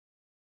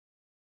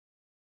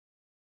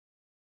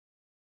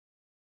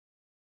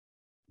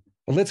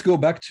But let's go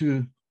back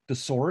to the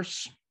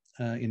source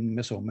in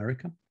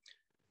Mesoamerica,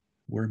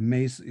 where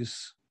maize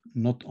is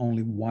not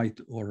only white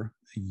or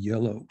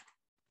yellow,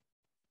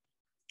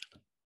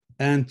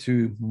 and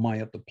to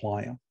Maya the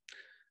Playa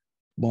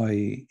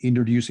by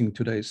introducing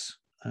today's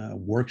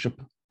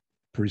workshop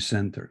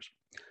presenters,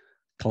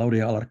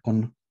 Claudia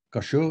Alercón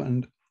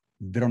and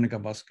Verónica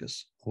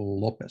Vázquez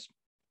López.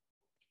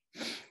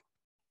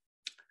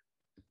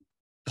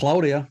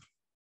 Claudia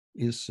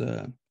is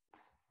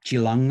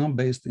Chilanga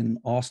based in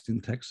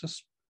Austin,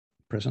 Texas,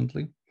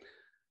 presently.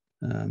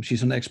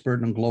 She's an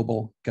expert on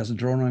global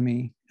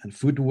gastronomy and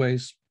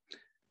foodways.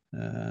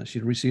 She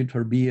received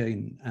her BA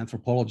in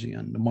anthropology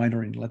and a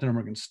minor in Latin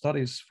American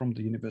studies from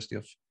the University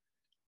of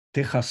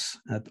Texas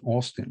at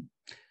Austin,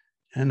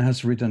 and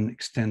has written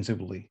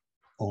extensively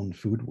on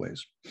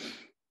foodways.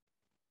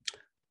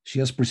 She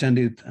has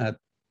presented at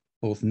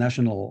both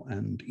national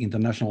and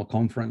international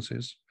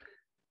conferences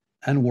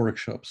and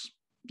workshops,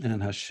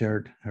 and has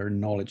shared her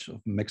knowledge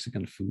of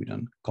Mexican food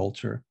and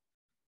culture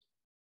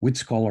with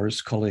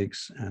scholars,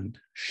 colleagues, and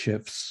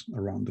chefs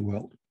around the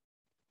world.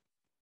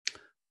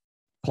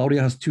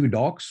 Claudia has two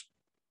dogs,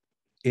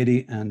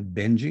 Eddie and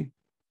Benji.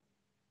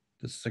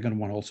 The second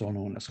one also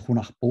known as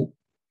Hunahpo.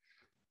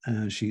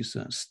 And she's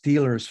a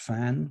Steelers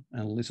fan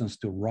and listens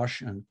to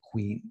Rush and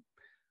Queen.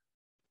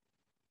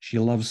 She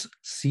loves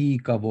sea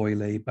cowboy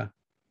leipä,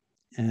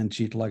 and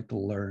she'd like to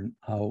learn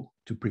how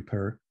to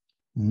prepare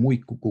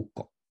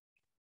muikkukuko.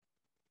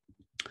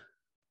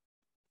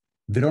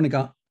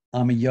 Verónica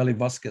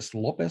Vázquez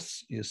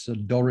López is a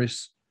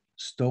Doris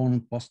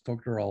Stone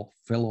postdoctoral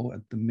fellow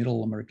at the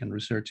Middle American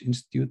Research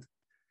Institute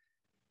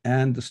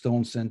and the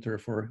Stone Center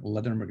for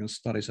Latin American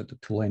Studies at the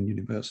Tulane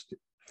University.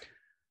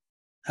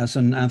 As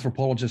an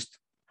anthropologist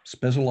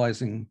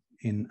specializing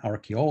in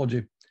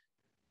archaeology,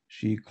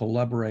 she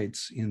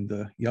collaborates in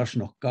the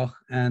Yashnokkah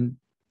and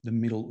the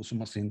Middle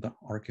Usumacinta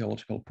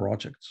archaeological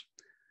projects.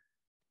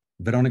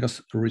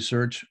 Veronica's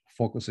research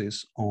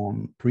focuses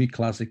on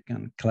pre-classic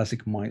and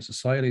classic Maya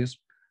societies,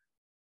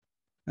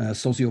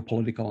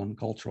 socio-political and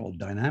cultural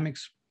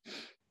dynamics,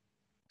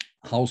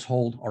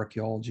 household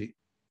archaeology,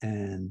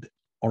 and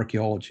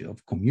archaeology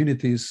of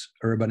communities,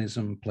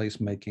 urbanism,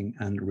 placemaking,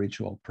 and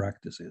ritual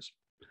practices.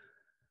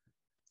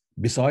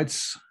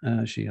 Besides,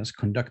 she has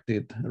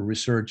conducted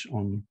research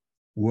on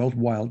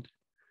worldwide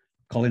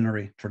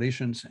culinary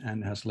traditions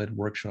and has led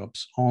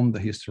workshops on the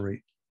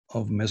history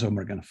of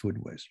Mesoamerican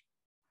foodways.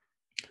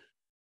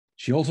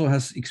 She also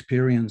has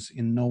experience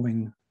in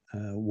knowing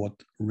what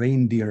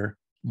reindeer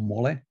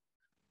mole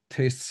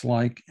tastes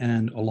like,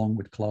 and along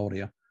with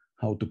Claudia,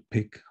 how to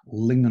pick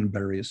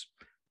lingonberries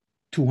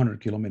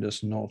 200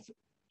 kilometers north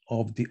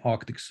of the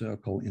Arctic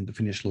Circle in the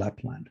Finnish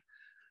Lapland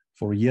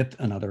for yet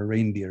another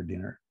reindeer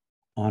dinner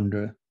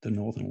under the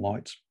Northern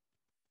Lights.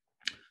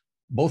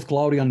 Both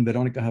Claudia and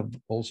Veronica have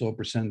also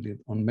presented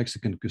on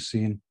Mexican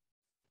cuisine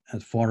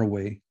at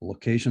faraway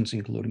locations,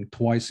 including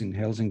twice in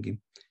Helsinki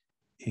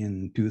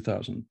in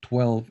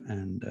 2012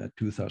 and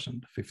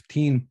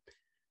 2015.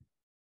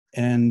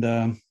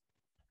 And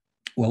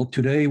well,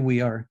 today we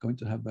are going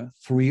to have a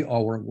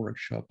 3-hour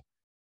workshop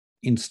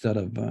instead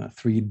of a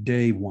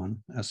 3-day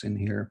one, as in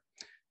here.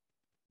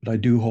 But I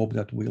do hope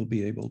that we'll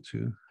be able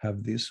to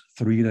have these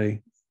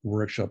 3-day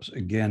workshops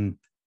again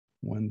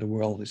when the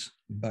world is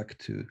back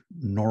to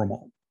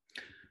normal,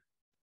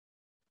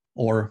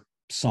 or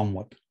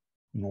somewhat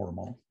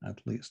normal at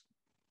least.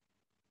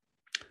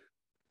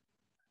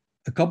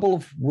 A couple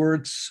of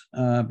words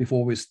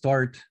before we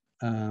start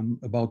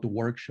about the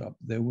workshop.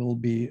 There will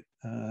be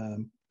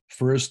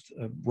first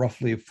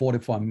roughly a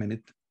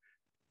 45-minute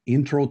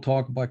intro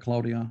talk by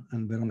Claudia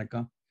and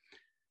Veronica,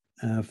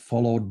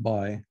 followed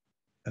by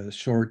a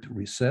short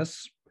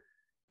recess,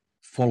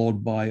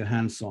 followed by a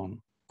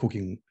hands-on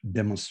cooking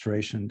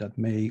demonstration that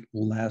may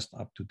last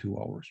up to 2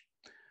 hours.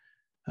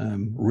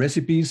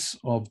 Recipes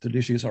of the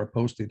dishes are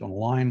posted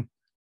online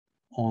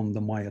on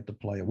the Maya the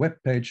Playa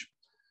webpage,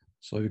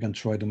 so you can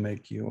try to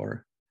make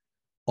your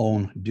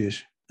own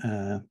dish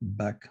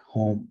back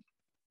home.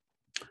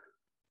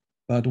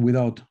 But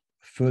without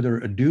further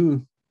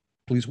ado,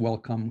 please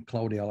welcome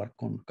Claudia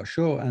Alercón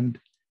and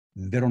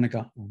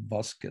Verónica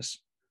Vázquez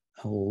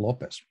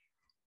López.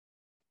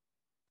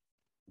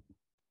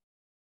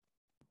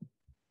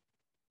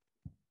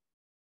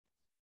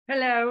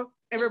 Hello,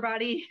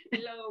 everybody.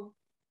 Hello.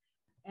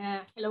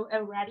 Hello,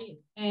 everybody.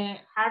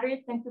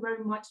 Harry, thank you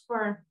very much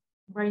for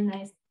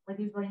this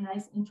very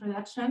nice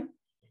introduction.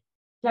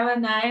 Claudia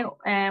and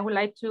I would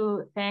like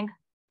to thank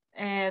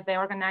the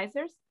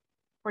organizers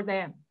for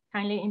the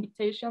kindly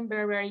invitation.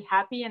 Very, very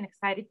happy and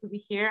excited to be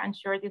here and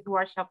share this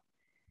workshop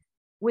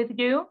with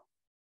you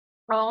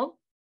all.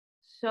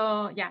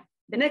 So yeah.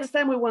 The next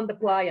time we want the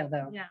playa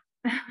though. Yeah.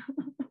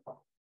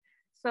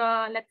 So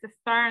let's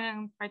start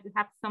and try to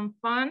have some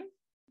fun,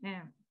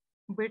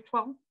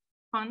 virtual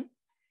fun.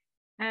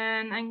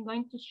 And I'm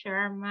going to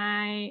share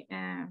my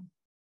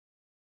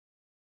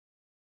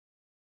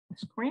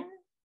screen.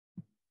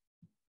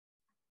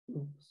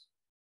 Oops.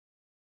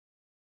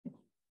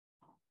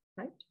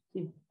 Right?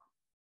 Sí.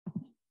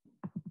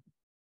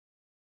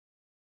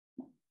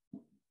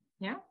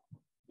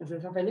 ¿Es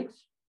esa,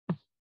 Félix?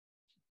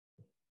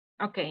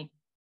 Okay.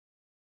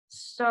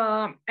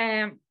 So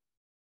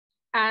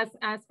as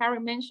Harry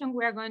mentioned,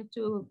 we are going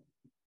to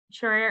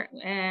share,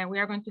 we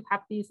are going to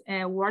have this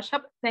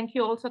workshop. Thank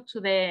you also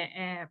to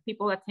the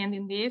people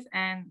attending this,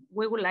 and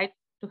we would like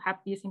to have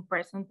this in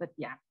person, but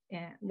yeah,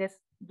 let's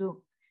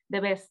do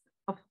the best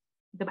of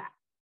the bad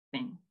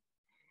thing.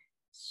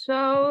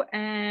 So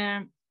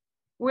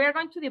we are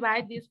going to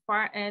divide this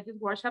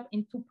workshop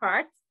in two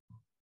parts.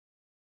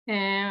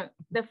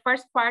 The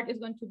first part is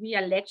going to be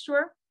a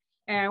lecture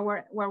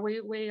where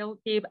we will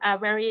give a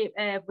very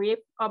brief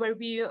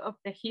overview of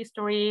the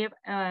history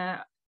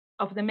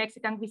of the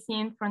Mexican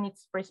cuisine from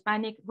its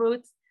Prehispanic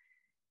roots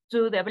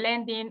to the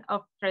blending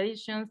of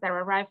traditions that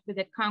arrived with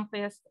the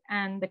conquest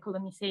and the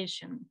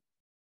colonization.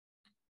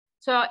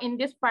 So in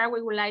this part,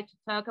 we would like to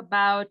talk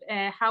about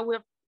how we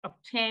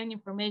obtain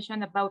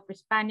information about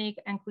Prehispanic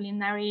and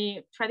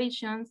culinary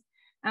traditions,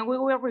 and we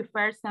will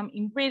refer some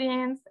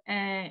ingredients,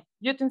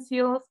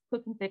 utensils,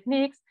 cooking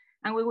techniques,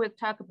 and we will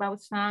talk about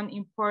some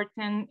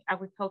important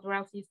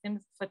agricultural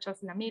systems such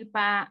as la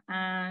milpa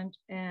and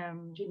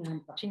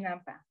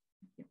chinampa.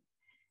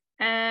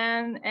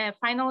 And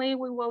finally,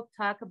 we will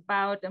talk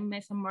about the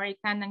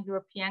Mesoamerican and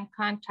European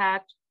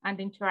contact and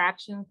the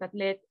interactions that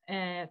led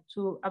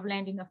to a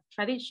blending of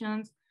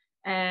traditions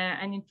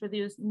and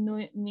introduce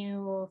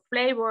new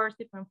flavors,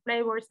 different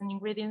flavors and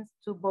ingredients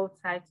to both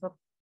sides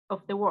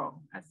of the world,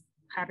 as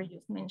Harry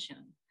just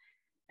mentioned.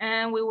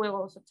 And we will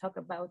also talk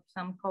about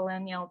some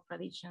colonial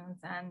traditions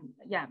and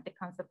yeah, the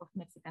concept of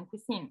Mexican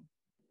cuisine.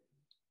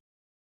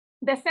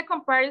 The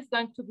second part is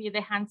going to be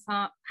the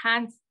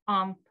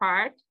hands-on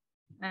part.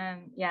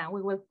 And yeah,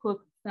 we will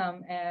cook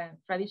some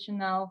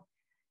traditional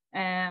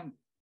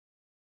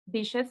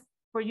dishes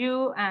for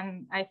you.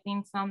 And I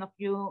think some of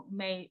you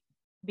may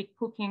be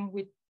cooking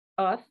with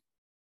us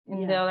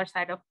in the other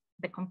side of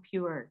the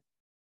computer.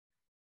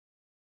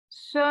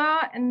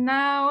 So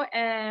now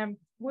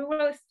we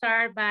will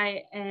start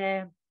by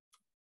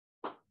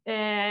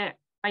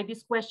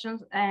these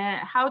questions.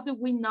 How do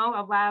we know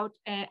about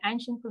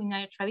ancient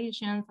culinary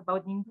traditions,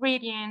 about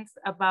ingredients,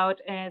 about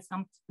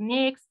some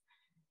techniques?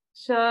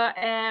 So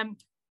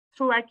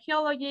through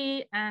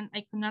archaeology and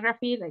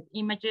iconography, like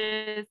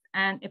images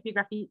and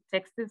epigraphy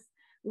texts,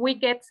 we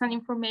get some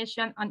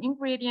information on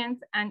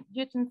ingredients and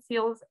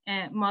utensils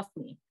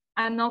mostly,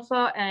 and also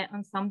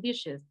on some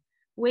dishes.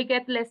 We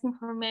get less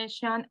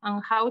information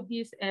on how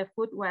this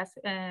food was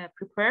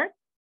prepared.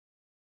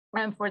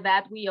 And for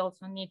that, we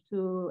also need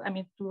to,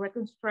 to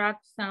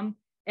reconstruct some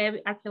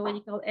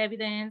archaeological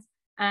evidence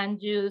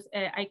and use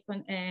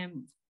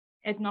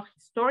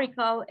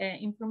ethnohistorical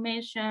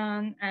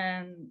information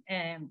and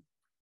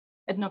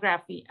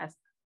ethnography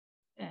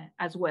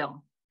as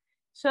well.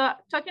 So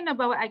talking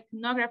about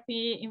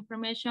iconography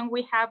information,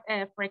 we have,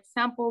 for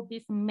example,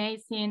 these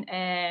amazing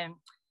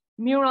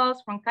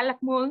murals from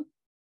Calakmul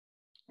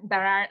that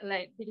are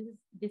like,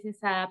 this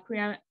is a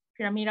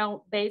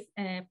pyramidal based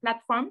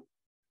platform,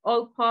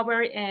 all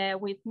covered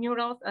with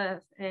murals,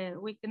 as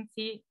we can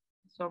see.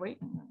 Sorry,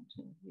 I'm going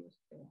to use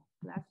the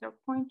laser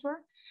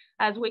pointer.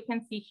 As we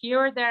can see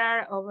here, there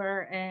are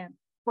over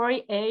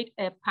 48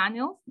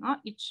 panels. No?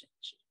 Each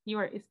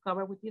here is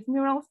covered with these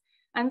murals,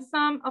 and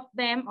some of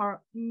them,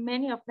 or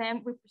many of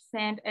them,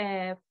 represent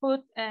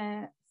food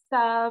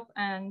stuff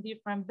and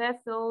different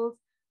vessels.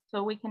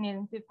 So we can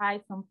identify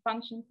some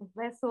functions of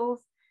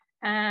vessels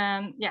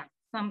and yeah,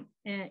 some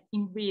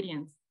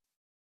ingredients.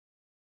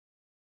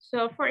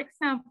 So for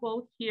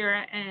example,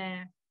 here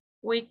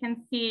we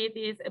can see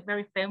this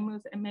very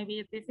famous, and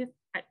maybe this is,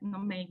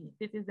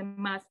 this is the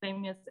most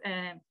famous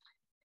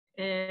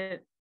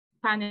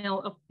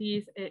panel of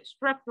this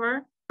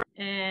structure.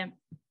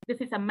 This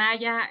is a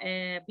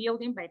Maya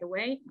building, by the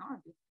way.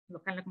 No, this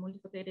Calakmul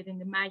is located in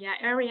the Maya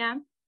area.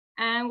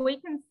 And we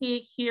can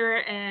see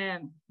here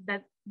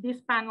that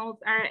these panels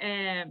are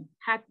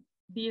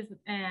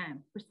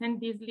present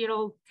this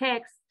little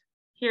text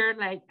here,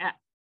 like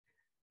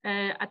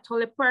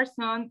atole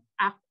person,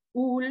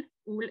 ul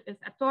is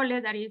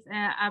atole, that is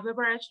a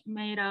beverage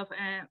made of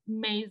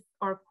maize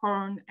or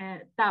corn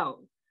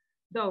dough.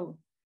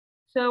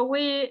 So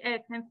we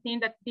can see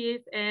that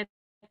this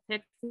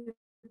text is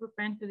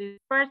referring to this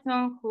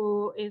person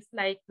who is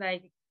like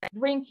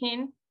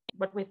drinking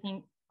what we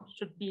think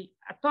should be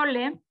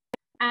atole.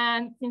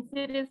 And since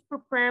it is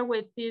prepared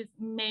with this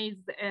maize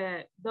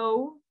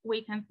dough,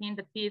 we can think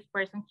that this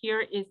person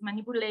here is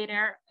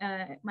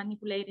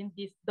manipulating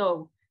this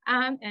dough.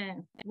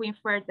 And we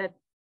infer that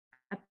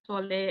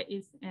atole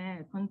is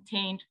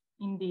contained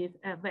in this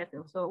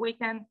vessel. So we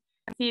can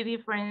see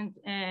different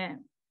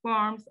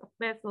forms of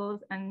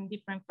vessels and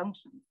different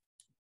functions.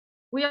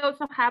 We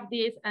also have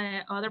this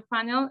other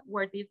panel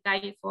where this guy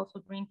is also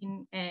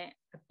drinking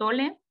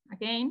atole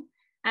again.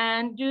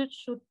 And you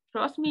should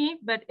trust me,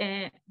 but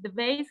the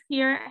base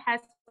here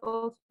has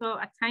also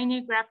a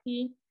tiny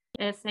graphic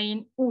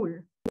saying ul,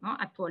 no,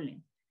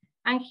 atole.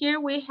 And here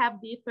we have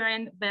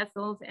different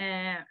vessels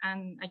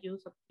and a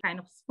use of kind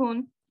of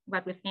spoon,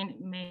 what we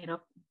think made of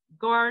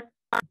gourd.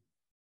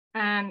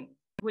 And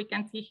we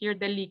can see here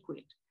the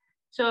liquid.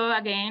 So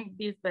again,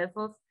 these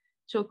vessels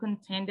should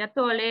contain the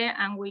atole,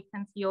 and we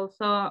can see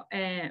also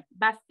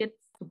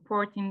baskets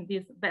supporting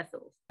these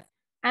vessels.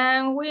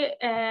 And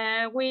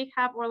we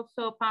have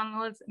also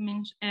panels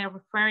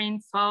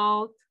referring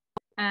salt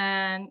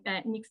and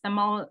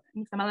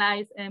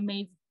nixtamalized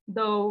maize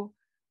dough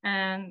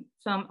and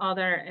some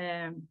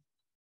other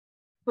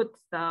food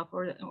stuff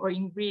or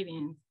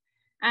ingredients.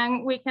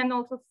 And we can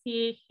also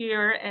see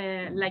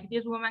here, like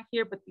this woman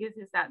here, but this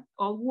is an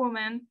old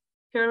woman,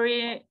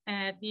 carry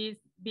this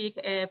big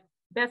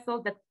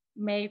vessel that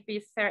may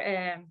be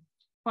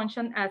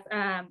function as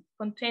a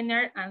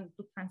container and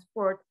to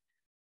transport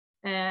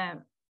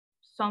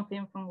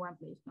something from one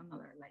place to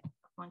another, like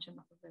a function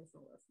of a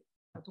vessel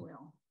as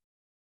well.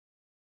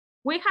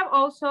 We have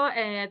also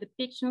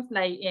depictions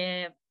like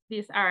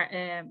these are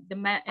the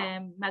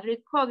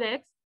Madrid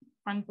Codex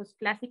from the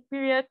Classic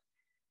period,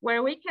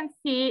 where we can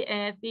see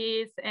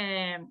these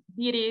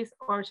deities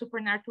or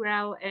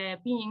supernatural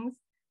beings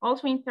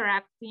also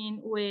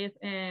interacting with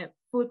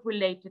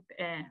food-related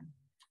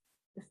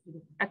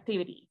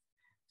activities.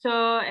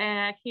 So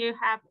here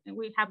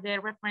we have the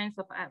reference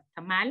of a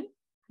tamal,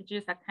 which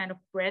is a kind of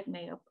bread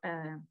made of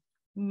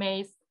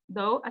maize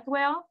dough as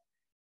well.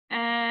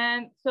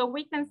 And so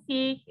we can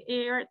see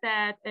here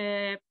that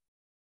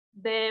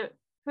the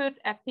food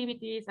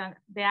activities and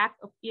the act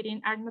of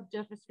eating are not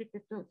just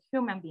restricted to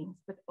human beings,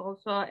 but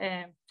also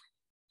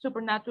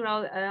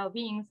supernatural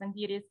beings and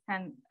deities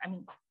can,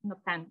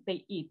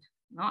 they eat,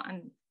 no?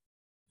 And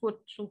food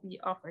should be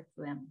offered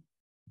to them.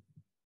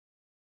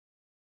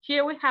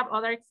 Here we have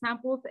other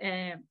examples,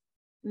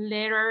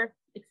 later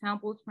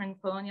examples from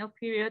colonial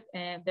period,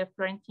 the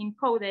Florentine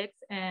Codex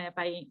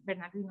by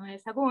Bernardino de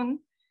Sahagún,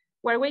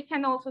 where we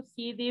can also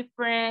see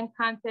different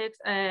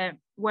contexts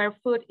where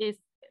food is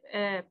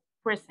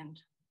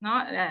present.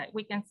 No?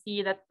 We can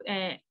see that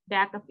the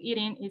act of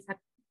eating is a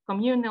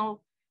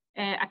communal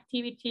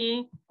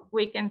activity.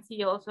 We can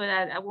see also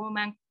that a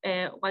woman,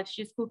 while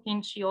she's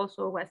cooking, she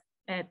also was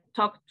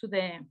talked to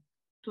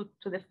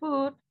the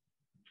food,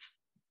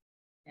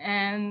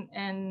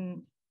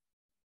 and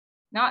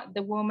not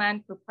the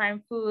woman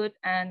preparing food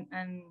and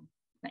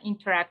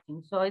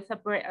interacting. So it's a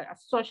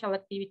social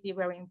activity,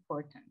 very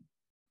important.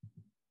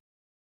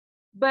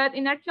 But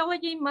in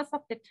archaeology, most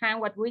of the time,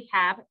 what we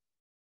have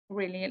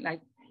really,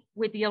 like,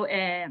 we deal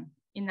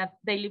in a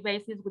daily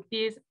basis with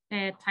these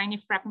tiny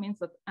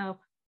fragments of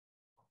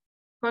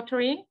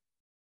pottery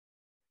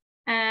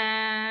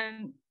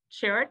and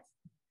shards,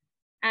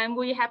 and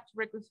we have to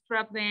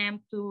reconstruct them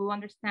to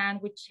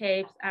understand which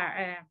shapes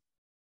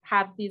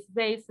have these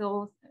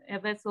vessels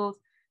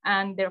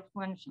and their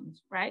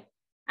functions, right?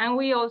 And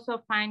we also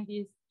find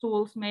these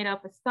tools made of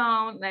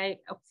stone,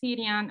 like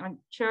obsidian and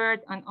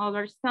chert and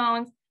other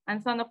stones,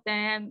 and some of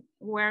them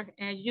were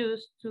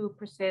used to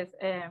process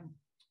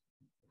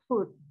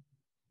food.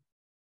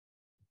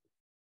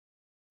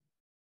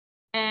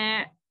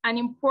 An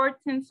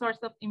important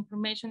source of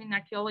information in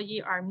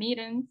archaeology are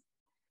middens.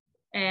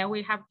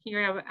 We have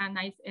here a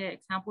nice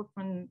example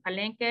from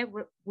Palenque,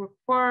 Route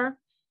 4,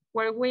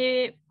 where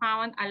we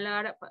found a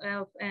lot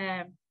of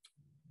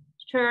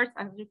shirts,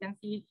 as you can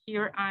see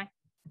here.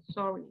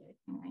 Sorry, I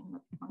think I'm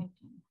not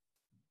pointing.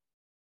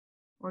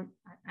 Or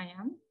I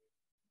am?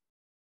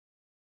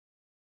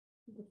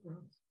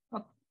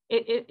 Oh,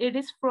 it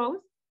is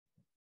froze.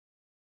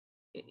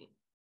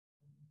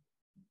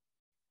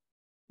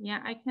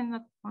 Yeah, I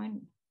cannot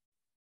point.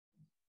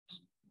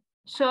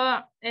 So,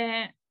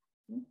 are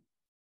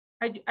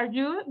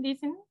you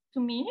listening to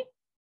me?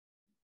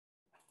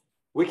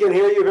 We can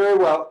hear you very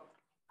well.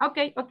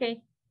 Okay,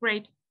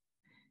 great.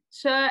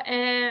 So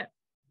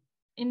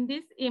in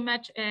this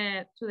image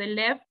to the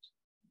left,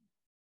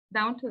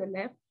 down to the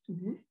left,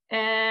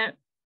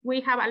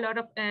 we have a lot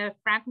of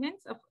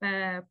fragments of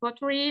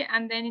pottery,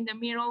 and then in the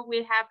middle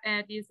we have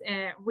these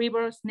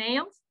river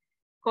snails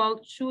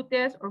called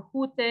chutes or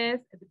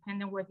jutes,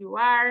 depending on where you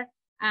are.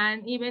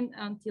 And even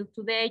until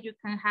today, you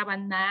can have a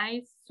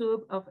nice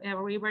soup of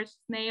river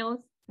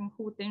snails in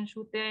jute and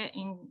chute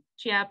in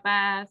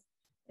Chiapas,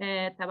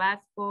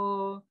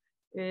 Tabasco,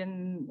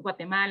 in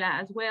Guatemala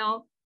as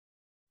well.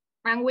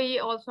 And we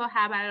also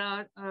have a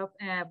lot of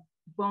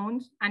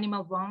bones,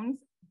 animal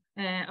bones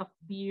of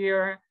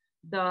deer,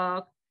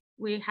 dog.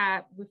 We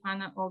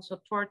found also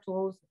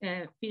turtles,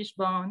 fish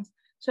bones.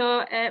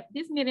 So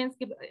these meetings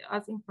give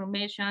us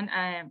information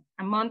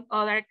among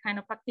other kind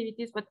of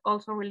activities, but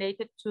also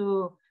related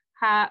to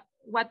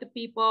what the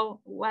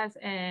people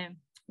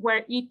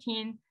were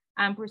eating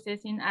and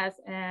processing as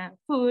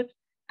food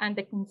and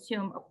the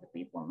consume of the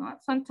people. No?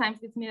 Sometimes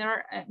these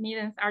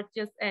meetings are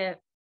just a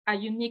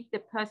unique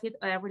deposit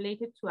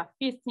related to a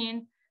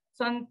feasting.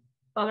 Some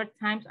other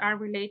times are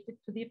related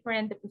to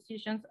different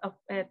depositions of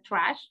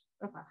trash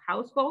of a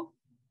household.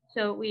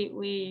 So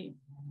we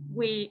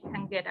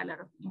can get a lot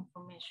of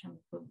information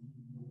from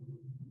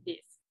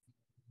this.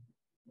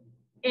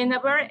 In a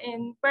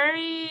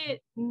very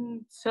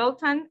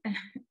Sultan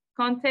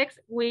context,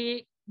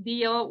 we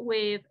deal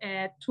with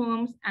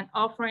tombs and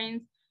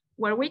offerings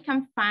where we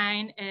can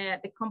find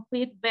the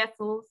complete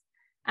vessels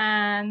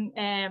and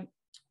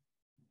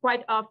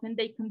quite often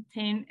they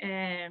contain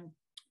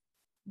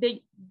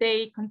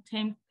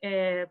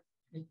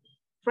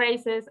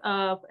traces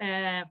of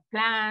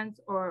plants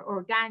or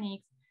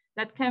organics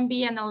that can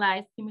be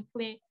analyzed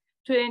chemically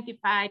to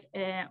identify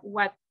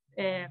what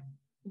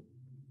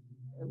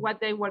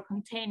they were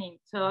containing.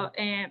 So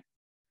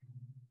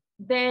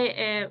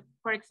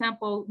for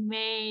example,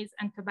 maize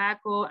and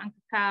tobacco and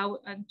cacao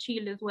and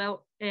chili as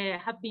well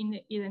have been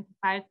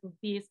identified through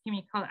this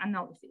chemical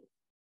analysis.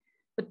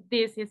 But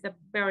this is a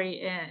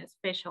very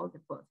special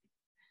deposit.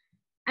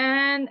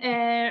 And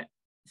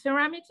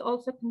ceramics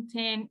also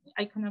contain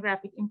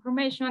iconographic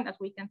information. As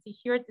we can see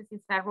here, this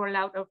is a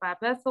rollout of a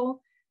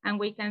vessel. And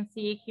we can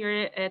see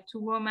here two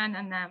women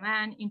and a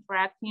man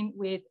interacting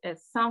with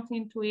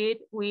something to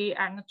eat. We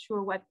are not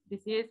sure what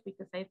this is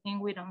because I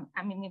think we don't,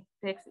 I mean, in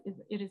text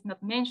it is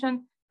not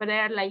mentioned, but they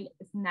are like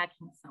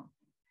snacking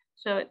something.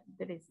 So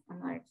there is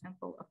another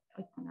example of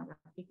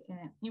iconographic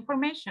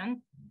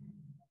information.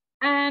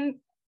 And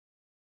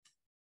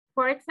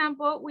for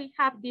example, we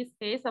have this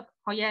case of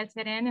Joya de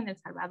Serén in El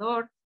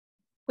Salvador,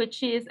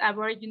 which is a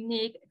very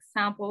unique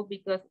example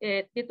because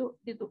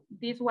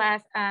this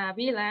was a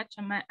village,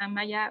 a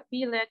Maya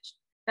village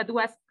that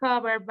was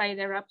covered by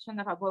the eruption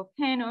of a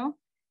volcano,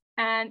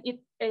 and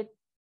it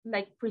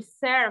like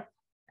preserved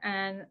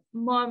a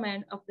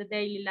moment of the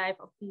daily life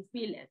of this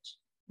village,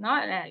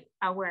 not like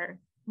our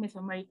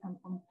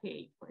Mesoamerican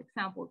Pompeii, for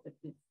example, that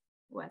this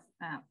was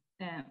a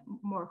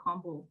more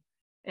humble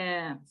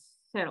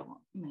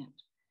settlement.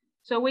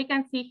 So we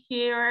can see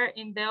here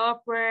in the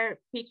upper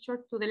picture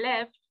to the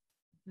left,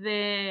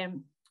 the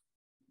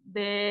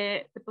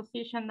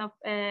position of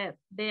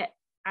the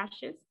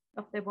ashes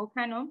of the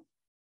volcano.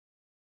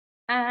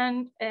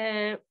 And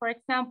for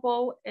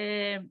example,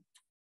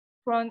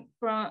 from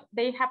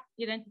they have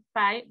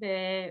identified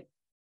the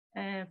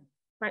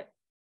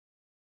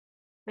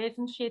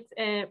Basin Sheets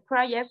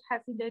project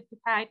has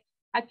identified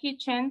a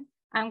kitchen,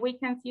 and we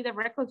can see the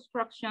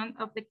reconstruction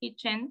of the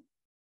kitchen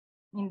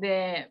in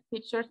the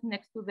pictures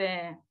next to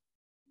the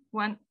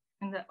one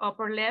in the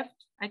upper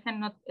left. I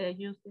cannot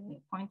use the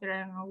pointer,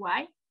 I don't know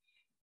why.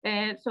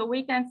 So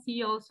we can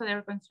see also the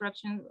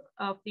reconstruction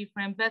of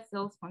different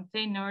vessels,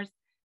 containers,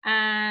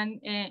 and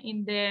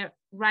in the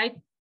right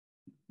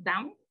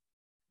down,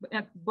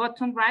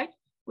 bottom right,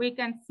 we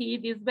can see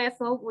this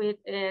vessel with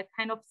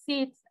kind of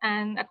seeds,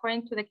 and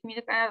according to the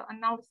chemical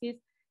analysis,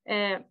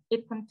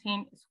 it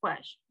contained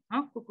squash,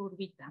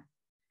 cucurbita.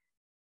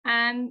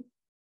 And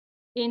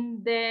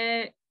in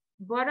the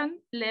bottom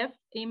left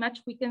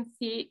image, we can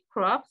see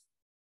crops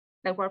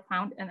that were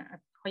found in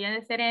Joya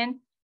de Serén,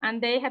 and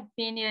they have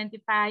been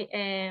identified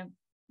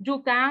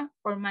yuca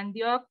or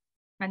manioc,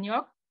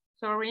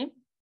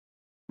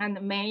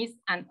 and maize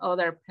and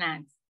other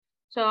plants.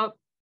 So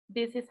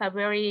this is a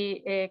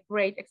very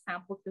great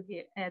example to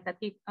get, that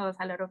gives us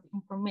a lot of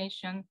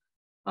information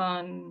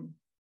on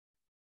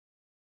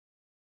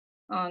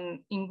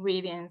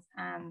ingredients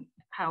and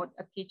how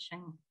a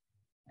kitchen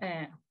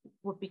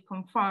would be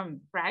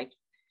confirmed, right?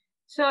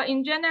 So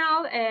in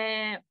general,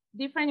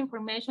 different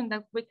information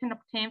that we can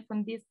obtain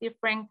from these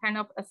different kind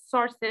of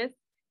sources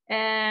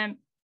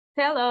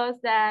tell us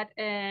that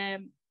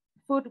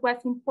food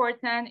was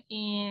important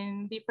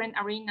in different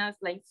arenas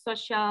like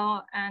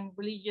social and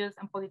religious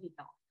and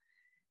political.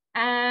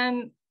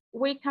 And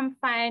we can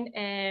find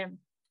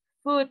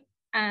food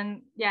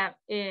and the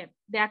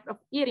act of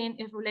eating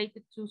is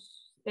related to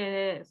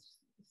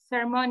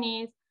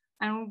ceremonies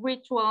and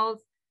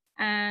rituals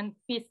and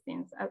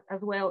feastings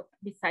as well,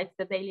 besides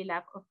the daily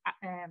life of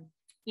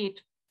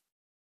it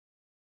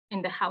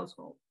in the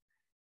household.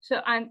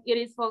 So, and it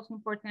is also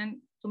important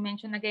to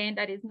mention again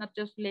that it's not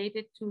just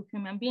related to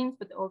human beings,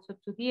 but also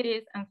to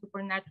deities and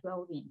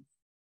supernatural beings.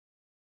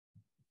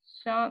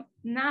 So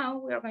now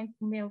we are going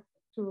to move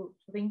to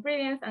the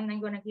ingredients, and I'm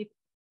going to give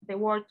the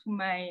word to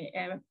my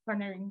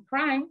partner in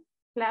crime,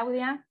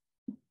 Claudia.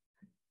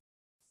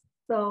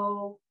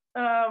 So,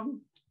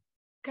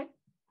 okay.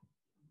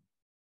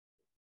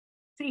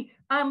 See,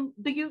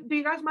 do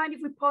you guys mind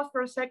if we pause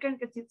for a second?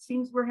 Because it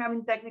seems we're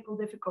having technical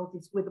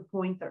difficulties with the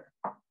pointer.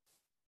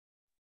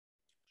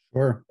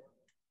 Sure.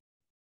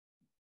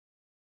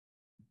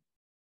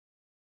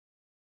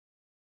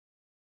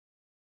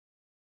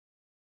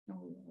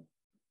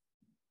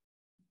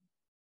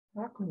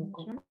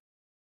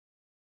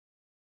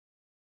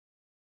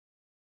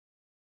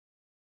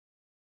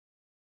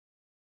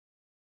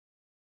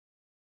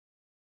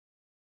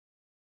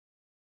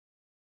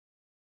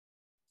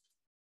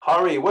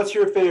 Hari, what's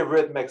your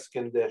favorite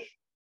Mexican dish?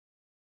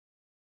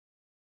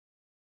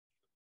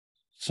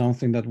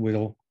 Something that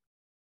we'll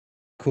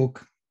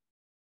cook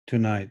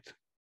tonight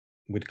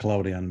with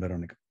Claudia and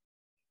Veronica.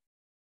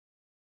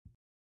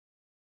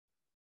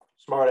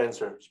 Smart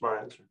answer,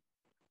 smart answer.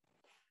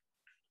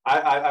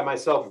 I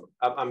myself,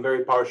 I'm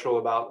very partial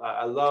about,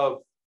 I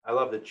love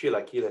the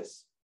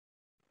chilaquiles.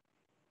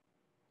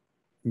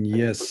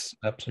 Yes,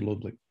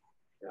 absolutely.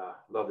 Yeah,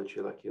 love the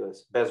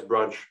chilaquiles. Best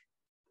brunch.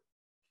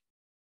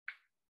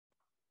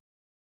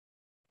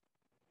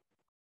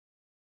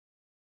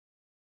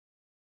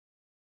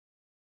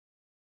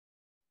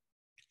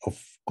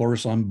 of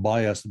course, I'm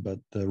biased, but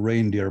the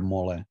reindeer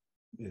mole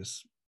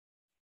is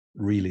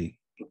really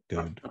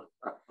good.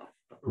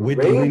 With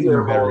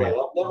Reindeer mole, lingonberry.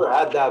 I've never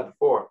had that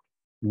before.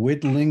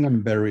 With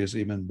lingonberry is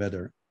even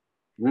better.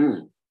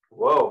 Mm.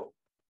 Whoa.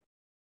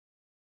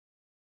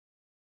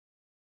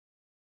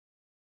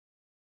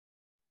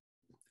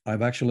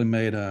 I've actually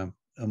made a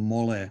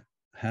mole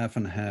half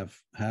and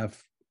half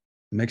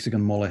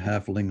Mexican mole,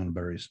 half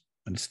lingonberries,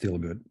 and it's still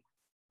good.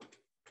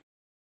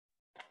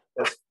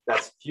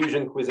 That's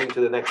fusion cuisine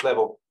to the next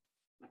level.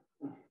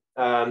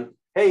 Hey,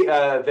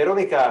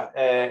 Veronica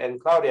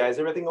and Claudia, is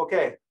everything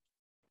okay?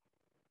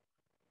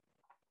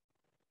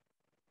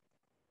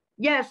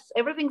 Yes,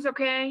 everything's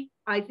okay.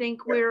 I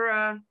think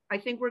we're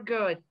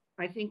good.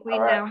 I think we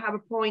now have a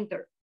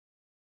pointer.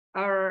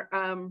 Our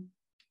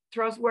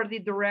trustworthy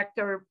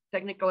director,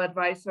 technical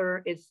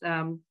advisor is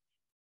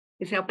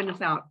helping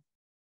us out.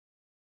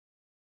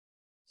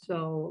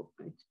 So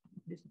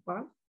this is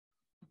fun.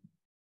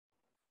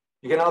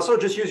 You can also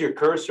just use your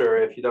cursor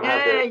if you don't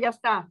have the. Ya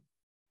está.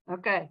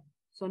 Okay.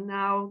 So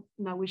now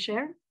we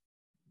share.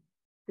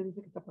 Can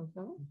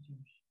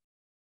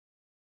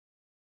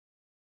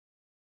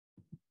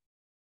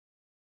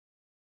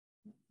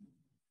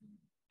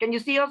you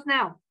see us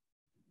now?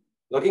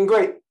 Looking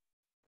great.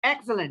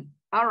 Excellent.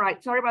 All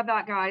right. Sorry about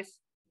that,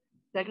 guys.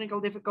 Technical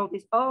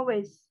difficulties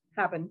always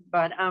happen,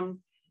 but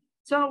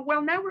so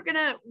well now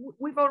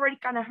we've already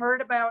kind of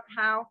heard about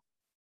how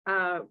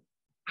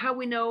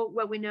we know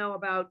what we know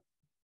about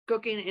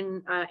cooking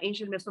in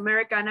ancient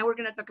Mesoamerica. Now we're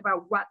going to talk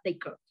about what they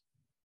cooked.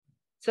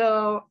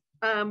 So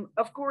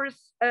of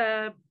course,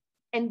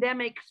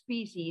 endemic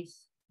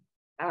species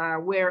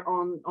were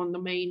on the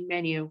main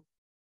menu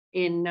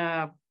in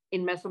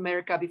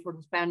Mesoamerica before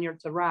the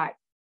Spaniards arrived.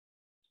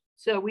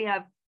 So we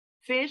have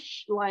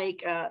fish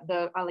like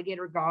the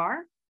alligator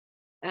gar.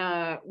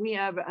 We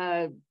have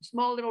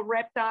small little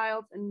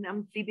reptiles and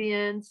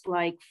amphibians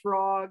like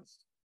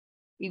frogs,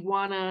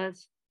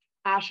 iguanas,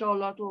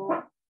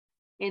 axolotl,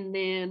 and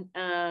then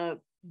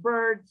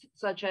birds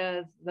such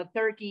as the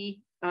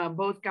turkey,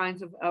 both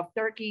kinds of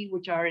turkey,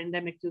 which are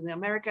endemic to the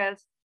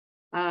Americas.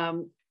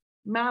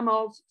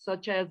 Mammals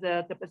such as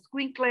the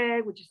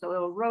tepescuincle, which is a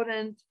little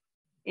rodent,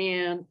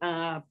 and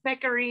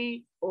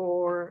peccary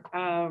or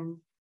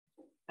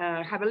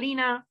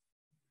javelina,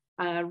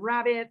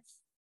 rabbits,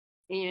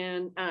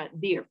 and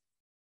deer.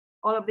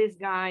 All of these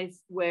guys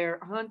were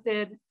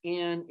hunted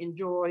and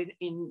enjoyed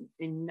in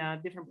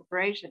different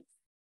preparations.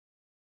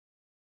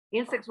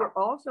 Insects were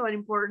also an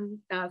important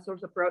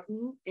source of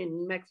protein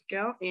in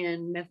Mexico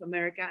and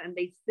Mesoamerica, and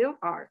they still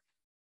are.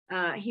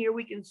 Here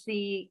we can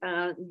see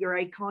your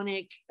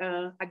iconic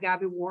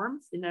agave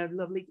worms in a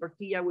lovely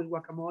tortilla with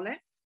guacamole.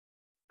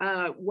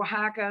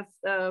 Oaxaca's,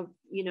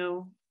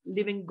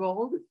 living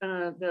gold,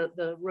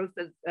 the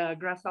roasted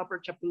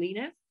grasshopper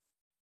chapulines.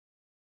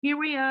 Here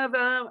we have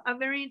a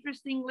very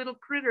interesting little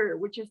critter,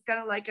 which is kind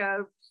of like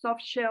a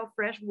soft shell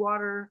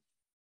freshwater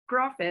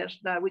crawfish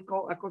that we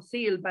call a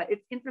cosil, but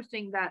it's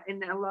interesting that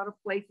in a lot of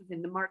places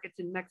in the markets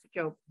in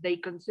Mexico, they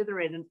consider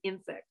it an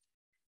insect,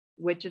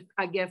 which is,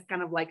 I guess,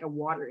 kind of like a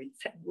water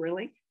insect,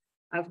 really,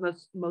 as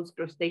most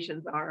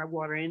crustaceans are a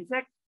water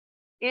insect.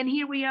 And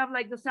here we have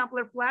like the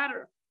sampler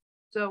platter.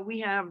 So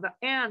we have the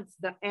ants,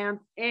 the ant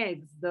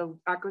eggs, the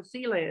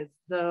acosiles,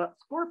 the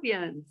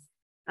scorpions,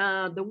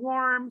 the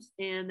worms,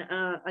 and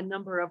a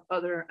number of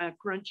other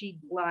crunchy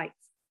delights.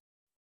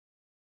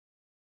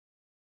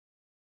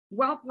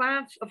 Wild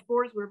plants, of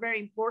course, were very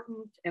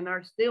important and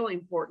are still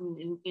important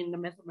in the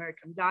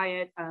Mesoamerican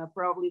diet.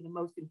 Probably the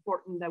most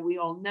important that we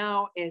all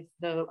know is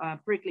the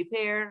prickly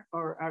pear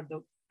or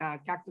the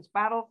cactus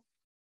paddle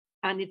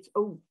and its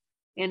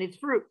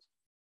fruit.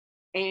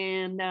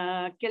 And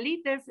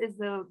quelites is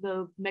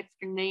the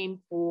Mexican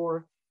name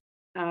for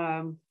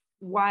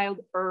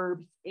wild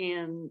herbs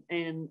and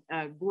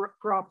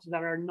crops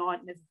that are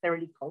not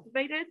necessarily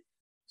cultivated.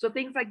 So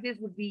things like this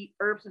would be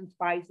herbs and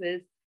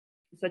spices,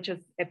 such as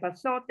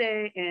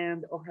epazote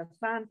and hoja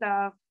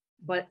santa,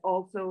 but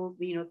also,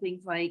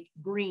 things like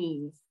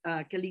greens.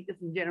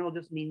 Quelites in general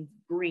just means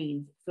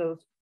greens. So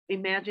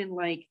imagine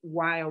like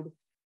wild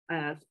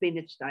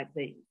spinach type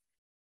things.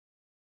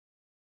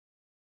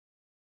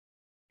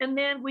 And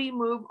then we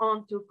move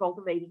on to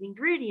cultivated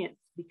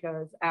ingredients,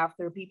 because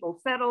after people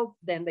settled,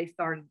 then they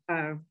started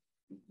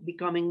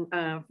becoming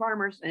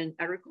farmers and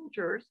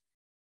agriculturists.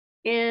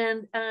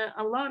 And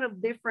a lot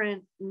of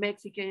different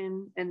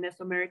Mexican and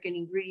Mesoamerican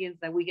ingredients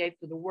that we gave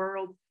to the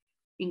world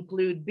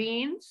include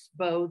beans,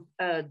 both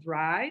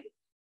dried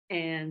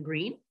and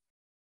green,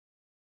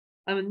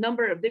 a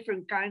number of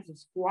different kinds of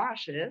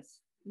squashes,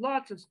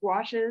 lots of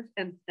squashes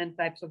and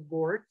types of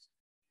gourds.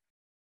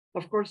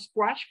 Of course,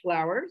 squash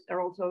flowers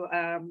are also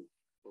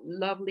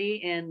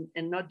lovely and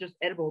not just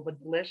edible,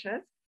 but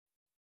delicious.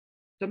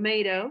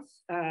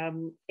 Tomatoes,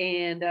 and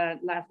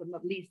last but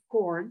not least,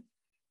 corn.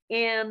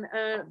 And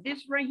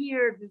this right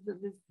here,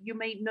 this you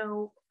may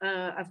know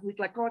as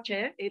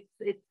huitlacoche.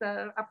 It's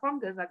a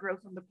fungus that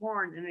grows on the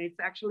corn, and it's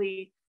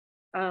actually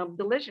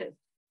delicious.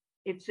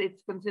 It's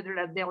considered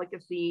a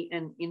delicacy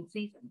and in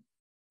season.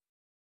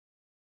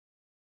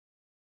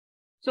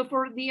 So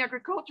for the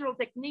agricultural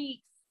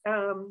techniques,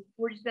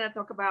 we're just going to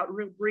talk about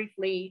real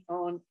briefly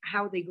on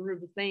how they grew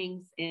the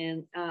things.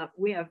 And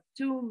we have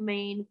two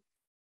main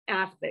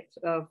aspects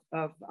of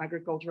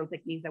agricultural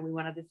techniques that we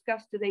want to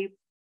discuss today.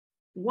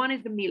 One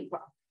is the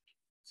milpa.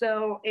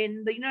 So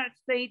in the United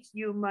States,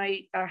 you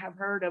might have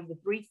heard of the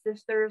three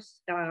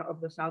sisters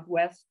of the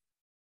Southwest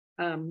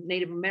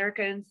Native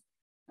Americans,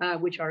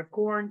 which are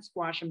corn,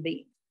 squash, and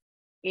beans.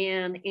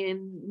 And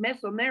in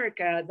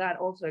Mesoamerica, that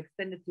also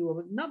extended to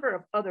a number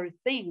of other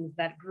things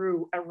that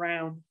grew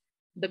around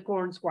the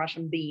corn, squash,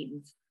 and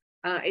beans.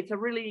 It's a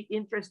really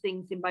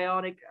interesting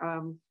symbiotic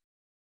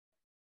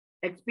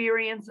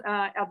experience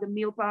of the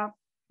milpa,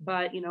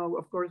 but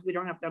of course, we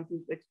don't have time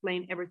to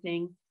explain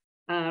everything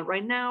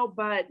right now,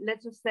 but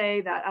let's just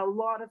say that a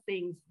lot of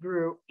things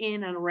grew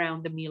in and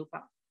around the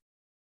milpa.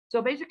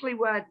 So basically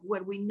what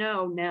we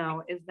know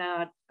now is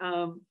that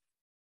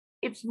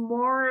it's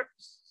more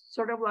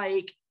sort of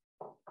like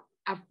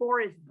a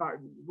forest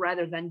garden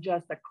rather than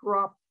just a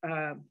crop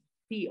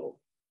field.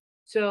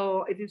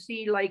 So if you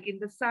see like in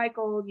the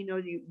cycle,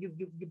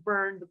 you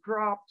burn the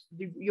crops,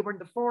 you burn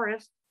the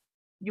forest,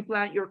 you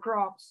plant your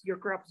crops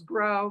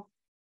grow.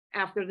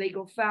 After they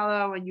go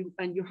fallow and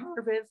you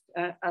harvest,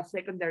 a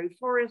secondary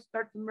forest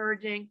starts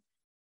emerging,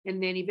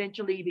 and then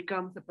eventually it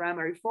becomes a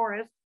primary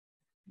forest.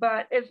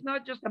 But it's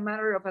not just a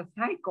matter of a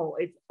cycle,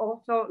 it's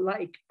also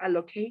like a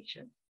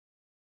location.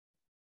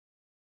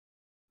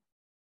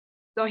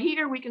 So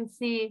here we can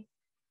see,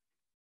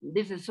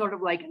 this is sort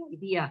of like an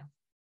idea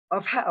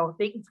of how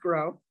things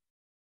grow.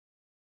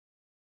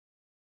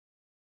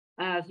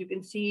 As you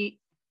can see,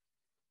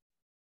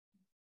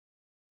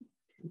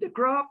 the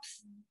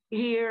crops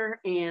here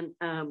and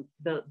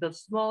the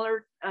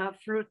smaller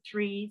fruit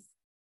trees,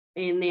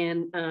 and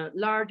then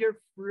larger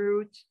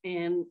fruit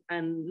and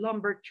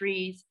lumber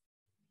trees.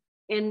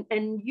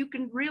 And you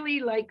can really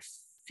like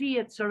see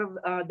it sort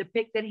of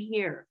depicted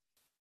here.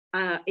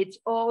 It's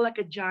all like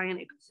a giant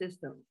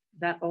ecosystem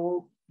that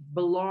all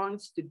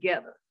belongs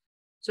together.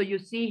 So you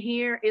see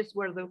here is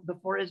where the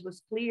forest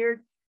was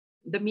cleared,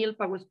 the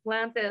milpa was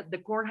planted, the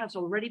corn has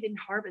already been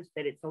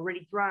harvested, it's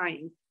already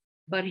drying.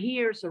 But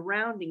here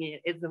surrounding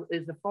it is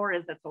the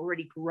forest that's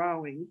already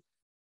growing.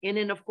 And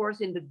then of course,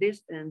 in the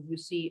distance, you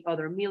see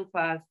other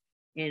milpas,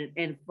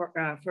 and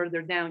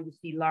further down, you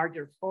see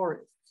larger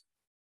forests.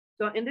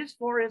 So in this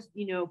forest,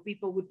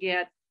 people would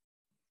get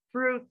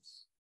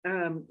fruits,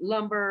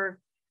 lumber,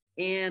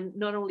 and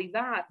not only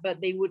that,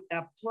 but they would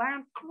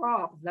plant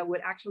crops that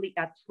would actually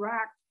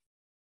attract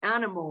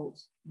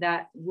animals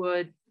that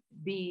would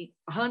be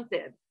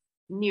hunted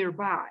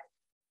nearby.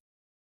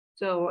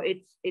 So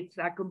it's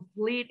a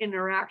complete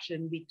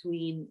interaction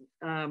between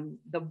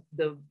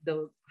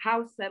the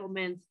house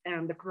settlements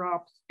and the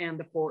crops and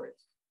the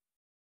forest.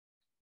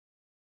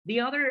 The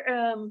other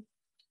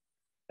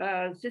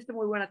system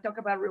we want to talk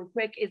about real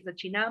quick is the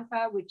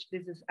chinampa, which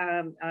this is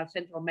a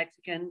Central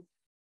Mexican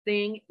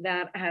thing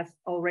that has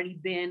already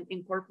been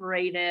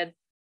incorporated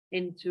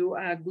into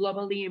a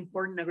globally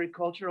important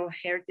agricultural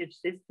heritage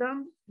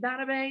system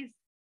database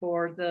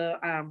for the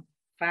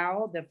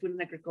FAO, the Food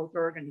and Agriculture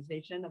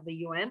Organization of the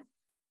UN.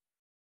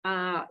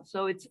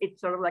 So it's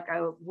sort of like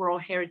a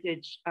World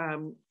Heritage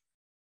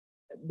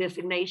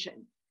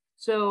designation.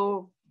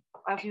 So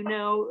as you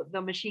know,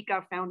 the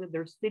Mexica founded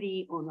their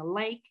city on a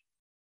lake,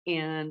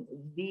 and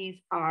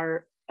these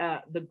are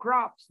the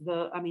crops,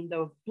 the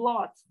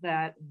plots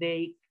that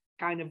they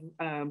kind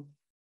of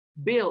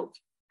built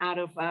out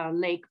of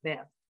lake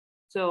bed.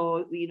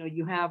 So,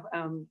 you have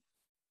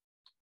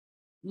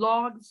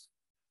logs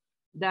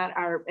that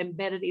are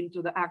embedded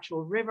into the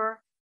actual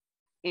river,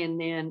 and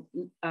then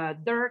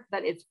dirt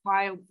that is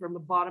piled from the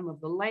bottom of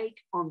the lake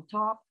on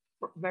top,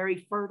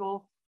 very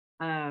fertile,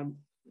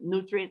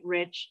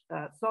 nutrient-rich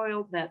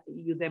soil that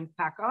you then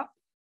pack up.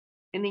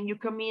 And then you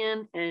come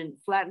in and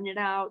flatten it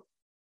out,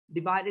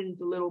 divide it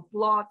into little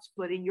plots,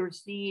 put in your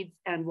seeds,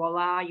 and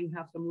voila, you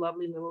have some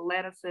lovely little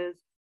lettuces,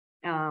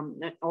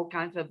 all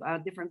kinds of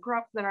different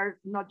crops that are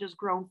not just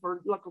grown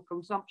for local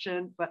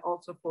consumption, but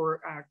also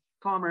for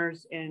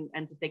commerce and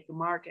to take to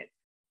market.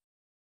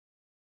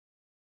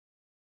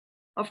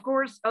 Of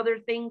course, other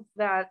things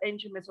that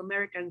ancient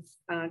Mesoamericans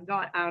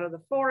got out of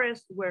the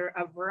forest were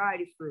a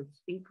variety of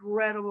fruits,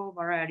 incredible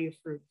variety of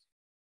fruits.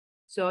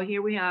 So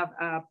here we have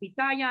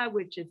pitaya,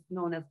 which is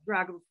known as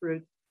dragon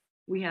fruit.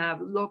 We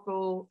have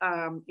local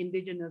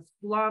indigenous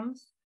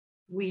plums.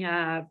 We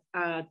have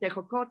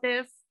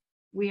tejocotes.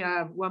 We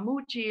have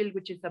guamuchil,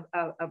 which is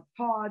a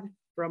pod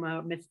from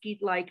a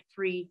mesquite-like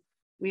tree.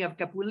 We have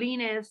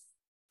capulines,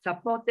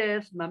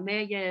 zapotes,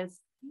 mameyes,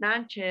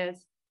 nanches,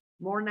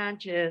 more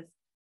nanches,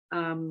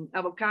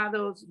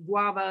 avocados,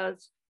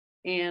 guavas,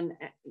 and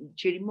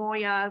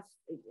chirimoyas,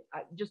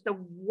 just a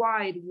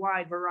wide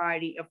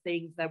variety of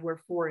things that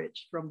were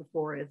foraged from the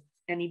forest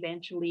and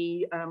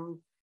eventually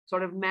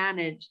sort of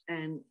managed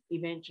and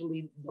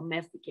eventually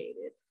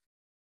domesticated.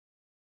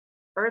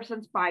 Herbs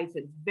and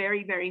spices,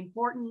 very, very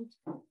important.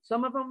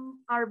 Some of them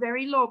are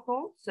very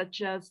local,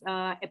 such as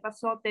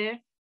epazote,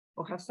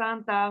 hoja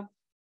santa,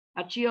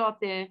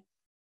 achiote,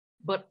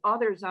 but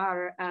others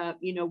are,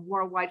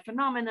 worldwide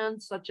phenomenon,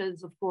 such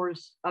as, of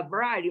course, a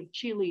variety of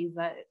chilies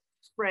that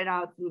spread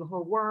out through the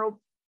whole world,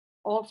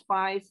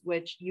 allspice,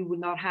 which you would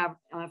not have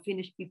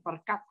finished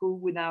piparkaku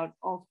without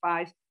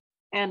allspice,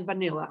 and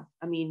vanilla.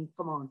 I mean,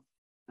 come on.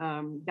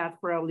 That's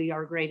probably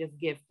our greatest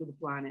gift to the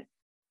planet.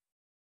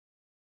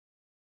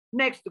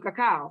 Next to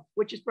cacao,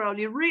 which is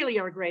probably really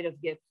our greatest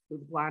gift to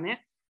the planet.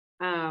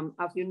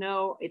 As you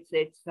know, it's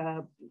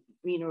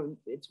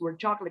where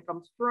chocolate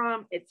comes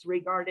from. It's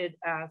regarded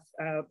as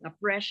a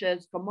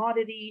precious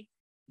commodity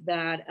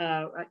that,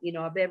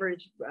 a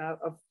beverage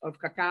of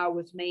cacao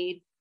was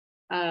made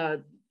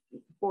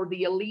for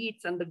the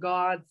elites and the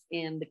gods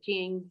and the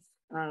kings.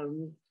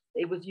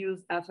 It was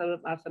used as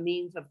a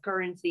means of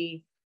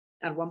currency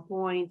at one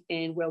point.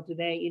 And well,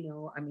 today,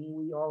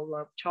 we all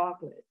love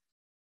chocolate.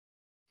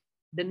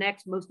 The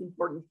next most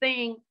important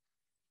thing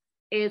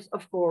is,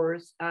 of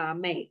course,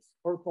 maize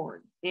or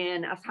corn.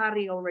 And as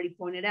Harry already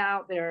pointed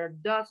out, there are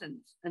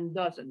dozens and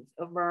dozens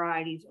of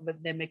varieties of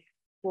endemic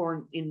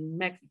corn in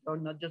Mexico,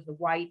 not just the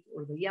white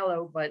or the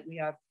yellow, but we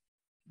have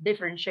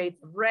different shades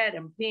of red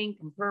and pink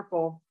and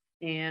purple.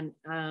 And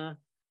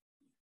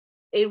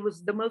it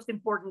was the most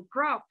important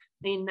crop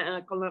in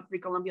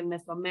pre-Columbian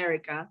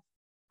Mesoamerica.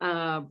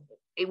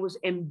 It was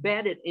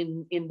embedded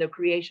in the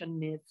creation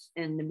myths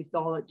and the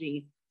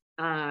mythology,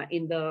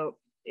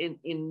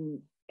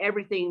 in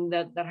everything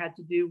that had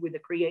to do with the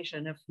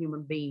creation of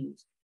human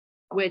beings,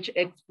 which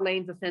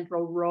explains the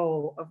central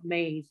role of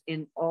maize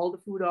in all the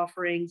food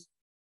offerings,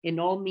 in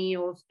all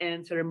meals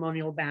and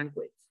ceremonial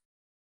banquets.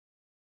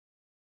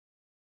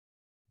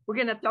 We're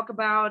going to talk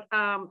about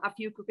a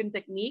few cooking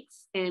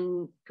techniques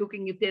and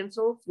cooking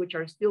utensils, which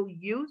are still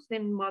used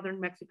in modern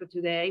Mexico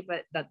today,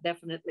 but that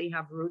definitely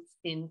have roots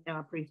in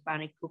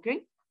pre-Hispanic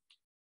cooking.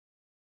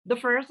 The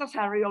first, as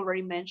Harry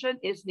already mentioned,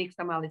 is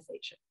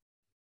nixtamalization.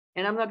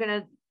 And I'm not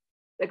going to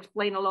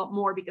explain a lot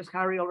more because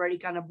Harry already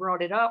kind of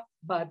brought it up,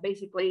 but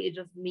basically it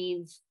just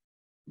means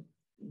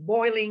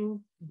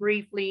boiling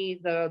briefly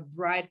the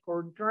dried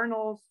corn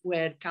kernels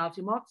with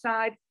calcium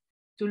oxide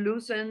to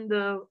loosen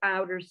the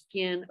outer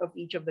skin of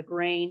each of the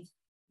grains,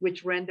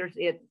 which renders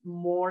it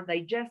more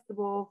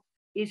digestible,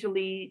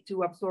 easily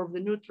to absorb the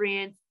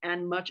nutrients,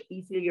 and much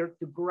easier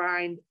to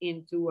grind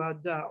into a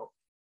dough.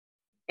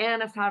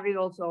 And as Harry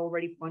also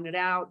already pointed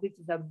out, this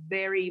is a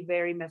very,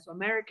 very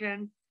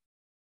Mesoamerican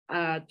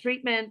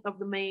treatment of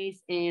the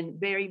maize, and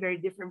very, very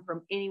different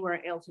from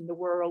anywhere else in the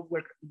world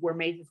where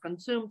maize is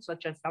consumed,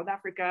 such as South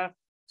Africa,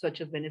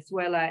 such as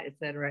Venezuela, et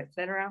cetera, et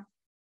cetera.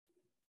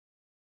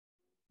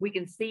 We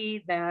can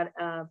see that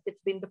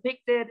it's been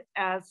depicted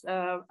as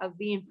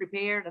being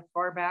prepared as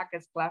far back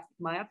as classic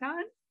Maya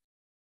time.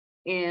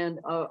 And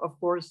of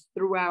course,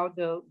 throughout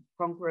the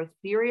conquest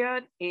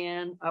period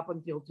and up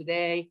until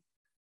today,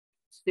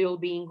 still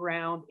being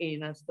ground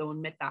in a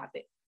stone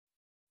metate.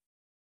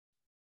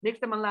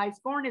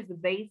 Nixtamalized corn is the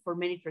base for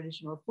many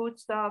traditional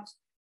foodstuffs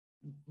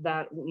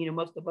that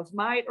most of us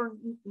might or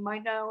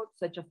might know,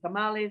 such as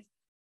tamales,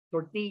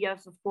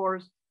 tortillas, of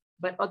course,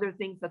 but other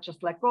things such as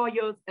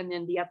tlacoyos, and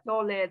then the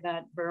atole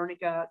that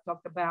Veronica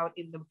talked about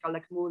in the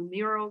Calakmul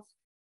murals,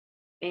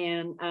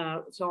 and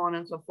so on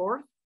and so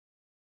forth.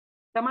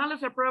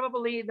 Tamales are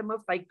probably the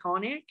most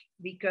iconic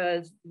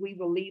because we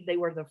believe they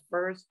were the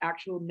first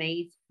actual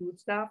maize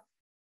foodstuff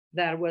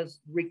that was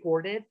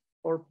recorded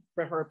or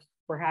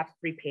perhaps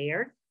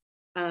prepared.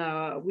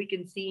 We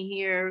can see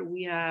here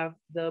we have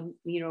the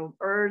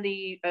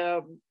early,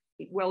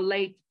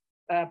 late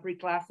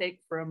pre-classic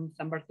from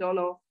San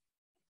Bartolo,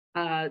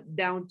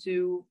 down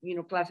to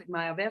classic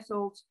Maya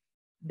vessels,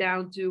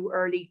 down to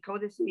early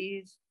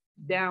codices,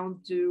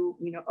 down to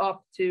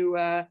up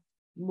to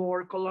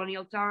more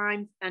colonial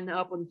times, and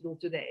up until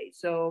today.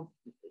 So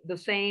the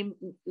same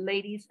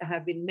ladies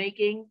have been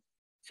making,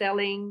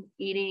 selling,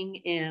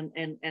 eating,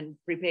 and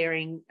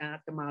preparing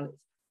tamales.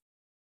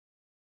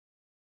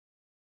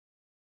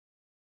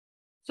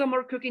 Some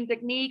more cooking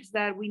techniques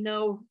that we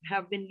know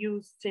have been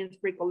used since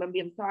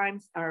pre-Columbian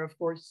times are, of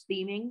course,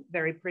 steaming,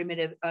 very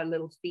primitive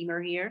little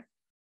steamer here.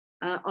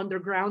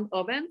 Underground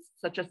ovens,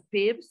 such as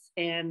pibs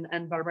and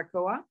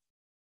barbacoa.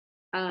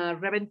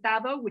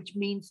 Reventado, which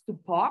means to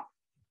pop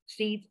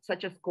seeds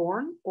such as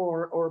corn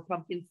or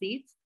pumpkin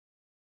seeds.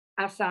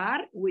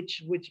 Asar,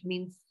 which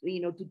means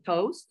to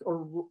toast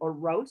or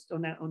roast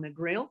on a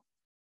grill.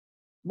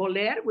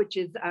 Moler, which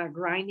is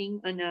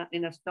grinding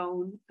in a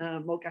stone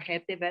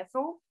molcajete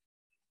vessel.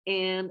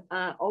 And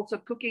also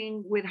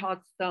cooking with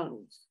hot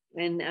stones.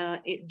 And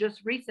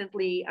just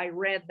recently, I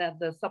read that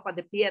the sopa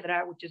de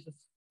piedra, which is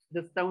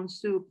the stone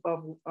soup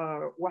of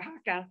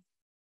Oaxaca,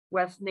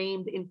 was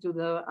named into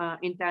the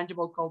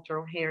intangible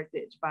cultural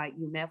heritage by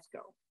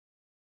UNESCO.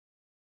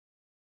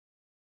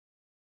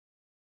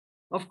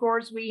 Of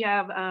course, we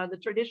have the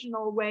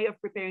traditional way of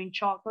preparing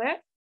chocolate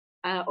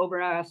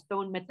over a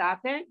stone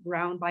metate,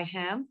 ground by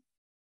hand.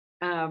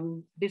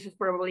 This is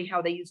probably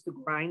how they used to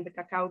grind the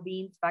cacao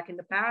beans back in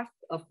the past.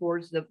 Of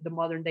course, the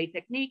modern day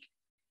technique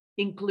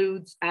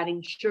includes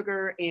adding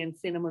sugar and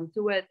cinnamon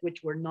to it,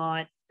 which were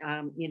not,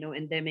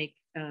 endemic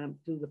to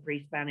the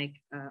pre-Hispanic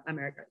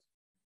Americas.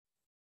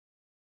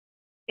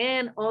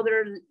 And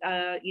other,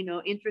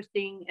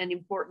 interesting and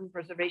important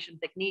preservation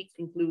techniques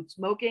include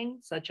smoking,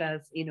 such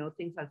as,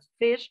 things as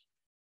fish,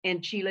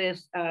 and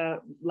chiles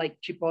like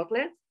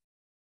chipotles,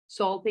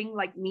 salting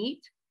like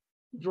meat,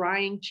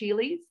 drying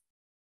chilies,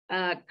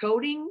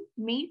 coating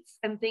meats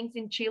and things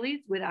in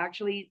chilies with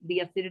actually the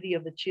acidity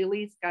of the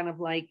chilies kind of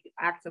like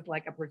acts as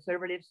like a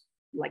preservative,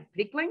 like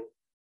pickling,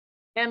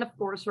 and of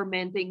course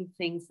fermenting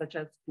things such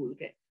as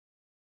pulque.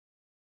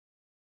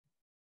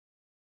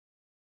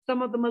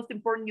 Some of the most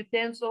important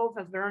utensils,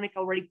 as Veronica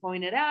already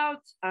pointed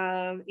out,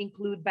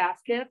 include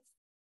baskets,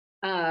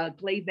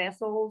 clay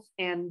vessels,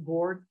 and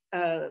gourd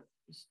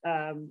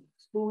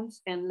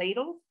spoons and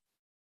ladles.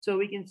 So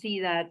we can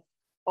see that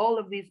all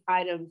of these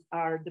items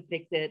are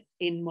depicted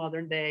in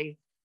modern day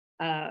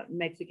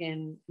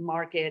Mexican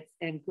markets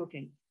and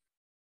cooking.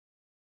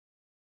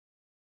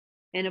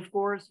 And of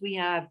course, we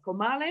have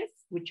comales,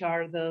 which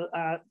are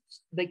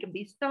they can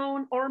be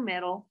stone or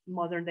metal,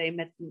 modern day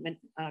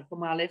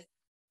comales,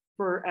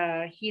 for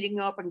heating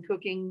up and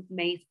cooking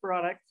maize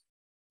products.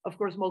 Of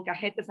course,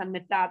 molcajetes and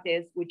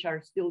metates, which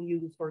are still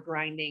used for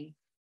grinding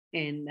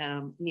and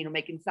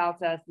making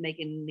salsas,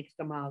 making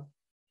nixtamal.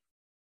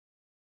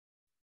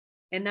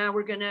 And now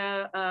we're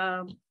gonna,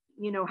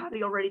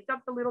 Javi already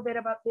talked a little bit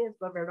about this,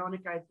 but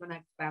Veronica is gonna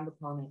expand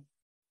upon it.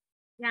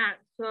 Yeah,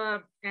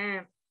 so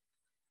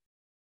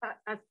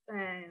as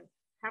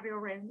Javi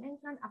already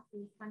mentioned, after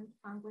the Spanish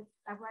conquest,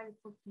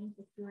 arrival came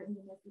to appear in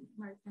the Latin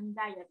American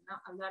diet. Now,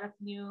 a lot of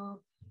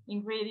new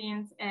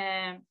ingredients,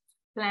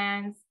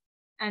 plants,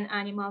 and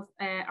animals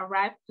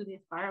arrived to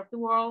this part of the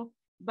world,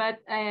 but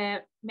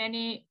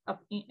many of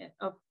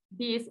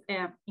these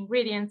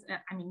ingredients,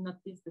 not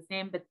these the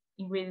same, but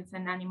ingredients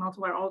and animals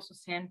were also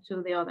sent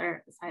to the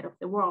other side of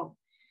the world.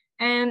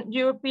 And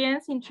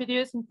Europeans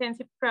introduced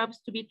intensive crops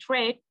to be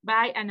traded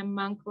by and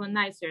among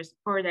colonizers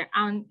for their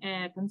own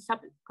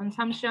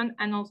consumption,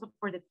 and also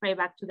for the trade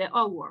back to the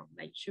old world,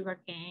 like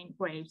sugarcane,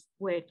 grapes,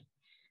 wheat,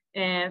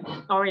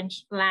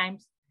 orange,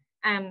 limes,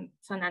 and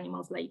some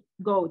animals like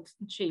goats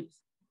and sheep.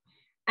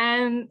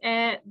 And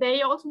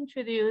they also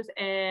introduced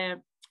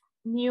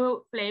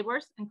new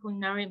flavors and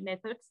culinary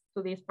methods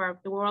to this part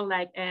of the world,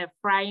 like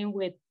frying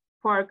with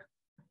pork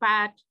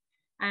fat,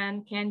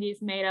 and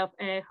candies made of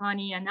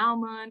honey and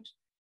almond,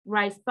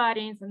 rice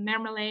puddings and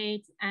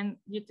marmalades, and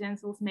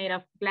utensils made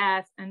of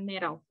glass and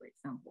metal, for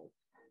example.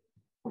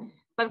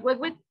 But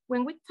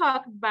when we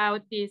talk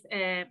about this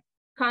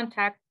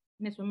contact,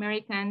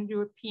 Mesoamerican,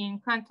 European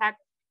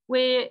contact,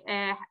 we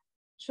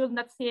should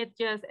not see it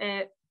just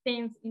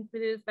things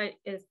introduced by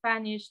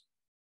Spanish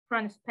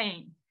from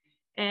Spain.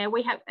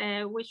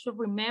 We should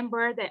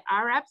remember the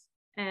Arabs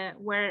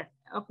were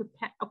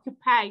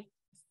occupied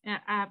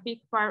a big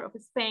part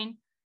of Spain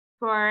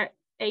for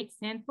 8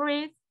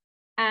 centuries,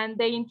 and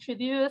they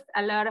introduced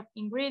a lot of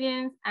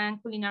ingredients and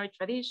culinary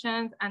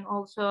traditions, and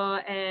also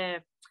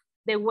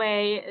the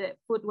way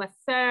food was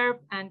served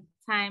and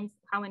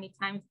how many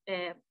times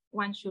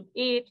one should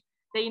eat.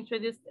 They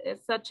introduced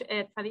such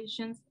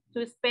traditions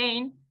to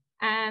Spain,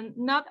 and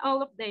not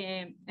all of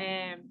the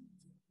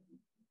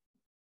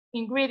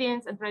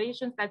ingredients and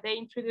traditions that they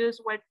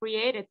introduced were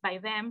created by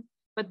them,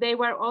 but they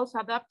were also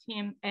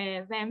adopting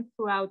them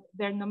throughout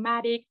their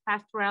nomadic,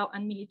 pastoral,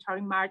 and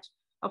military march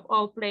of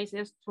all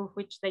places through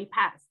which they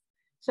passed.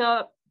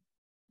 So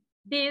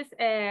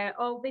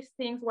all these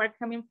things were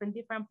coming from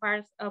different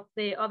parts of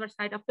the other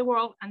side of the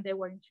world, and they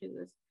were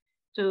introduced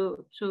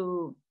to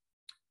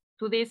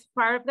this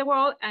part of the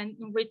world and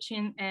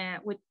enriching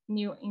with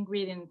new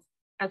ingredients.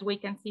 As we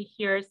can see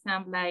here,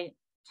 some like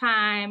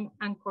thyme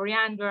and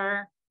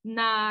coriander,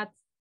 nuts,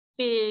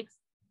 figs,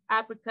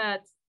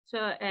 apricots, so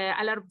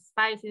a lot of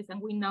spices,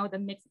 and we know that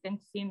Mexican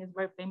cuisine is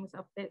very famous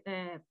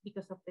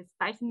because of the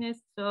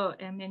spiciness. So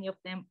many of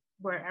them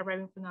were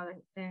arriving from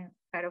another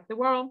side of the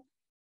world,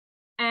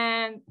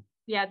 and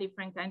yeah,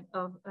 different kind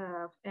of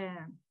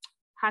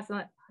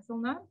hazelnut,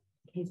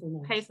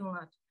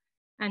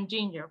 and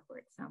ginger, for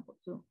example,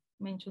 to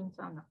mention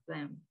some of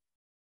them.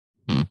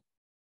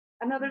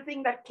 Another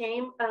thing that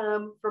came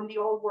from the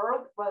old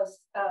world was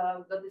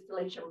the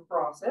distillation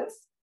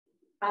process.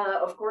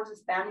 Of course, the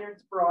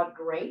Spaniards brought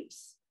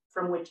grapes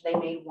from which they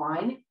made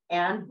wine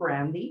and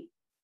brandy.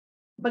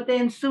 But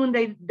then soon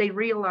they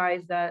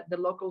realized that the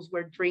locals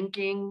were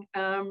drinking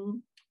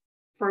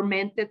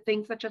fermented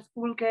things such as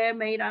pulque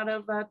made out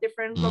of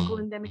different local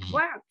endemic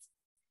plants.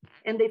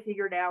 And they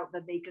figured out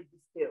that they could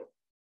distill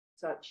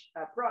such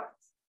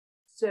products.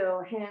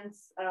 So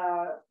hence,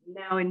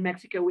 now in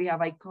Mexico, we have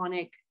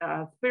iconic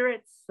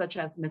spirits such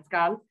as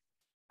mezcal,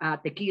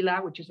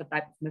 tequila, which is a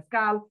type of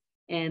mezcal,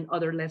 and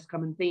other less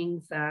common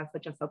things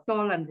such as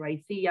sotol and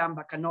raicilla and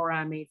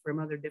bacanora made from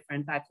other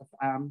different types of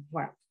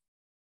plants.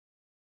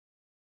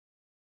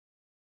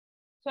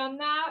 So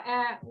now,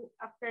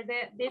 after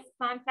this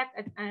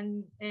contact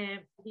and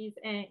this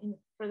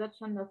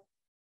introduction of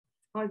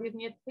all these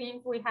new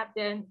things, we have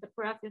the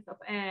process of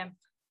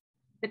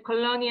the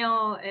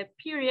colonial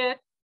period.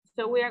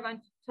 So we are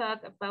going to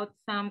talk about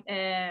some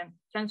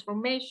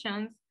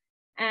transformations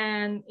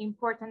and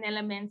important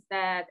elements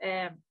that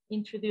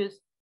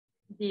introduced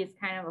these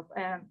kind of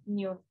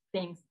new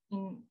things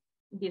in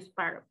this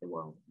part of the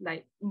world,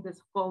 like in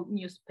this whole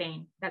New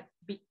Spain,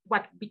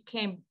 what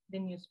became the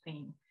New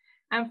Spain.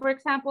 And for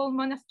example,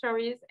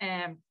 monasteries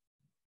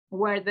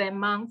where the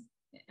monks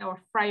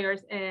or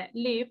friars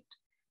lived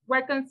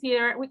were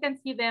considered, we can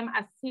see them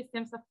as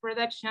systems of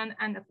production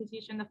and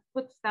acquisition of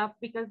foodstuff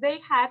because they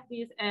had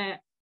these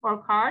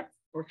orchards,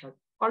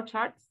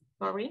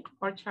 always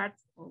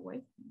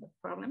the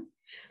problem,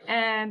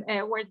 and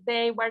where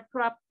they were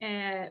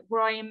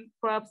growing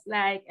crops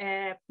like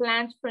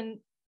plants from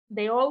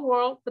the old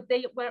world, but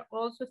they were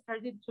also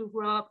starting to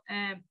grow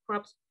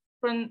crops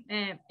from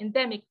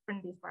endemic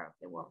from this part of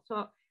the world.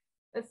 So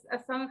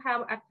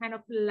somehow a kind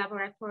of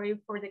laboratory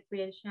for the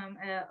creation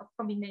of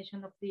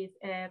combination of these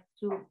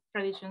two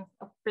traditions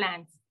of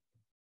plants.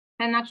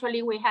 And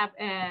actually we have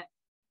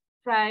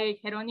Fray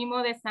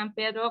Jerónimo de San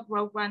Pedro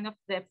wrote one of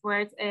the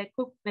first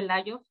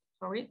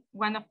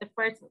one of the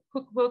first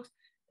cookbooks,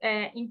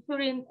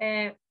 including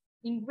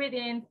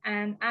ingredients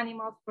and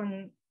animals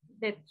from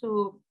the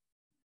two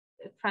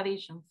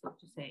traditions, so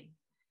to say.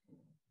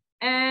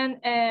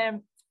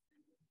 And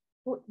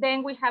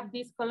then we have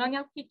these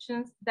colonial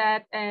kitchens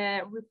that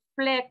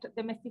reflect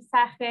the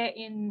mestizaje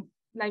in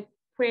like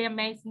pretty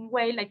amazing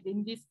way, like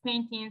in these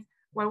paintings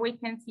where we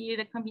can see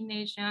the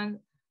combination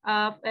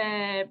of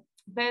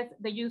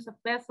the use of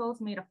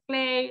vessels made of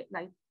clay,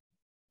 like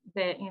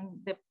in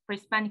the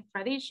Prehispanic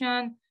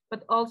tradition,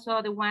 but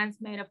also the ones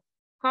made of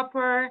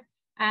copper,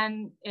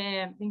 and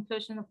the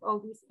inclusion of all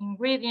these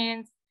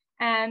ingredients.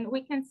 And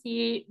we can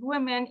see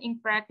women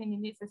interacting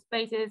in these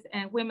spaces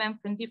and women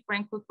from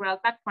different cultural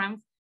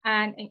backgrounds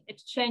and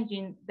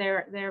exchanging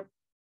their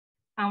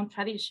own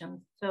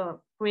traditions.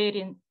 So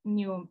creating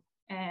new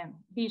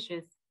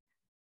dishes,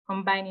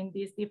 combining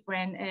these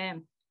different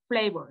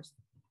flavors.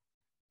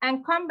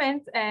 And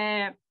convents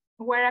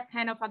were a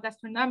kind of a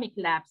gastronomic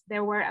labs. They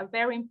were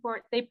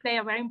they play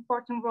a very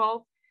important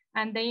role,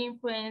 and they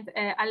influence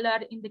a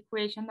lot in the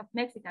creation of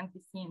Mexican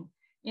cuisine.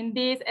 In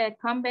these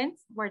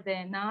convents where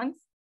the nuns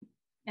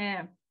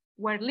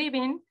were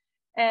living,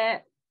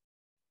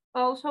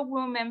 also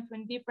women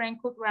from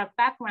different cultural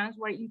backgrounds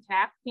were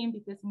interacting,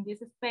 because in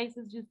these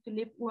spaces used to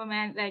live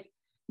women like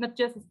not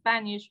just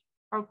Spanish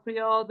or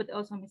Creole, but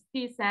also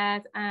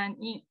mestizas and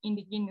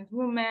indigenous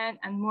women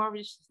and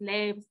Moorish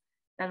slaves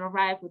that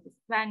arrived with the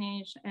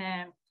Spanish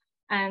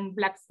and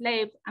Black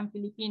slaves and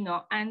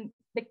Filipino. And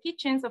the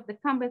kitchens of the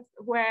convents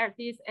were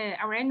these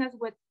arenas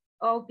with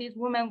all these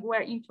women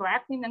were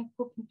interacting and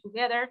cooking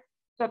together.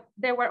 So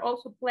they were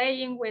also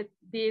playing with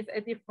these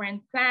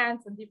different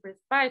plants and different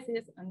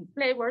spices and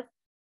flavors.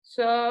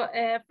 So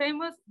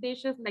famous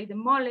dishes like the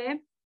mole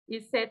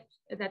is said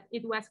that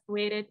it was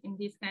created in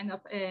this kind of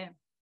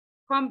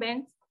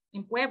convents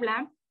in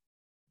Puebla.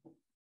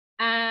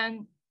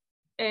 And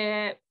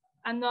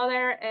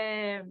another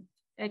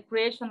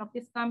creation of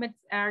these convents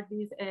are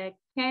these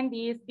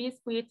candies,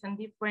 biscuits, and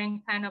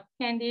different kind of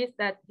candies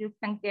that you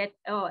can get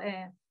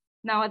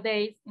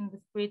nowadays in the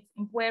streets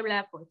in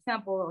Puebla, for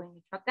example, or in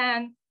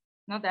Michoacán,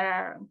 that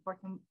are an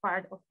important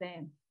part of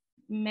the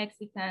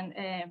Mexican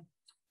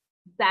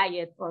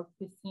diet or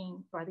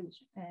cuisine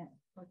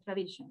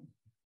tradition.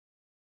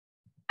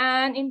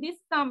 And in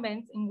these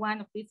convents, in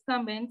one of these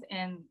convents,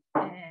 and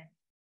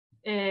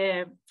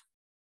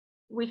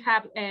we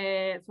have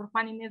Sor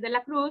Juana Inés de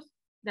la Cruz,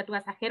 that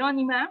was a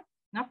Jerónima,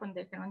 from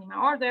the Jerónima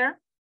order.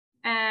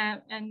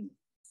 And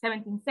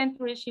 17th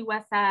century, she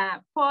was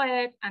a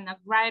poet and a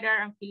writer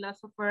and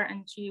philosopher,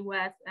 and she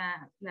was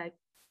like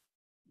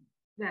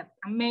that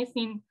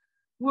amazing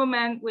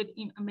woman with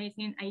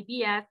amazing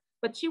ideas.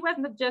 But she was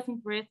not just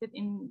interested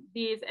in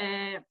this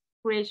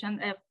creation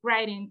of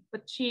writing,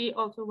 but she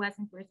also was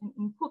interested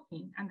in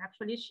cooking. And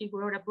actually, she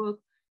wrote a book,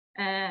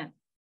 a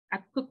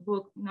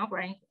cookbook,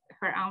 writing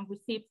her own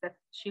recipes that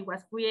she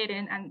was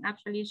creating. And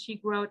actually,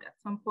 she wrote at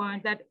some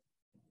point that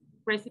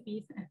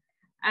recipes.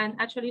 And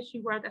actually, she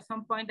wrote at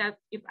some point that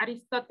if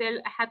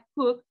Aristotle had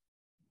cooked,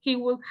 he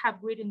would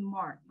have written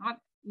more,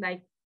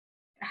 like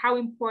how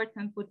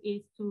important food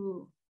is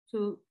to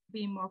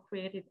be more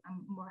creative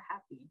and more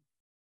happy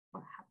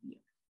or happier.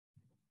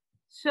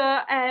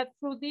 So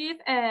through these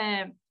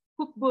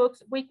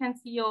cookbooks, we can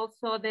see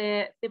also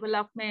the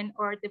development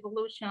or the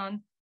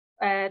evolution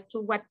to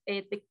what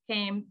it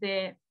became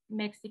the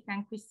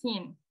Mexican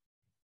cuisine.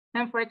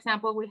 And for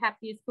example, we have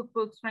these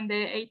cookbooks from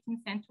the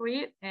 18th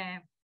century,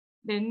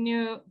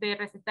 the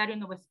Recetario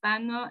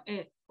Novohispano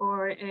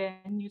or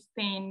New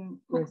Spain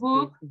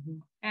cookbook.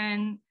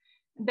 And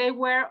they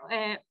were,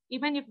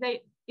 even if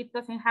it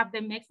doesn't have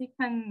the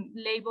Mexican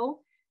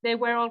label, they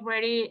were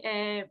already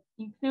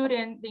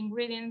including the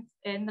ingredients,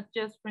 not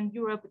just from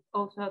Europe, but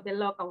also the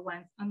local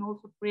ones, and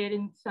also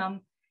creating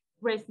some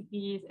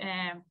recipes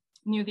and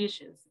new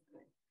dishes.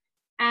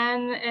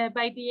 And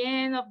by the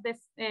end of the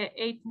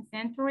 18th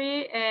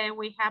century,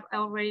 we have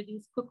already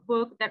this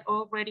cookbook that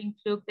already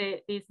include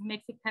this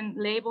Mexican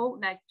label,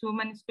 like 2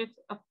 manuscripts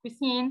of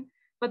cuisine.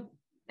 But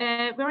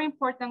very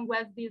important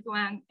was this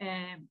one,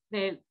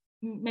 the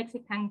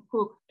Mexican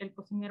cook, El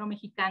Cocinero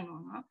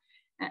Mexicano.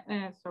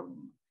 Sorry.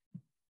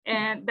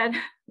 and that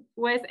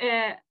was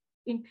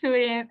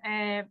including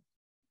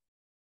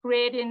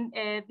creating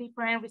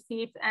different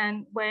recipes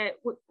and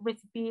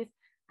recipes,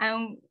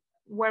 and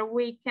where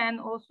we can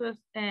also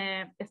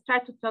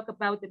start to talk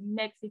about the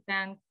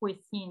Mexican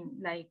cuisine,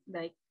 like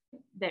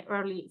the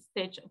early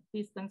stage of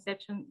this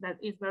conception that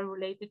is very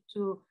related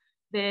to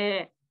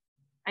the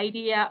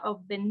idea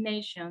of the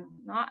nation,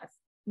 no, as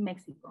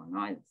Mexico,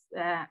 no, it's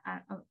a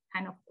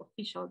kind of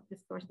official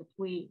discourse that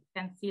we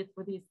can see it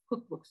through these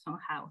cookbooks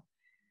somehow.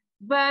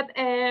 But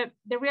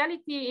the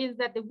reality is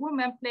that the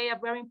women play a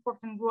very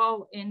important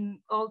role in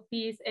all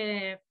these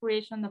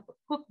creation of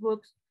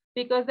cookbooks,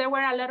 because there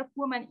were a lot of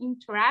women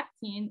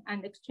interacting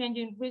and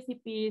exchanging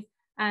recipes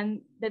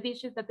and the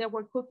dishes that they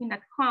were cooking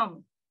at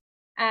home.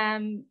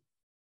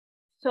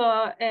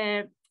 So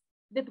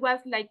that was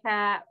like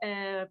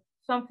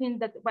something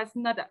that was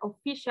not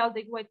official.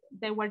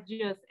 They were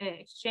just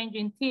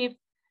exchanging tips.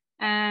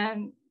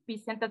 And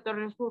Vicenta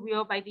Torres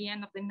Rubio, by the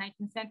end of the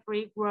 19th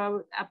century,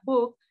 wrote a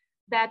book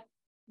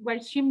where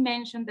she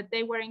mentioned that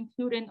they were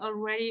including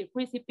already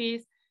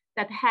recipes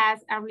that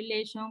has a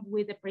relation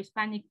with the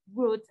Prehispanic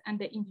roots and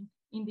the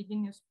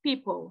indigenous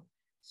people.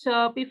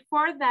 So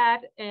before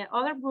that,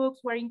 other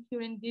books were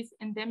including these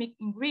endemic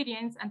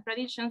ingredients and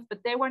traditions,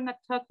 but they were not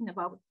talking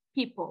about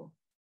people.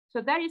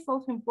 So that is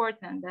also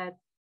important, that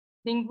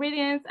the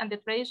ingredients and the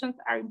traditions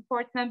are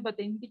important, but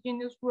the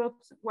indigenous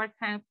groups were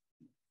kind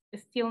of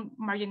still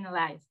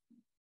marginalized,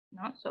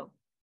 no? So,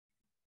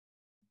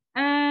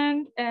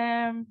 and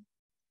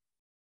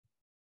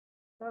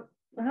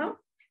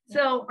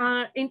So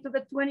into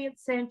the 20th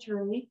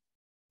century,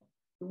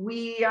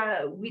 we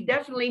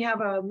definitely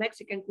have a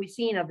Mexican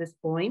cuisine at this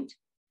point,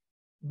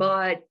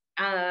 but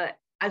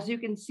as you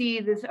can see,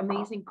 these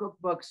amazing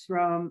cookbooks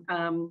from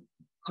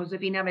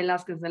Josefina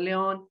Velázquez de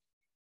León,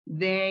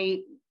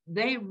 they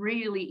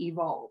really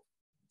evolve.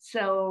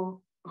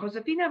 So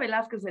Josefina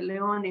Velázquez de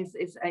León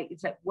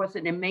was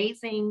an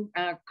amazing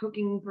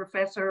cooking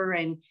professor,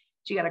 and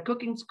she got a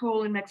cooking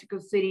school in Mexico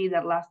City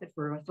that lasted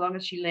for as long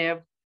as she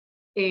lived.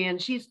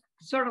 And she's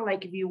sort of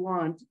like, if you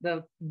want,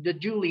 the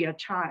Julia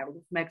Child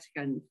of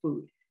Mexican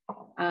food.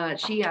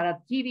 She had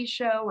a TV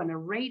show and a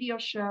radio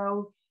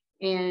show,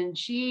 and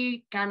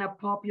she kind of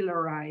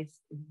popularized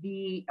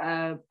the,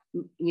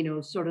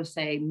 sort of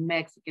say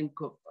Mexican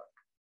cookbook.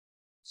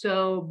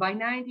 So by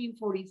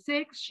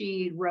 1946,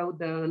 she wrote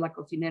the La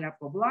Cocinera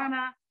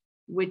Poblana,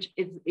 which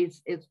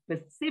is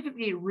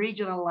specifically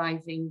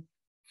regionalizing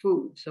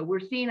food. So we're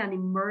seeing an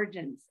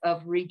emergence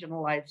of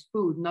regionalized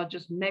food, not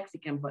just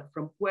Mexican, but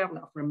from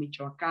Puebla, from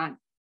Michoacán.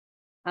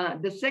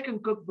 The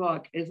second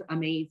cookbook is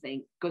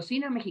amazing,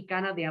 Cocina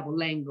Mexicana de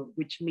Abolengo,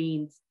 which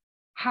means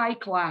high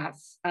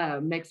class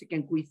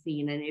Mexican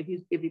cuisine. And if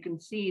you can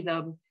see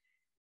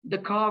the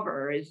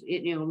cover is,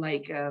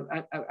 like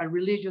a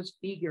religious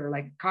figure,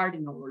 like a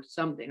cardinal or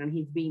something, and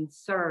he's being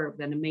served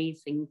an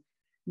amazing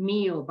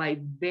meal by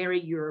very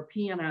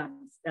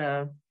Europeanized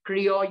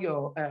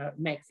Criollo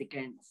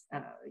Mexicans,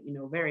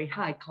 very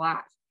high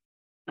class.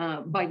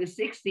 By the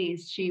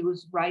 60s, she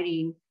was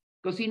writing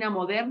Cocina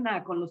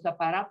Moderna con los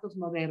aparatos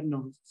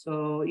modernos.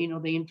 So,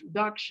 the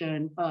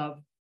introduction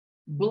of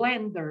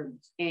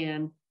blenders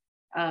and,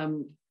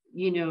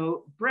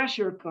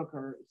 pressure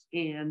cookers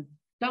and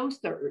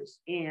toasters,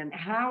 and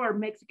how are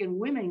Mexican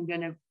women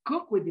gonna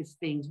cook with these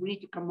things? We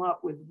need to come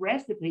up with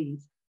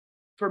recipes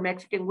for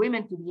Mexican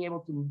women to be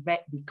able to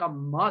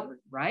become modern,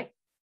 right?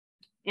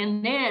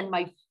 And then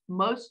my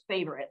most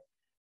favorite,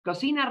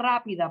 Cocina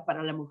Rápida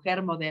para la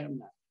Mujer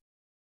Moderna,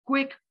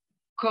 quick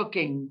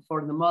cooking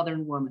for the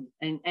modern woman.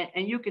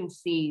 And you can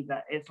see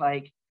that it's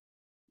like,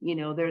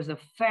 there's a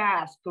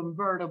fast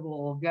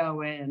convertible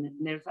going, and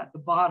there's at the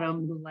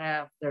bottom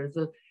left, there's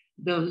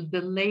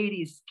the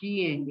lady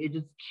skiing. It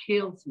just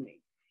kills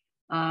me.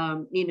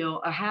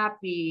 A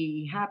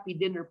happy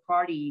dinner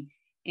party,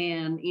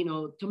 and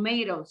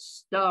tomato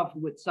stuffed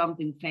with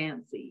something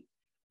fancy.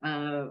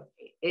 The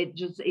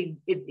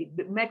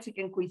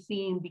Mexican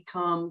cuisine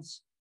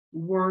becomes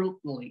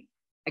worldly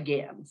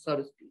again, so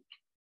to speak.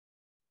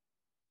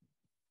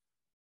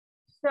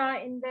 So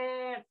in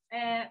the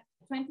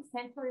 20th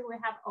century, we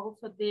have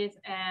also this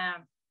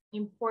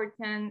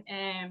important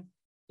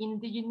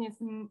indigenous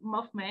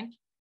movement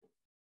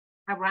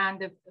around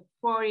the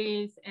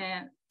 40s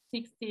and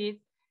 60s.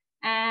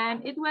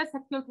 And it was a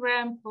cultural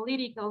and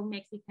political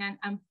Mexican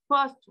and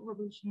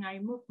post-revolutionary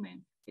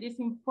movement. It is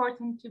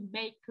important to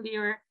make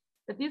clear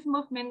that this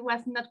movement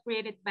was not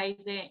created by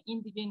the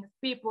indigenous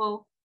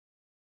people,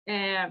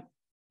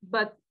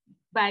 but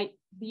by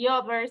the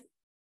others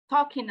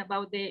talking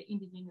about the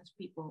indigenous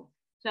people.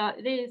 So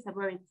it is a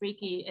very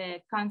tricky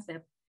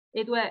concept.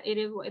 It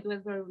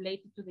was very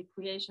related to the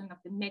creation of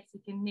the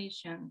Mexican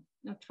nation,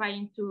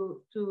 trying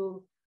to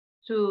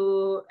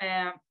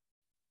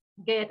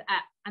get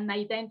an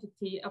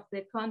identity of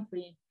the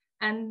country.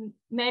 And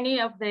many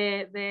of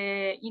the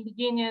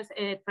indigenous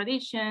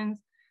traditions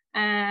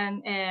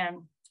and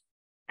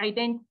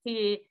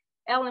identity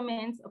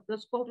elements of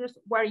those cultures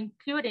were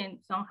included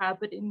somehow,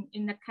 but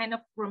in a kind of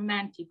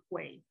romantic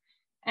way.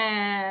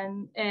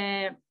 And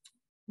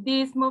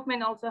This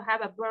movement also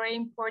have a very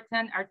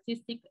important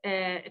artistic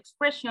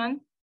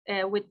expression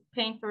with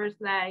painters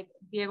like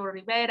Diego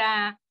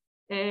Rivera,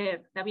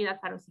 David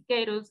Alfaro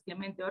Siqueiros,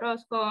 Clemente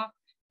Orozco,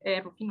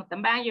 Rufino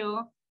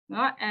Tamayo,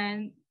 no?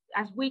 And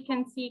as we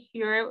can see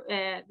here,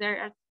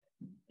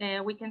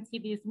 we can see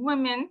these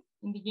women,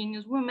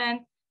 indigenous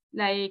women,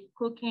 like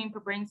cooking,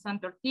 preparing some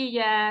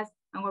tortillas,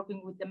 and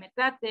working with the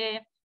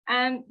metate.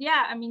 And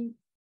yeah, I mean,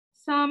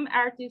 some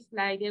artists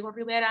like Diego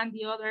Rivera and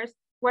the others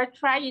were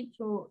trying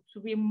to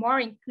be more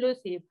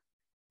inclusive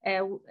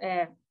and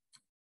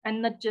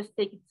not just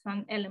take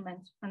some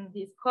elements from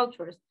these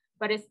cultures,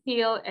 but it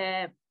still,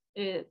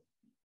 it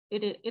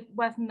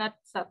was not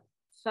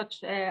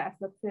such a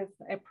success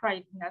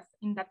project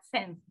in that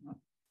sense. No?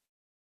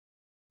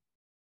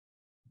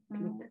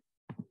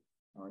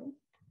 Sorry.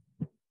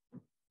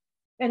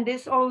 And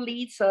this all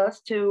leads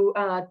us to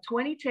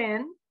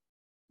 2010,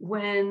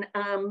 when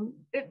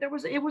it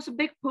was a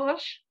big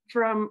push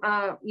from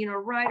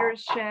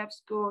writers,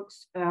 chefs,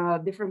 cooks,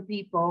 different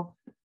people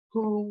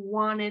who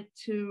wanted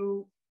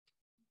to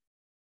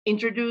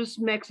introduce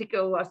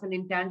Mexico as an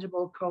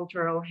intangible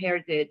cultural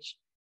heritage,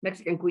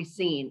 Mexican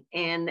cuisine,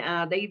 and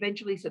they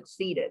eventually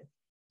succeeded.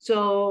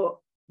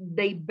 So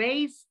they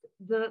based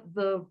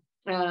the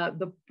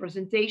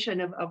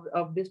presentation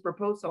of this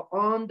proposal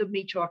on the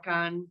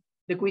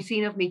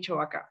cuisine of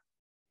Michoacán.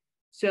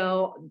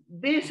 So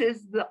this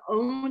is the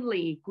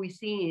only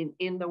cuisine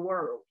in the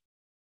world,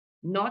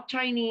 not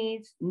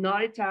Chinese,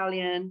 not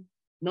Italian,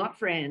 not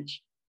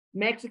French.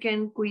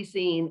 Mexican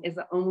cuisine is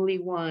the only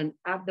one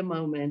at the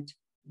moment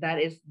that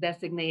is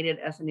designated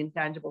as an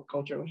intangible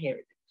cultural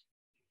heritage.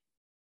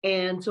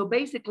 And so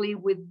basically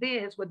with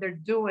this, what they're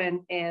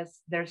doing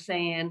is they're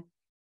saying,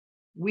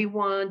 we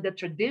want the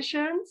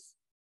traditions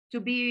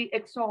to be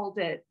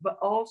exalted, but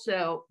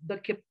also the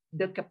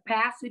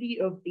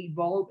capacity of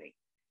evolving.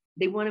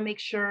 They want to make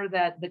sure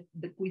that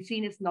the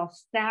cuisine is not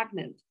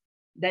stagnant,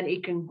 that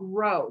it can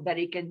grow, that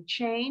it can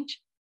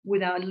change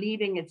without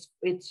leaving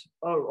its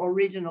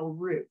original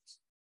roots.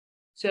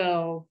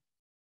 So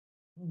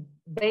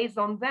based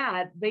on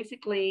that,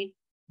 basically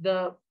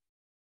the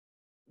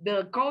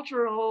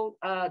cultural,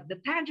 the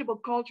tangible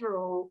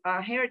cultural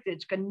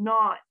heritage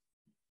cannot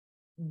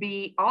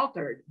be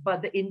altered,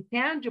 but the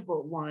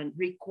intangible one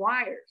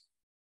requires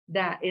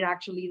that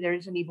there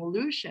is an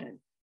evolution.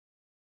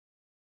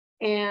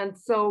 And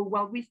so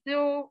while we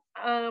still,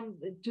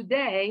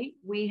 today,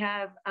 we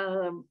have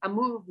a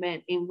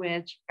movement in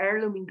which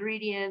heirloom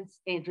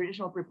ingredients and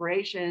traditional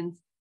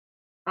preparations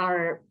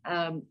are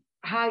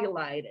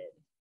highlighted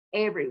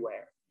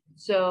everywhere.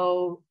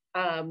 So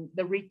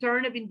the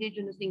return of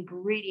indigenous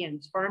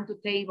ingredients, farm to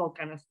table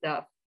kind of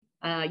stuff,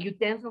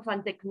 utensils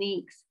and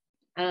techniques.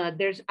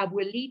 There's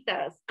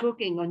abuelitas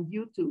cooking on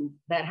YouTube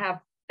that have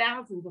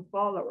thousands of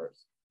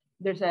followers.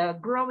 There's a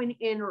growing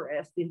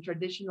interest in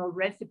traditional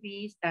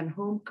recipes and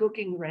home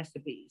cooking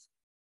recipes.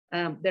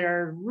 There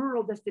are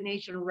rural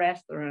destination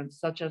restaurants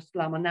such as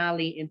La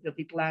Manali in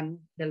Teotitlán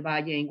del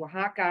Valle in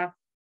Oaxaca,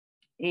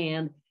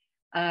 and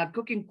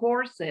cooking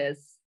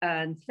courses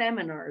and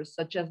seminars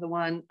such as the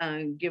one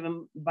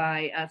given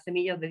by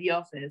Semillas de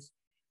Dioses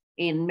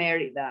in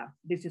Mérida.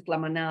 This is La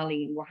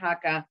Manali in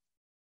Oaxaca.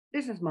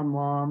 This is my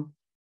mom.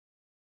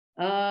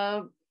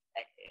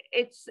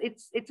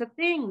 It's a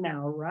thing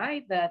now,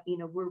 right? That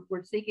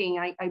we're seeking.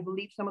 I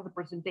believe some of the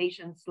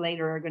presentations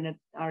later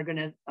are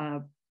gonna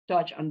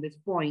touch on this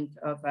point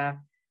of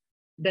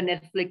the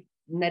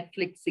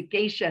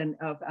Netflixification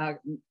of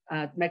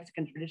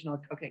Mexican traditional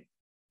cooking.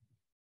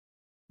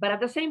 But at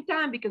the same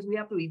time, because we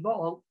have to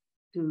evolve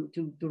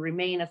to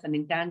remain as an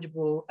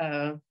intangible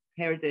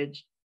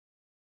heritage,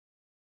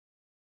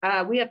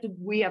 we have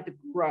to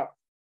grow.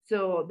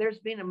 So there's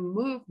been a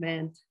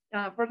movement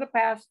for the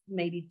past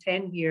maybe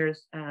 10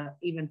 years,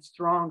 even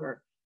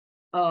stronger,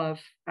 of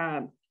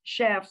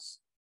chefs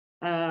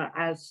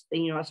as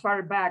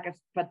far back as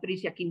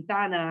Patricia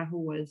Quintana, who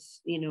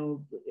was,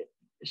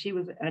 she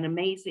was an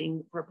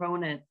amazing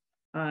proponent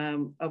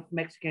of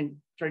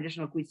Mexican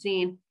traditional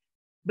cuisine.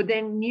 But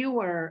then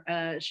newer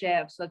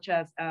chefs such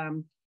as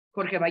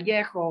Jorge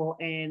Vallejo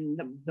and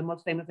the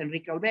most famous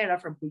Enrique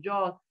Olvera from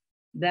Pujol,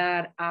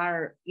 that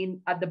are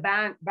at the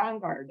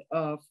vanguard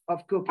of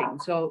cooking.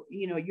 So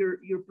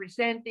you're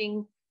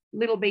presenting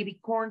little baby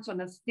corns on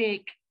a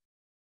stick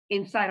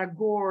inside a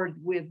gourd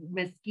with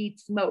mesquite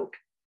smoke,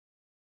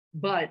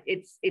 but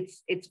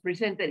it's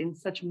presented in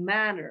such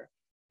manner.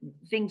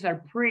 Things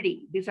are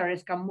pretty. These are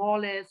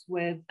escamoles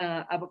with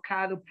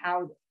avocado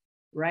powder,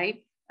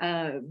 right?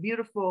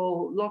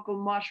 Beautiful local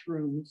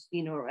mushrooms.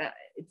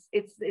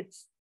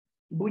 It's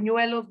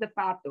buñuelos de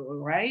pato,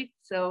 right?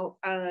 So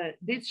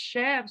these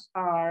chefs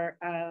are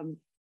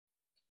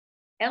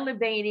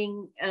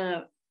elevating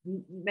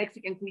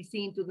Mexican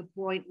cuisine to the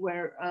point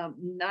where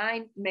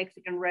 9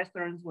 Mexican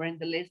restaurants were in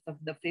the list of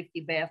the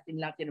 50 best in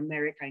Latin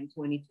America in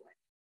 2020.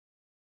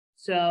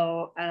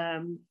 So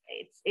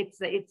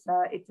it's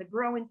a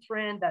growing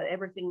trend that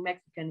everything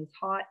Mexican is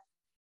hot.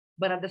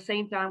 But at the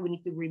same time, we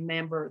need to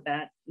remember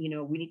that, you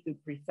know, we need to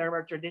preserve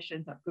our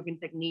traditions, our cooking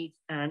techniques,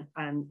 and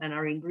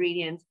our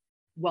ingredients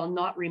while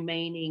not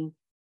remaining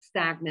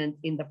stagnant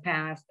in the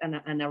past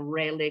and a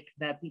relic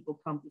that people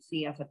come to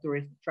see as a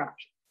tourist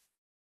attraction.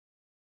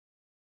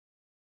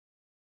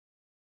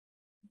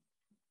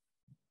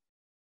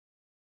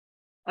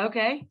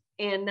 Okay,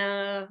 and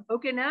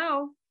okay,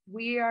 now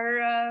we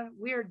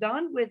are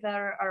done with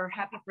our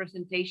happy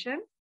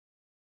presentation.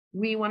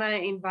 We want to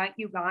invite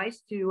you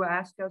guys to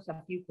ask us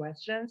a few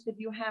questions if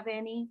you have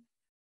any.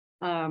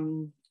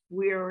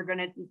 We're going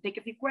to take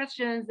a few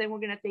questions, then we're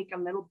going to take a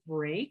little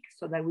break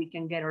so that we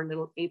can get our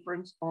little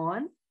aprons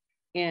on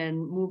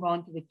and move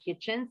on to the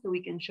kitchen so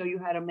we can show you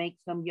how to make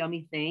some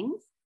yummy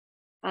things.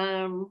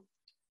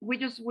 We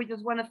just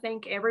want to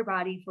thank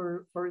everybody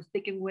for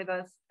sticking with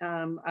us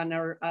on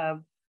our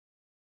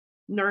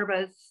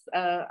nervous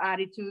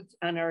attitudes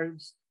and our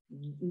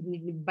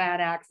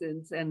bad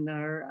accents and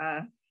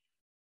our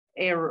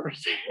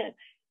errors.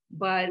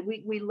 But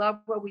we love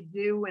what we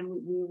do, and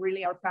we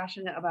really are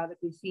passionate about the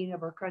cuisine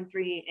of our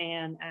country,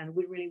 and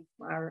we really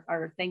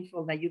are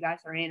thankful that you guys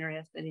are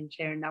interested in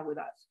sharing that with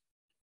us.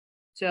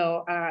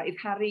 So if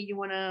Harry, you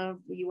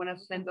wanna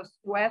send us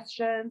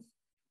questions,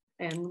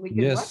 and we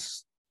can.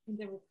 Yes.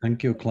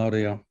 Thank you,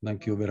 Claudia.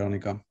 Thank you,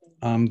 Veronica.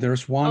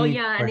 There's one. Oh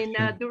yeah, question.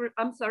 and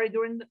I'm sorry,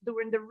 during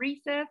the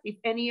recess, if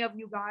any of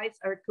you guys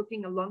are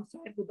cooking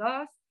alongside with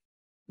us,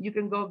 you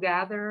can go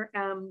gather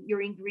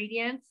your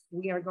ingredients.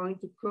 We are going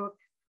to cook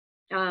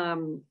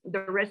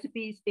the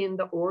recipes in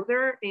the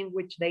order in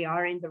which they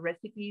are in the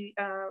recipe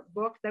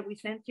book that we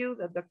sent you,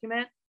 the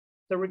document.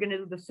 So we're gonna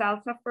do the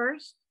salsa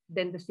first,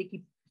 then the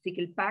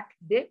sikilpak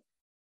dip,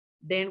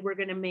 then we're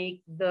gonna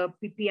make the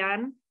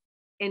pipián,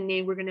 and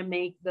then we're gonna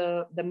make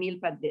the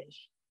milpa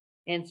dish.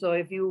 And so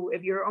if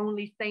you're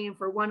only staying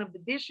for one of the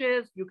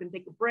dishes, you can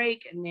take a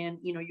break, and then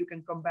you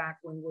can come back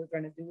when we're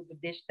gonna do the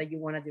dish that you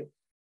wanna do.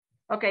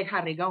 Okay,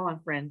 Harry, go on,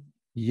 friend.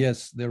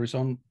 Yes, there is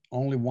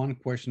only one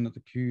question at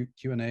the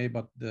Q&A,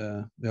 but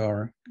there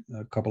are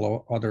a couple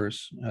of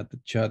others at the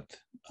chat.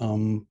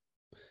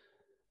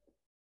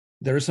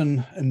 There is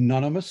an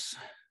anonymous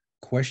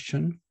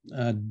question.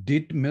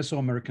 Did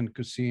Mesoamerican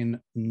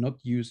cuisine not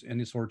use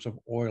any sorts of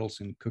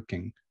oils in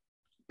cooking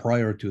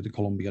prior to the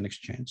Colombian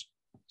exchange,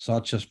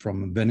 such as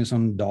from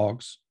venison,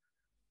 dogs,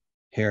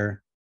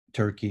 hare,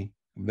 turkey,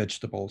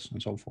 vegetables,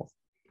 and so forth?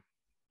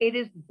 It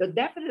is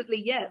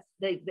definitely yes.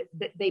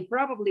 They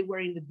probably were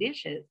in the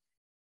dishes,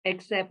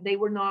 except they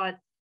were not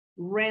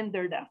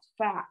rendered as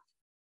fat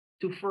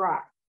to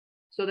fry.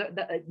 So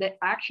the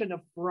action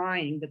of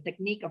frying, the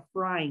technique of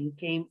frying,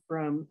 came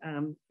from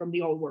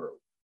the old world.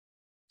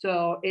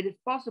 So it is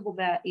possible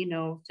that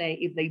say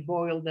if they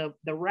boil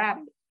the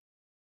rabbit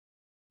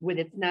with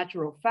its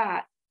natural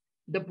fat,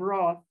 the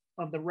broth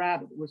of the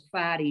rabbit was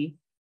fatty,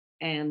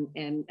 and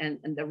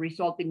the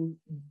resulting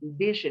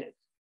dishes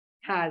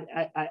had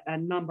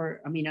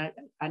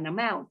an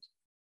amount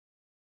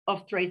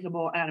of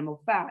traceable animal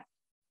fat.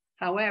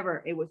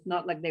 However, it was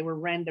not like they were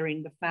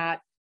rendering the fat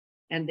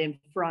and then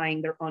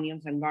frying their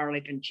onions and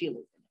garlic and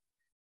chilies.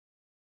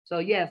 So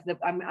yes,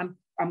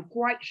 I'm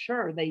quite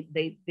sure they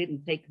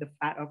didn't take the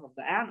fat off of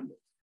the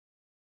animals,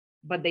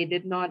 but they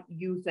did not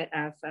use it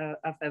as a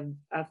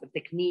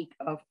technique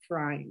of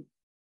frying.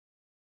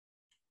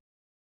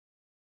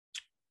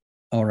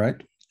 All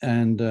right,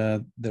 and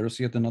there's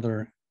yet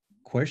another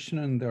question,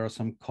 and there are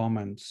some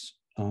comments.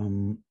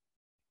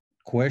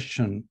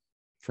 Question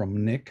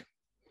from Nick: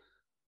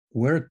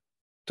 were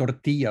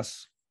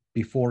tortillas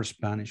before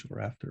Spanish or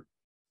after?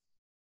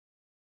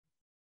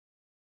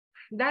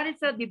 That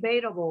is a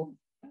debatable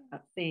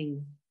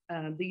thing.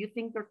 Do you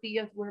think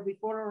tortillas were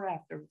before or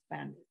after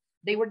Spanish?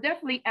 They were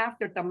definitely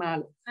after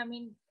tamales. I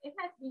mean, it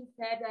has been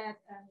said that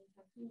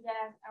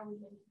tortillas are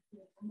related to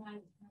the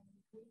tamales.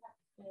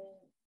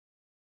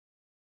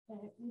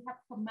 We have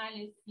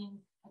tamales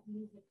since at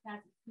least the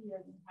classic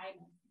period in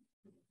Highlands,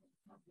 in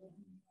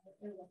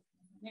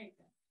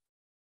America.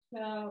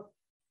 So,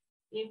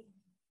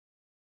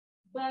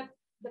 but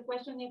the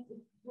question is,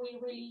 if we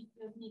really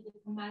just need the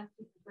tamales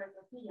to prepare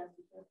tortillas,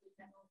 because we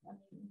cannot,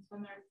 in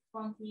some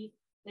countries,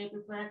 they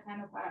prepare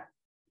kind of a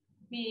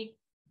big,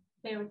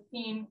 very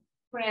thin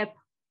crepe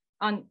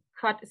on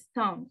hot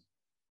stones.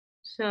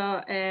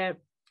 So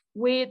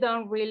we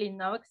don't really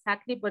know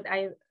exactly, but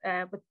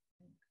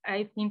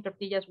I think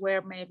tortillas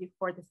were made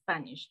before the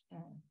Spanish,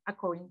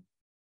 according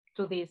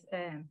to this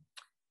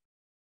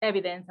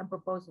evidence and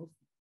proposals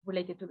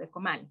related to the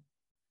comal.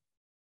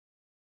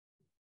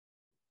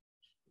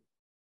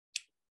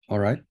 All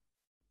right,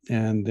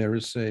 and there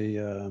is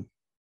a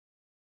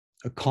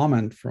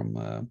comment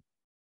from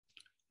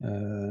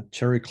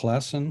Cherry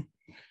Klassen.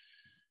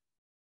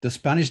 The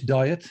Spanish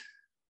diet,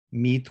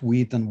 meat,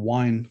 wheat, and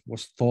wine,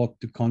 was thought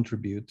to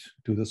contribute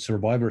to the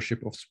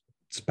survivorship of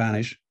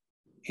Spanish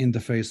in the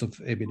face of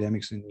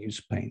epidemics in New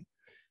Spain.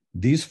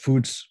 These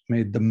foods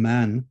made the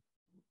man,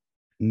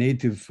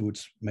 native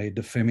foods made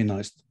the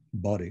feminized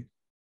body.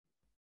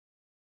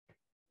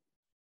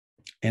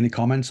 Any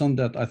comments on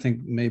that? I think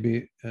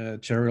maybe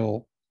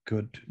Cheryl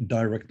could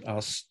direct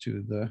us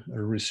to the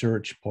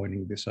research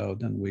pointing this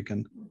out, and we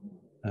can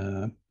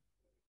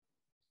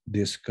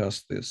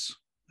discuss this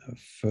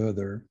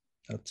further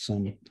at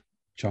some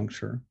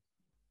juncture.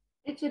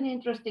 It's an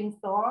interesting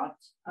thought.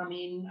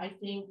 I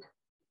think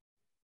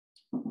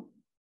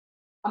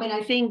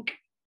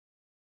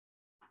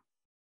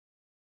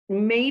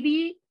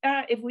maybe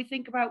if we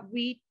think about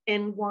wheat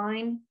and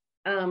wine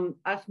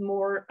as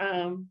more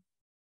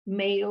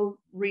male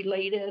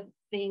related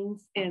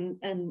things,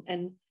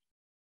 and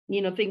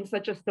you know, things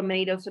such as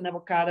tomatoes and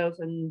avocados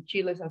and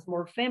chiles as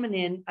more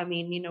feminine. I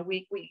mean, you know,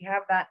 we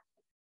have that.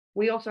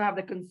 We also have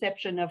the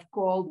conception of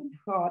cold and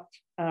hot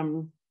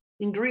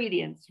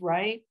ingredients,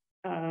 right?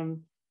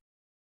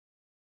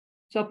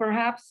 So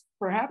perhaps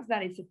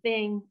that is a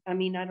thing. I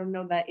mean, I don't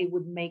know that it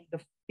would make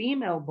the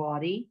female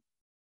body.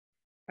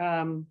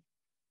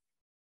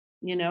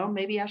 You know,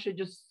 maybe I should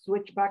just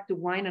switch back to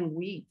wine and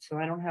wheat so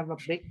I don't have a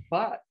big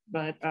butt,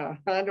 but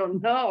I don't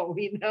know,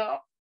 you know.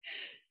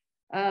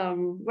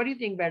 What do you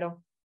think, Vero?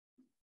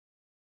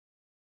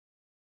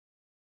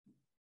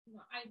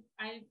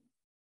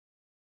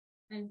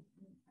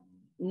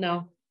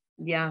 No,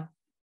 yeah.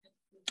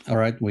 All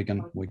right, we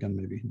can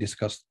maybe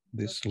discuss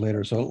this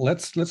later. So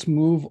let's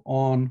move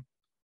on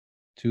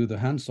to the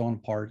hands-on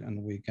part,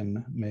 and we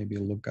can maybe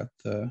look at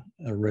the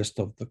rest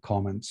of the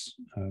comments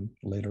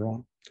later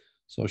on.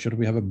 So should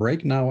we have a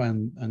break now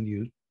and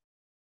you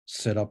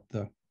set up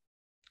the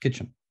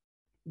kitchen?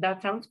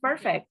 That sounds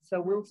perfect. So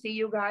we'll see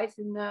you guys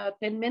in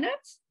 10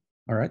 minutes.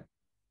 All right.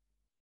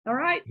 All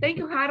right. Thank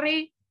you,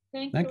 Harry.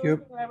 Thank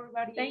you.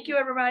 Everybody. Thank you,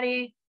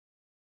 everybody.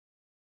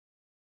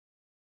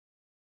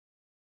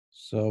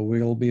 So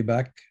we'll be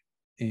back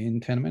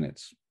in 10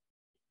 minutes.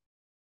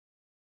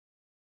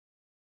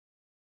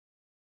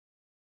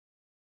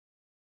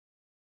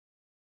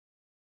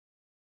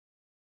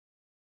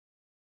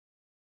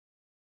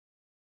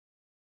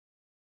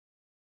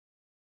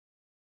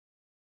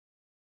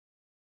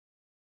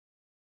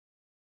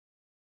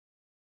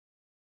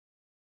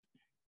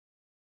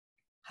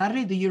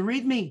 Harry, do you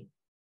read me?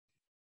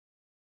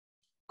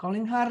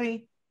 Calling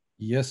Harry.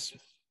 Yes.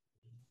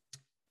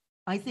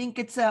 I think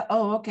it's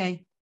oh,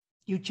 okay.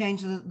 You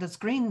changed the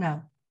screen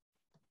now.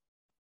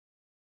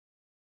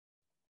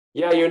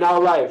 Yeah, you're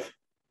now live.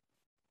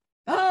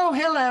 Oh,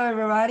 hello,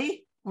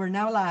 everybody. We're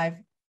now live.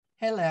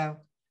 Hello.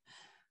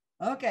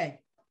 Okay.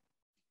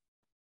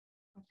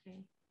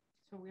 Okay,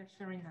 so we are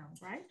sharing now,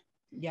 right?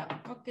 Yeah.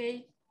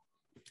 Okay.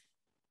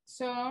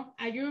 So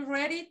are you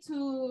ready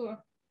to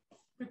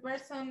prepare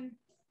some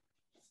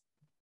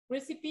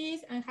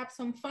recipes and have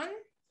some fun?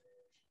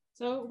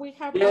 So we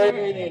have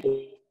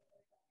Yay!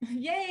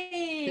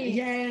 Yay!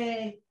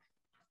 Yay.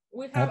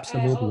 We have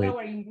Absolutely. all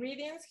our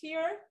ingredients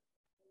here.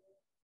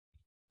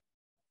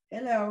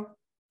 Hello.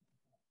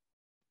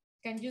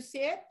 Can you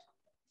see it?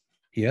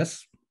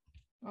 Yes.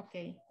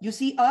 Okay. You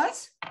see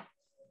us?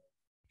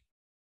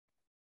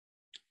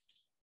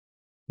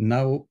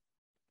 Now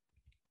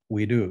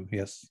we do.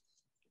 Yes.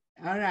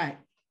 All right.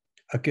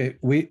 Okay.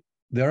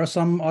 There are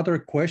some other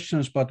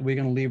questions, but we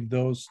can leave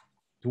those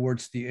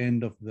towards the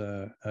end of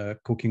the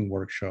cooking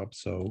workshop,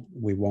 so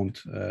we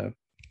won't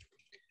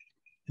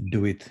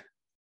do it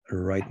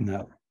right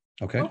now.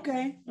 Okay.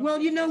 Okay.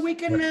 Well, you know, we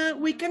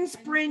can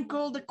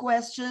sprinkle the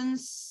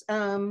questions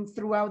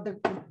throughout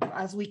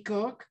as we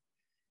cook.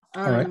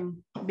 All right.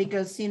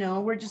 Because you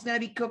know, we're just gonna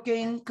be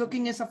cooking.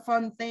 Cooking is a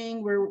fun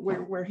thing.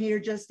 We're here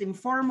just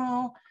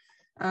informal,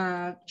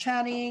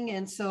 chatting,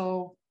 and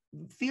so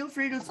feel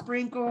free to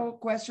sprinkle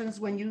questions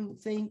when you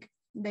think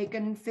they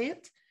can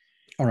fit.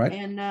 All right.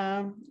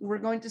 And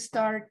we're going to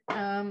start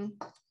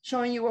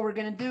showing you what we're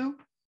gonna do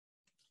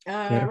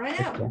right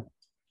now.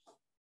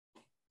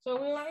 So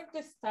we wanted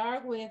to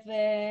start with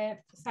the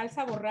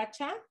salsa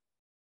borracha,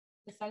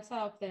 the salsa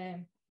of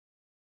the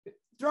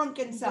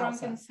Drunken salsa.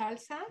 drunken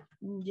salsa.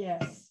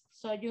 Yes.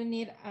 So you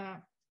need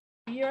a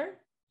beer,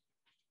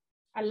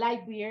 a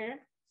light beer.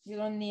 You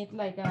don't need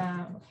like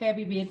a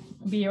heavy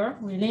beer,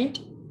 really.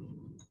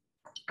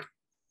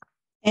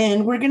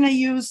 And we're gonna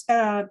use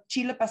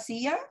chile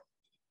pasilla,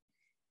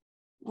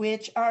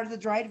 which are the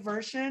dried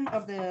version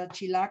of the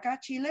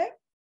chilaca chile.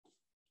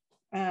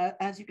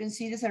 As you can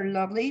see, these are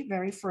lovely,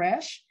 very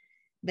fresh.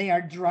 They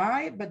are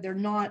dry, but they're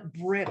not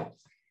brittle.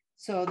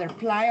 So they're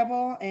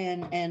pliable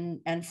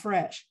and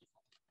fresh.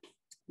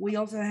 We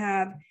also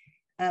have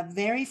a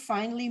very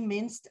finely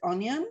minced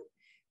onion,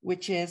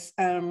 which is,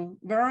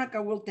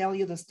 Veronica will tell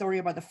you the story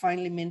about the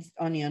finely minced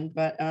onion,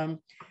 but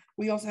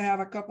we also have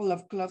a couple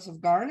of cloves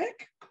of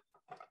garlic.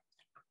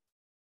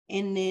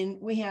 And then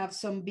we have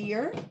some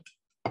beer,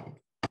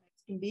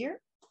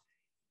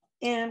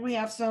 and we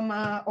have some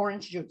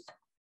orange juice.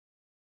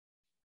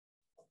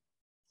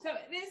 So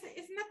this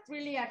is not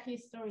really a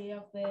history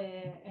of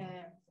the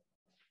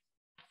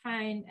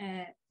fine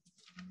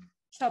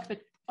chopped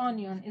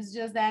onion. It's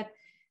just that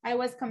I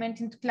was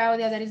commenting to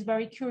Claudia that is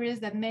very curious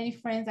that many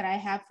friends that I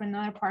have from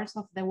other parts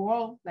of the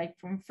world, like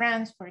from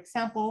France, for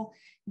example,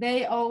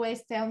 they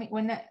always tell me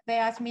when they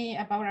ask me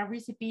about a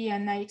recipe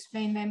and I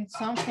explain them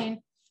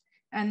something,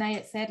 and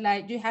I said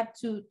like, you have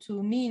to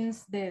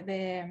mince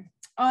the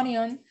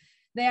onion.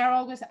 They are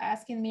always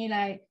asking me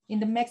like in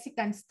the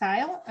Mexican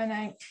style, and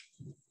I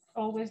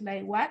always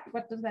like,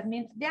 what does that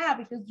mean? Yeah,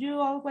 because you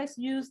always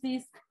use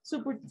this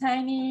super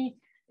tiny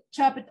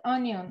chopped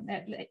onion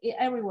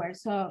everywhere,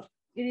 so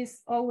it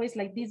is always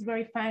like this,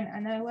 very fine.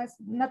 And I was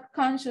not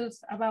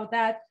conscious about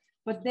that,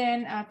 but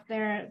then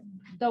after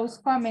those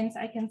comments,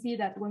 I can see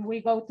that when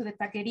we go to the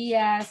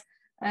taquerias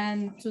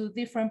and to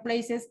different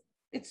places,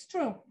 it's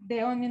true, the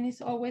onion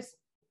is always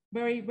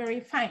very, very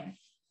fine.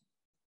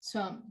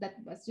 So that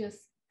was just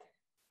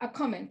a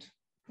comment,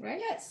 right?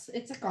 Yes,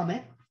 it's a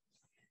comment.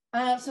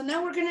 So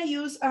now we're gonna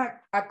use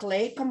a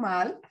clay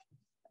comal.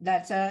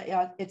 That's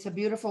it's a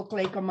beautiful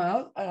clay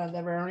comal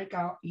that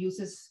Veronica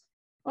uses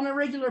on a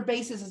regular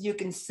basis. As you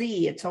can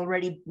see, it's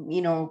already,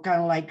 you know,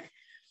 kind of like,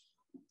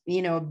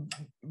 you know,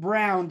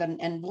 browned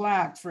and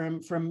black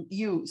from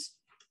use.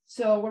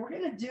 So what we're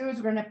gonna do is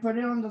we're gonna put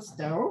it on the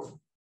stove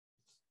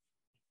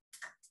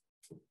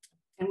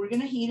and we're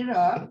gonna heat it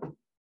up.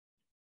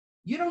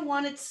 You don't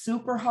want it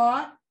super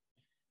hot,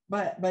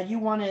 but you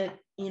want it,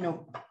 you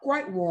know,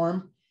 quite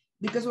warm,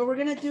 because what we're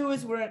gonna do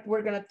is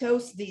we're gonna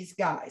toast these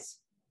guys.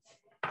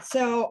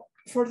 So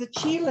for the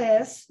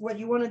chiles, what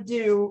you wanna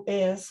do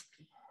is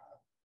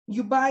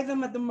you buy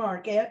them at the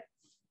market,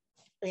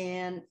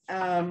 and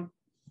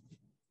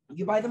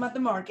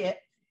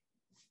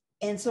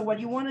and so what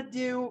you wanna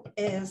do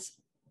is,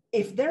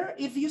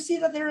 if you see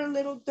that they're a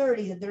little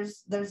dirty, that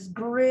there's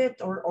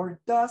grit or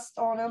dust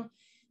on them,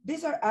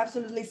 these are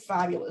absolutely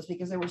fabulous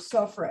because they were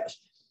so fresh.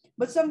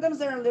 But sometimes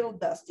they're a little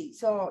dusty.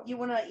 So you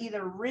wanna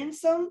either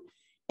rinse them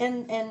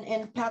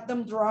and pat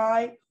them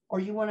dry, or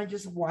you wanna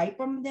just wipe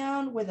them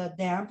down with a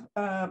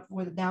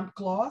damp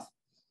cloth.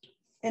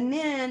 And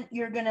then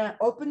you're gonna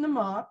open them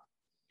up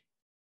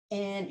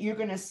and you're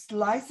gonna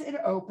slice it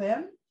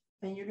open,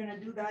 and you're gonna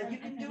do that. You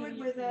can do it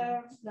with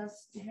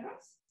las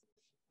tijeras.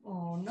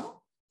 Oh,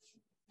 no.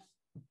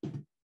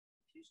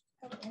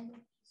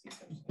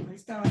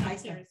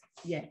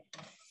 Yeah.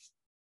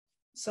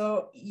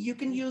 So you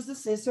can use the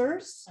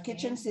scissors. Okay.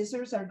 Kitchen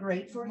scissors are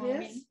great for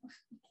this.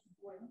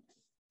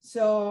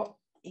 So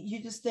you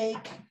just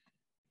take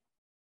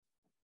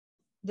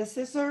the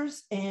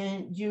scissors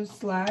and you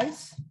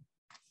slice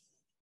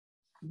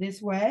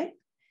this way.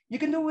 You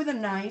can do it with a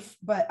knife,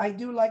 but I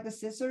do like the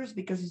scissors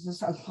because it's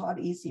just a lot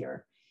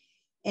easier.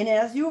 And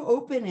as you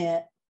open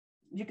it,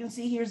 you can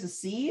see here's the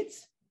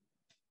seeds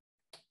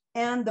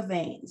and the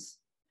veins.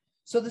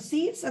 So the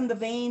seeds and the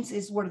veins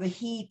is where the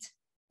heat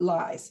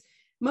lies,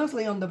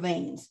 mostly on the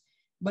veins.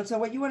 But so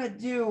what you want to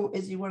do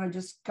is you want to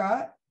just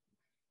cut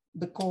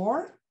the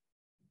core,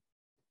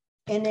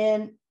 and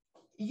then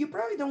you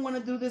probably don't want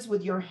to do this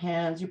with your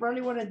hands. You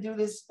probably want to do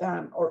this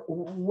or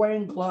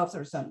wearing gloves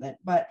or something,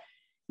 but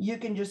you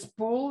can just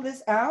pull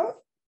this out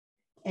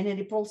and then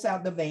it pulls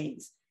out the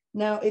veins.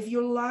 Now, if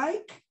you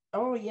like,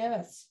 oh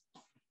yes,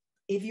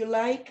 if you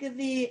like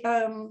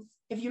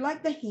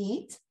the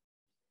heat,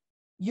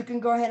 you can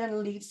go ahead and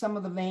leave some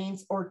of the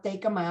veins or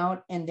take them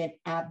out and then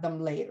add them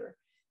later.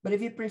 But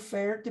if you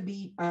prefer to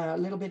be a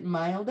little bit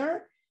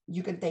milder,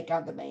 you can take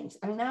out the veins.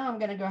 And now I'm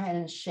gonna go ahead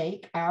and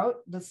shake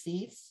out the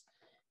seeds.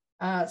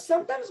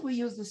 Sometimes we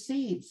use the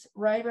seeds,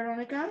 right,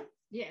 Veronica?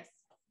 Yes,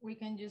 we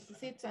can use the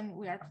seeds, and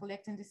we are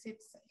collecting the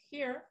seeds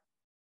here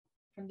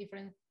from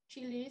different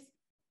chilies.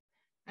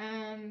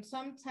 And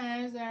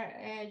sometimes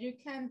you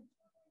can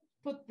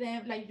put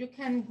them, like you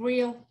can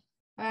grill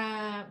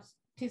a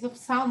piece of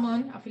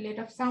salmon, a fillet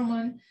of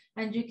salmon,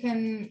 and you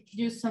can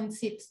use some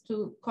seeds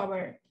to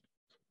cover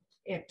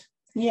it.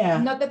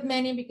 Yeah. Not that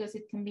many because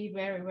it can be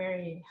very,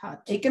 very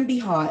hot. It can be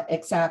hot,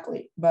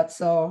 exactly. But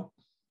so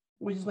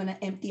we're just gonna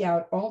empty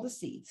out all the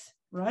seeds,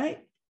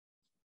 right?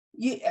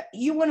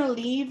 You wanna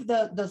leave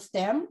the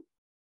stem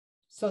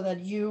so that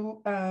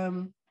you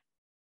can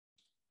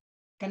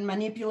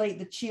manipulate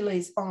the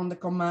chiles on the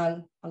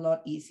comal a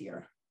lot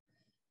easier.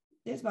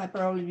 This might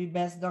probably be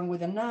best done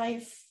with a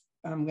knife.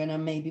 I'm gonna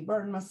maybe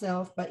burn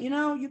myself, but you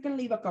know, you can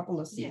leave a couple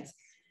of seeds. Yes.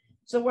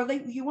 So what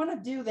you wanna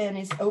do then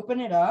is open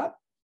it up,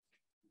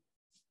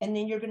 and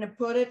then you're gonna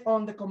put it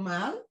on the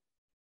comal,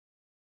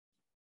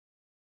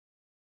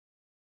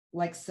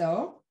 like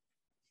so.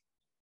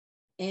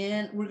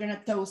 And we're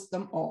gonna toast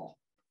them all,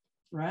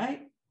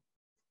 right?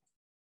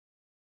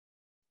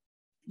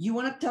 You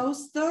wanna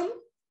toast them.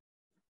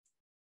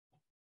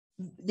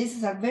 This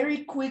is a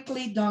very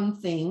quickly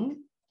done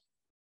thing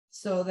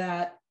so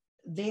that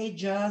they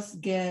just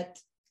get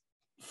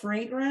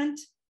fragrant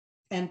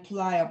and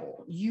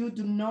pliable. You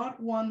do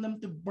not want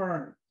them to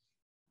burn,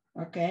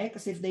 okay?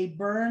 Because if they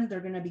burn,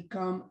 they're gonna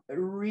become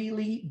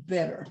really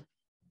bitter.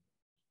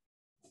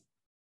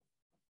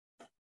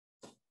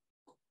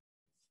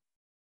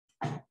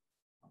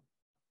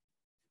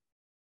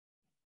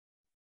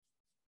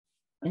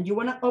 And you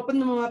wanna open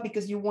them up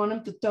because you want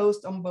them to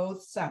toast on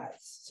both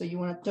sides. So you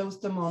wanna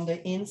toast them on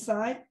the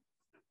inside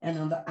and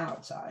on the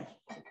outside.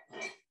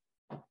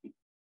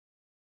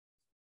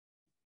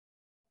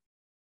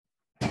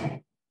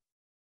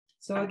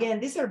 So again,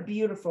 these are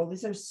beautiful.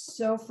 These are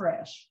so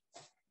fresh.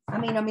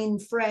 I mean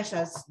fresh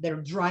as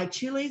they're dry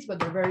chilies, but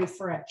they're very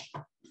fresh,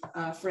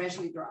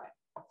 freshly dry.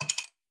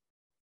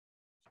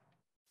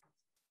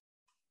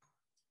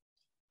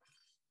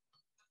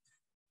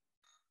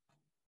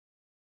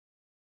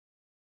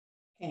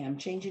 Okay, I'm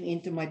changing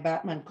into my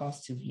Batman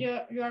costume. You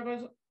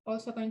are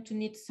also going to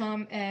need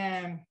some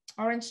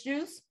orange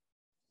juice.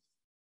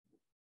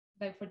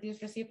 Like for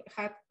this recipe,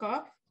 half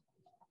cup.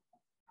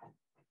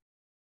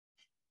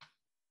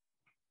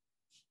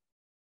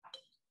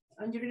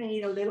 And you're gonna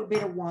need a little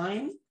bit of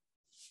wine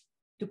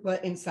to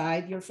put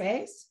inside your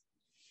face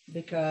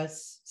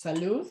because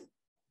salud.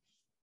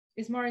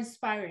 It's more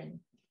inspiring.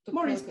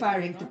 More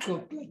inspiring to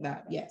cook like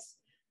that, yes.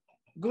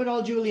 Good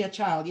old Julia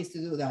Child used to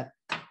do that.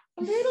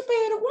 A little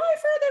bit of wine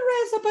for the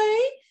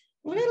recipe,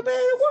 a little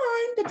bit of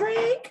wine to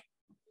drink.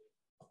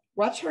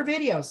 Watch her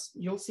videos,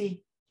 you'll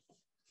see.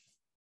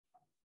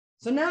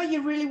 So now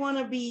you really want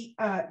to be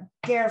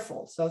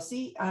careful. So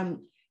see,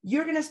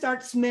 you're gonna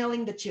start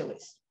smelling the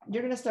chilies.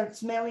 You're gonna start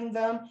smelling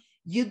them.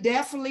 You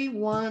definitely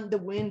want the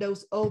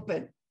windows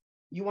open.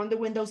 You want the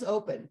windows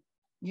open.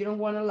 You don't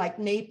want to like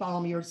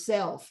napalm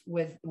yourself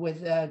with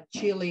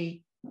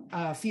chili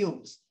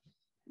fumes.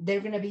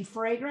 They're gonna be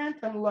fragrant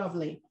and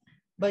lovely,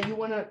 but you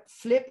want to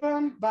flip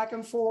them back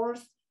and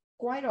forth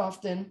quite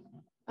often,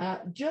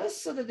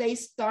 just so that they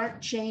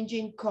start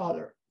changing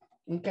color.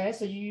 Okay,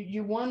 so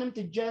you want them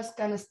to just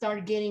kind of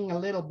start getting a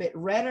little bit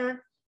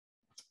redder.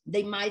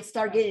 They might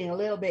start getting a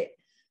little bit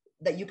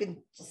that you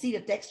can see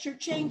the texture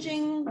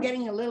changing,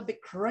 getting a little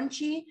bit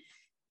crunchy.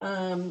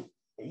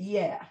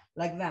 Yeah,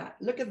 like that.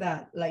 Look at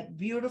that, like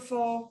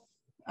beautiful.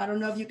 I don't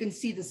know if you can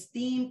see the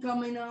steam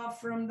coming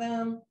off from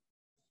them.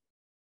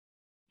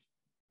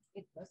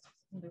 It was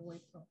in the way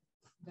from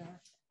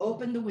there.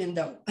 Open the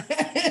window.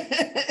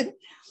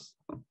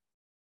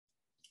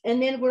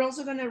 And then we're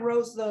also gonna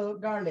roast the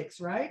garlics,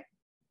 right?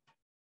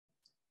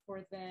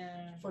 For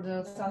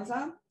the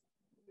salsa?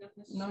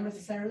 Not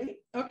necessarily.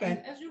 Okay.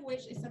 And as you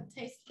wish, it's a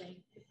taste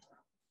thing.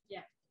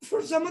 Yeah.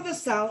 For some of the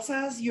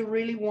salsas, you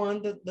really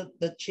want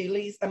the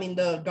chilies,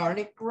 the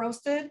garlic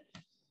roasted.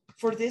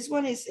 For this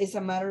one, it's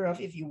a matter of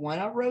if you want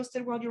to roast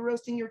it while you're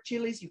roasting your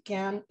chilies, you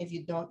can. If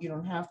you don't, you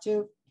don't have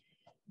to.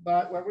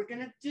 But what we're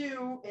gonna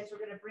do is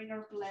we're gonna bring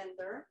our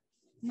blender.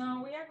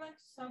 Now we are going to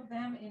soak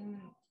them in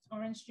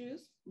orange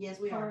juice. Yes,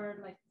 we are.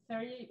 For like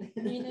 30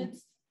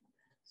 minutes.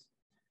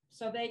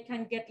 So they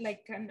can get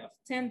like kind of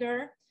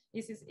tender.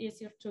 This is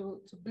easier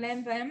to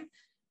blend them.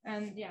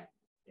 And yeah.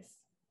 Yes.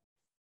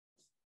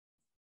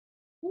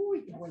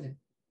 Uy, qué huele.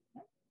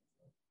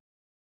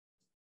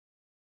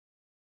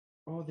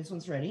 Oh, this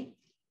one's ready.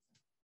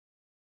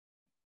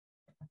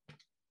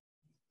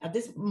 At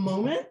this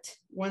moment,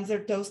 once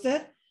they're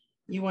toasted,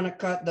 you want to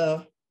cut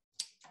the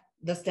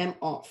stem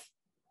off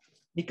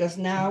because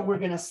now we're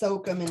going to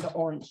soak them in the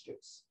orange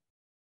juice.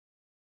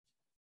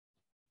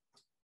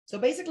 So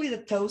basically the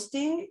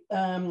toasting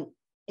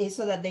is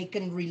so that they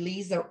can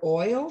release their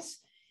oils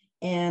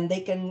and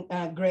they can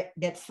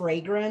get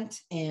fragrant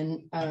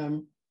and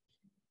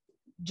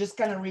just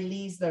kind of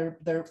release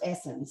their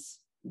essence,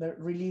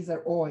 release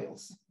their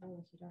oils.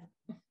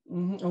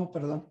 Oh,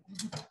 pardon.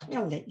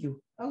 I'll let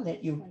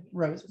you,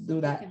 Rose,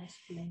 do that.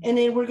 And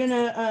then we're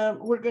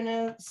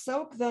gonna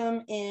soak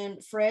them in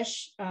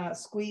fresh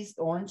squeezed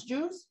orange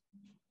juice,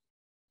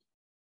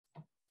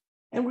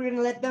 and we're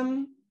gonna let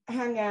them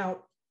hang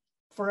out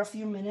for a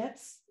few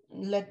minutes,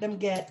 let them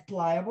get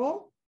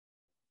pliable.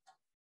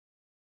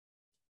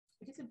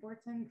 It is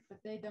important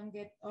that they don't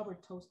get over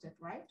toasted,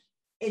 right?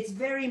 It's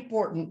very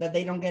important that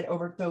they don't get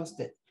over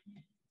toasted.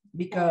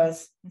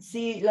 Because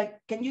see, like,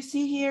 can you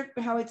see here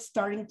how it's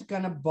starting to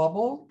kind of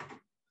bubble?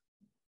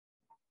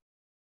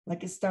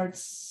 Like it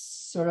starts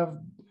sort of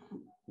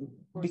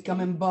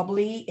becoming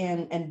bubbly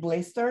and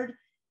blistered.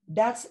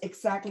 That's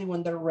exactly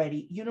when they're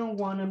ready. You don't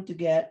want them to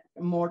get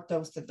more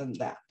toasted than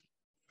that.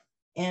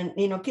 And,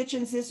 you know,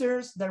 kitchen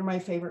scissors, they're my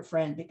favorite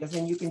friend because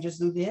then you can just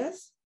do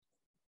this.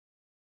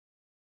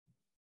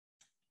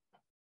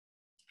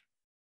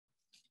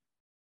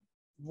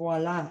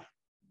 Voila,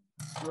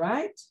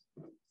 right?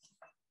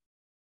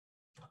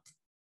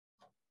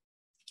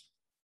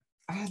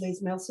 Ah, they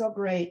smell so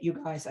great, you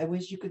guys. I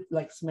wish you could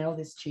like smell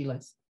these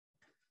chiles.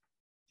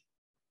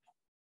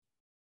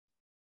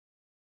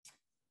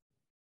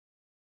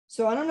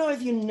 So I don't know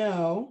if you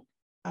know,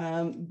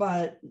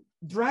 but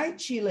dried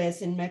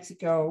chiles in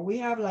Mexico, we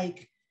have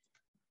like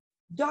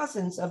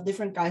dozens of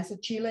different kinds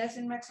of chiles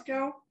in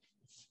Mexico.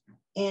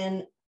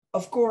 And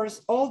of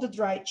course, all the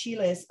dried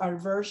chiles are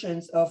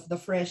versions of the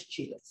fresh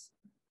chiles.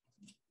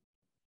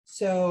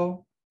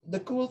 So the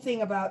cool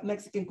thing about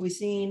Mexican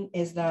cuisine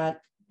is that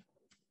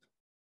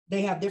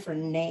they have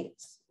different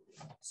names.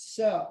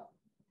 So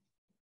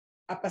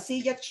a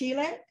pasilla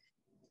chile,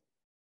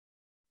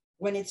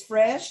 when it's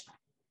fresh,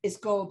 it's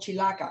called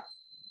chilaca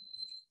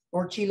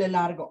or chile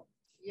largo.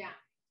 Yeah,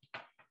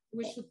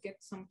 we should get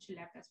some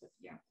chilacas, but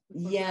yeah.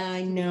 Yeah,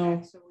 I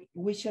know. So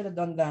we should have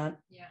done that.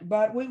 Yeah.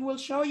 But we will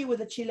show you with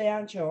the chile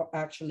ancho,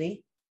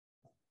 actually.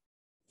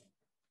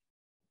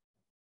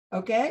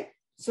 Okay,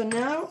 so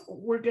now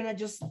we're gonna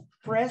just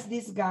press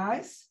these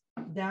guys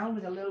down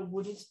with a little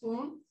wooden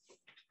spoon.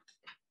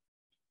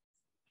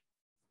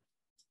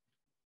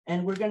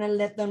 And we're gonna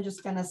let them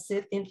just kind of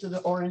sit into the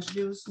orange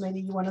juice.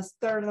 Maybe you wanna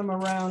stir them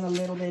around a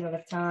little bit at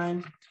a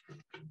time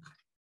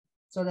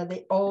so that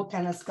they all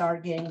kind of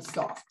start getting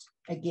soft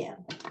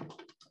again.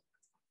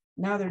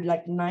 Now they're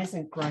like nice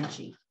and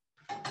crunchy.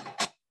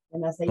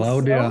 And as they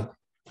Claudia,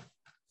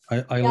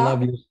 soak, I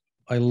love you.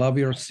 I love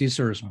your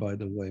scissors, by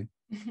the way.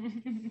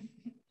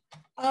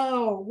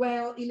 Oh,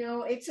 well, you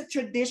know, it's a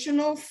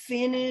traditional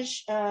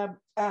Finnish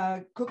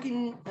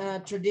cooking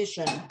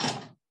tradition.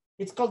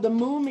 It's called the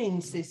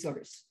Moomin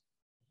scissors.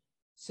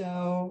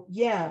 So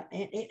yeah,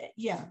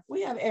 yeah,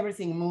 we have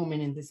everything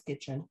Moomin in this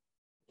kitchen.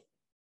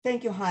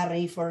 Thank you,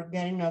 Harry, for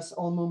getting us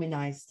all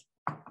Moominized.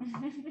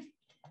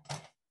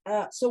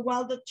 So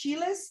while the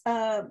chiles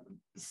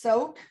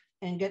soak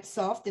and get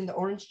soft in the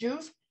orange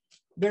juice,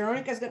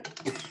 Veronica's gonna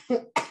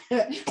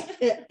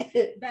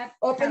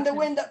open the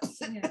window.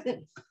 Yeah.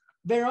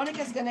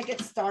 Veronica's gonna get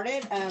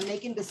started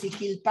making the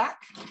siquilpac,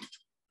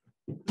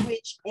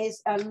 which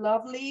is a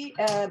lovely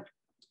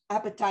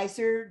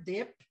appetizer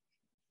dip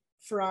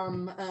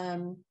from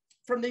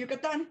the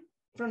Yucatan,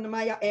 from the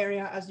Maya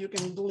area, as you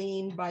can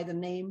glean by the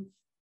name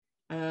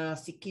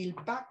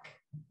siquilpac.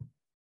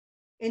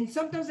 And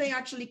sometimes they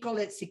actually call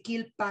it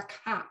siquilpac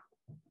ha.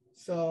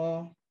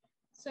 So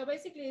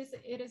basically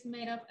it is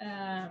made of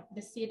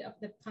the seed of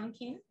the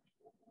pumpkin.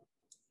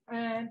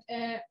 And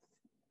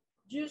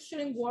you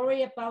shouldn't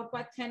worry about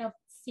what kind of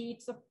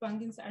seeds of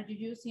pumpkins are you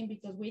using,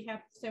 because we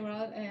have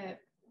several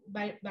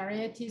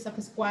varieties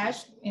of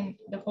squash in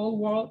the whole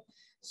world.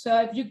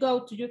 So if you go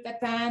to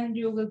Yucatan,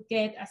 you will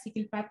get a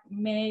siquilpac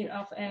made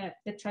of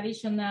the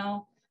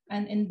traditional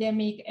and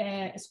endemic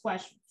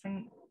squash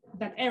from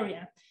that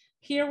area.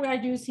 Here we are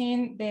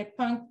using the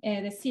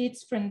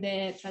seeds from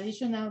the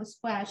traditional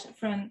squash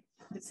from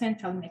the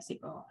central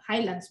Mexico,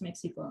 highlands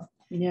Mexico.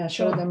 Yeah,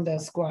 show them the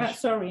squash.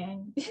 Sorry.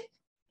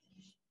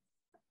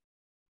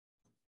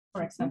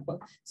 For example.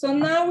 So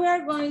now we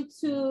are going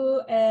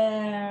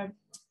to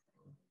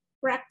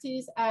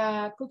practice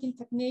a cooking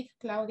technique.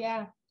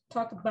 Claudia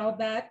talked about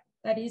that.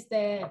 That is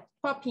the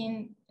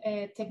popping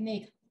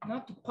technique,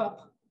 not to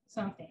pop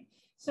something.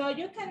 So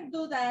you can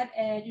do that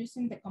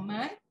using the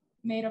command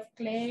made of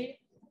clay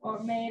or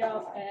made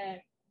of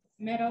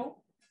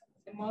metal,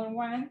 the modern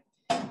one.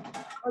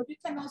 Or you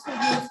can also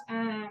use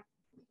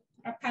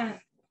a pan.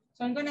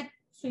 So I'm gonna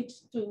switch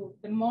to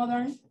the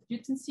modern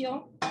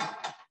utensil,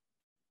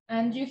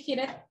 and you heat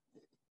it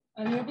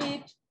a little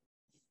bit,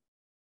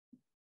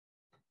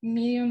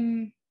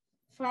 medium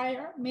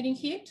fire, medium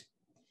heat.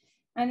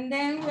 And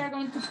then we're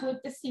going to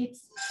put the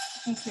seeds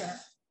in here.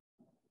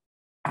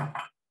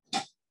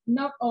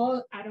 Not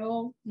all at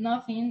all,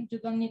 nothing. You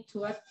don't need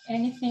to add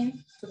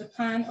anything to the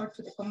pan or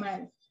to the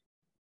comal.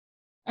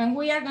 And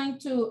we are going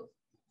to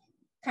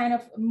kind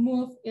of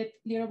move it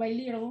little by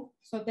little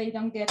so they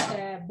don't get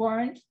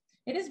burned.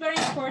 It is very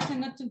important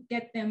not to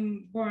get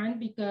them burned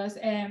because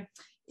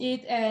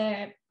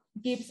it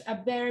gives a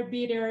very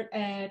bitter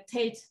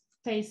taste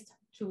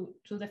to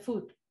the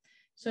food.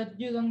 So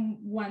you don't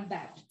want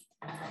that.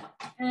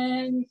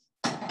 And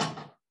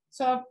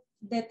so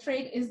the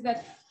trick is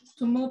that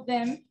to move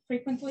them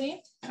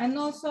frequently, and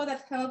also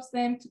that helps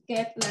them to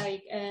get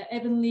like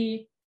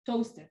evenly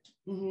toasted.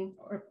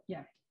 Or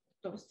yeah,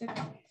 toasted.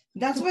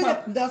 That's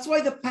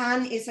why the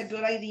pan is a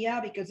good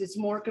idea, because it's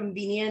more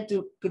convenient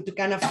to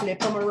kind of flip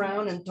them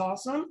around and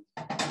toss them.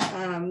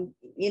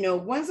 You know,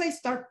 once they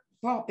start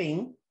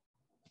popping,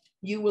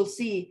 you will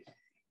see,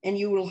 and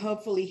you will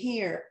hopefully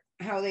hear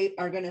how they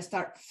are going to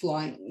start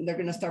flying. They're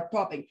going to start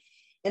popping.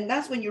 And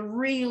that's when you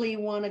really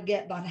want to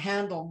get that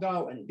handle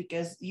going,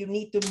 because you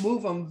need to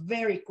move them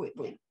very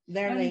quickly.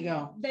 There they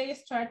go. They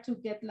start to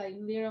get like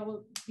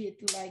little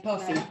bit like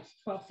puffy.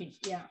 Puffy,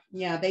 yeah.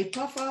 Yeah, they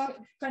puff up.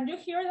 Can you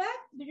hear that?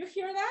 Do you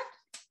hear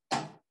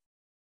that?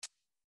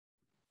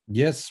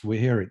 Yes, we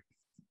hear it.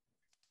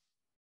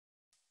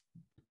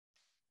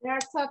 They are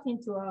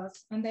talking to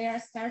us and they are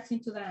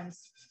starting to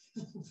dance.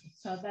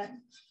 So that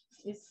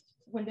is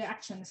when the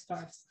action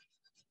starts.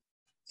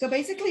 So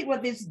basically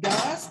what this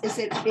does is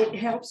it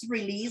helps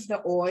release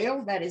the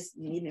oil that is,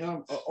 you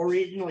know,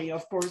 originally,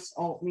 of course,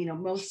 all, you know,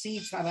 most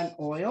seeds have an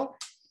oil.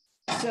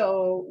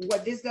 So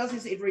what this does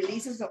is it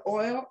releases the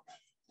oil,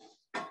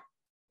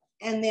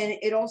 and then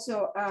it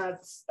also,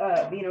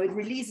 you know, it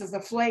releases the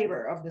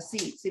flavor of the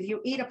seeds. If you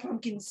eat a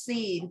pumpkin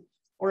seed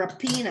or a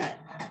peanut,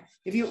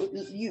 if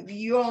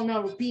you all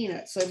know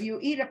peanuts. So if you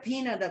eat a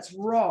peanut that's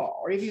raw,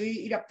 or if you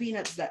eat a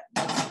peanut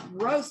that's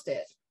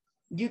roasted,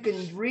 you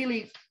can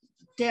really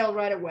tell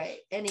right away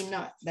any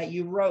nut that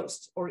you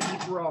roast or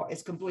eat raw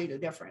is completely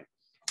different.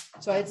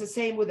 So it's the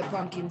same with the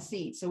pumpkin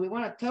seeds. So we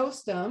want to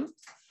toast them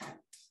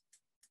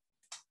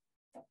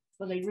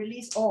so they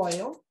release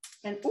oil,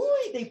 and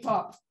ooh, they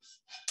pop.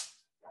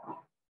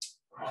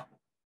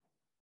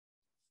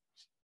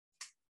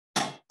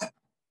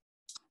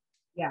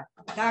 Yeah,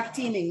 tag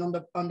teaming on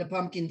the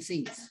pumpkin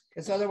seeds,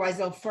 because otherwise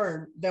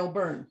they'll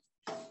burn.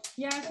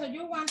 Yeah, so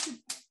you want to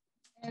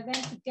them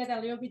to get a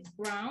little bit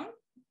brown,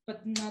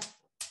 but not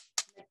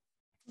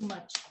too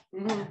much.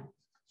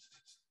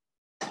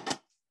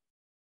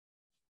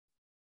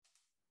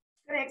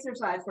 Good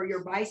exercise for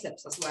your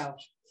biceps as well.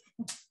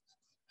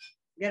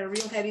 Get a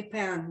real heavy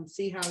pan and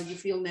see how you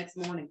feel next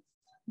morning.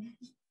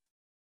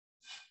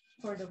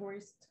 For the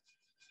wrist.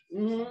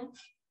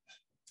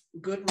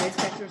 Good wrist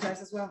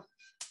exercise as well.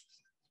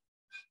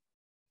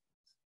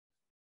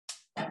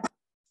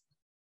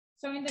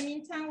 So in the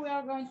meantime, we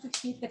are going to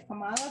heat the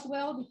comal as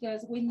well,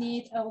 because we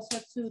need also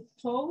to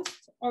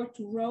toast or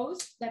to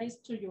roast, that is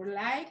to your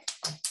like,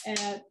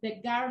 the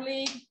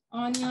garlic,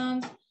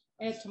 onions,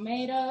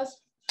 tomatoes,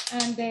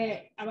 and the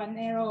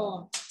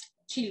habanero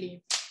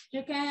chili.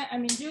 You can, I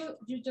mean,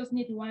 you just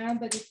need one,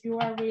 but if you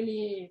are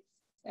really,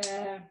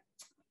 how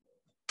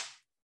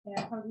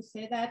do you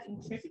say that,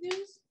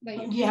 intrepidous?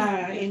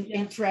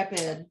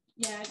 Intrepid.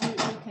 Yeah, you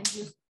can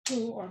use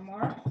 2 or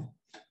more,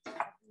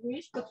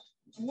 wish, but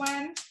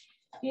one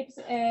gives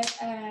a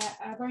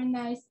very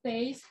nice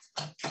taste,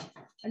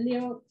 a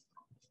little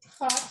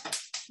hot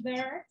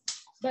there,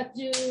 but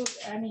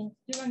I mean,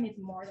 you don't need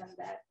more than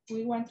that.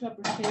 We want to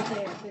appreciate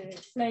the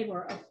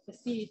flavor of the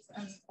seeds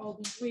and all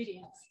the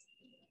ingredients.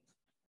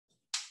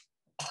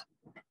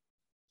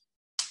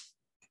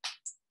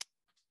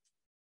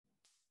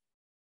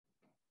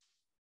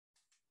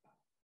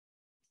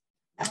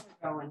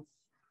 Going.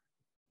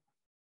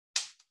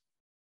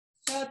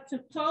 So to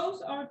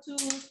toast or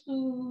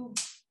to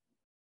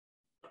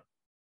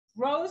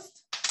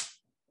roast,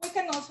 we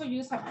can also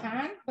use a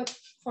pan, but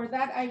for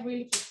that I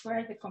really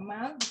prefer the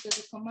comal, because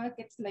the comal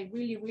gets like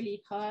really,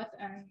 really hot,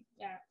 and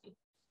yeah,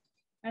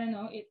 I don't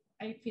know,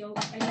 I feel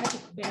I like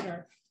it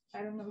better.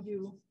 I don't know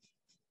you.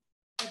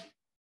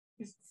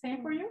 Is it the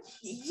same for you?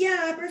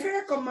 Yeah, I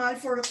prefer comal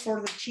for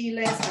the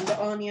chiles and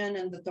the onion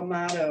and the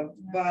tomato,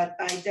 but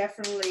I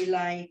definitely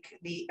like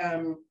the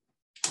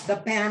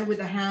pan with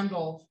the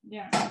handle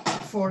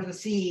for the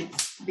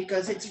seeds,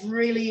 because it's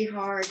really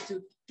hard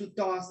to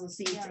toss the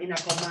seeds in a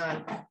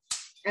comal.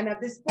 And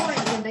at this point,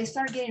 when they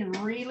start getting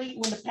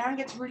when the pan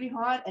gets really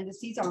hot and the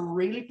seeds are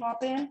really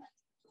popping,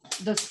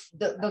 the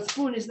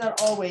spoon is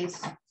not always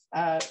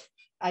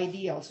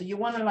ideal. So you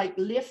want to like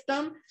lift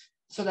them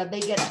so that they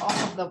get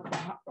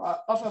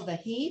off of the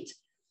heat,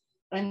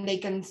 and they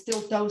can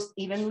still toast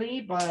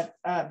evenly, but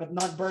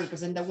not burn,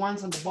 because then the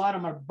ones on the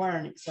bottom are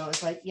burning. So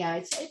it's like, yeah,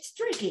 it's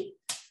tricky.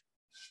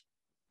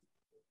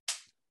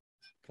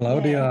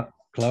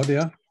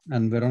 Claudia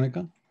and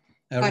Veronica.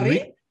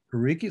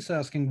 Rick is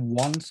asking,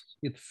 once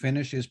it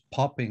finishes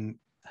popping,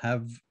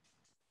 have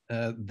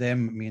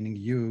them, meaning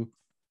you,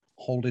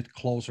 hold it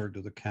closer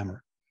to the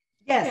camera.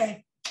 Yes.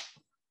 Okay.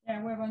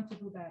 Yeah, we're going to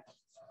do that.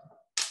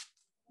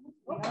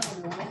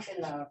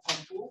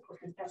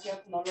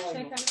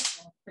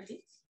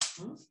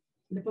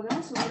 Le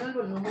podemos subir el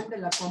volumen de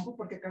la compu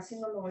porque casi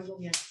no lo oigo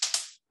bien.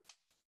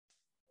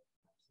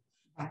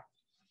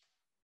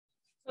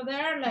 So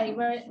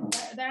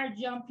they're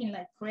jumping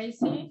like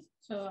crazy.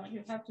 So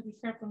you have to be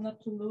careful not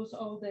to lose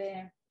all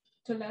the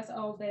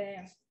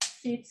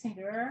seeds in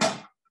the air.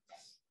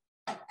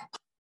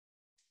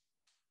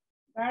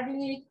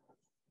 Garlic,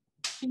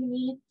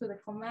 chili to the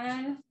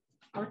comal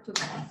or to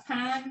the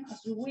pan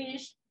as you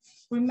wish.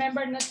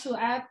 Remember not to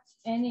add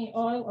any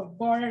oil or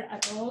butter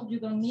at all. You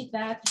don't need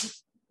that.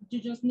 You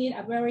just need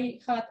a very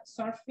hot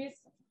surface.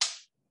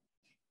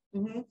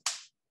 Mm-hmm.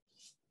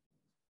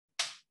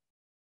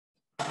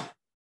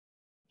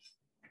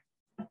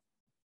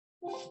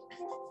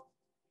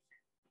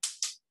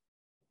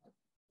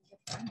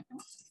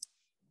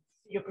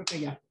 Yo creo que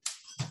ya.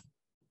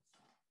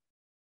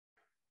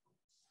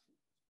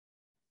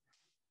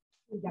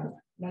 Ya,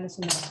 dale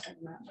su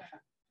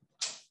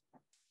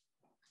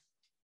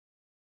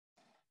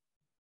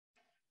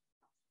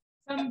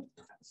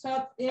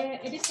So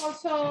it is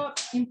also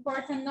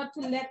important not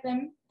to let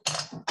them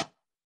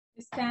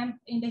stand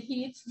in the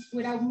heat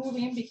without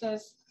moving,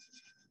 because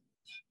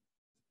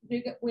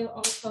you will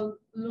also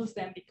lose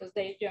them because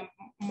they jump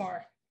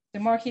more. The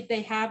more heat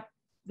they have,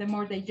 the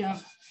more they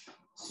jump.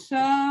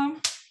 So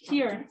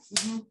here,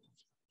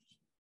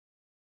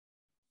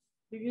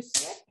 do you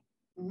see it?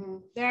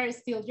 They're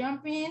still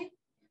jumping.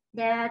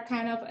 They're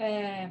kind of,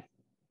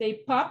 they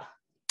pop.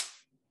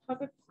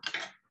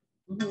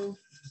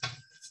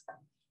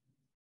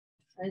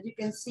 As you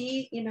can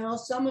see,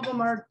 some of them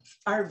are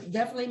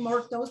definitely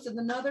more toasted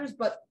than others,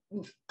 but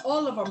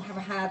all of them have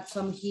had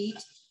some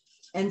heat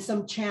and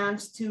some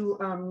chance to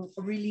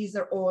release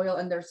their oil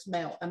and their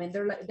smell. I mean,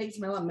 they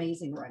smell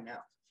amazing right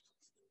now.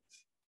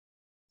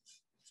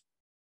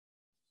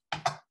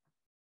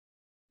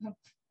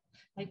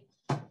 I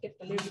get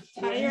a little bit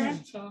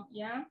tired, so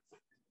yeah.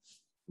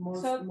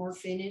 More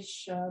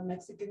Finnish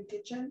Mexican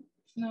kitchen.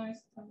 No, it's,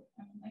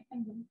 I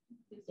can do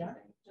this. Yeah.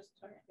 Just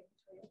try it.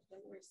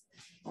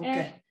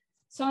 Okay.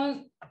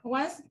 So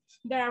once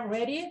they're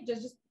ready,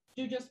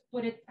 you just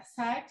put it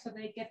aside so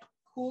they get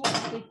cool.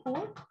 They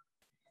cool.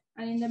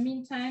 And in the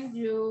meantime,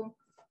 you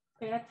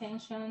pay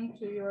attention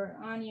to your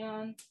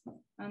onion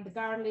and the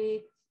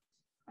garlic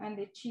and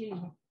the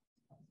chili.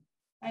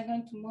 I'm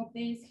going to move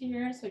these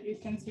here so you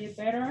can see it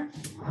better.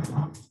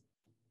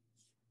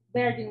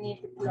 there you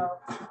need the glove.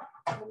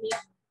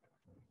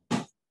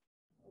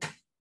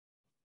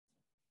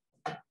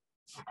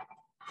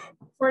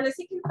 For the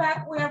second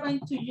pack, we are going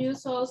to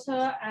use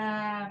also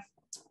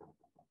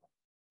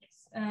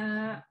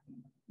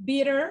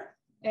bitter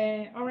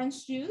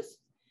orange juice,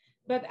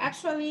 but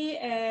actually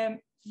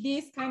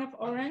this kind of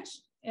orange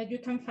you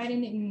can find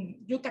it in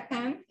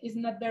Yucatan. It's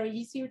not very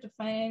easy to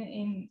find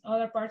in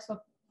other parts of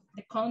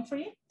the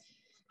country,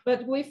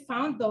 but we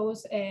found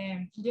those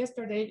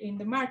yesterday in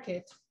the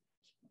market.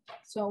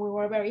 So we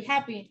were very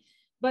happy.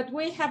 But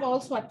we have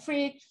also a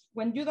trick.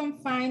 When you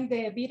don't find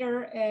the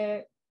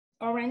bitter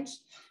orange,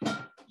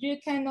 you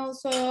can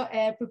also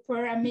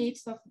prepare a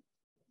mix of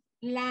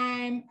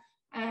lime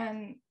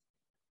and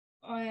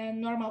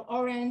normal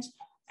orange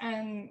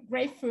and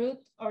grapefruit,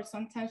 or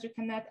sometimes you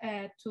can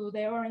add to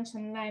the orange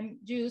and lime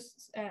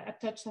juice a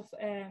touch of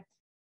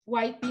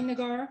white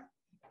vinegar.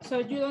 So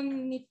you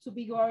don't need to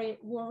be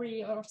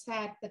worried or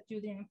sad that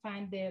you didn't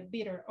find the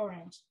bitter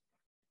orange.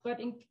 But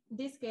in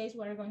this case,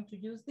 we're going to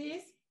use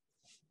this.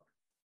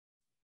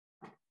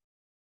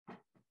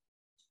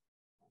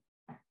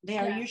 They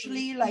are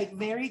usually like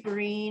very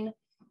green,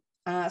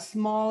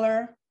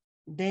 smaller.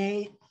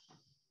 They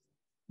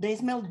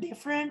smell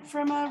different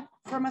from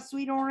a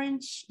sweet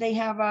orange. They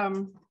have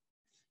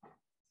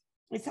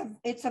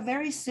it's a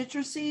very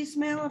citrusy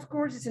smell. Of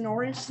course, it's an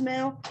orange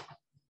smell,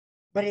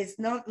 but it's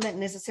not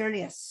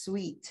necessarily a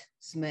sweet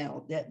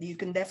smell. That you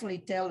can definitely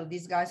tell that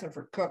these guys are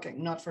for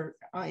cooking, not for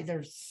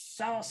they're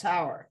so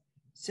sour.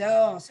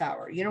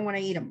 You don't want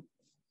to eat them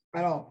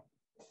at all.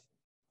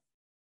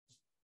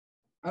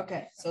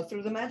 Okay, so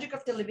through the magic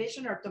of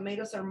television, our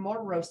tomatoes are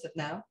more roasted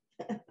now.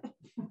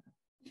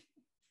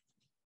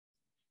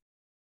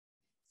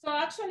 So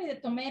actually the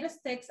tomatoes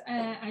takes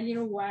a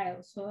little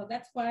while. So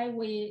that's why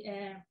we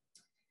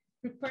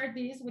prepared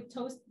this. We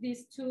toast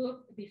these two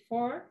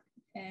before,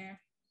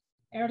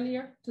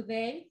 earlier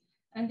today.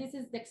 And this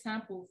is the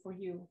example for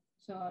you.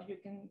 So you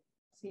can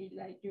see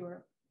like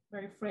your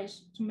very fresh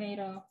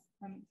tomato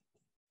and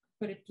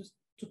put it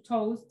to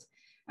toast.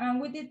 And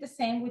we did the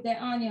same with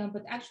the onion,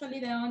 but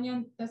actually the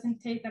onion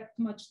doesn't take that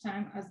much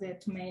time as the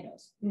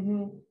tomatoes.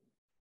 Mm-hmm.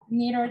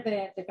 Neither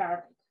the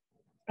garlic.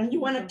 And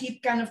you want to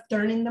keep kind of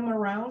turning them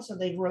around so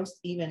they roast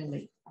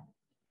evenly.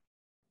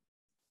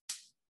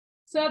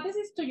 So this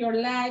is to your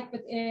like,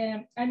 but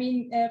I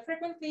mean,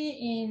 frequently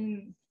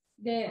in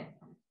the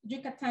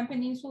Yucatan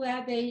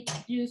Peninsula, they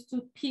used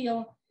to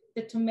peel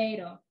the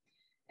tomato.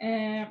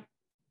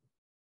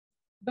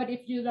 But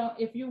if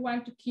you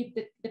want to keep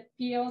the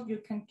peel, you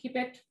can keep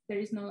it. There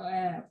is no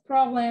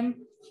problem.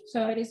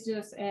 So it is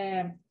just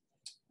a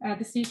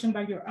decision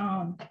by your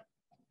own.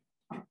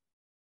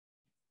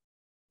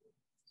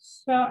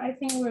 So I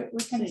think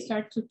we can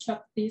start to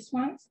chop these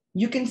ones.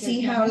 You can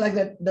see how like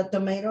the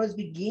tomato is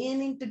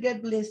beginning to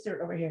get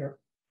blistered over here.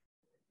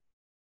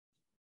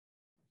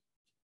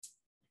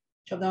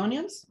 Chop the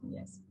onions?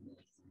 Yes.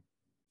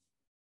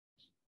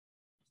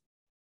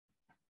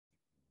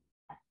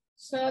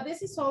 So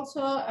this is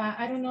also,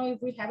 I don't know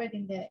if we have it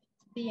in the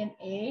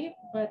DNA,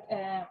 but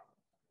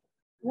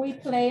we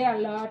play a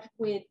lot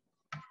with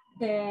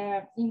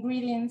the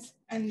ingredients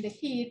and the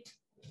heat.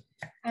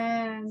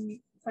 And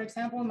for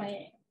example,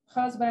 my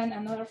husband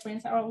and other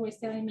friends are always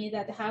telling me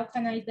that how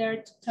can I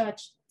dare to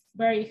touch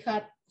very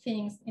hot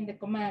things in the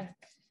command?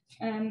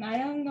 And I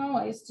don't know,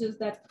 it's just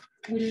that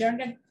we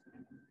learned it.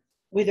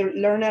 We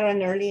learn at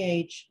an early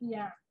age.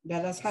 Yeah.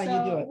 That's how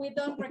you do it. We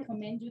don't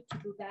recommend you to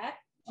do that,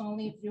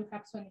 only if you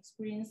have some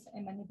experience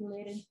in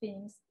manipulating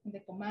things in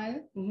the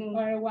command. Mm-hmm.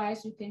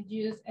 Otherwise, you can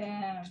use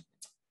a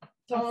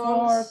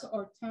fork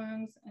or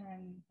tongs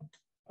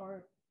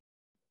or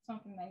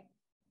something like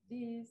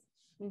this.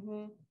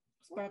 Mm-hmm.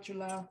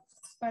 Spatula.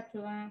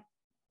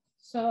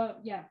 So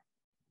yeah,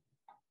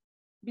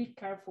 be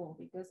careful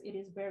because it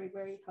is very,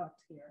 very hot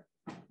here.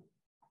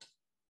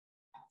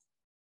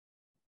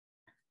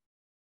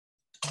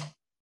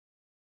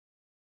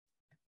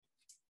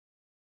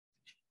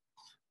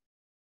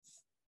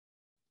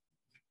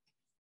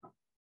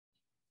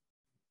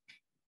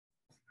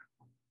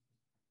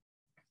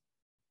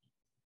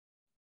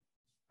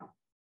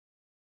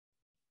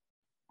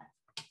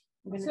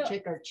 I'm going to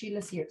check our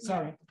chiles here.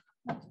 Sorry.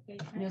 That's okay.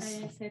 Yes.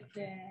 I said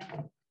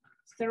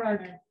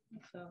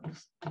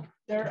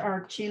there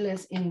are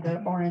chiles in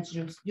the orange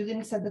juice. You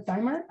didn't set the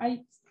timer? I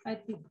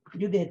did.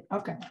 You did.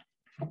 Okay.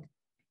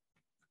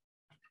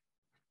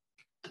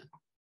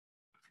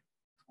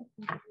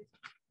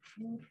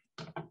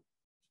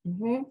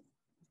 Mm-hmm.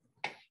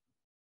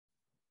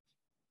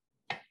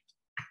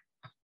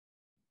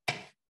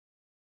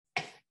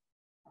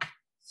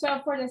 So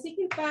for the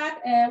second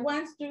pack,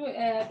 once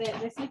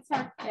the seeds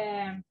are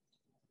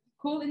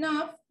cool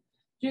enough,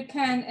 you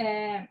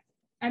can,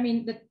 I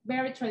mean, the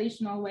very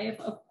traditional way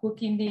of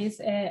cooking this,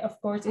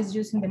 of course, is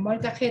using the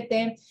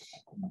molcajete,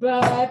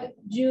 but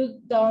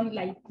you don't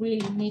like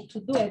really need to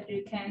do it.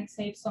 You can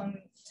save some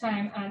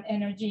time and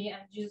energy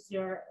and use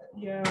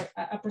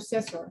a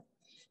processor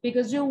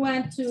because you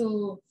want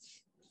to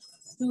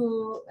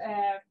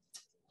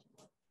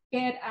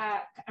get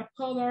a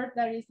powder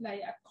that is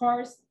like a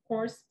coarse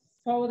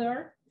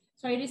powder.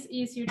 So it is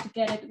easier to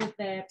get it with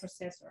the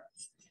processor.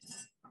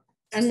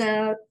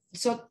 And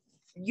so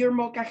your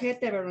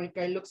molcajete,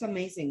 Veronica, it looks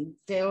amazing.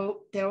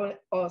 Tell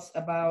us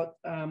about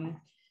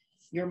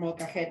your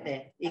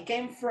molcajete. It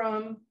came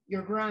from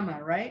your grandma,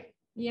 right?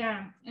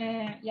 Yeah,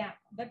 yeah,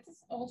 that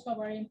is also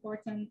very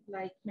important,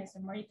 like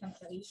Mesoamerican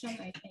tradition,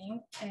 I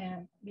think,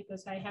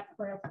 because I have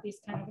heard of these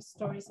kind of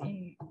stories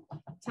in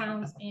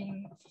towns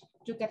in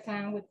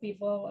Yucatan with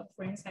people,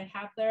 friends I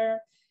have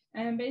there.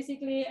 And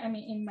basically, I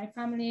mean, in my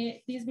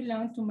family, this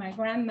belonged to my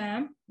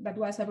grandma, that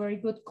was a very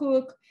good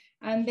cook.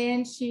 And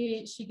then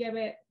she gave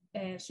it,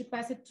 she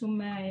passed it to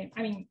my,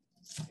 I mean,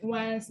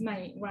 once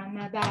my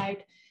grandma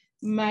died,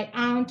 my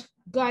aunt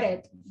got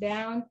it, the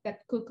aunt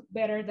that cooked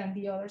better than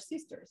the other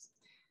sisters.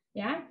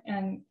 Yeah,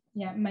 and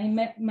yeah,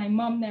 my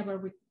mom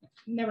never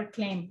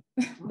claimed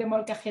the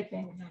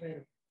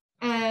molcajete.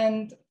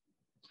 And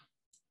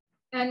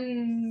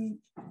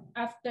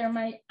after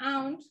my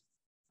aunt,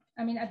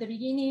 I mean, at the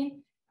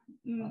beginning,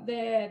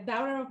 the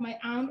daughter of my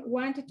aunt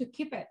wanted to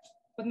keep it,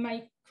 but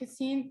my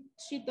cousin,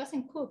 she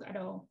doesn't cook at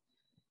all.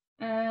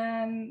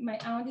 And my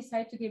aunt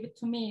decided to give it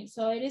to me.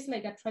 So it is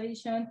like a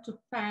tradition to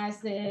pass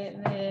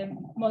the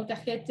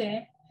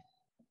molcajete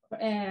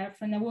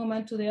from a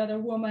woman to the other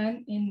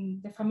woman in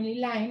the family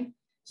line.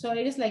 So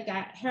it is like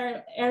a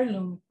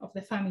heirloom of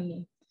the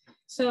family.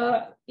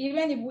 So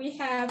even if we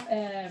have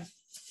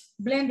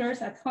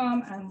blenders at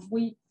home and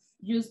we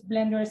use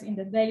blenders in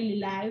the daily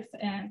life,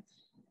 and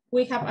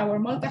we have our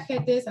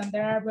molcajetes, and they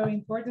are very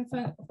important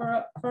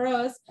for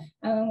us.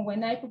 And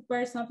when I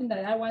prepare something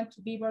that I want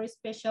to be very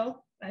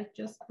special, I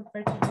just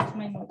prefer to use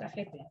my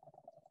molcajete.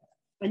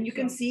 And you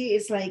can see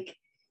it's like,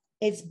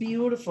 it's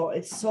beautiful.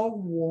 It's so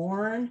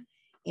worn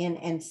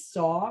and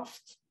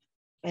soft.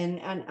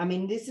 And I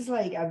mean, this is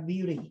like a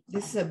beauty.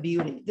 This is a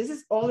beauty. This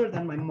is older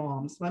than my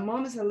mom's. My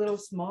mom is a little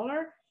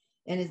smaller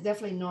and it's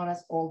definitely not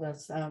as old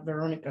as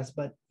Veronica's,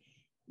 but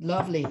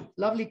lovely,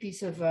 lovely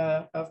piece of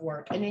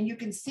work. And then you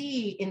can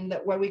see in the,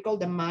 what we call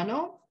the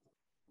mano.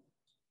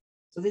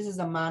 So this is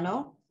the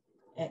mano,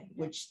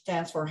 which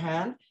stands for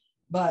hand,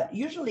 but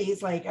usually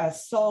it's like a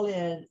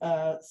solid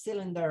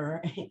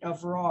cylinder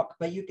of rock,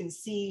 but you can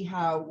see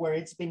how, where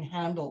it's been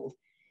handled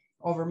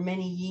over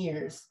many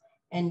years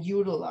and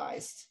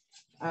utilized.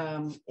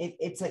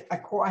 It's like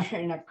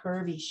acquiring a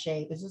curvy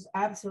shape. It's just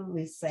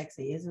absolutely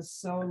sexy. It's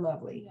just so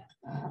lovely.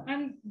 Yeah.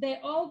 And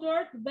the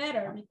older,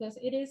 better, because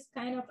it is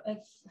kind of a,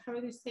 how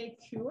do you say,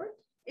 cured?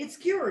 It's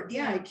cured,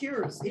 yeah, it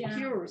cures, it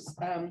cures.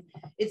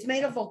 It's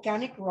made of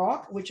volcanic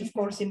rock, which of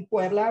course in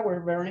Puebla, where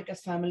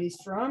Veronica's family is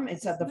from,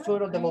 it's at the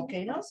foot of the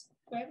volcanoes.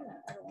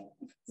 Puebla.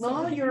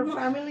 No, your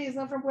family is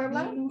not from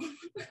Puebla?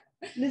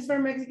 This is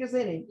from Mexico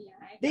City. Yeah,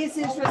 this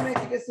is from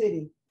Mexico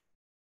City.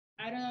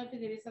 I don't know if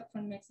it is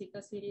from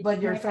Mexico City.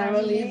 But your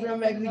family is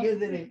from Mexico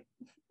City.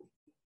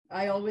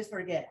 I always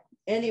forget.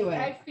 Anyway.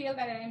 I feel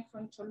that I am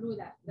from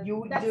Cholula.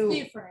 That's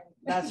different.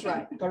 That's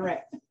right,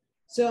 correct.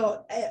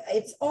 So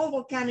it's all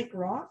volcanic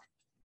rock.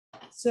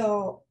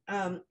 So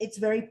it's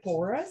very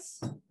porous.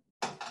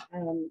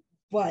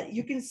 But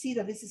you can see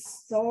that this is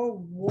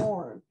so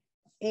warm.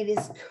 It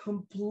is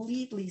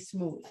completely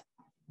smooth.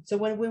 So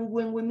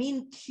when we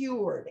mean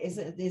cured, is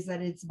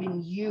that it's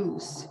been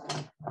used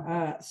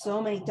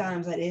so many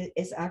times that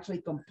it's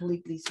actually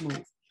completely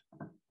smooth.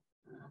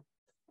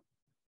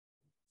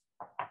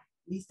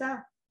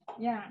 Lisa?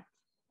 Yeah.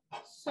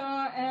 So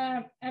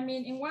I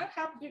mean, in one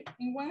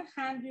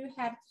hand you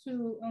have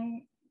to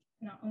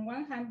on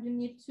one hand you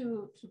need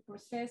to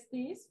process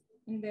this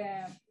in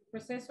the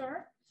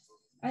processor,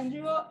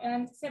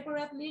 and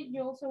separately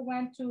you also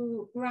want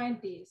to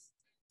grind this.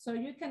 So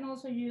you can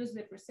also use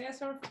the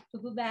processor to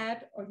do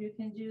that, or you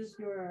can use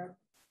your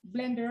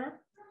blender,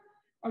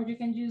 or you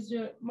can use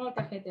your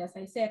molcajete, as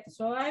I said.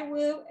 So I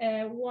will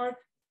work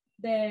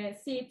the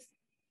seeds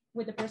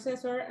with the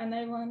processor, and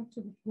I want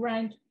to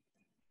grind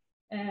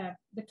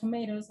the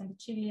tomatoes and the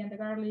chili and the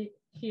garlic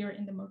here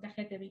in the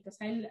molcajete, because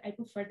I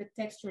prefer the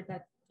texture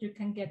that you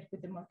can get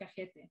with the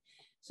molcajete.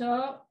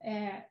 So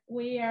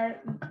we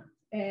are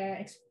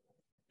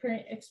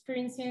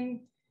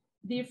experiencing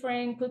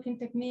different cooking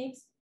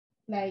techniques,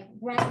 like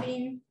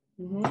grinding,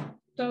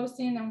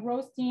 toasting and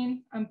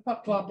roasting, and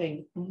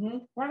popping.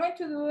 We're going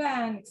to do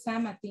an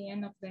exam at the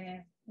end of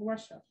the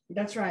workshop.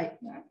 That's right.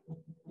 Yeah.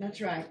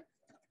 That's right.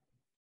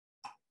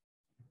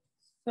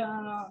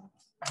 So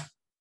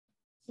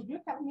could you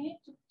help me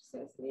to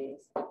process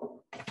this?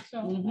 So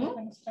I'm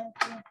going to start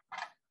here.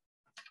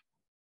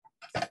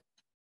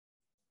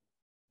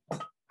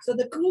 So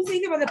the cool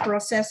thing about the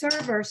processor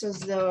versus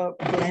the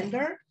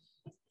blender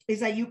is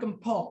that you can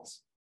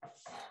pulse.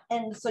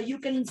 And so you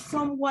can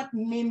somewhat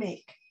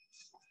mimic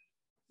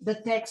the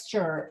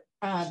texture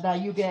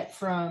that you get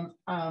from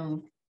a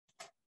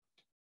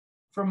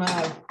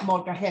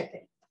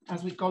molcajete,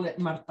 as we call it,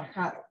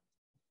 martajado.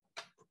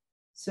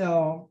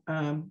 So,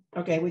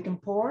 okay, we can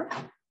pour.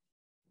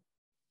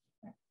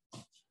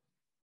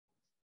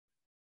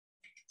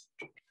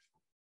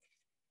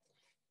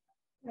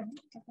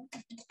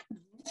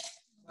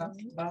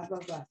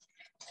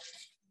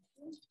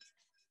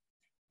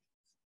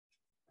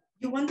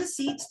 You want the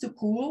seeds to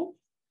cool.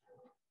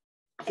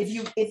 If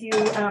you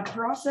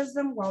process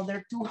them while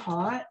they're too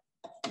hot,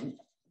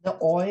 the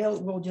oil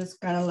will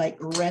just kind of like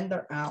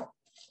render out.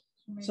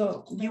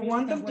 So you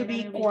want them to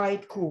be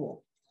quite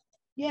cool.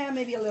 Yeah,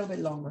 maybe a little bit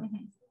longer.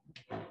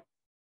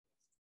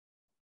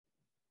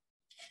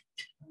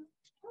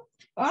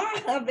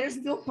 Ah, they're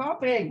still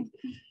popping.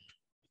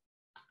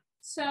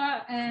 So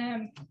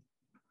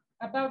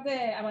about the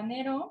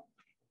habanero,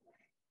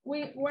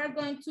 we're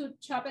going to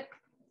chop it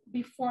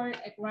before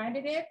I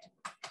grinded it.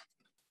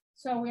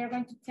 So we are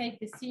going to take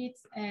the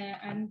seeds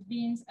and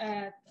beans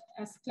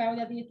as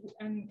Claudia did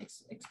and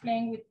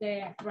explain with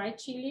the dried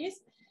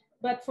chilies.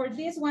 But for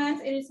these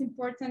ones, it is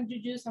important to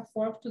use a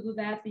fork to do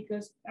that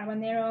because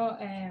habanero,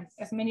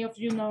 as many of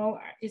you know,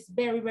 is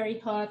very, very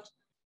hot.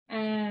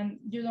 And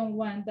you don't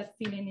want that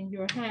feeling in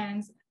your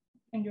hands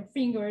and your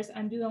fingers,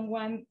 and you don't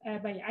want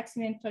by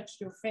accident touch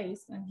your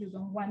face, and you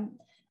don't want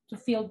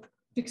to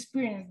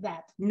experience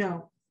that.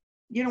 No,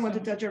 you don't want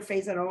to touch your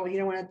face at all. You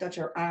don't want to touch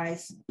your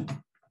eyes.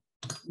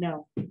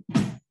 No,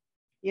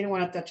 you don't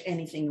want to touch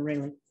anything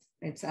really.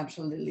 It's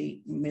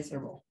absolutely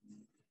miserable.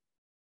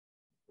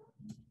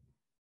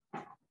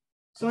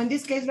 So in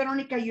this case,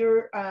 Veronica,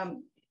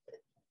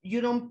 you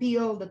don't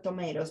peel the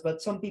tomatoes,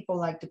 but some people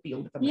like to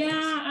peel the tomatoes.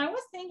 Yeah, I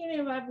was thinking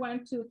if I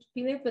want to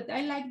peel it, but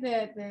I like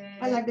the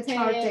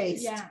tart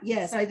taste. Yeah,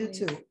 yes, exactly. I do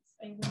too.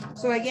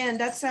 So again,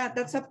 that's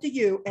up to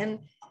you. And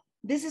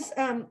this is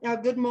a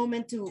good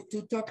moment to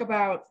talk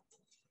about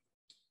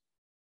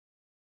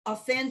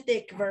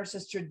authentic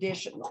versus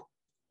traditional,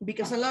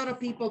 because a lot of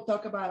people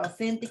talk about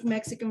authentic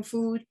Mexican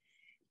food,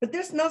 but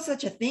there's no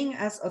such a thing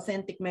as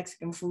authentic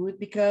Mexican food,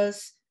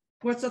 because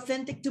what's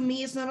authentic to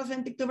me is not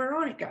authentic to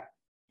Veronica.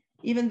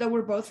 Even though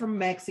we're both from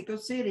Mexico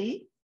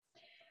City.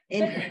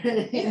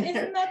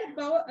 It's not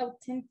about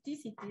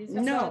authenticity.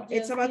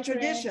 It's about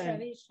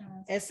tradition.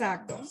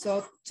 Exacto.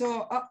 So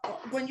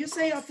when you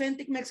say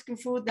authentic Mexican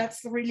food,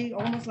 that's really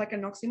almost like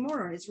an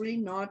oxymoron. It's really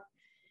not,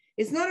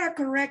 it's not a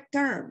correct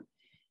term,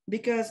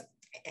 because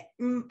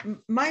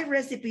my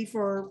recipe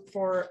for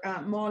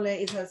mole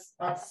is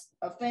as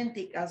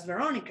authentic as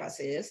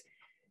Veronica's is.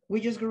 We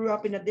just grew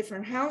up in a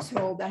different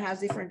household that has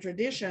different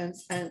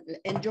traditions and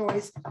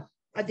enjoys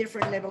a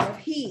different level of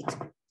heat,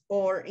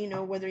 or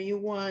whether you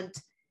want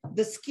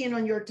the skin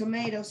on your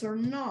tomatoes or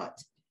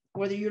not,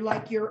 whether you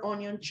like your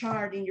onion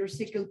charred in your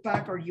sickle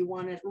pack or you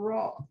want it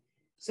raw.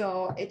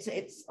 So it's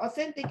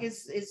authentic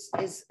is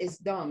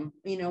dumb.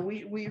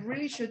 We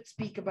really should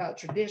speak about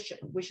tradition.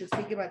 We should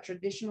speak about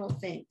traditional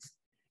things.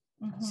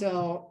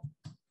 So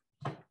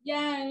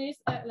yeah, it's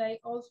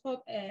like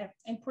also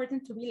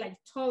important to be like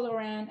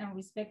tolerant and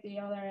respect the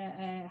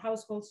other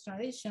household's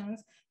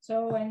traditions.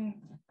 So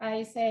when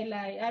I say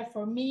like,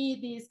 for me,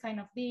 this kind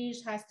of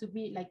dish has to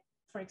be like,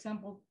 for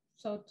example,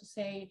 so to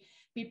say,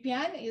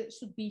 pipián, it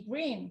should be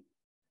green.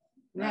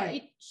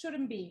 Right. It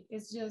shouldn't be.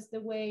 It's just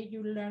the way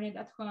you learn it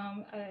at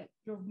home.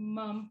 Your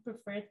mom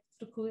preferred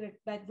to cook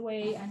it that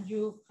way, and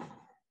you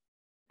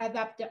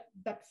adapt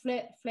that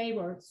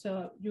flavor.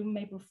 So you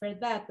may prefer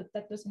that, but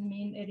that doesn't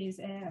mean it is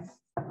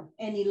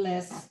any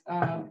less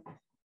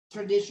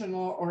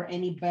traditional or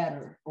any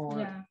better, or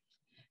yeah.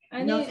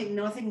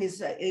 Nothing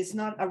is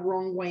not a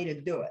wrong way to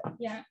do it.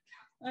 Yeah,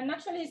 and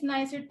actually it's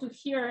nicer to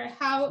hear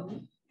how,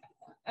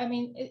 I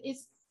mean,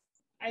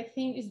 I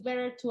think it's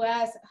better to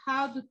ask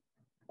how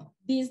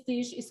this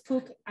dish is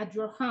cooked at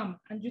your home,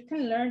 and you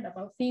can learn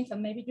about things,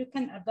 and maybe you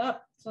can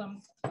adopt some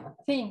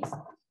things.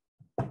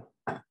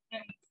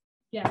 And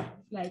yeah,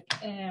 like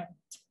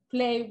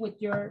play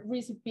with your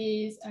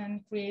recipes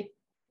and create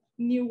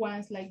new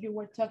ones, like you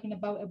were talking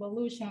about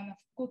evolution of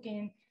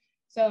cooking.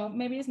 So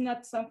maybe it's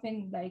not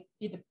something like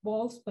it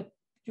evolves, but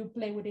you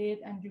play with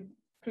it and you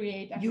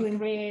create and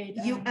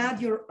you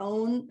add your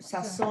own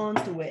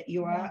sazon to it.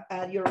 You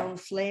add your own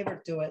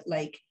flavor to it.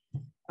 Like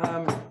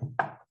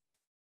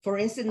for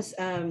instance,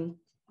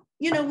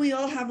 we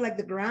all have like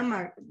the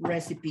grandma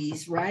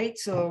recipes, right?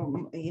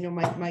 So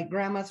my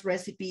grandma's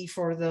recipe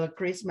for the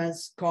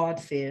Christmas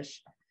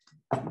codfish,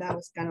 that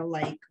was kind of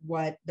like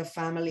what the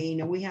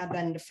family, we had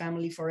that in the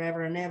family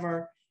forever and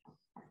ever.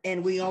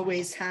 And we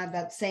always had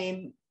that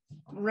same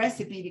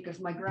recipe because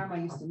my grandma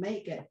used to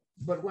make it.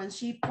 But when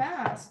she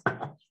passed,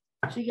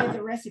 she gave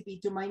the recipe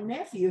to my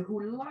nephew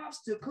who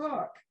loves to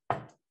cook.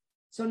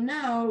 So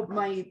now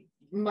my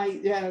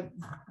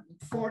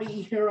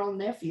 40-year-old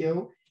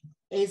nephew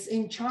is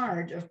in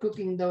charge of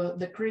cooking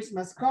the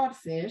Christmas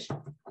codfish.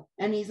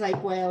 And he's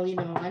like, well,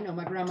 I know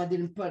my grandma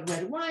didn't put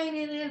red wine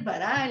in it,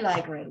 but I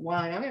like red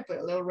wine. I'm gonna put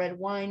a little red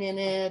wine in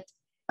it.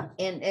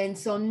 And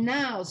so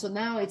now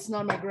it's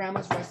not my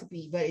grandma's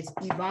recipe, but it's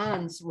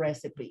Ivan's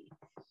recipe.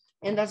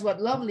 And that's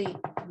what's lovely,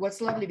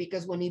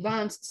 because when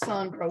Ivan's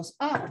son grows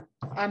up,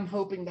 I'm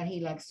hoping that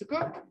he likes to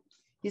cook.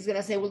 He's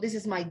gonna say, well, this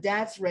is my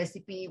dad's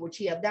recipe, which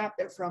he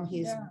adapted from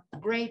his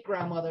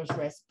great-grandmother's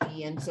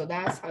recipe. And so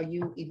that's how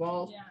you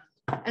evolve. Yeah.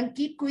 And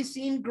keep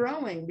cuisine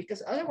growing,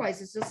 because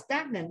otherwise it's just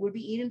stagnant. We'll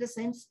be eating the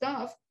same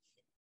stuff,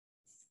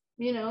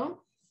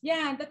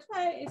 Yeah, that's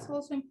why it's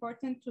also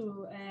important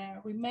to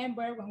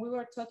remember when we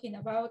were talking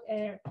about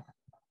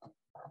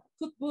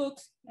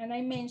cookbooks, and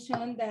I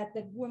mentioned that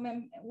the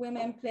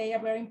women play a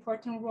very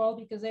important role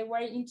because they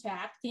were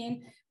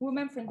interacting,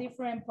 women from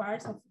different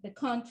parts of the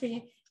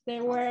country.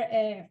 They were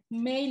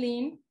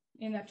mailing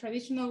in a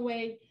traditional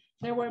way.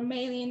 They were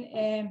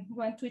mailing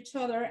one to each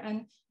other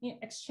and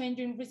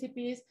exchanging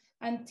recipes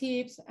and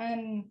tips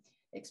and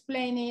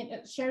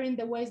explaining, sharing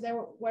the ways they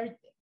were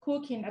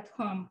cooking at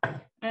home.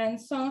 And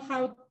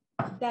somehow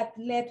that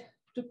led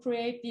to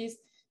create these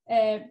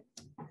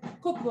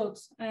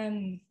cookbooks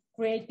and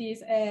create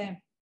these,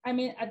 I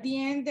mean, at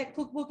the end, the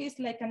cookbook is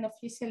like an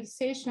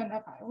officialization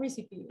of a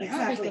recipe.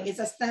 Exactly, Because, it's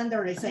a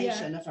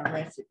standardization of a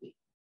recipe.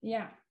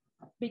 Yeah,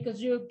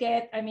 because you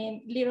get, I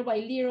mean, little by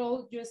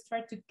little, you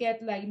start to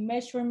get like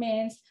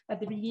measurements. At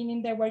the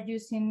beginning, they were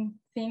using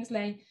things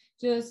like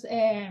just,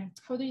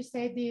 how do you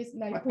say this?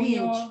 Like a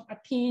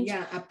pinch.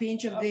 Yeah, a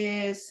pinch of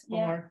this, yeah.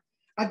 or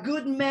a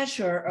good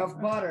measure of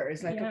butter.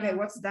 It's like, yeah. okay,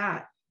 what's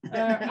that?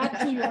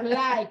 Add to your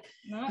like.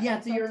 No? Yeah,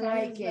 And to your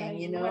sometimes liking, like,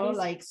 you know,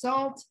 like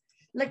salt,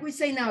 like we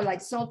say now, like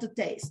salt to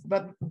taste.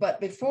 But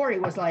before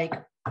it was like,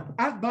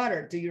 add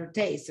butter to your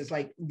taste. It's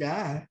like,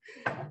 duh,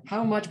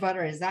 how much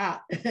butter is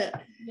that?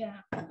 Yeah,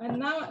 and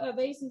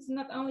nowadays it's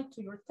not only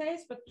to your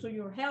taste, but to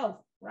your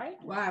health, right?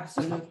 Well,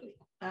 absolutely,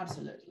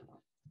 absolutely.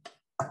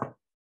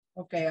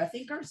 Okay, I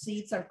think our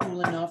seeds are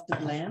cool enough to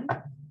blend.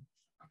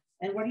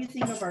 And what do you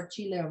think of our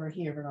chile over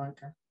here,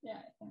 Veronica? Yeah,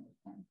 I think we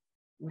can.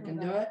 We can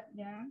do it?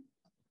 Yeah.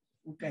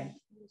 Okay.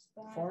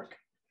 Fork.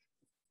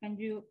 Can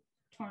you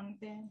turn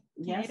the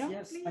Yes, tomato,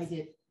 yes, please? I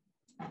did.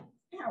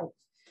 Ow.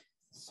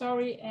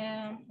 Sorry,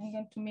 I'm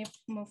going to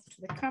move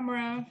to the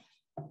camera.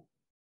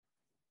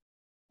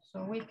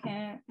 So we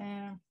can,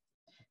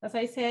 as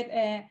I said,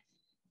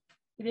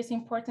 it is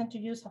important to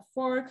use a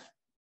fork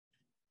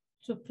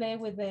to play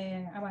with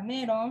the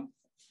habanero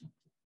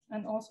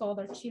and also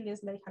other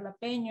chilies like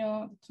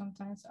jalapeno, that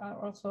sometimes are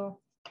also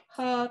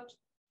hot.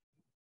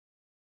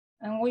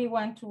 And we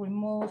want to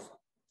remove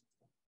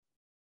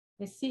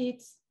the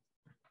seeds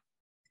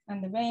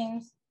and the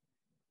veins.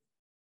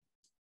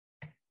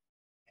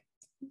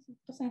 It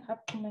doesn't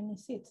have too many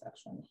seeds,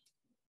 actually.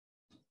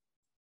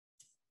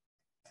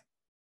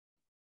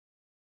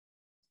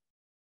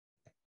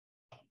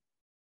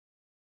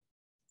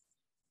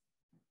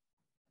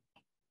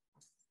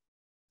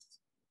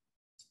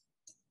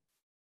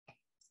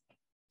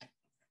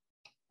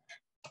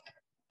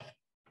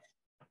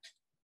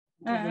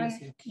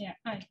 Yeah,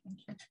 thank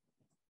you.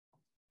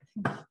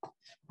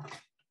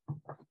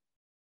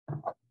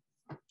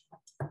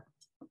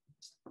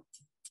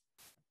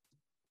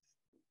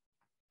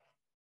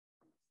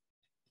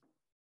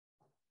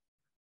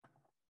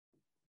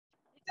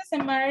 It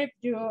doesn't matter if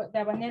the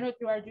habanero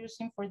you are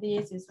using for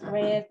this is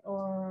red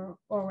or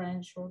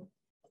orange or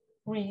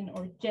green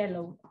or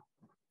yellow.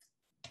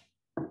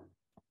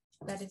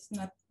 That is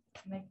not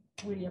like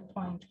really a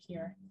point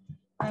here.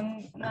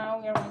 And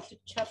now we are going to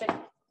chop it,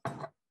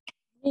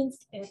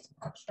 mince it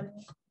actually.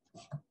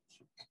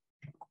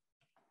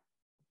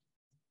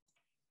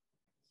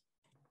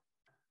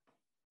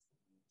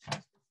 This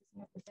is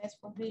not the best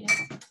for this.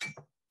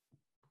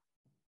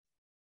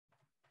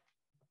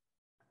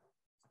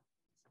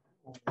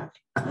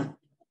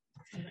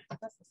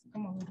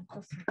 Como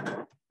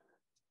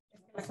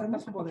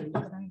Pasamos por el...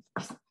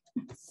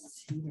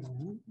 Sí,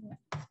 ¿verdad?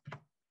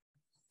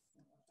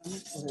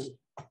 Pasamos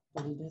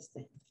por el de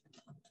este.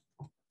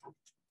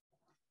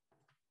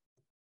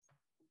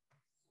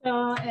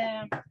 So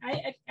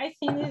I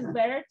think it's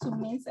better to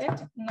mince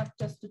it, not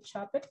just to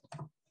chop it.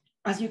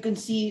 As you can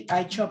see,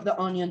 I chopped the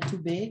onion too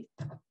big.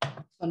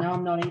 So now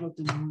I'm not able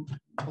to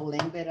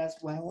blend it as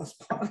well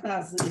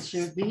as it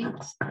should be.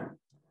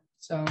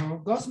 So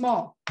go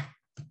small.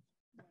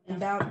 In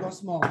doubt, go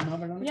small. No,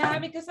 Veronica? Yeah,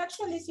 because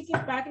actually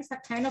chicken back is a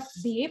kind of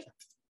dip.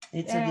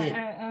 It's a dip.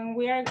 And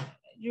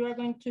you are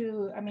going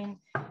to, I mean,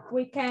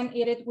 we can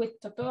eat it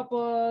with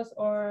totopos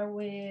or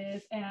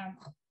with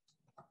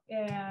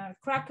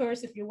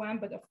crackers if you want,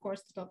 but of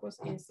course totopos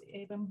is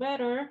even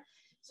better.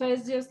 So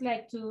it's just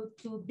like to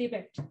dip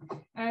it.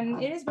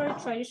 And it is very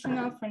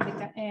traditional from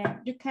the,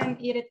 you can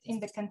eat it in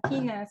the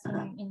cantinas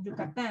in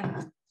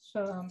Yucatan.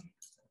 So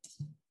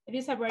it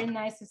is a very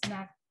nice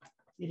snack.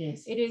 It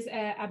is. It is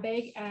a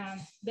big,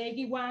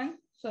 baggy one.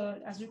 So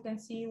as you can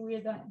see, we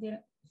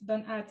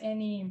don't add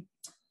any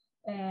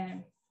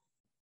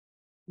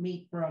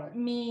meat product.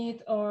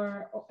 Meat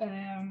or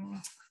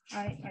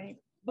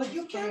but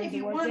you can if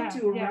you want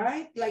to,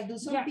 right? Like, do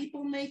some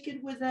people make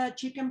it with a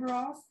chicken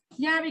broth?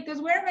 Yeah, because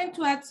we're going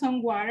to add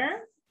some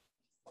water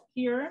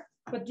here,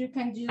 but you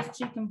can use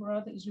chicken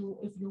broth if you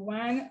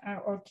want,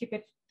 or keep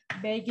it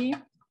baggy.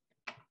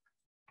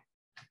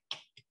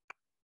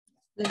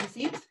 Blend the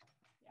seeds?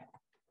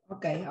 Yeah.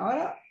 Okay,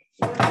 ahora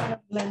we're gonna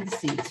blend the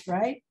seeds,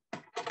 right?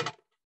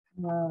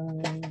 I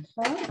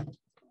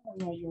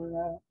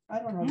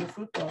don't know your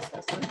food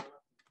processor.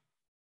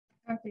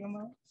 Okay,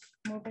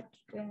 move it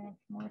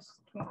more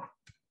to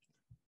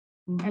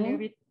a little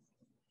bit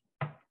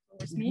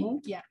towards me.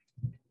 Yeah.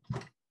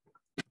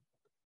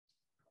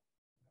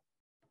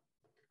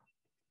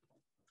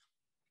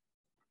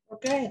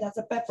 Okay, that's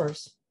the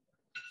peppers.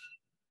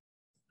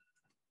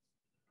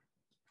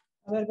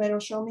 A ver, Vero,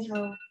 show me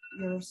how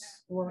yours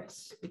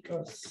works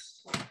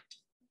because.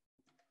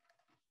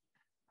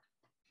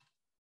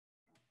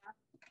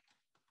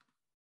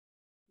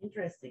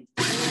 Interesting.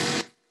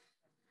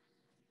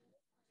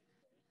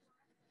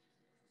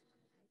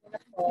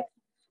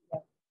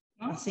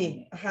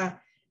 Así, ajá.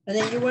 And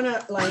then you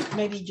wanna like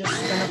maybe just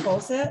gonna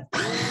pose it.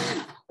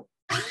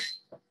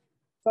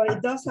 But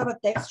it does have a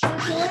texture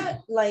to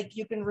it, like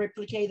you can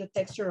replicate the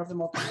texture of the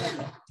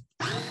molcajete.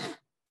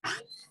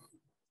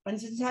 And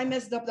since I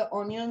messed up the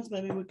onions,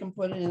 maybe we can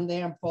put it in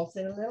there and pulse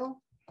it a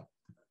little.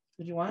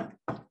 Did you want?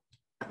 Yeah,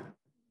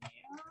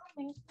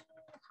 maybe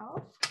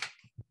half.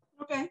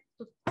 Okay.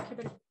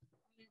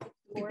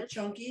 Keep it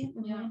chunky.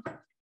 Yeah.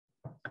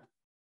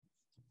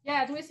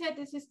 Yeah, as we said,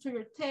 this is to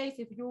your taste.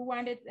 If you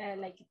want it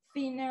like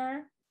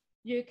thinner,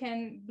 you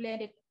can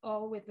blend it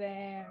all with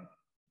the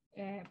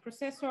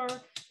processor.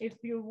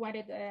 If you want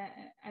it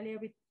a little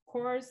bit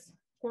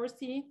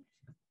coarsey,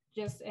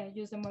 just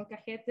use the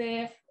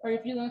molcajete. Or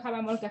if you don't have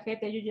a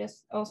molcajete, you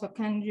just also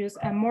can use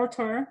a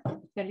mortar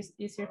that is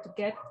easier to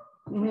get.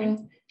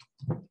 Mm-hmm.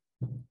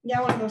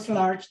 Yeah, one of those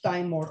large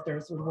time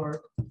mortars would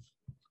work.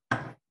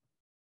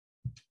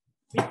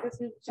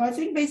 So I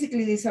think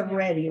basically these are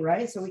ready,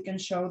 right? So we can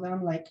show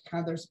them like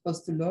how they're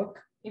supposed to look.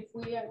 If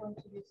we are going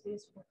to use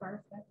this for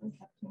part that, we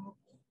have to move.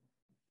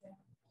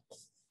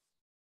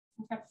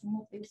 We have to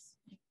move this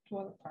to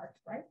other part,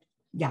 right?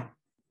 Yeah.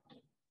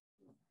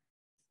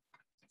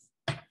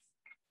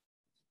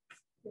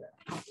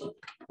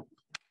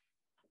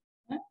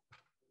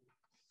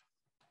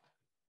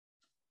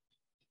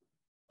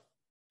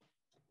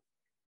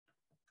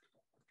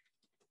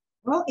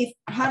 Well, if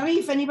Harry,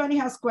 if anybody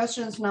has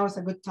questions, now is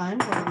a good time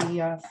for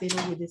we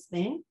fiddle with this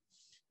thing.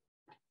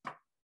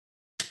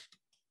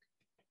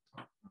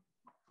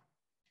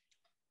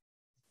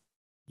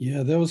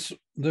 Yeah, there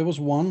was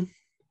one,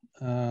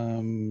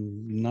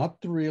 not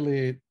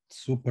really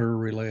super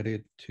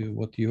related to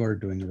what you are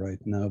doing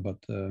right now, but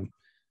the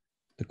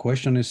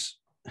question is,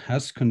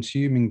 has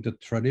consuming the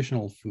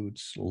traditional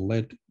foods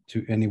led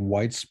to any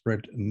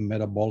widespread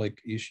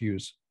metabolic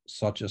issues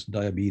such as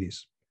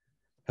diabetes?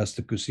 Has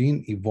the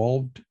cuisine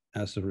evolved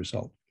as a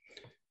result?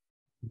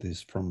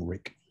 This from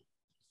Rick.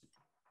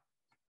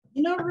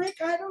 You know,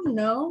 Rick, I don't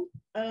know.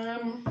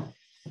 I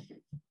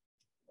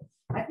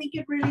think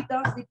it really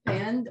does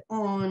depend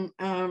on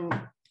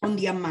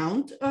the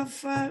amount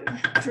of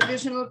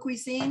traditional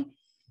cuisine.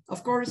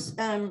 Of course,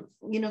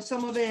 you know,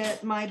 some of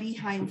it might be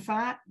high in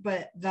fat,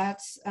 but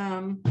that's,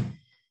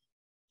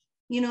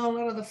 you know, a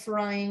lot of the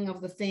frying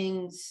of the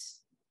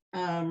things,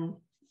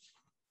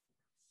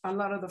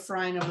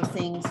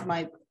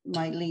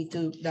 might lead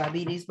to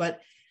diabetes. But,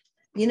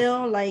 you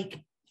know, like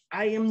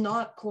I am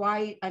not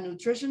quite a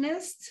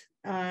nutritionist,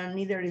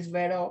 neither is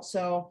Vero.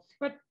 So,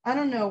 but I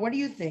don't know. What do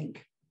you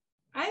think?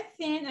 I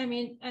think, I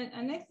mean,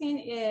 and I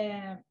think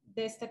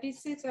the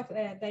statistics of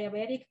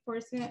diabetic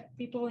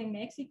people in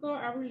Mexico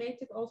are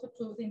related also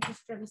to the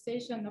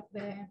industrialization of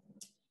the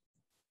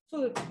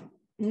food.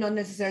 Not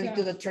necessarily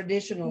to the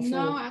traditional food.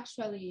 No,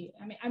 actually,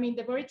 I mean,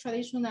 the very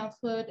traditional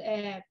food.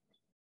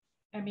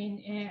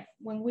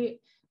 When we,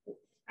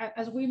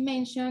 as we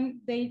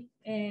mentioned, the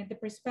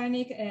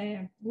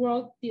Prehispanic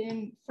world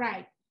didn't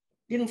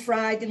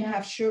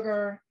have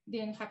sugar.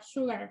 Didn't have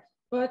sugar,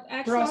 but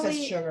actually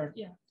processed sugar.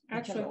 Yeah,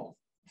 actually.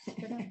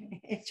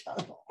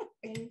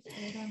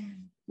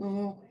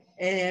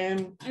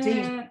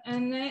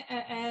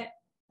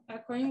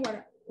 According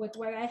with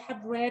what I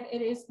have read,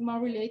 it is more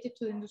related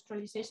to the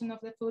industrialization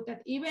of the food,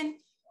 that even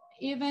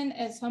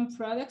some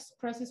products,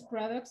 processed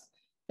products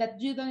that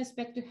you don't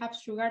expect to have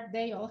sugar,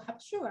 they all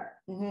have sugar,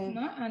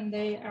 no? And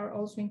they are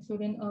also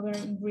including other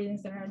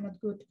ingredients that are not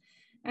good.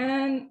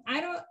 And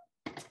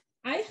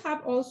I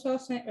have also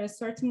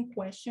certain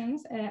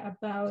questions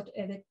about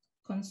the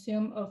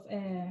consume of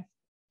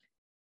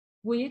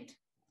wheat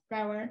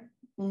flour,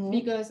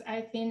 because I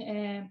think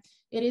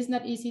it is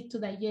not easy to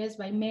digest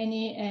by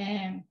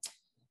many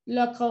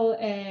local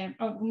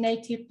or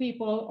native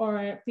people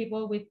or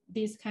people with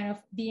this kind of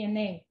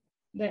DNA,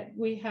 that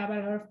we have a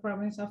lot of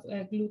problems of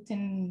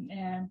gluten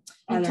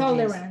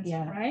intolerance,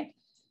 right?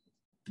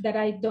 That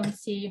I don't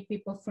see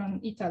people from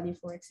Italy,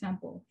 for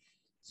example.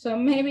 So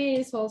maybe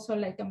it's also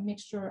like a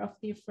mixture of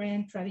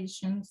different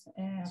traditions.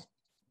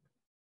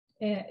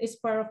 It's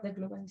part of the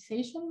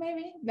globalization,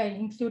 maybe, like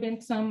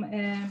including some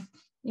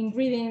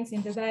ingredients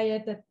in the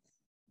diet that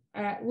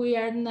we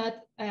are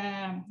not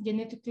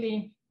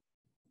genetically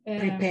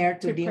prepared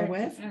to deal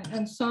with.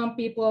 And some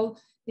people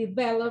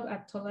develop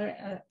a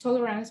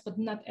tolerance, but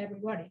not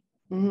everybody.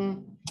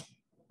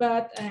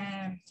 But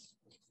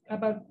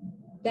about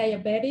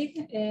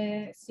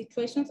diabetic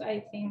situations, I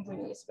think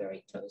really is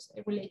very close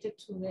related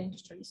to the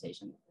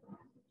industrialization.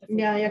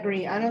 Yeah, I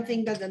agree. I don't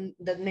think that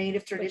the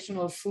native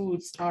traditional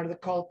foods are the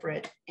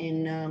culprit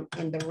in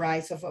the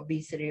rise of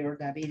obesity or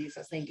diabetes.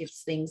 I think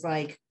it's things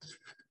like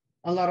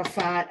a lot of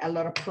fat, a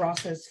lot of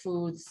processed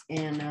foods,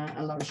 and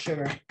a lot of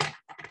sugar.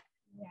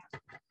 Yeah.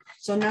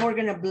 So now we're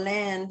gonna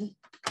blend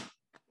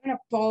I'm gonna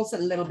pause a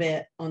little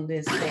bit on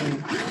this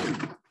thing.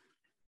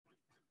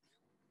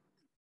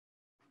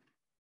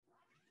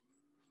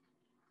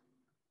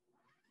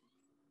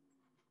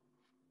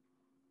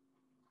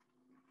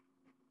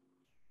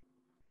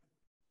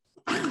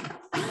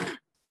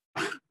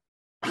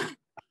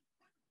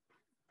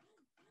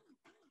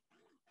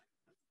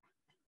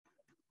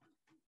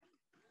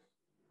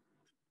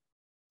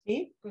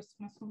 ¿Sí? Pues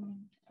más o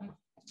menos.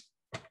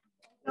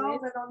 No,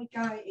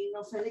 Veronica, you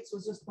know, Felix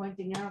was just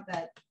pointing out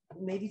that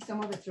maybe some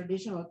of the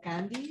traditional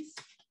candies,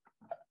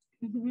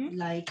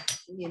 like,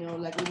 you know,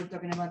 like we were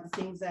talking about the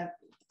things that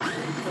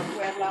from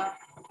Puebla,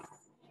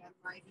 that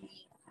might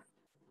be,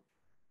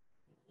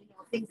 you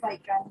know, things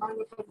like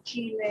mango from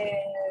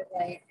Chile,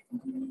 like,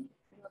 you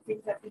know,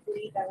 things that people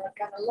eat that are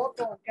kind of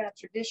local and kind of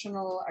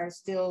traditional are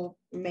still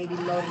maybe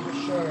loved for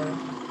sure.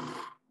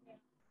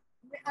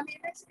 I mean,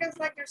 Mexicans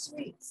like their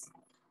sweets.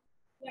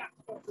 Yeah,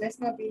 let's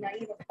not be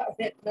naive about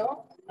it,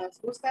 no? Nos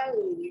gusta el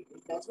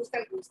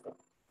gusto.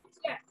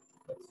 Yeah.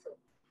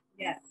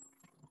 Yeah.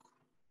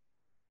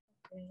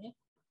 Okay.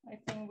 I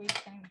think we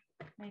can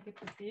make it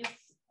with this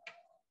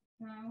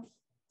now.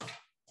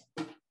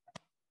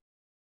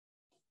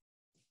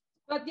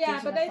 But yeah,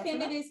 but I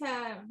think it is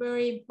a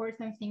very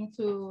important thing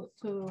to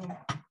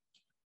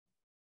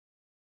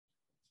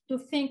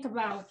think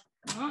about.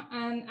 No?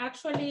 And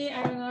actually,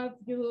 I don't know if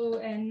you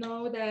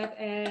know that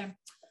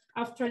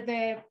after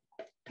the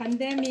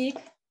pandemic,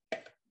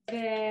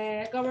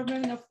 the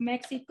government of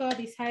Mexico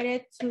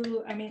decided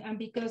to, I mean, and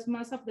because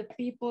most of the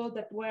people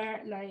that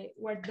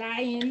were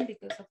dying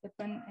because of the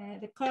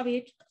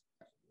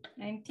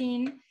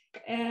COVID-19,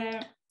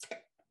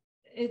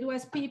 it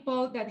was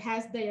people that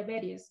has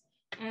diabetes.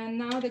 And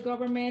now the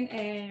government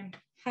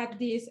had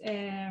this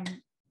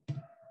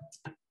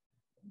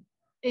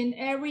in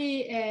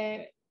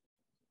every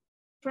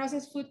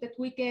processed food that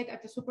we get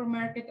at the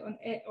supermarket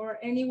or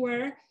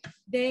anywhere,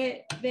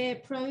 the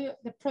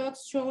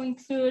products should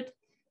include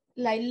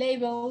like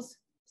labels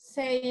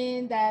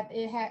saying that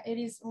it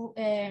is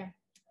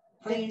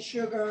high in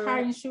sugar,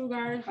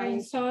 high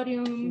in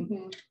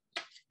sodium,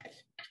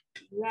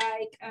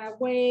 like a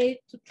way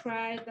to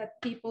try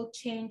that people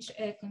change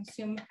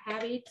consume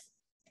habits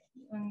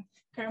and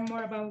care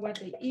more about what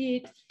they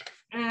eat.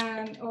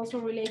 And also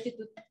related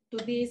to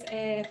this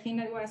thing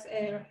I was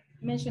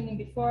mentioning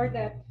before,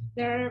 that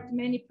there are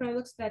many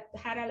products that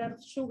had a lot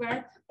of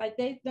sugar, but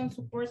they don't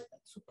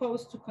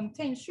supposed to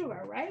contain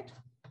sugar, right?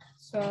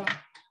 So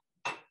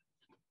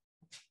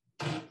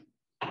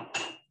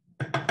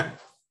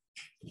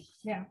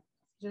yeah,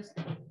 just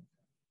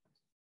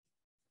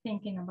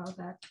thinking about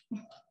that.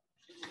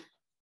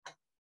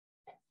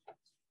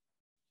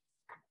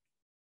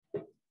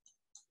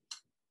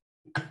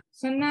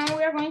 So now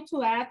we are going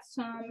to add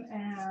some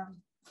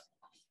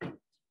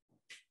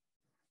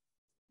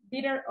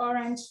bitter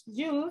orange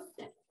juice.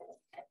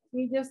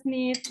 We just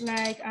need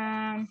like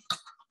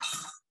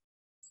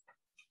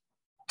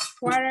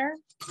water.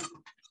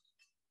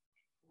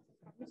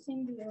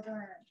 Using the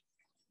other.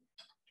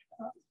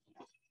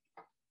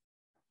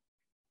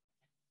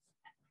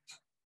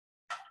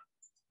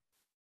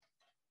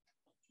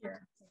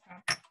 Here.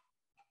 Okay.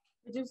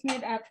 We just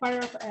need a quarter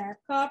of a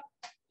cup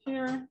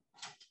here.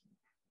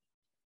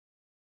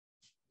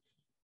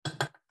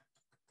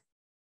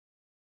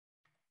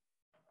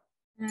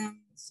 And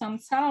some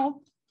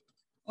salt.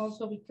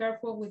 Also be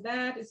careful with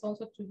that. It's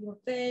also to your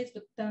taste,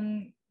 but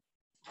don't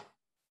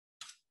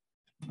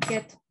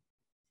get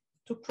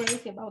too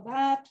crazy about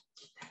that.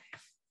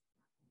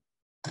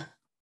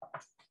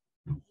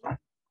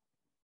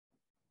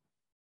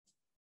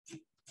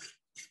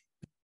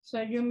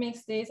 So you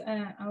mix this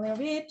a little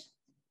bit.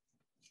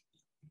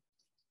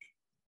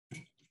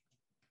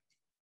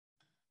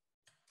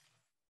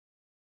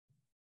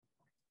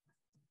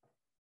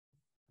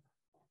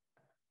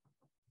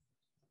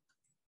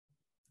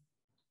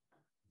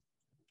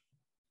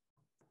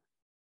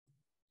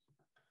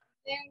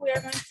 Then we are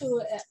going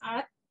to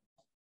add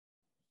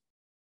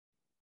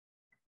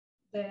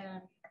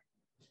the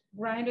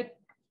grinded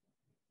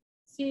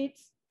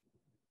seeds.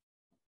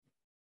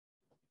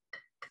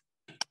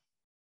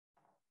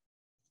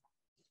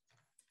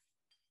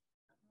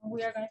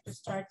 We are going to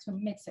start to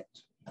mix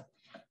it.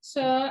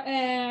 So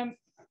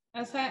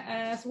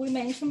as we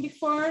mentioned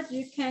before,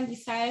 you can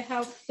decide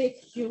how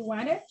thick you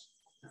want it,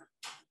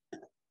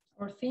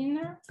 or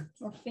thinner,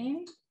 or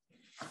thin.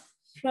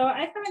 So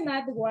I haven't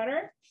added the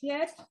water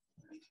yet,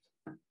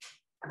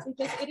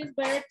 because it is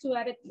better to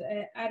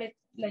add it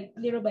like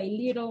little by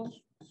little,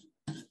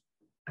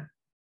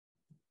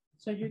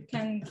 so you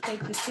can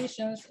take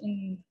decisions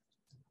in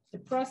the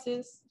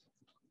process.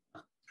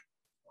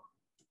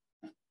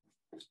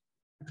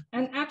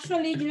 And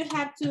actually you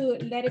have to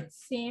let it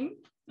simmer.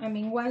 I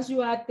mean, once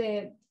you add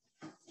the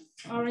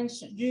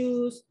orange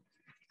juice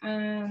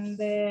and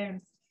the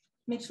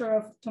mixture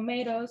of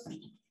tomatoes,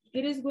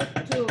 it is good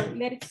to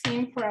let it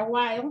simmer for a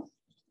while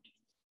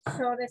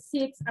so the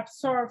seeds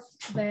absorb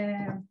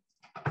the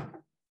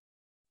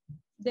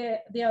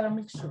other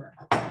mixture.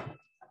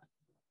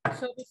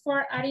 So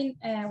before adding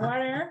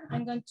water,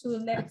 I'm going to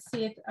let it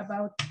sit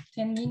about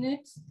 10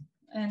 minutes.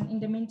 And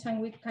in the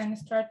meantime, we can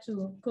start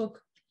to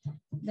cook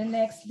the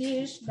next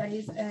dish, that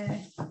is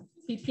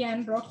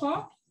pipián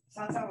rojo.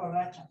 Salsa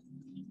borracha.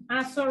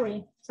 Ah,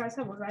 sorry,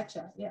 salsa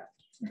borracha, yeah.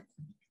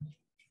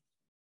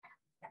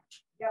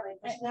 Yeah,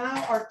 because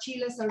now our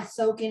chiles are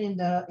soaking in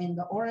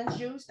the orange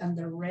juice and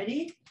they're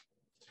ready.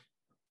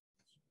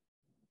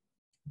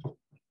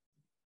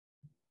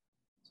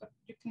 So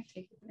you can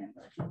take the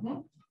blender.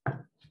 Mm-hmm.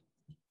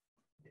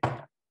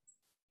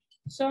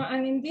 So,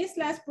 and in this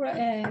last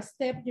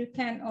step, you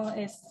can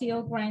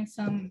still grind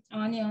some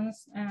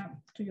onions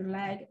to your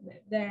like.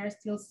 There are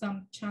still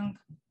some chunk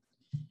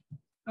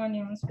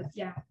onions, but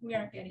yeah, we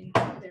are getting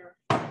there.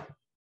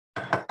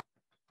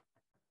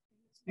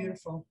 It's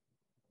beautiful.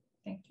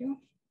 Thank you.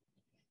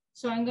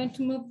 So I'm going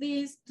to move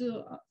this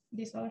to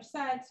this other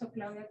side so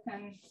Claudia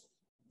can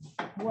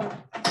work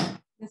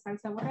the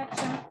salsa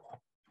borracha.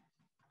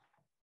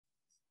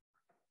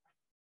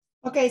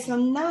 Okay, so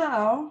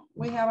now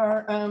we have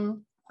our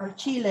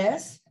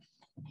chiles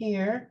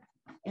here,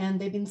 and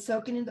they've been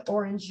soaking in the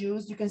orange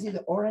juice. You can see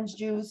the orange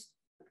juice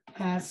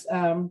has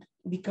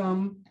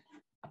become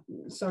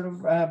sort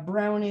of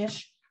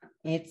brownish.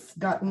 It's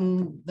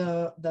gotten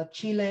the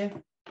chile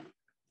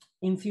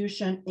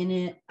infusion in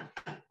it,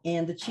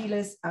 and the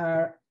chiles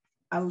are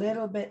a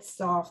little bit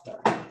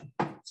softer,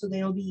 so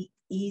they'll be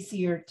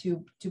easier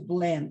to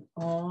blend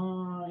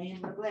in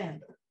the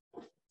blender.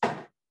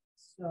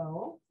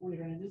 So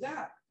we're gonna do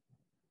that.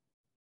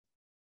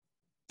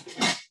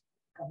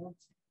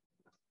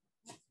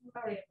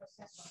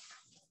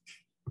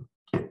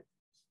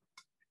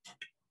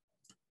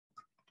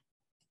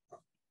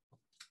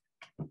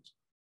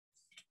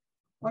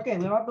 Okay,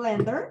 we have a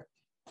blender.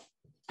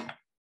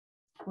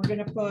 We're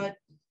gonna put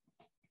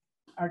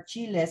our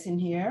chiles in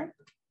here,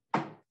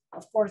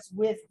 of course,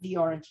 with the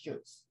orange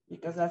juice,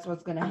 because that's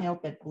what's gonna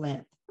help it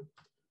blend.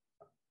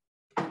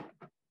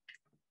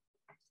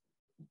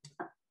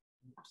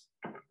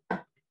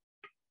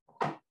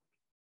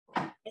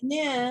 And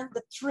then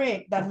the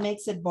trick that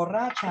makes it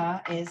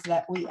borracha is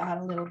that we add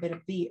a little bit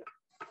of beer.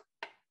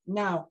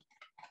 Now,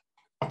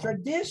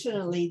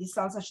 traditionally, the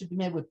salsa should be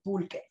made with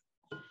pulque.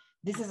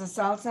 This is a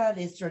salsa that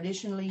is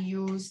traditionally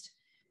used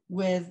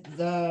with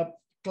the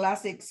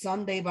classic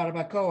Sunday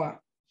barbacoa.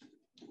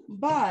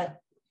 But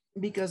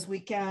because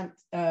we can't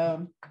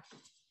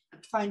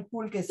find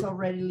pulque so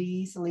readily,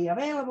 easily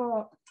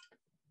available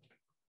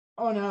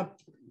on a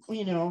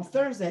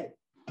Thursday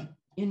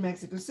in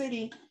Mexico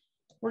City,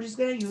 we're just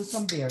gonna use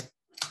some beer.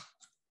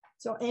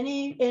 So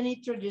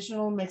any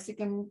traditional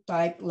Mexican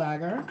type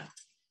lager,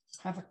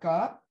 half a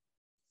cup.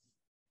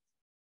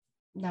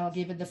 Now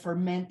give it the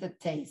fermented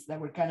taste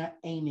that we're kind of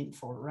aiming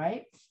for,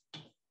 right?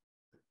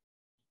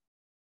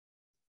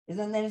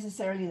 Isn't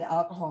necessarily the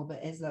alcohol,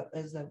 but is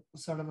the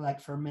sort of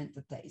like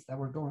fermented taste that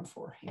we're going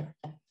for here.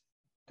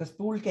 Because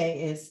pulque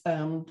is,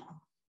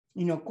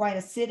 quite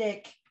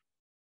acidic.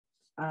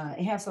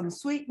 It has some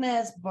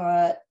sweetness,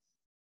 but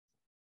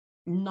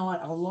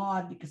not a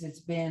lot because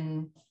it's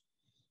been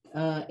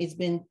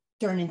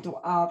turned into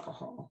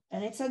alcohol,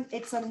 and it's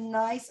a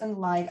nice and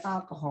light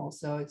alcohol,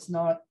 so it's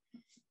not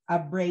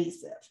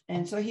abrasive.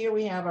 And so here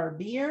we have our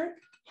beer,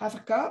 half a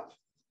cup.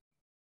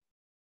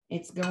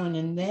 It's going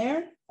in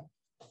there.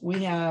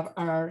 We have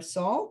our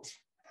salt.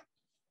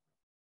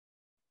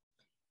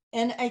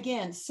 And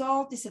again,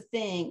 salt is a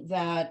thing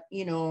that,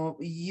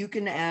 you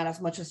can add as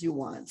much as you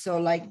want. So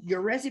like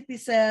your recipe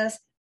says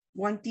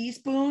 1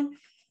 teaspoon.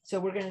 So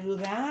we're going to do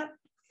that.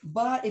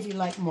 But if you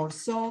like more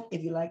salt,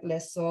 if you like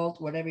less salt,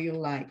 whatever you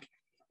like.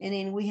 And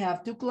then we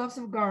have 2 cloves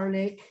of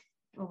garlic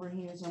over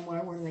here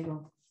somewhere. Where do they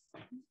go?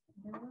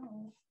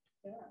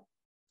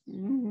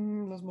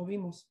 Los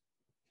movimos.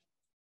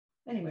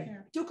 Anyway,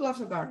 2 cloves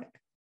of garlic.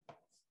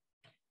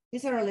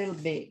 These are a little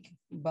big,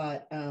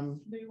 but do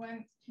you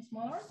want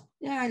smaller?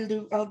 Yeah,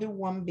 I'll do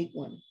 1 big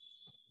one.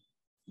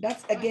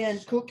 That's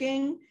again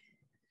cooking.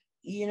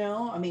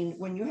 I mean,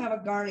 when you have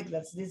a garlic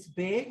that's this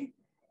big,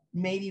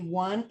 maybe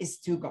 1 is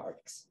 2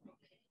 garlics.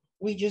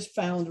 We just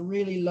found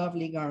really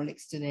lovely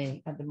garlics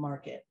today at the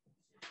market.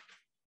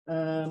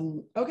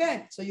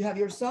 Okay, so you have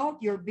your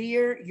salt, your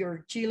beer,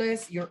 your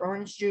chiles, your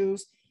orange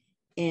juice,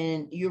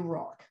 and your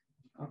rock.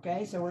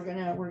 Okay, so we're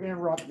gonna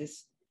rock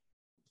this.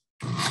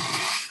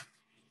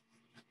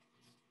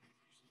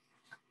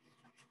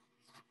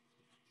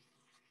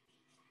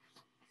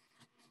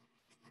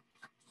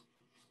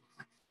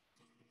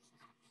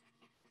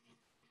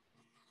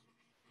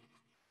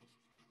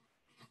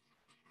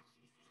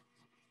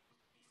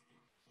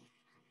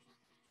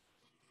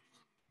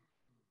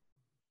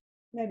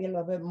 Maybe a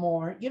little bit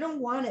more. You don't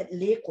want it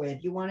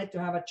liquid. You want it to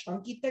have a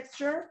chunky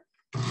texture.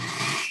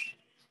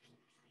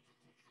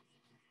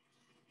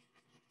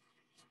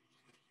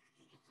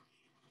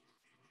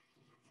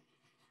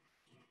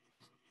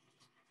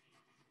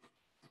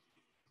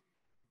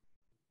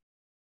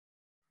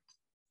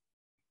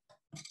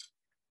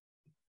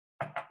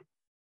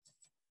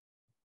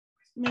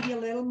 Maybe a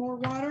little more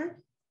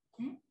water.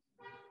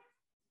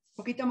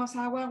 Poquito más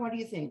agua. What do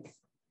you think?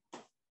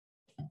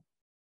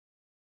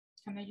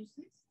 Can I use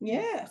this?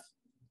 Yes.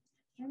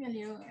 Maybe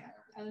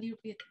a little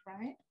bit,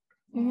 right?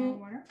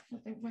 Water.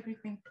 What do you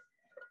think?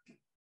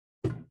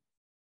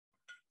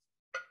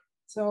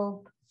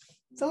 So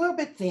it's a little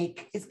bit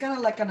thick. It's kind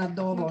of like an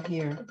adobo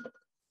here.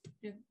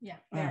 Yeah,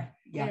 there.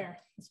 Yeah. There.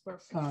 It's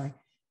perfect. Sorry.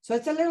 So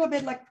it's a little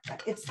bit like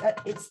it's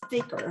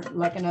thicker,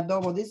 like an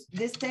adobo.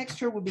 This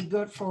texture would be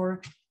good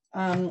for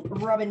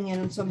rubbing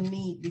in some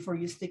meat before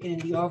you stick it in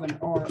the oven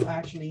or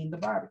actually in the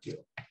barbecue.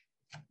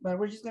 But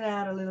we're just gonna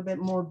add a little bit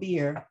more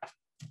beer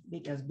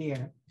because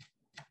beer.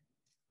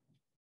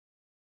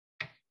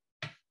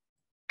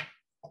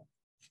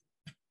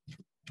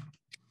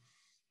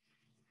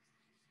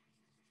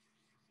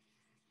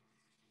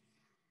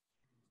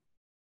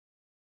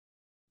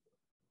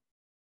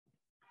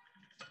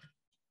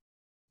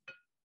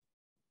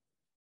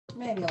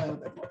 Maybe a little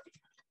bit more.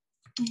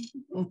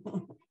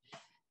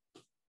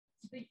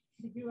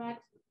 Did you add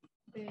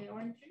the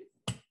orange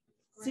juice?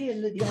 See,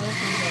 the orange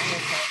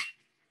juice.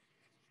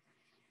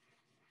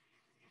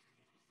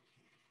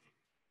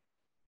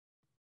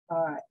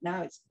 All right,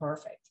 now it's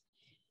perfect.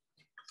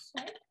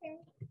 So I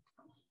think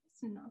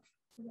it's enough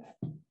for that.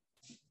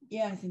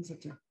 Yeah, I think so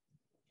too.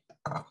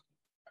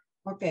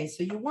 Okay,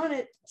 so you want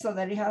it so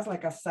that it has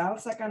like a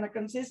salsa kind of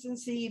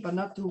consistency, but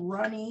not too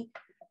runny,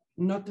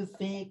 not too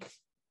thick.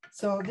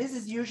 So this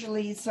is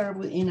usually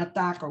served in a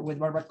taco with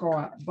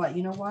barbacoa, but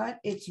you know what?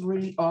 It's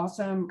really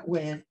awesome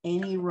with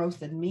any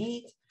roasted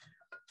meat.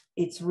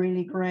 It's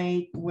really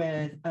great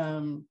with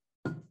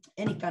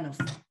any kind of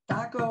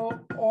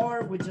taco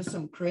or with just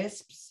some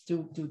crisps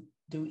to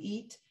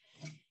eat.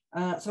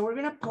 So we're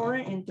gonna pour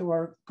it into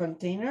our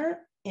container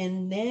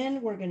and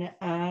then we're gonna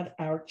add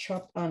our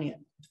chopped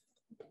onion.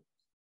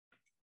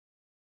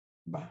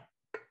 Bah.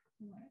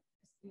 Yeah.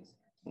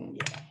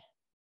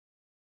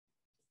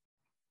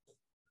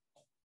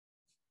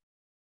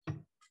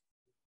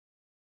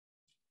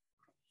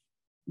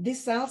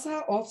 This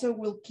salsa also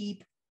will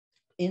keep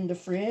in the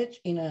fridge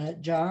in a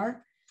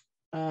jar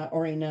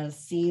or in a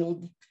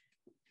sealed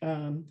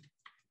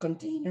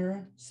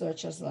container,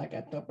 such as like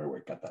a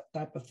Tupperware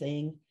type of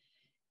thing,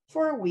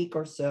 for a week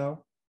or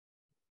so,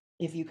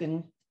 if you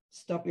can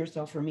stop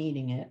yourself from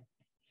eating it.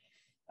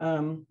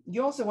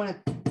 You also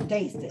want to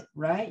taste it,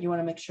 right? You want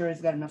to make sure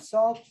it's got enough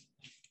salt.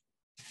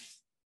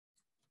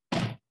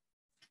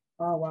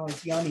 Oh, wow,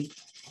 it's yummy.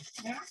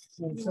 Yeah.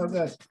 It's so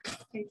good.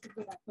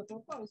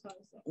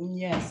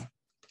 Yes.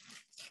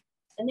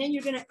 And then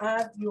you're gonna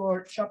add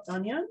your chopped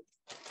onion.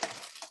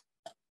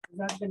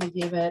 That's gonna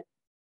give it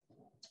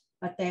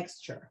a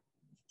texture.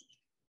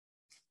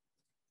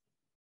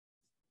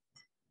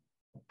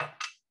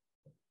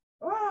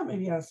 Oh,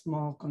 maybe a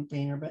small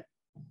container, but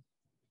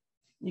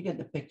you get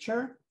the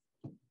picture.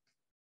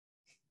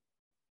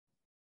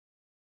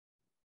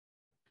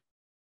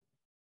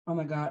 Oh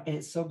my God,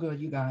 it's so good,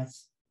 you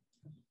guys.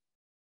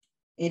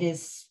 It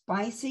is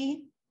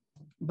spicy,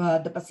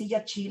 but the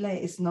pasilla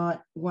chile is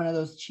not one of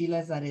those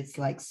chiles that it's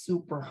like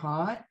super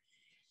hot.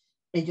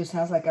 It just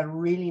has like a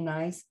really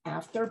nice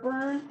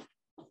afterburn.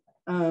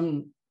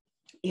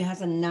 It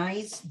has a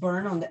nice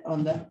burn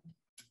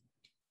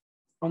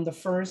on the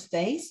first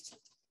taste,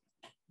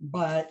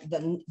 but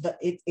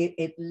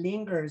it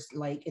lingers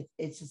like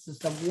it's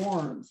just a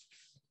warmth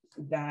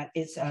that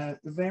is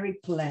very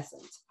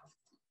pleasant.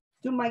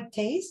 To my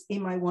taste, it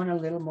might want a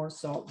little more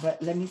salt,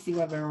 but let me see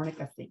what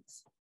Veronica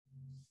thinks.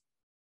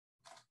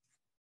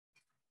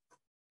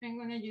 I'm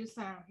gonna use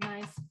a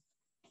nice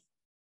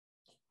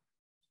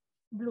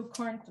blue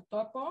corn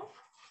totopo.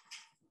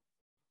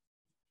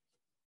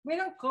 We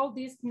don't call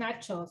these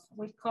nachos,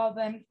 we call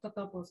them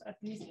totopos, at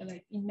least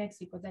like in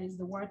Mexico, that is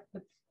the word,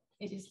 but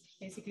it is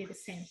basically the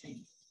same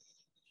thing.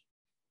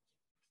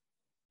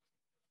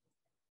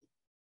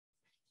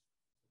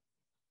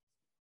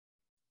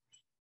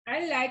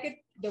 I like it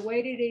the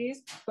way it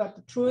is, but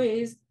the truth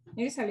is,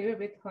 it is a little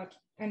bit hot.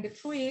 And the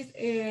truth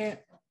is,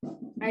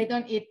 I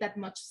don't eat that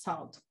much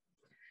salt.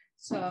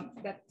 So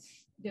that's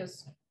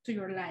just to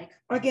your like.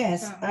 I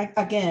guess, so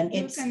again,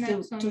 it's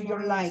to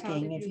your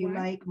liking. If you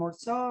like more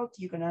salt,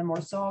 you can add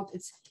more salt.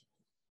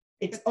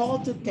 It's all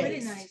to taste.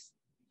 Really nice.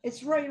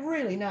 It's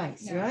really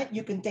nice, yeah. Right?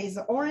 You can taste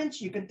the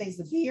orange, you can taste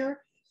the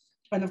beer,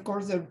 and of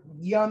course the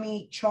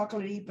yummy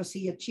chocolatey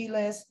pasilla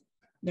chiles.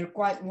 They're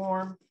quite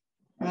warm.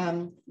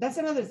 That's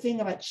another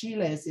thing about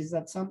chiles is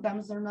that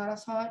sometimes they're not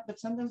as hot, but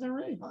sometimes they're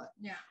really hot.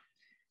 Yeah.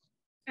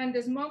 And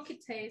the smoky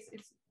taste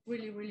is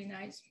really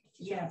nice.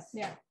 Yes.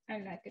 Yeah, I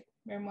like it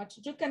very much.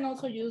 You can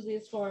also use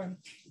this for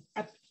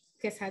a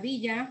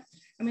quesadilla.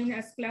 I mean,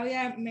 as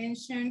Claudia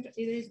mentioned,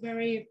 it is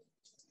very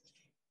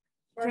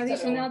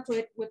traditional to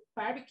it with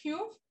barbecue.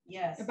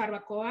 Yes.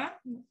 Barbacoa,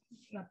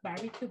 not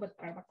barbecue, but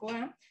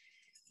barbacoa.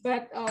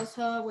 But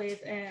also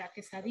with a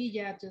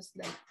quesadilla, just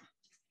like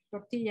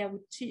tortilla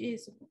with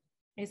cheese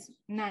is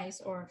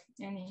nice, or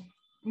any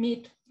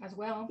meat as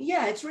well.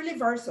 Yeah, it's really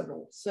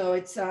versatile. So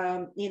it's,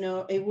 you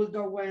know, it will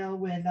go well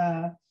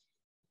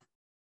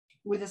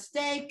with a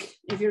steak.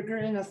 If you're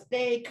grilling a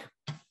steak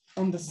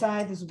on the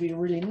side, this would be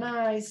really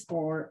nice,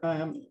 or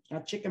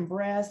a chicken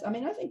breast. I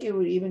mean, I think it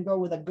would even go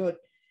with a good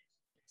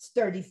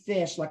sturdy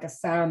fish, like a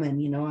salmon,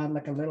 you know, add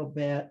like a little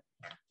bit.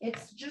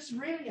 It's just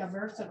really a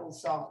versatile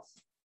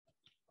sauce.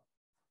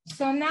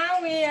 So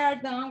now we are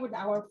done with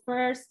our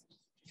first,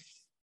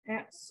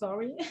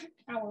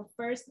 our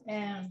first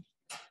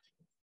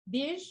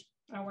dish,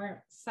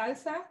 our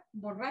salsa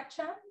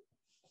borracha.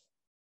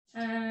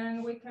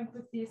 And we can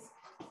put this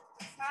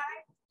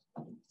aside.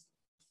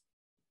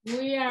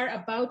 We are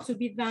about to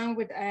be done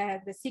with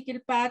the sikil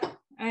pat.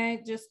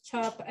 I just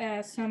chop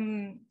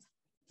some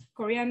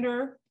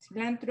coriander,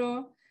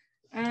 cilantro,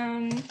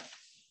 and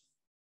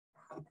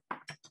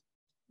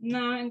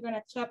now I'm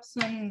gonna chop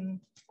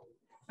some,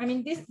 I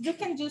mean, this, you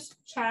can use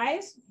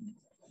chives,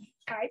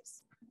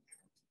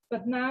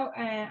 but now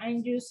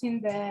I'm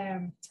using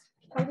the,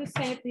 how do you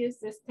say this,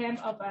 the stem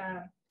of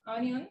an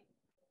onion.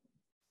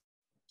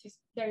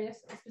 There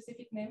is a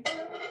specific name for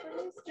this?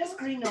 Just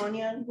green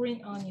onion.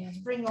 Green onion.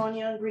 Spring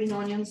onion, green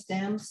onion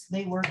stems,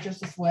 they work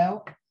just as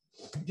well.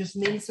 Just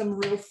mince them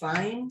real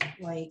fine,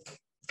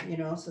 like, you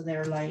know, so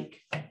they're like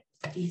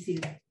easy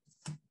to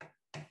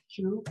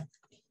chew.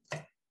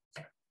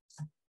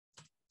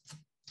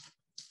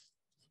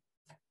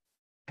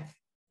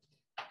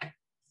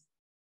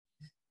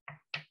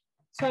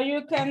 So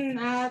you can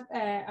add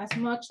as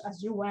much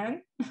as you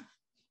want.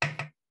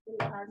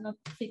 There are not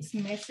fixed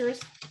measures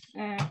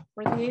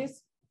for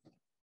this.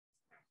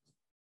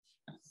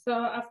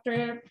 So at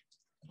the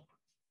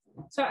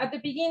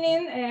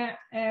beginning,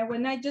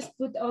 when I just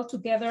put all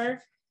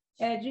together,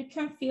 you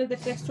can feel the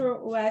texture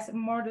was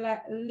more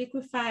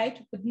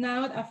liquefied, but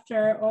now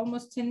after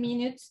almost 10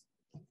 minutes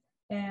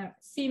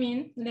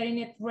simming, letting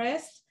it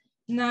rest,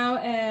 now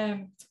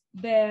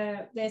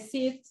the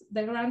seeds,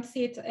 the ground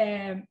seeds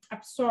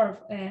absorb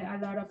a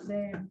lot of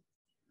the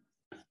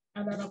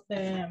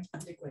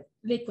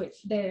liquid,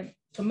 the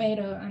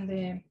tomato and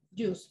the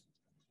juice.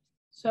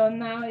 So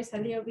now it's a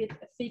little bit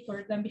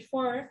thicker than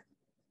before.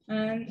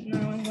 And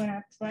now I'm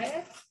gonna try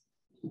it.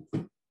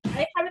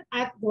 I haven't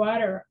added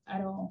water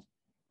at all.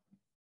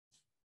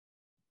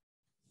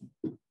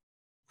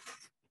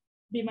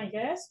 Be my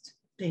guest.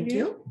 Thank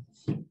you.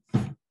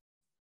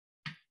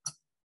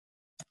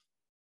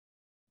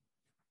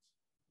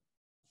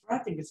 I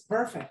think it's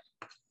perfect.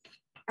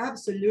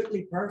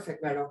 Absolutely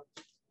perfect, Vero.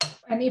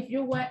 And if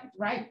you want,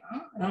 right?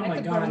 Oh my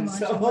God, I'm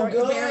so I'm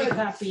good. very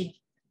happy.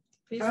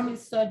 This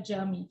is so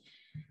yummy.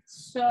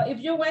 So if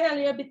you want a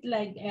little bit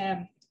like,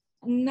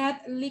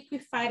 not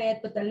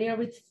liquefied, but a little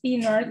bit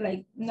thinner,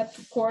 like not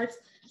too coarse,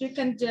 you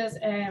can just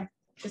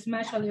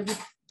smash a little bit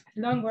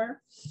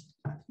longer.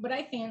 But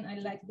I think I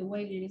like the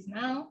way it is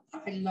now.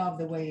 I love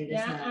the way it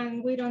is now.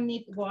 And we don't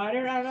need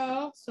water at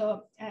all.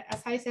 So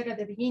as I said at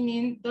the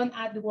beginning, don't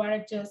add the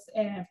water just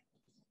at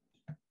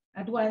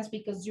once,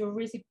 because your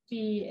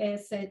recipe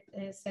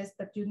says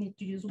that you need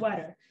to use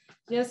water.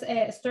 Just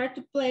start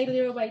to play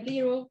little by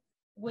little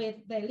with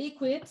the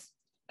liquids.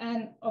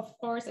 And of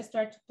course, I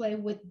start to play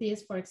with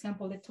this, for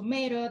example, the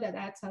tomato that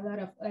adds a lot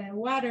of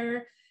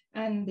water,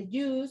 and the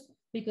juice,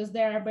 because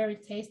they are very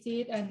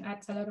tasty and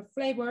adds a lot of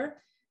flavor.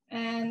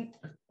 And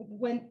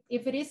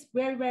if it is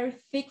very, very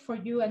thick for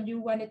you and you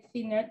want it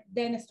thinner,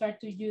 then start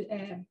to use,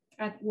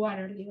 add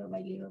water little by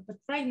little. But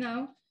right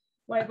now,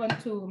 we're going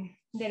to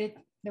let it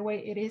the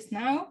way it is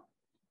now.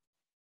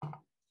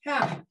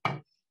 Yeah.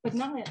 But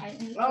now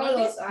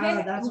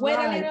that's wait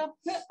right. a little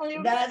That's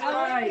bit.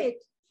 right.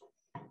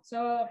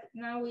 So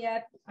now we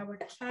add our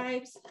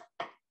chives,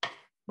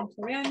 and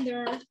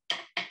coriander.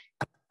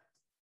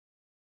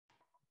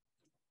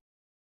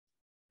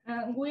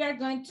 We are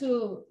going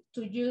to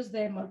use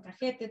the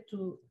molcajete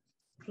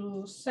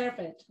to serve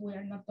it. We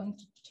are not going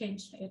to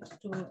change it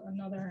to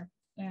another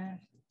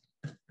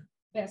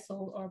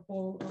vessel or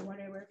bowl or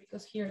whatever,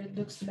 because here it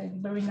looks like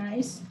very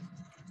nice.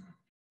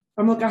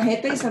 A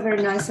molcajete is a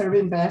very nice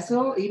serving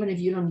vessel, even if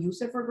you don't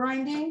use it for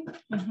grinding.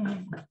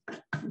 Mm-hmm.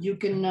 You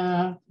can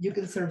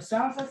serve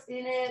salsas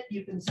in it,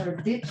 you can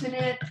serve dips in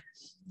it,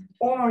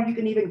 or you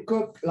can even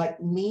cook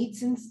like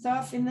meats and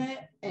stuff in it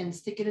and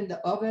stick it in the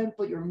oven,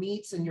 put your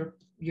meats and your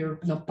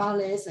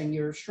nopales and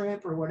your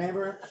shrimp or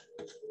whatever.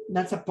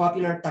 That's a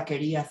popular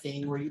taqueria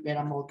thing where you get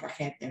a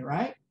molcajete,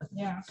 right?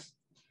 Yeah.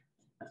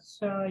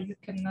 So you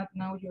cannot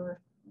know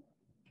your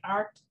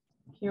art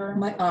here.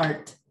 My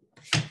art.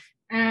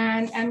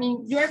 And I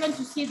mean, you are going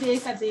to see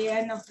this at the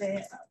end of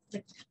the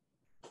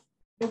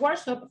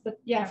workshop, but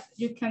yeah,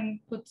 you can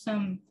put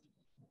some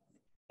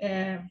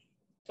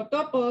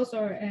totopos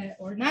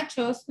or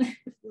nachos,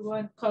 if you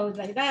want to call it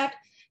like that,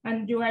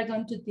 and you are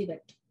going to dip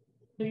it.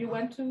 Do you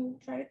want to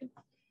try it?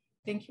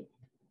 Thank you.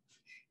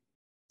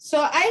 So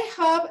I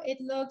hope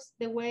it looks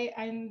the way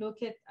I'm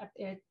looking at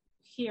it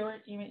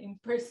here in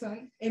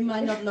person. It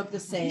might not look the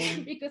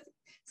same. Because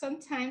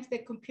sometimes the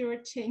computer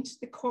changes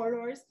the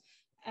colors.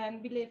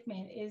 And believe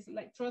me, it's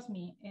like, trust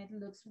me, it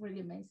looks really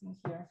amazing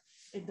here.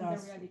 It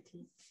does. The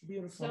reality.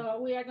 Beautiful. So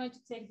we are going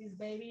to take this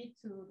baby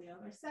to the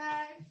other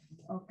side.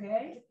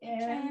 Okay.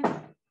 And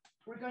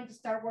we're going to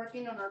start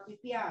working on our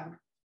pipián,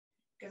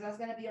 because that's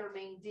going to be our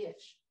main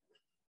dish.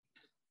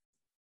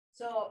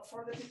 So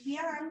for the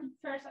pipián,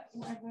 first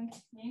we're going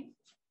to clean.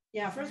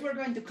 Yeah, first we're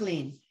going to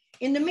clean.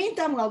 In the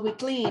meantime, while we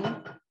clean,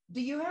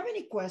 do you have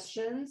any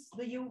questions?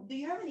 Do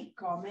you have any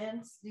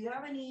comments? Do you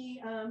have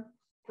any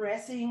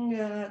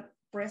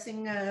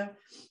pressing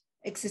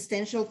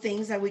existential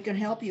things that we can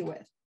help you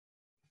with?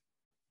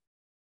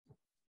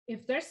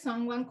 If there's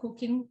someone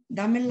cooking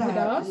Dame with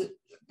us.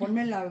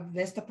 Ponme la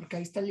de esta porque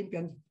ahí está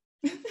limpiando.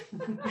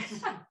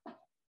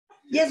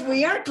 Yes,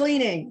 we are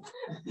cleaning.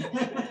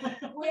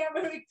 We are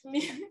very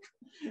clean.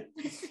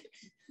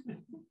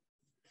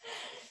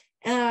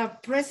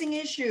 Pressing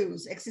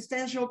issues,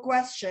 existential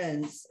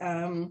questions.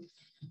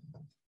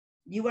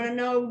 You want to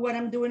know what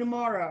I'm doing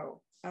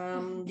tomorrow?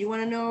 You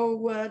want to know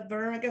what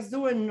Veronica's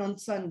doing on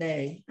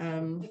Sunday?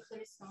 If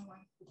there is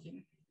someone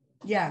cooking.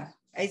 Yeah.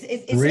 Is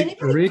Rick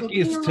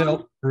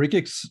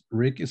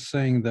is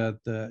saying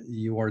that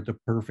you are the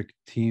perfect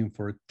team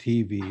for a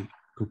TV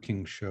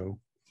cooking show.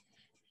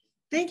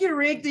 Thank you,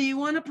 Rick. Do you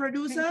want to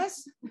produce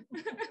us?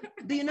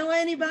 Do you know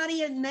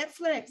anybody at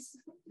Netflix?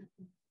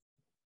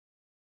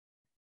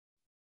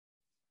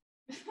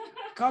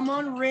 Come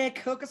on, Rick,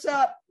 hook us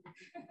up.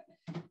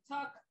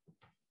 Talk.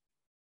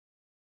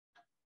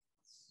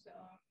 So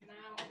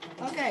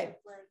now. Okay.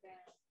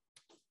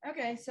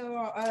 Okay,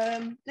 so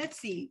let's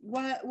see.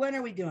 What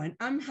are we doing?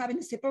 I'm having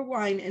a sip of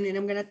wine, and then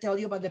I'm going to tell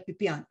you about the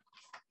pipián.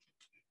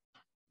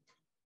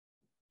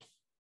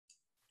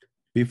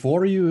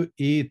 Before you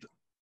eat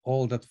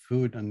all that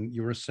food, and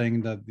you were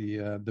saying that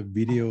the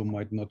video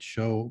might not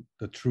show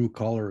the true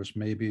colors,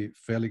 maybe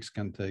Felix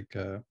can take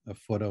a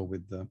photo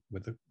with the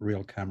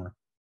real camera,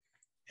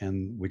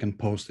 and we can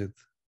post it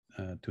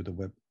to the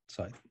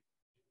website.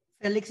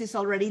 Felix is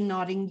already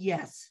nodding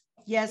yes.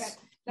 Yes.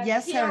 That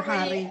Yes, Sir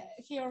Harry.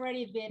 He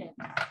already did it.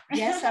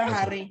 Yes, Sir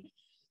Harry.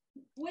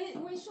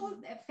 We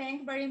should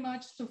thank very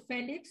much to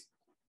Felix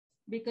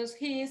because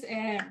he is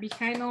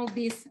behind all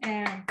this.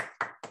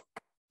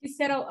 He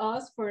settled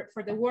us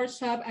for the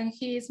workshop, and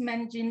he is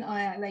managing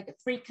like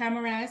 3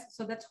 cameras.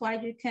 So that's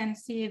why you can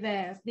see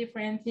the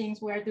different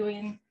things we're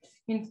doing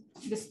in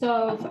the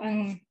stove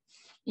and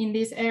in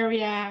this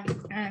area.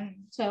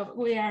 And so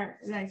we are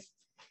like,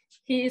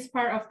 he is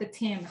part of the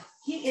team.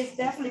 He is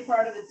definitely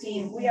part of the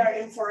team. We are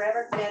in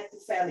forever debt to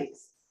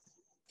Felix.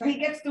 So he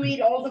gets to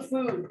eat all the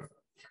food.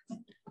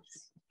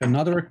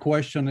 Another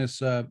question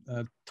is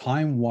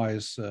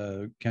time-wise,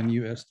 can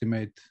you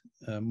estimate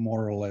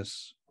more or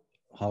less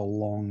how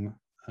long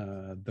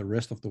the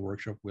rest of the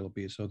workshop will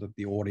be so that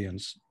the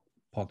audience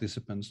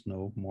participants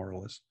know more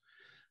or less?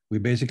 We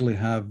basically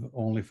have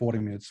only 40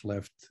 minutes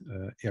left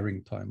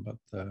airing time, but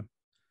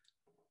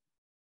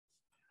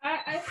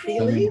I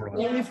think really?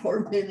 Only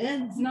 4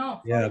 minutes?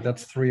 No. Yeah,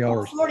 that's 3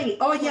 hours. 40.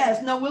 Oh,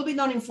 yes. No, we'll be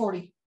done in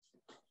 40.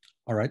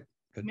 All right.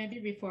 Good. Maybe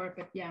before,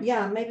 but yeah.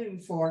 Yeah, maybe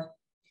before.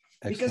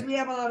 Excellent. Because we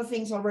have a lot of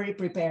things already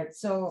prepared.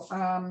 So,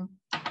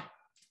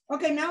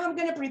 okay, now I'm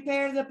going to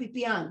prepare the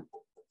pipián.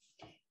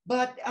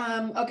 But,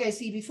 okay,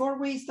 see, before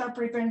we start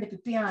preparing the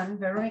pipián,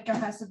 Veronica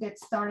has to get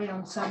started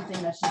on something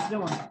that she's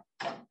doing.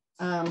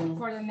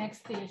 For the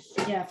next dish.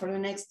 Yeah, for the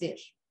next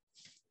dish.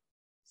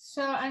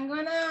 So I'm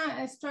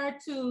gonna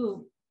start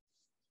to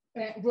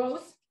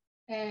roast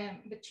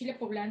the chile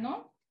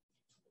poblano.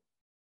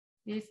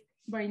 This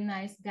very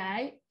nice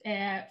guy.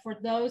 For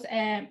those,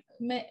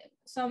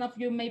 some of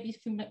you may be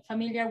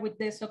familiar with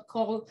the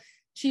so-called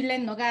chile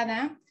en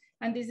nogada,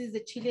 and this is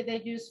the chile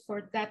they use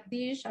for that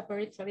dish, a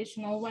very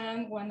traditional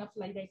one of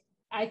like the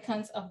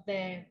icons of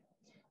the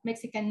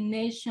Mexican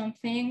nation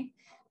thing.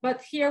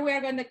 But here we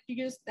are going to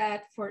use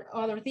that for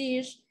other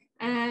dish,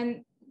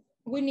 and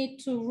we need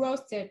to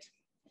roast it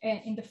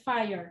in the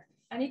fire,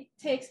 and it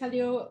takes a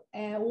little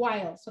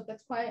while. So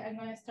that's why I'm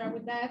going to start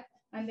with that,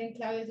 and then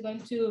Claudia is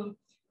going to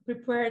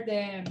prepare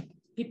the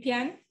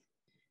pipián.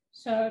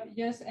 So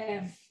just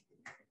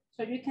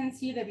so you can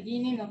see the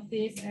beginning of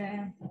this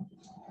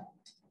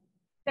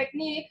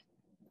technique.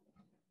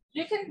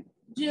 You can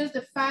use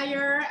the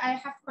fire. I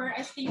have heard,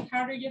 I think,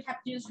 Harry, you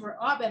have to use your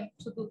oven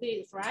to do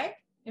this, right?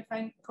 If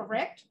I'm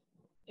correct,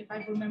 if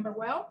I remember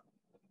well.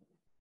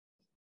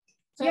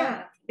 So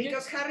yeah,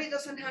 because Harry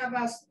doesn't have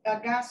a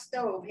gas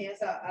stove. He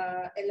has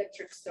a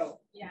electric stove.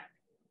 Yeah.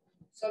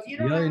 So if you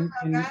don't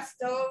have a gas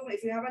stove,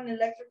 if you have an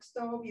electric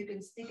stove, you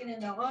can stick it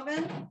in the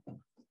oven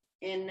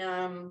in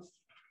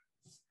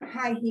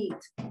high heat.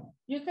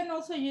 You can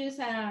also use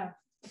a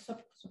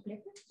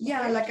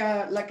yeah, like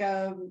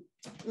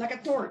a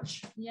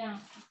torch. Yeah,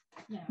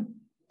 yeah.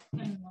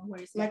 I don't know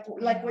where is like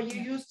what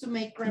you use to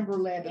make creme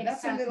brulee, but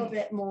that's a little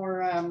bit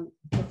more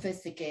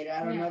sophisticated.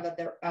 I don't know that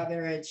their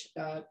average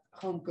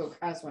home cook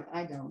has one.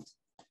 I don't.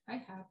 I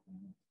have.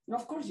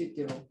 Of course you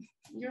do.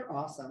 You're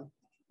awesome.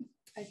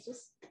 I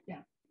just,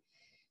 yeah.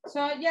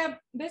 So yeah,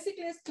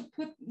 basically it's to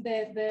put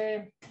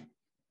the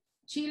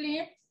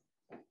chili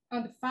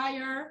on the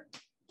fire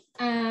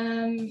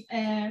and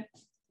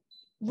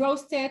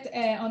roast it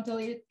until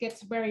it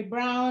gets very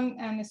brown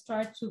and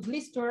start to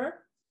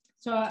blister.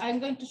 So I'm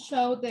going to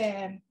show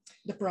the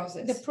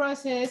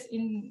process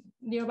in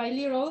little by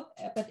little,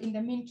 but in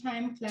the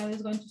meantime, Claudia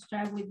is going to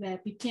start with the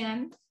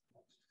pipián.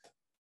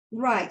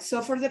 Right.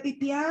 So for the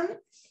pipián,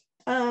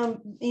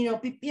 you know,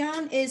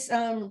 pipián is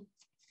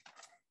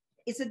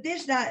it's a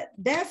dish that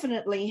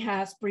definitely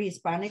has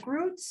pre-Hispanic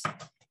roots,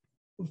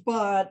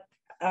 but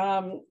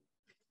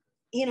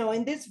you know,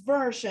 in this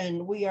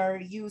version, we are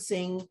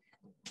using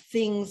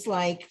things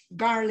like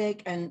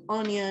garlic and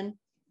onion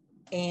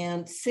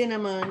and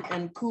cinnamon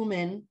and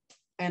cumin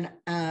and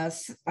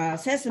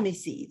sesame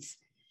seeds.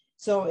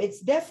 So it's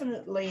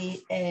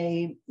definitely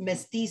a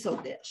mestizo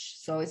dish.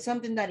 So it's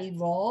something that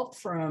evolved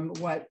from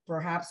what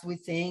perhaps we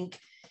think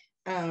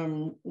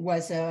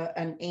was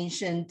an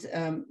ancient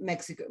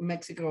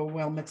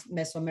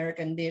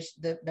Mesoamerican dish,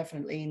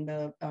 definitely in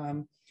the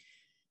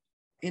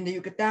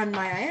Yucatan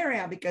Maya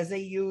area, because they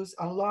use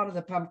a lot of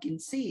the pumpkin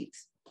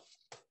seeds.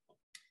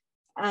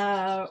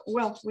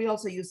 Well, we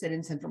also use it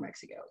in Central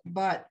Mexico,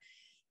 but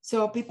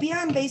so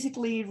pipián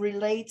basically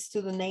relates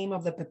to the name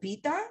of the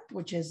pepita,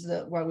 which is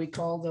what we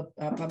call the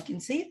pumpkin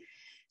seed.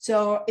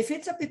 So if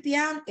it's a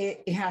pipián,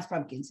 it has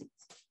pumpkin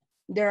seeds.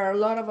 There are a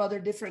lot of other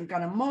different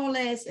kind of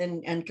moles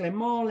and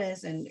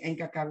clemoles and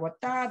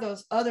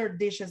cacahuatados, other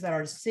dishes that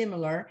are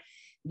similar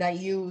that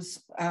use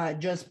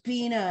just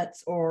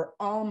peanuts or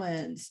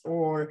almonds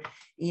or,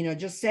 you know,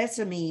 just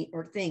sesame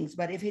or things.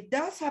 But if it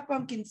does have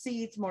pumpkin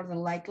seeds, more than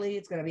likely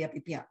it's going to be a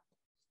pipián.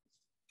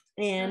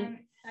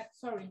 And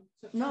sorry.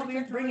 No,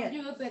 bring it.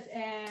 You, but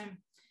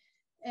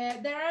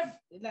there are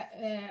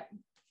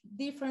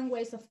different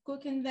ways of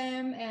cooking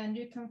them, and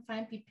you can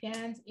find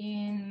pipiáns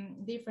in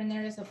different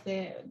areas of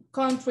the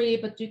country,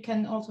 but you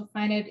can also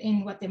find it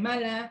in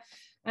Guatemala.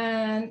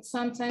 And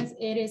sometimes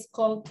it is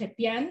called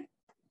pepián.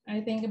 I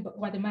think in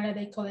Guatemala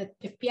they call it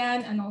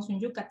pepián, and also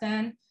in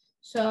Yucatan.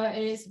 So it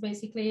is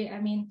basically,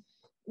 I mean,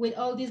 with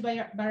all these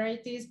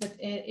varieties, but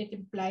it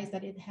implies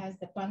that it has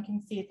the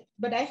pumpkin seed.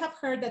 But I have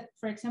heard that,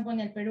 for example, in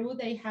El Peru,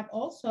 they have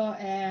also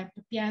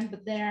pepián,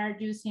 but they are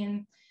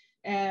using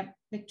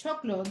the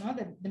choclo, no?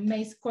 the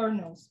maize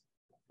kernels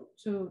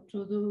to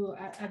do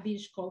a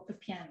dish called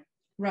pepián.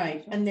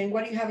 Right, and then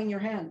what do you have in your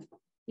hand?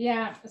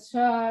 Yeah,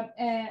 so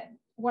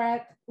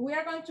what we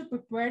are going to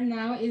prepare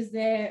now is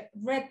the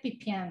red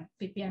pipián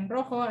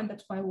rojo, and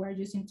that's why we're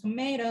using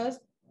tomatoes,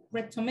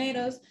 red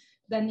tomatoes,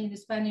 that in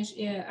Spanish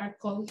are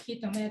called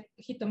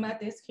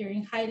jitomates here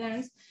in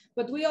Highlands.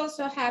 But we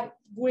also have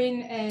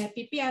green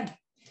pipián.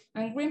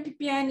 And green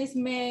pipián is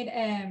made,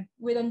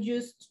 we don't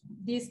use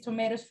these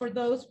tomatoes for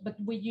those, but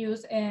we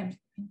use,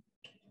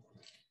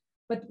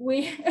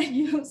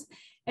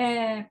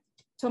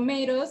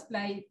 tomatoes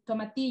like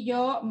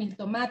tomatillo, mil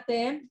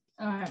tomate,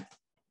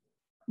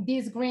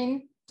 this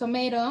green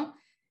tomato,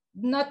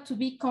 not to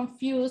be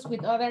confused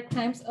with other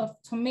kinds of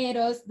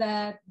tomatoes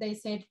that they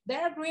say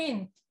they're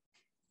green,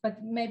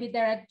 but maybe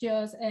they're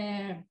just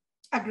a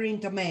green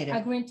tomato.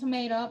 A green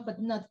tomato, but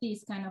not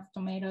this kind of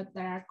tomato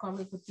that are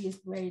covered with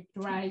these very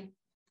dry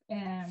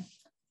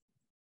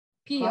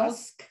peels.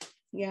 Husk.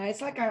 Yeah,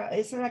 it's like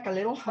a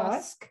little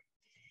husk,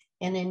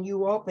 and then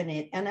you open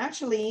it. And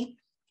actually,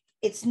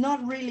 it's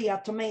not really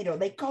a tomato.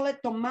 They call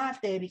it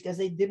tomate because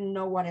they didn't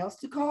know what else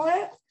to call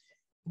it.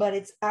 But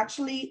it's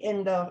actually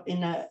in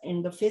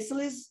the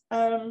Physalis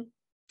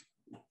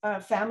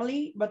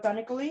family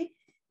botanically,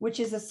 which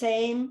is the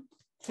same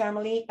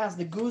family as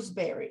the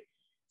gooseberry.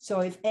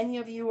 So if any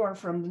of you are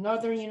from the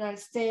northern United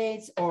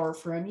States or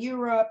from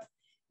Europe,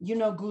 you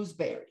know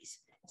gooseberries.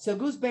 So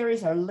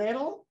gooseberries are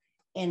little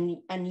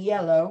and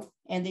yellow,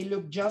 and they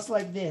look just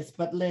like this,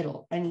 but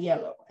little and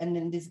yellow. And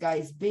then this guy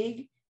is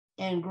big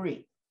and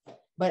green,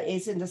 but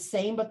it's in the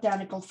same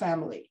botanical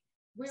family.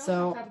 We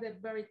also have the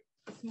very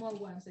small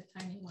ones, the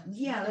tiny ones.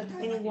 Yeah, the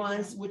tiny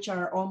ones, which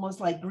are almost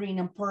like green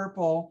and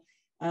purple.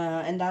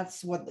 And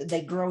that's what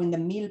they grow in the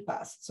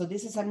milpas. So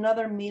this is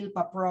another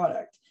milpa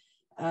product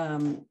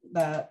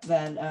that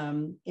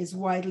is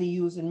widely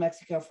used in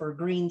Mexico for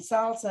green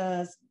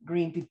salsas,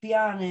 green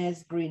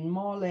pipianes, green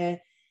mole.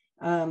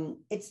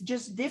 It's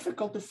just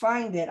difficult to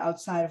find it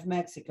outside of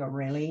Mexico,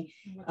 really.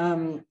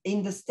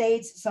 In the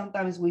States,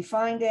 sometimes we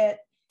find it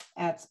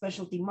at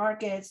specialty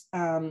markets.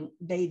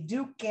 They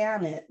do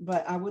can it,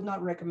 but I would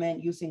not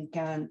recommend using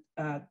canned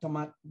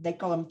tomato. They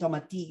call them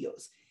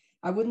tomatillos.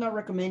 I would not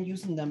recommend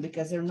using them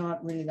because they're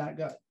not really that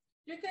good.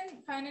 You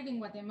can find it in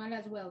Guatemala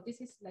as well. This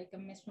is like a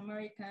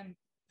Mesoamerican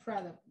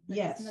product.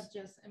 Yes. It's not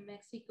just in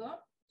Mexico.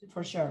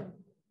 For sure.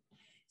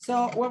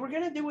 So what we're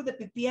going to do with the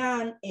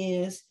pipián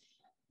is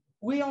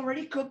we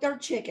already cooked our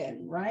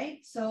chicken,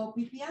 right? So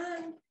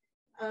pipián,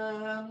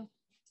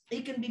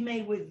 it can be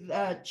made with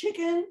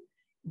chicken,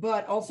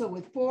 but also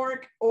with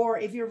pork, or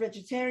if you're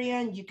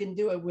vegetarian, you can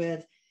do it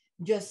with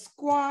just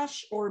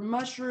squash or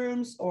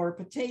mushrooms or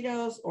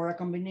potatoes or a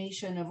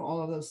combination of all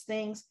of those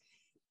things.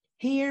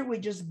 Here, we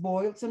just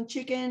boiled some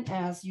chicken,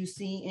 as you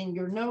see in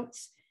your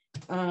notes,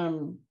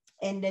 and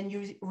then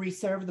you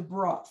reserve the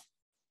broth.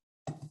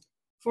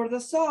 For the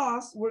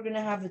sauce, we're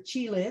gonna have the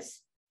chiles,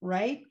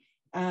 right?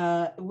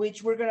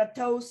 Which we're gonna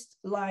toast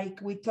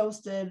like we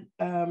toasted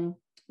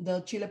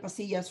the chile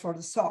pasillas for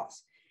the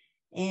sauce.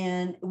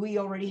 And we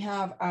already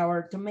have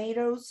our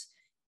tomatoes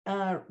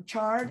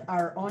charred,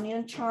 our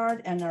onion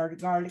charred, and our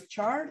garlic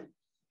charred.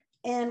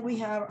 And we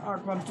have our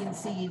pumpkin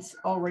seeds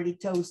already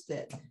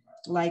toasted.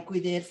 like we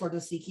did for the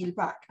Sigil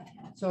pack.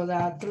 So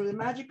that through the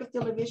magic of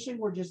television,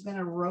 we're just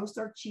gonna roast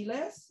our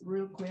chiles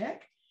real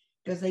quick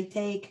because they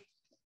take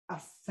a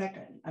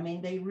second. I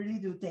mean, they really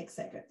do take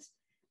seconds.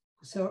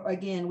 So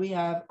again, we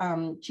have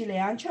chile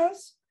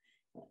anchos.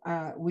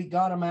 We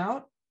got them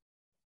out.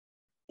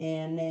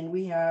 And then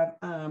we have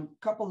a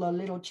couple of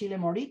little chile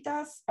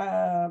moritas,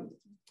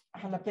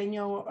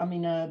 jalapeno,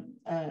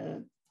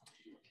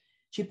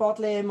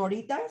 chipotle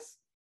moritas.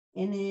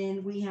 And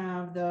then we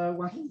have the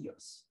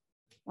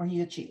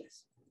guajillo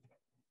chiles.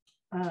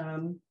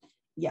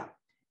 Yeah.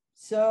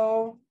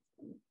 So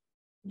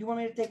you want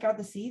me to take out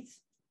the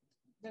seeds?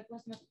 That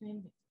was not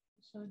cleaned,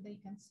 so they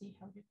can see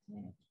how you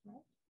clean it,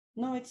 right?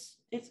 No, it's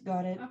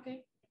got it.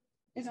 Okay.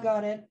 It's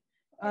got it.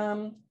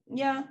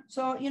 Yeah,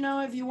 so, you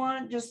know, if you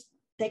want, just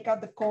take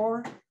out the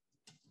core.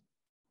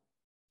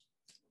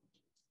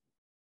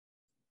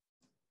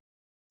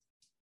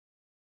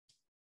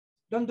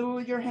 Don't do it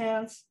with your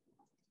hands.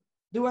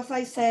 Do as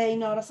I say,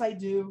 not as I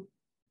do.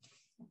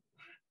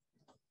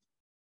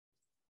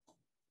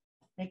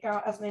 Take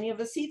out as many of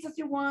the seeds as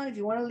you want. If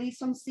you want to leave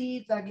some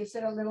seeds, that gives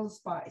it a little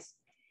spice.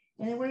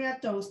 And then we're going to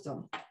toast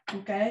them,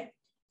 okay?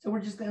 So we're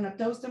just going to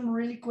toast them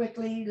really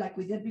quickly like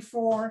we did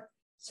before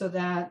so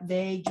that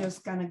they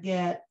just kind of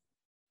get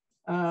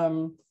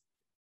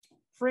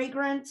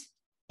fragrant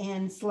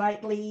and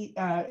slightly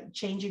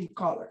changing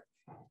color.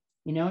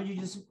 You know, you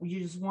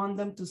just want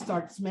them to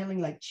start smelling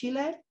like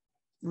chile,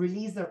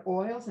 release their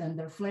oils and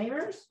their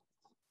flavors,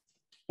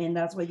 and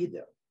that's what you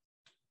do.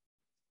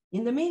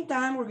 In the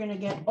meantime, we're gonna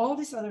get all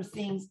these other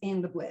things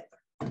in the blender,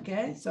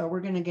 okay? So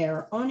we're gonna get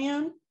our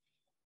onion.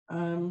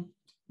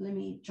 Let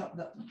me chop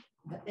the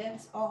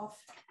ends off.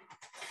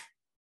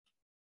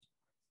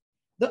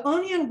 The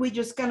onion, we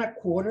just kind of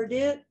quartered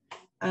it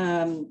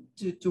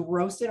to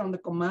roast it on the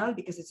comal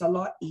because it's a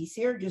lot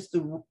easier just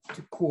to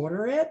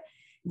quarter it.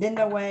 Then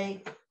that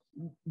way,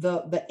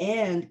 the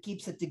end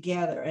keeps it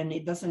together and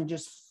it doesn't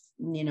just,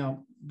 you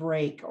know,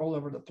 break all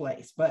over the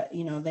place. But,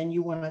 you know, then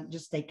you want to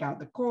just take out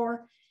the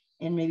core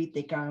and maybe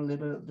take out a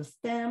little bit of the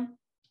stem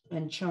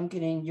and chunk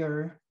it in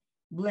your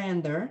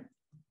blender.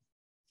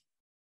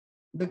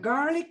 The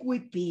garlic we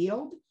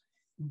peeled,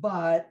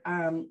 but,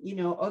 you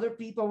know, other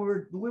people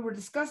we were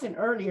discussing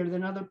earlier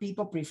that other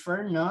people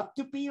prefer not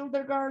to peel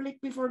their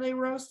garlic before they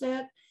roast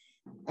it.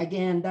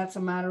 Again, that's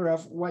a matter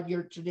of what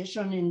your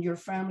tradition in your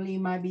family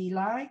might be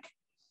like.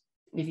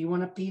 If you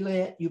want to peel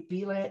it, you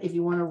peel it. If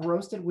you want to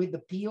roast it with the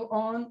peel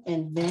on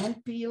and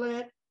then peel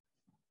it,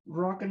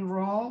 rock and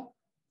roll.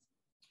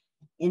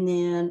 And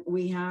then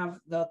we have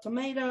the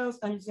tomatoes.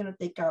 I'm just going to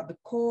take out the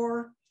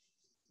core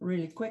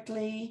really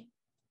quickly.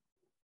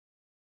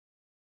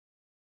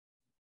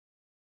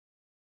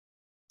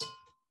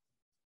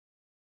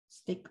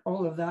 Stick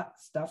all of that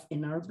stuff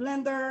in our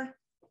blender.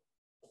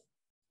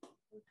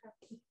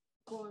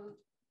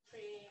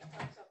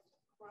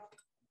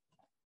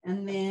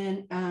 And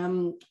then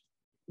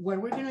what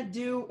we're going to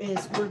do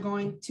is we're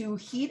going to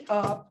heat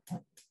up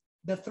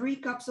the 3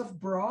 cups of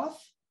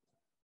broth,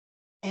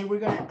 and we're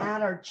going to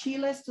add our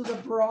chiles to the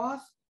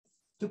broth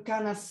to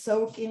kind of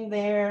soak in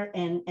there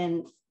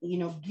and you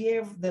know,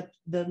 give the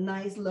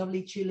nice,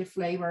 lovely chili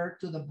flavor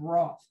to the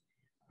broth.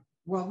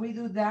 While we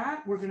do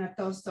that, we're going to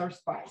toast our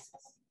spices.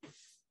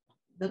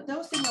 The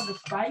toasting of the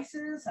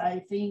spices, I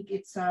think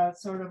it's a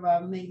sort of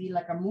a maybe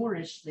like a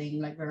Moorish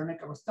thing, like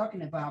Veronica was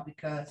talking about,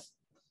 because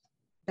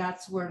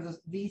that's where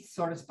these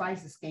sort of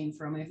spices came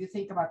from. If you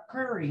think about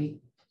curry,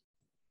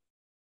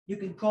 you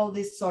can call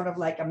this sort of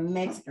like a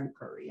Mexican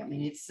curry. I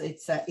mean, it's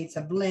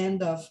a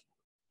blend of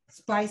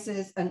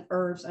spices and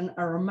herbs and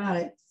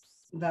aromatics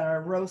that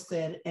are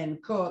roasted and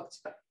cooked,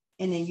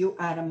 and then you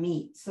add a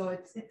meat. So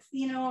it's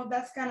you know,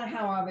 that's kind of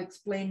how I've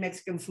explained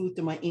Mexican food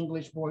to my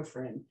English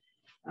boyfriend.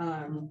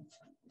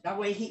 That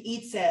way he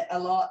eats it a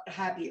lot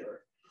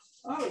happier.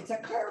 Oh, it's a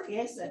curry,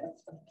 is it?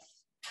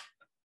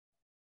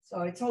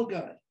 So it's all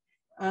good.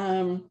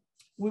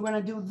 We want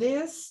to do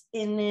this,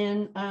 and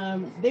then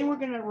we're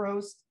going to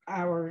roast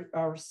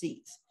our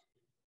seeds.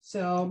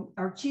 So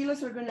our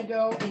chiles are going to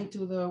go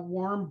into the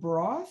warm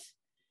broth.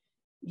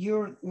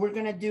 We're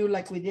going to do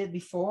like we did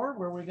before,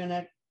 where we're going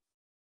to,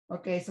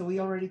 okay, so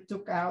we already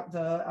took out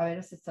the, a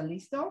ver si está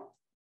listo.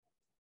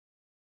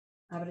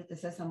 Ábrete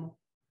sésamo.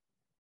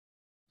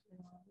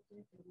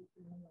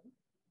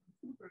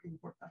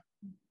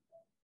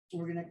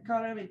 We're going to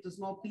cut them into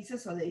small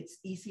pieces so that it's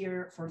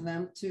easier for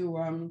them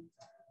to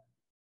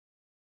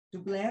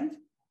blend.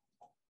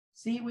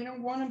 See, we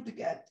don't want them to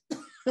get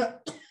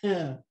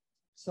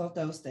so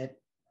toasted.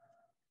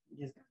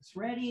 This guy's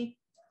ready.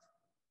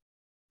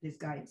 This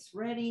guy is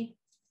ready.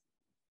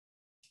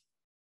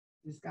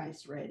 This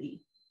guy's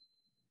ready.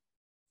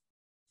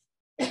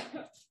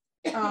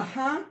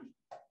 Uh-huh.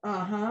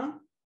 Uh-huh.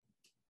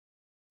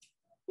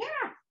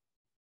 Yeah.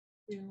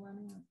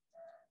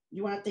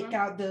 You want to take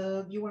out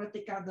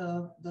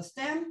the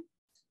stem,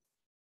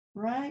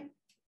 right?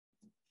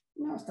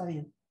 No, está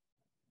bien.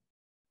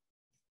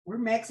 We're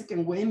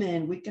Mexican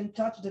women. We can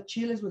touch the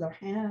chiles with our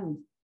hand.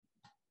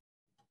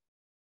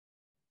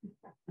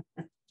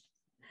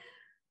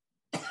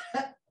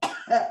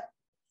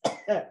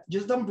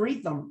 Just don't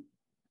breathe them.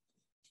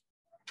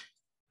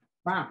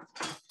 Wow.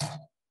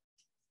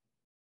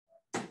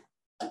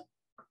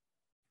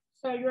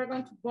 So you are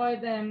going to boil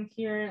them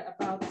here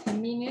about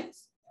 10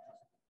 minutes.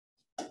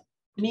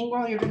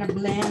 Meanwhile, you're gonna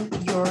blend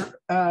your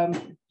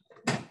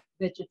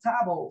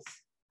vegetables.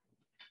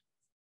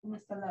 ¿Dónde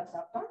está la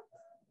tapa?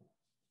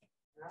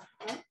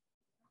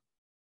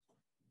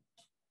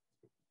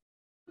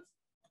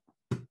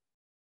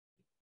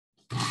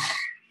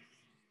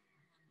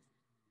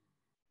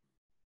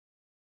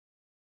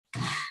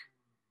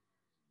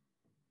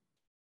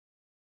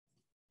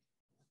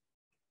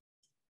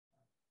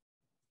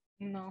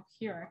 No,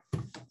 here.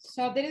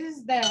 So this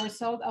is the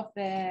result of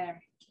the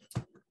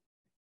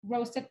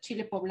roasted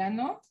chile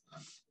poblano.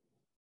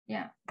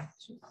 Yeah.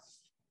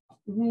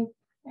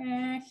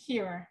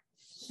 Here.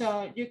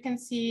 So you can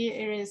see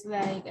it is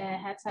like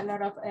has a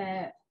lot of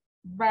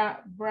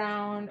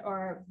brown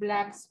or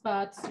black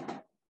spots,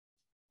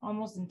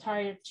 almost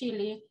entire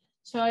chili.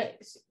 So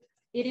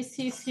it is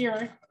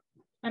easier.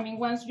 I mean,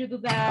 once you do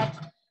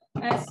that,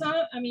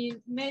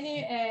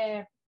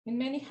 in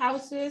many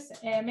houses,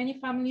 many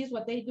families,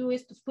 what they do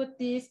is to put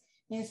this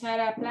inside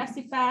a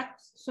plastic bag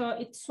so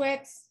it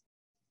sweats.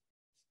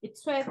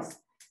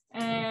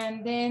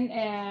 And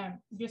then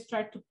you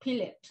start to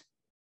peel it.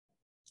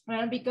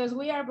 Because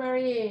we are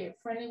very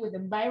friendly with the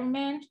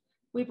environment,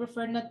 we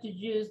prefer not to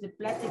use the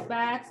plastic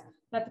bags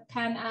that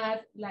can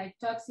add like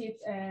toxic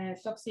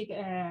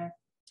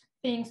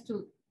things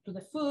to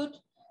the food.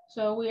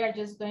 So we are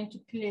just going to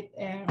peel it.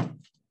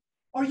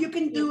 Or you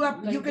can do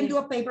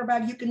a paper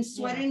bag. You can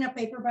sweat it in a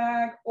paper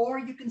bag, or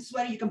you can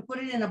sweat it. You can put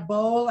it in a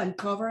bowl and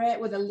cover it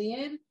with a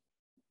lid,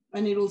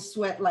 and it'll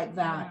sweat like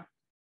that. Yeah.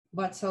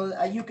 But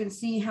so you can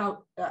see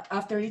how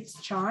after it's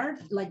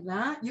charred like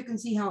that, you can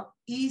see how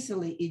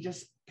easily it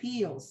just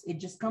peels. It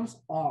just comes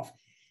off.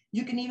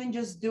 You can even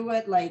just do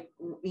it like,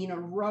 you know,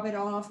 rub it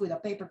off with a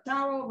paper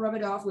towel, rub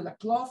it off with a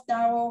cloth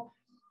towel.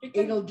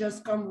 It'll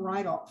just come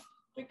right off.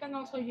 You can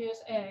also use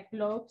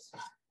gloves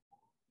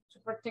to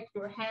protect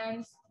your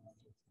hands.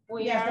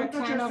 We are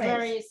kind of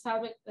very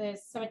savage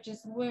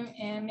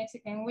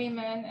Mexican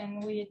women,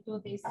 and we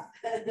do this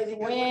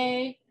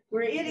way.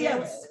 We're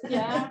idiots.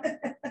 Yeah.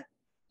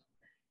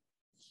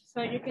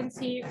 So you can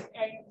see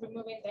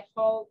removing the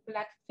whole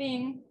black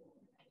thing.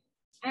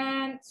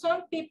 And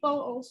some people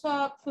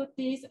also put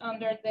this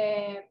under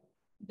the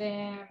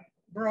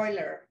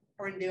broiler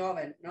or in the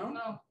oven, no?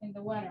 No, in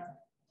the water.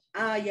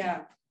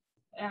 Yeah.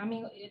 I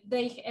mean,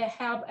 they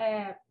help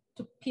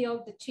to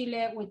peel the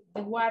chile with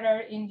the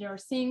water in your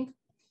sink,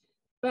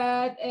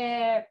 but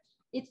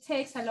it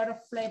takes a lot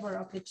of flavor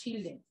of the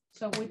chile.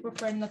 So we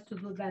prefer not to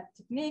do that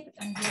technique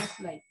and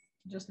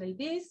just like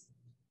this.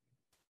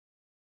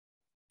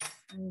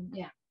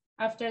 Yeah.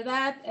 After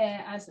that,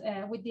 as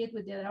we did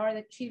with the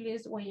other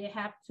chilies, we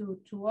have to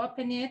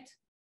open it.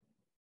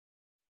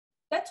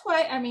 That's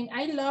why, I mean,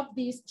 I love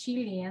this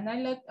chili and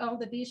I love all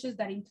the dishes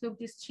that include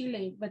this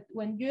chili, but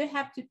when you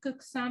have to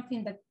cook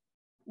something that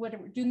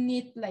whatever you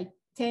need like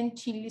 10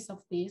 chilies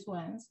of these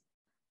ones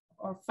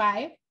or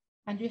 5,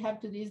 and you have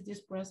to do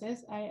this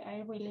process,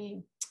 I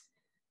really...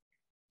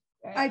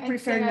 I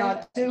prefer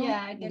not to.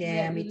 Yeah, I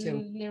get me too.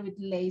 A little bit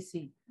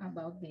lazy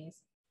about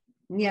this.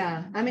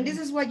 Yeah, I mean, this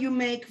is what you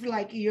make,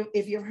 like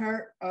if you've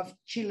heard of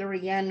chile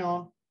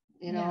relleno,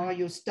 you know,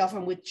 you stuff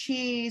them with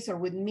cheese or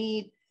with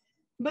meat.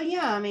 But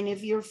yeah, I mean,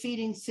 if you're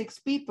feeding 6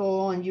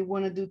 people and you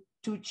want to do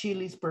 2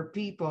 chilies per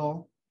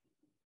people,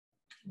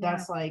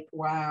 that's like,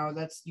 wow,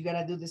 you got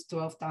to do this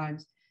 12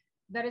 times.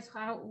 That is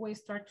how we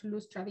start to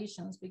lose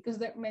traditions, because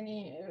there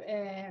many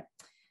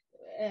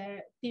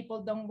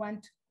people don't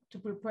want to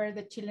prepare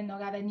the chile en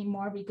nogada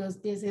anymore because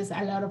this is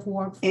a lot of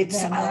work.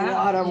 It's a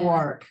lot of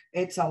work.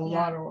 It's a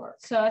lot of work.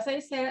 So as I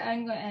said,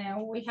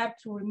 we have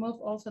to remove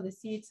also the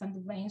seeds and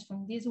the veins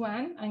from this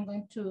one. I'm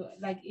going to,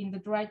 like in the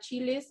dry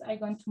chilies, I'm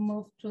going to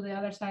move to the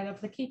other side of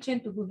the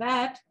kitchen to do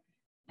that.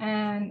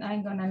 And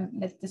I'm gonna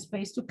let the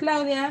space to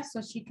Claudia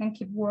so she can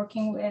keep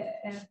working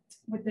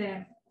with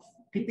the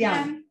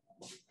pipián.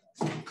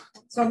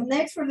 So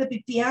next for the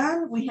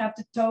pipián, we have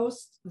to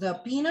toast the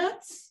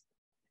peanuts,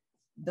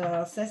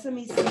 the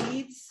sesame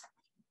seeds,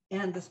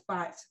 and the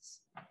spices.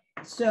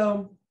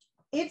 So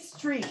it's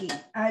tricky.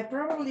 I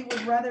probably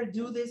would rather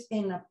do this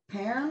in a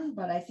pan,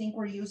 but I think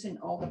we're using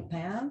all the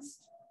pans.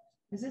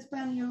 Is this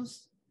pan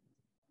used?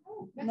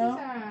 Oh, no?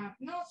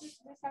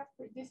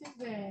 This is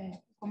the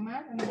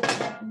comal.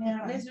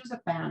 Yeah, let's use a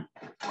pan.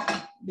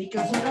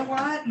 Because you know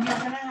what? You're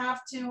gonna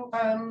have to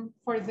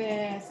for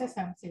the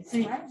sesame seeds,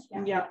 right?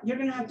 Yeah, you're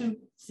gonna have to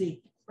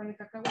see. For the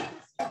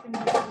cacahuates, you can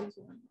use this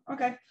one.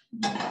 Okay.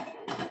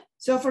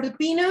 So for the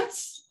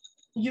peanuts,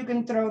 you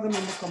can throw them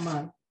in the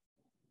comal.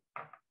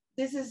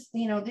 This is,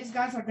 you know, these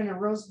guys are gonna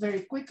roast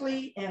very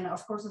quickly. And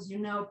of course, as you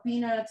know,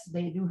 peanuts,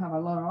 they do have a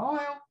lot of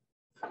oil.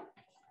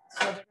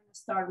 So they're gonna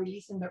start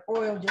releasing their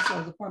oil just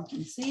like the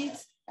pumpkin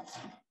seeds.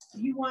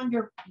 You want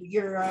your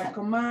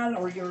comal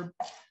or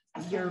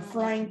your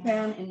frying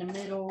pan in the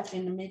middle,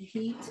 in the mid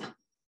heat.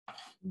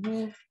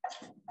 And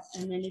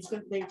then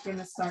they're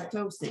gonna start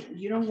toasting.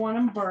 You don't want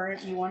them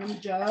burnt, you want them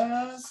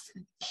just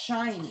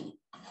shiny,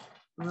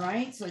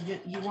 right? So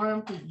you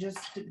want them to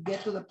just to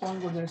get to the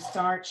point where they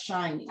start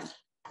shining,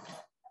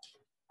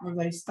 where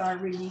they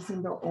start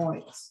releasing the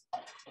oils.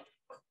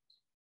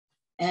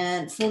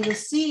 And for the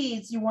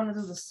seeds, you want to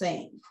do the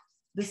same.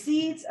 The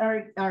seeds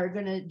are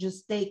gonna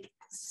just take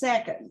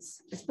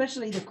seconds,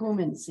 especially the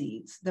cumin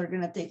seeds. They're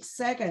gonna take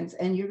seconds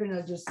and you're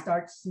gonna just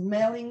start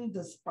smelling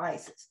the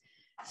spices.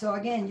 So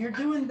again, you're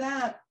doing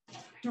that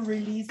to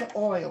release the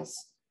oils.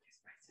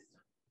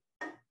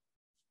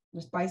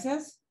 The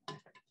spices?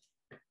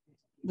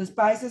 The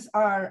spices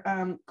are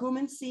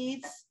cumin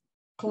seeds,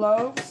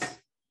 cloves,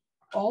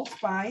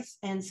 allspice,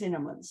 and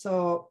cinnamon.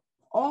 So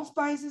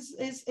allspice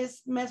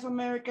is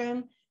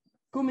Mesoamerican,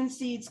 cumin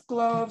seeds,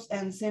 cloves,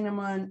 and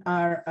cinnamon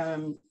are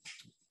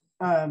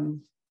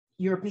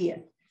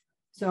European.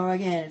 So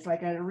again, it's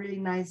like a really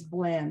nice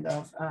blend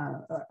of,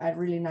 a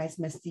really nice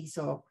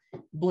mestizo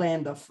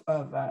blend of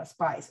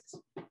spices.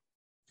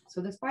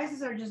 So the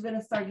spices are just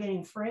gonna start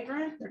getting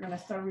fragrant. They're gonna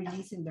start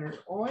releasing their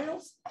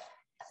oils.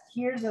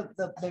 Here,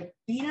 the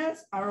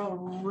peanuts are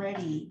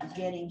already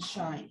getting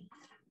shiny,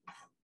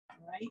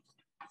 right?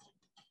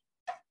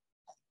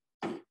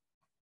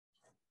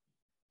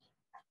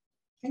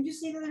 Can you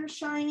see that they're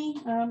shiny?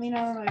 I mean,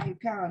 I don't know if you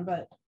can,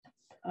 but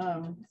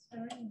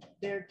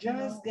they're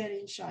just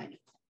getting shiny.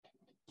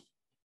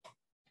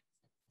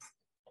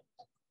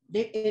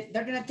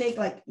 They're gonna take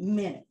like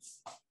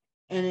minutes.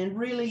 And then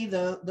really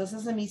the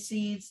sesame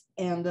seeds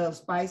and the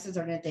spices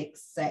are gonna take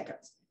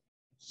seconds.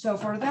 So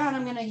for that,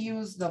 I'm gonna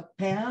use the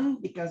pan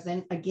because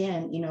then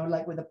again, you know,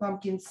 like with the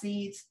pumpkin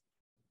seeds,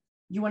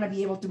 you wanna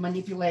be able to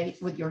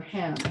manipulate with your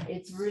hand.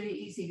 It's really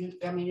easy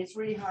to, I mean, it's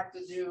really hard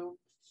to do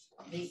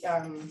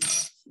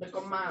the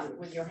command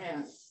with your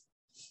hands.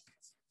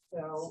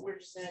 So we're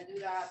just gonna do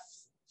that.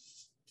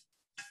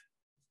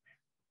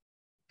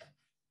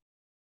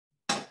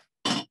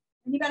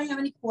 Anybody have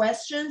any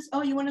questions?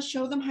 Oh, you want to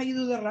show them how you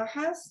do the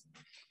rajas?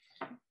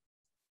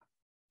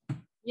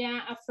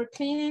 Yeah, after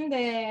cleaning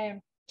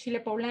the chile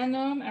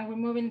poblano and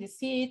removing the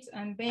seeds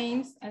and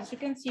veins, as you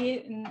can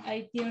see,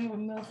 I didn't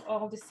remove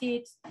all the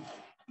seeds.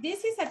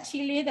 This is a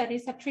chili that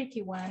is a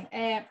tricky one.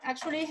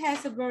 Actually, it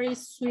has a very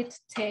sweet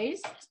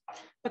taste,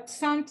 but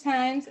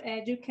sometimes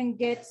you can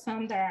get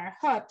some that are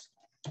hot,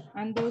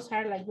 and those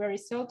are like very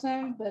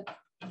seldom, but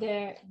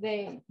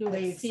they do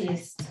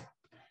exist.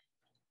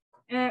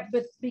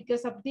 But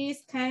because of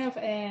this kind of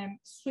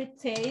sweet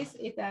taste,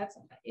 it adds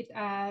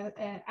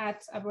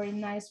a very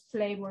nice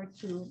flavor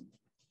to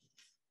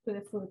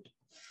the food.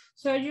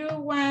 So you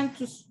want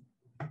to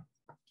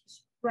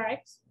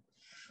strip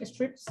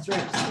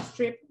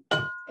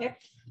it.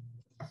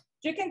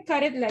 You can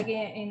cut it like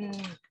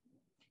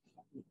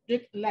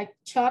like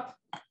chop,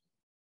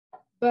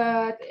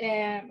 but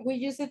we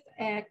use it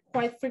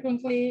quite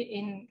frequently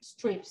in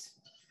strips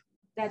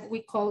that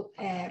we call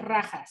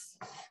rajas.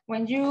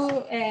 When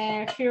you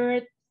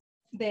hear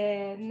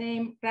the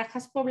name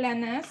rajas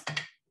poblanas,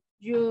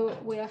 you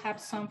will have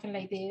something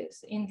like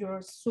this in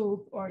your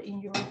soup or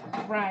in your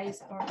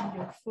rice or in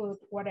your food,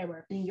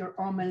 whatever. In your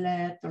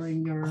omelette or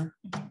in your...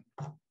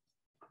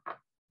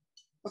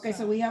 Okay,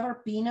 so we have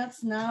our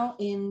peanuts now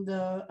in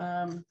the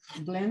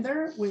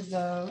blender with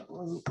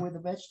the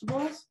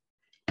vegetables.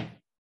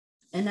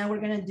 And now we're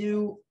gonna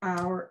do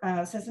our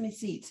sesame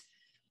seeds.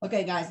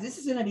 Okay, guys, this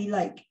is gonna be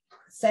like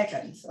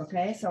seconds,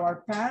 okay? So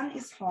our pan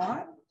is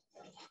hot.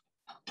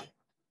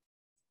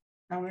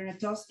 And we're gonna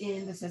toss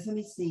in the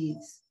sesame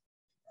seeds.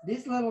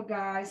 These little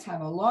guys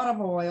have a lot of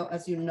oil,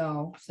 as you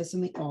know.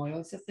 Sesame oil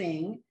is a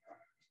thing.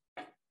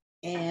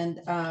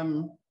 And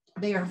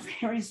they are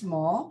very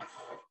small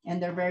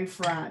and they're very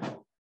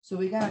fragile. So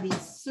we gotta be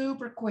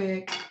super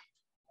quick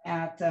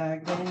at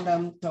getting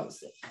them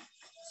toasted.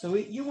 So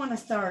you wanna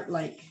start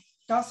like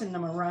tossing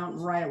them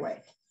around right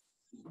away.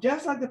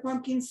 Just like the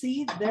pumpkin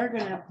seed, they're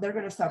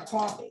gonna start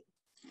popping.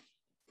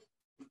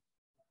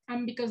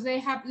 And because they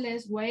have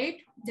less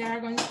weight, they are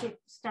going to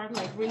start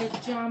like really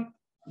jump.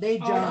 They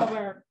jump all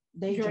over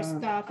your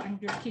stuff and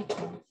your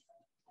kitchen.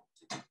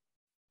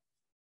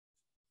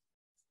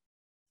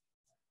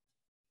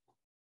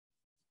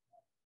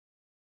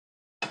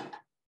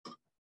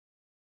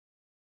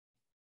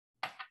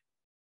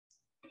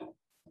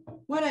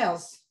 What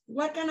else?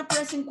 What kind of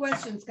pressing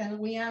questions can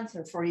we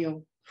answer for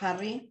you,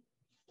 Harry?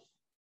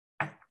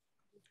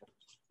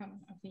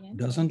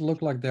 Doesn't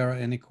look like there are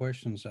any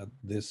questions at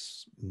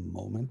this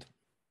moment.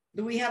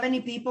 Do we have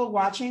any people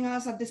watching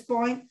us at this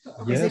point?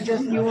 Or yes. Is it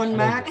just you and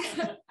Max?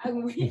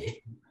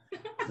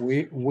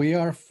 we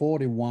are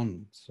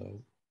 41,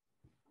 so.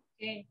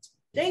 Okay.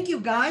 Thank you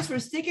guys for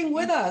sticking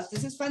with us.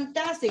 This is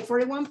fantastic.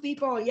 41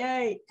 people,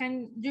 yay.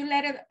 Can you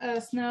let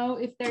us know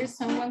if there's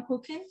someone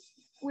cooking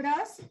with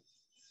us?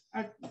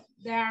 Or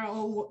they are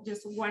all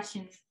just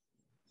watching?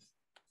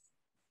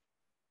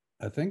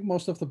 I think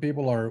most of the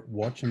people are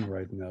watching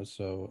right now,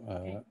 so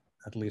Okay.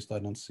 At least I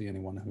don't see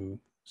anyone who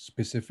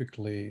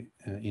specifically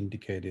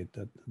indicated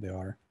that they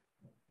are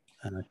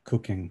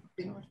cooking.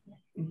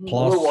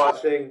 Plus,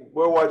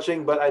 we're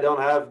watching, but I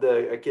don't have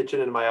a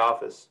kitchen in my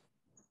office.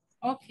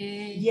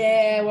 Okay.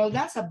 Yeah, well,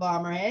 that's a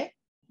bummer, eh?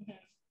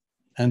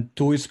 and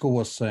Tuisco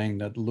was saying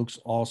that looks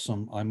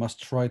awesome. I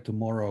must try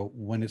tomorrow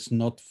when it's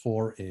not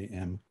 4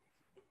 a.m.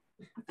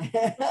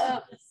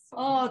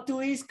 Oh,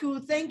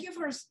 Tuisco, thank you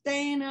for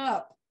staying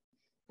up.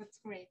 That's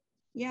great.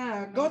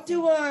 Yeah, go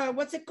to,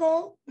 what's it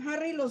called,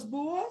 Harry, Los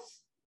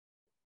Búhos?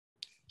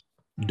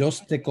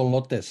 Dos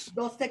Tecolotes.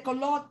 Dos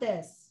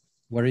Tecolotes.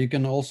 Where you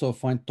can also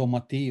find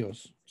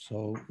tomatillos.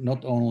 So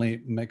not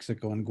only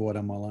Mexico and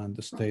Guatemala and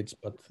the States,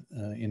 but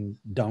in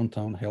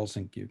downtown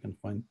Helsinki, you can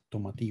find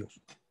tomatillos.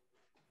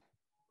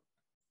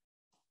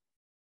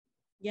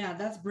 Yeah,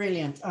 that's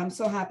brilliant. I'm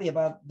so happy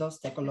about Dos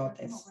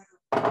Tecolotes.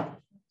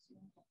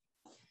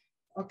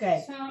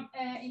 Okay. So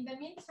in the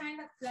meantime,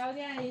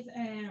 Claudia is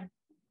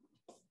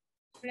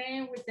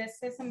playing with the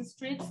Sesame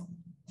Street.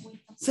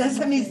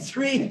 Sesame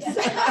Street.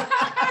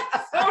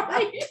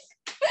 Sorry.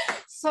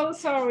 So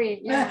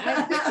sorry.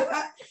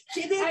 Yeah.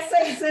 She did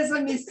say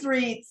Sesame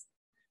Street.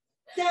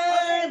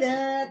 Da,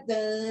 da,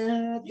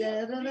 da,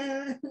 da, da,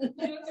 da.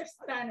 You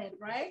understand it,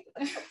 right?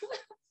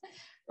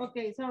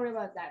 Okay, sorry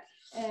about that.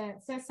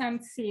 Sesame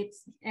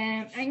seeds.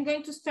 I'm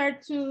going to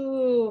start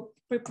to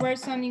prepare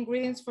some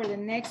ingredients for the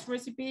next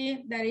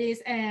recipe. That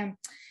is,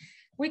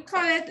 we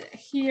call it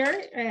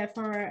here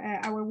for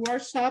our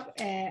workshop,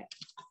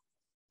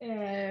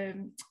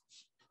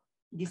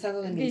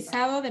 Guisado de milpa.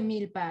 guisado de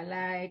milpa,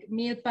 like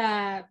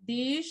milpa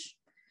dish.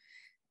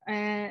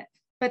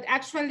 But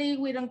actually,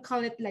 we don't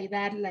call it like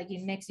that, like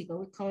in Mexico.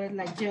 We call it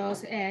like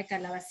just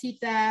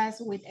calabacitas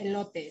with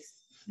elotes,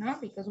 no?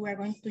 Because we are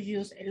going to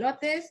use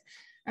elotes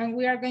and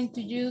we are going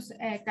to use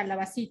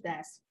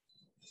calabacitas,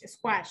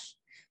 squash.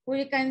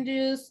 We can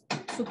use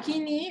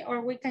zucchini or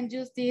we can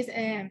use this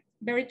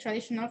very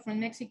traditional from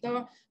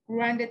Mexico,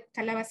 rounded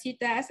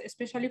calabacitas,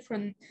 especially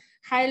from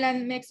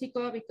highland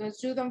Mexico,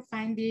 because you don't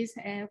find this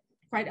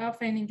quite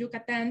often in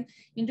Yucatan.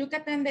 In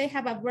Yucatan, they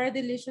have a very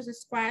delicious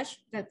squash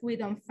that we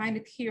don't find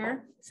it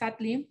here,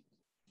 sadly.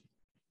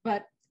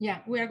 But yeah,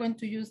 we are going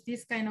to use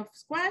this kind of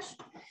squash.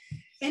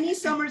 Any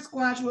summer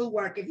squash will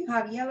work. If you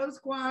have yellow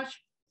squash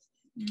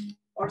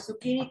or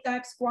zucchini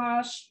type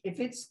squash, if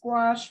it's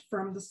squash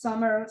from the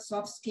summer,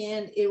 soft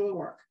skin, it will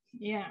work.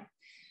 Yeah.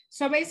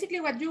 So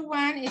basically what you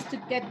want is to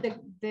get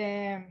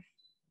the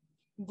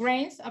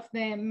grains of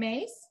the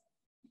maize.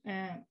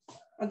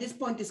 At this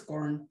point, it's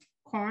corn.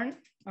 Corn,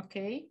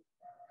 okay.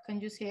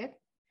 Can you see it?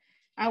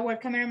 Our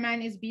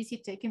cameraman is busy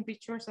taking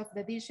pictures of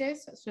the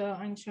dishes. So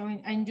I'm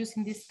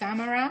using this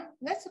camera.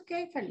 That's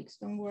okay, Felix,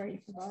 don't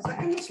worry about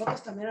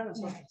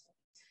that.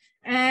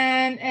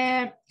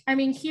 And I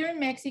mean, here in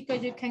Mexico,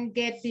 you can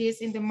get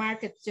this in the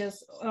market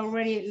just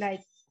already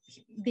like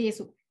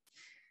this.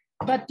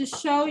 But to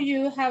show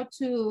you how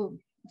to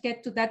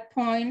get to that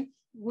point,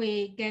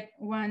 we get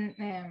one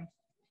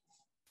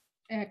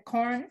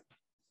corn,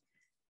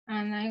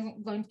 and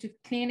I'm going to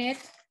clean it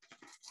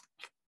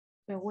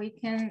so we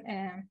can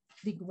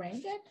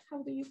degrade it.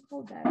 How do you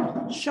call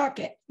that? Shuck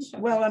it.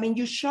 Well, I mean,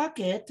 you shuck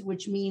it,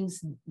 which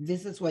means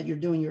this is what you're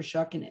doing. You're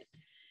shucking it.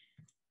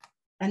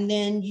 And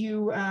then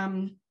you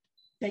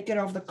take it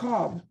off the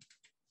cob.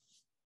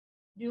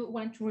 You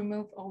want to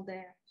remove all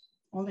the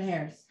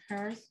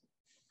hairs.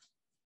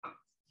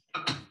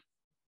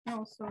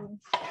 Oh, sorry.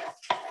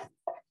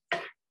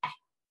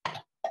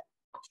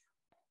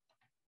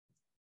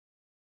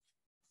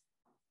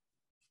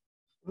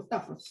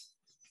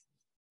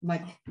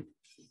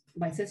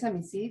 My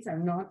sesame seeds are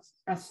not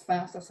as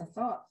fast as I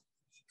thought.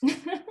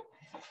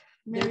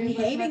 They're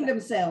behaving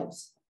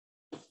themselves.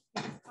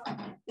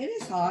 It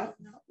is hot.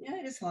 Yeah,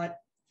 it is hot.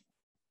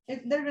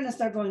 They're gonna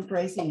start going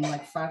crazy in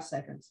like 5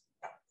 seconds.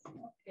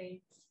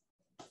 Okay.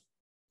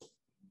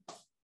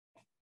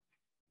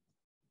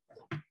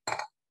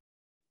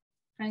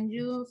 Can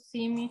you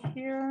see me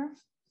here?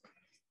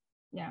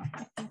 Yeah,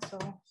 I think so.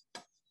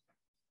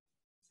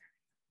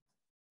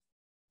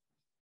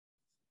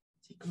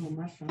 Sí, como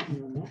más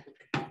rápido, ¿no?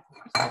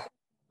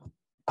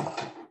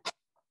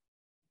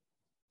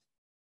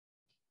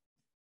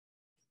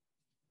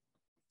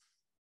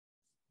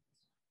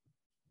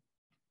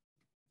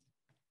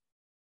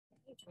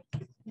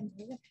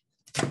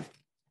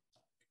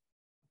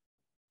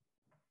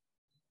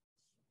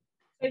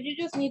 So you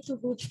just need to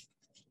do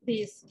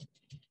this.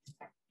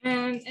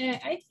 And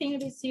I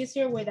think it's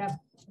easier with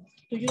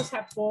to use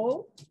a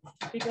bowl,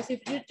 because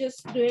if you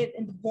just do it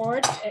in the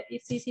board,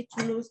 it's easy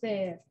to lose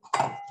the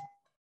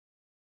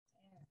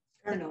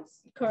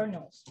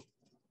kernels.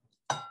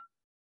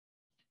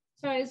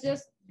 So it's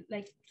just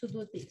like to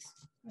do this,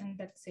 and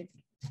that's it.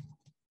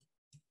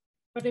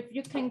 But if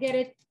you can get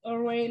it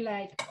already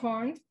like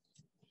corn,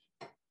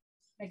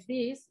 like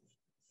this,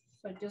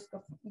 so just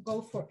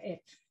go for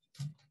it.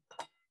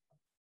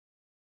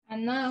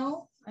 And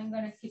now I'm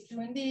gonna keep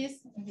doing this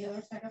on the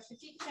other side of the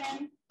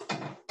kitchen.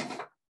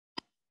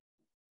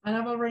 And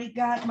I've already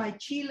got my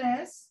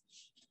chiles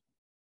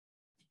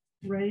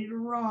ready to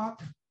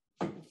rock.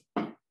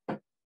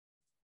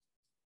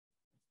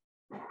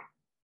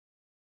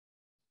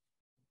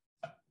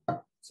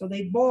 So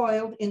they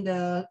boiled in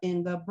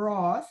the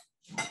broth.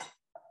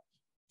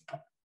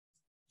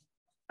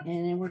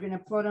 And then we're gonna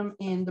put them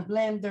in the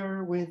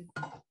blender with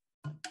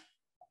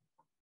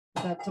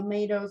the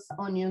tomatoes,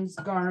 onions,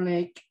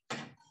 garlic,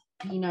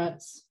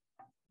 peanuts.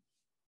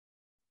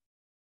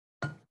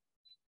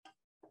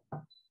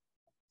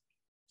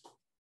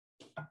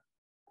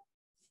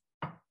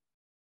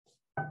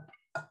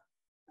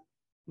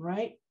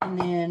 Right, and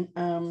then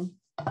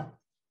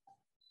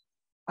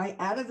I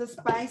added the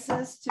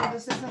spices to the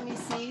sesame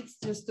seeds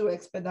just to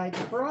expedite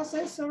the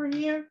process over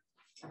here.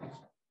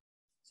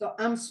 So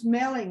I'm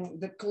smelling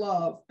the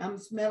clove. I'm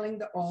smelling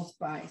the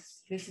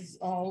allspice. This is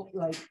all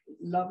like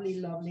lovely,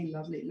 lovely,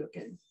 lovely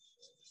looking.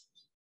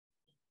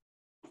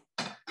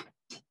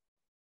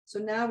 So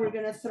now we're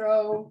gonna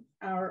throw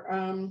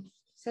our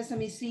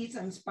sesame seeds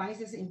and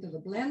spices into the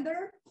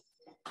blender.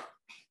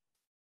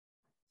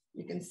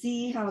 You can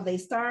see how they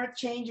start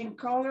changing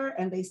color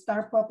and they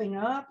start popping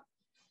up.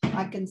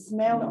 I can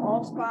smell the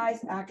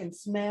allspice. I can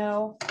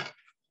smell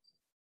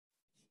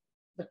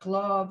the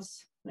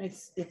cloves.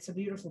 It's a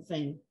beautiful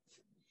thing.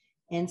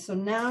 And so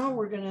now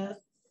we're gonna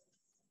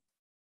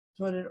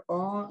put it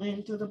all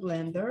into the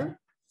blender.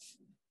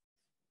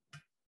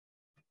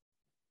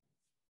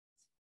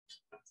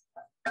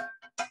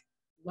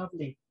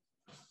 Lovely.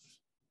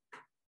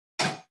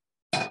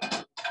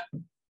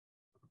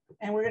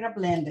 And we're gonna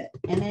blend it.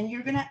 And then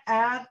you're gonna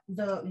add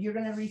you're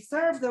gonna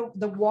reserve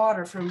the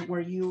water from where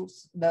you,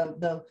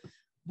 the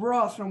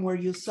broth from where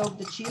you soak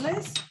the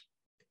chiles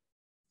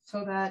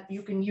so that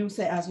you can use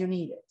it as you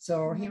need it.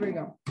 So here we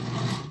go.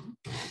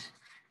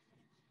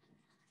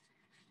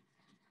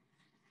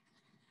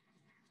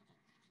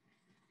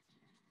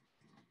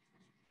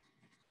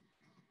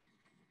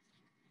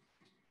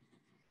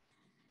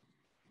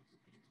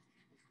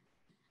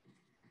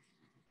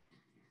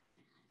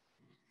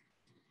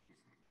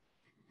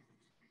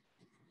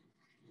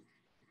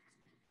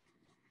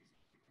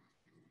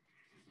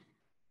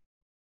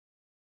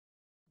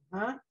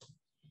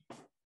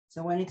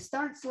 So when it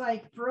starts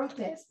like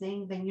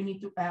protesting, then you need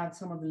to add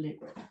some of the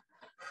liquid.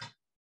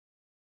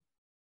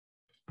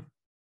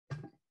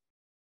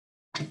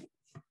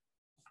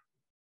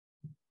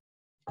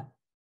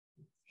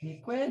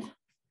 Liquid.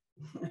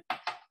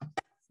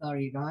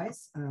 Sorry,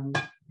 guys.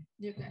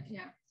 You can,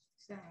 yeah.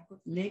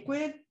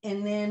 Liquid,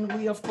 and then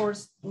we of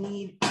course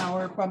need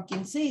our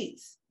pumpkin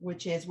seeds,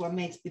 which is what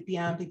makes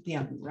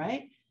pipián,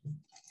 right?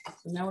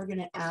 So now we're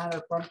gonna add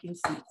our pumpkin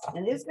seeds,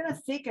 and it's gonna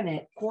thicken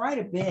it quite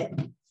a bit.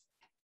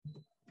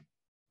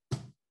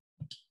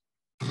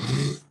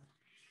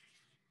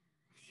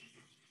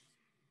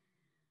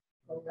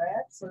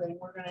 Correct. So then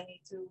we're gonna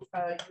need to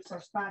use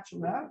our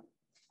spatula.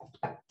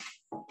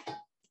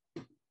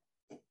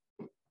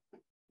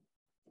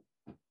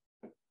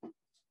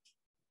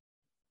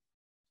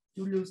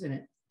 To loosen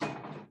it.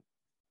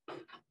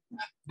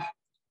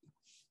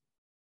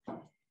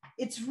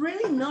 It's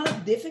really not a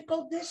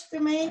difficult dish to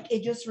make.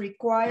 It just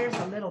requires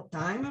a little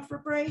time of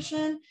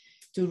preparation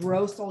to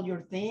roast all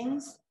your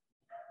things.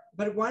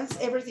 But once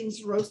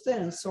everything's roasted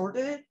and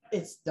sorted,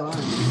 it's done.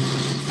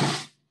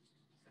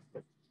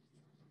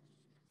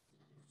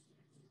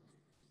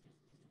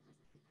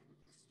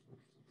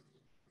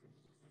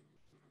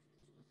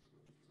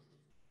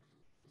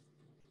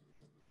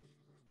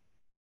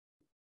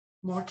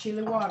 More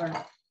chili water.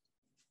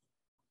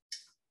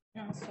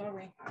 I'm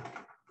sorry.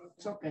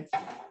 It's okay.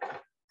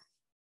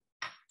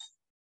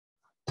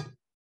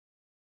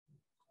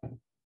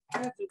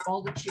 Let's do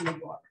all the chili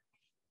water.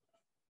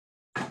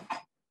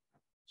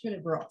 Chili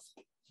broth.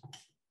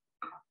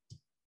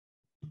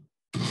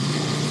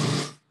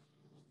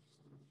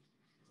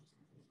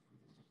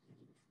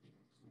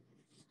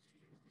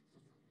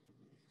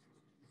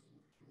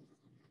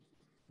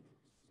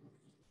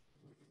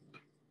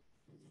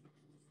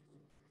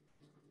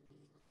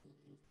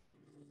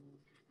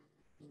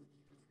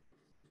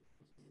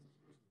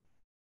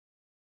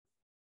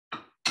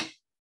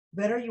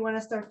 Better, you want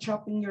to start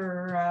chopping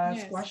your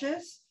Yes.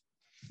 squashes?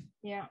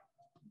 Yeah.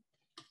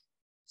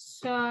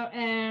 So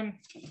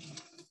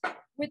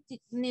we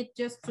need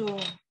just to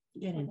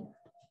Get in.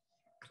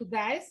 to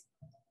dice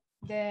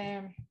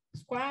the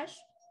squash.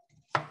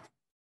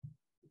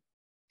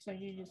 So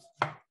you just,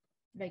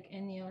 like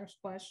any other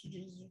squash,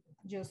 you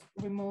just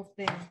remove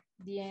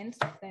the ends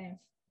of the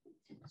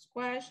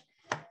squash,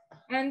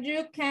 and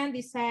you can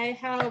decide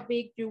how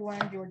big you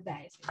want your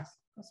dice,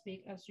 as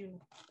big as you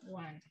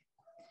want.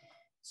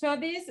 So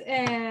this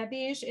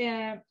dish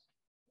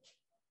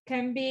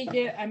can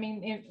be, I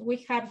mean, we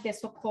have the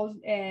so-called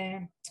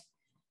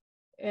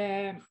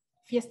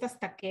fiestas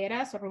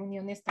taqueras or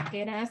reuniones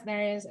taqueras.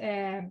 There is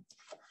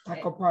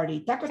Taco party,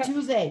 Taco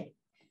Tuesday.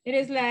 It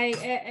is like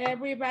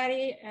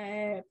everybody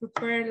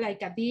prepare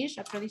like a dish,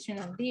 a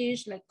traditional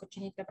dish, like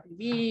cochinita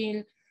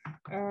pibil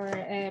or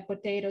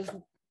potatoes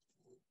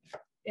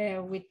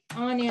with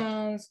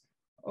onions,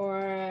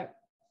 or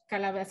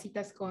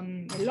calabacitas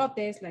con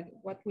elotes, like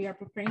what we are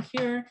preparing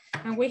here.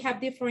 And we have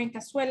different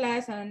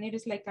cazuelas, and it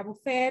is like a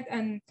buffet,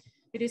 and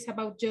it is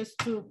about just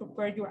to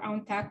prepare your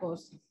own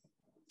tacos.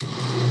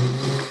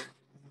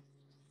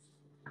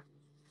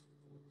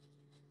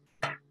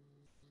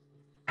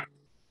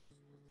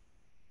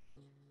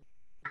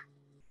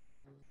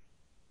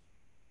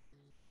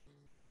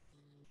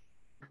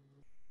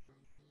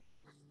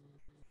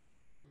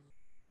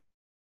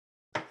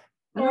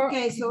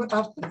 Okay, so,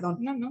 perdón.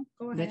 No,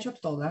 go ahead. De hecho,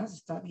 todas,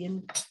 está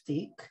bien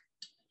thick.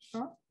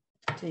 Oh.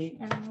 Thick.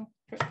 I don't know.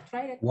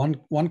 Try it.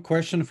 One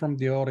question from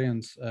the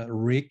audience.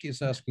 Rick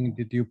is asking,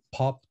 did you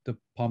pop the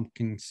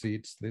pumpkin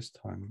seeds this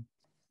time?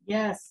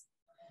 Yes.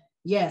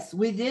 Yes,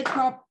 we did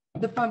pop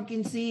the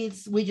pumpkin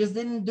seeds. We just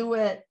didn't do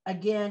it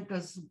again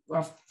because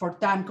for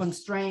time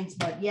constraints,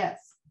 but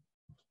yes.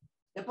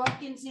 The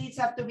pumpkin seeds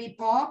have to be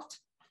popped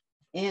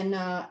and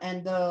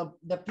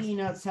the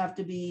peanuts have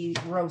to be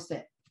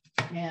roasted.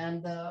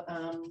 And the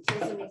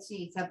sesame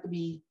seeds have to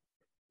be,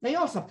 they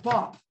also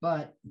pop,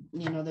 but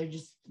you know, they're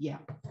just, yeah.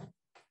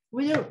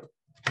 We do.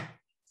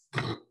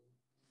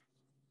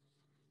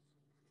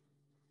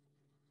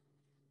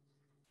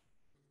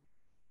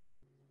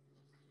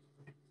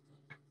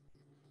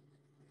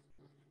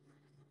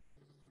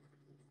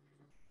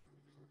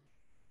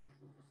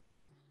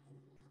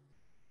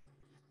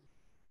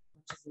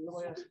 Lo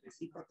voy a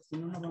decir porque si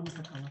no, no vamos a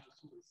acabar.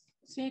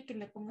 Sí, que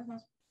le pongas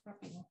más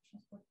rápido.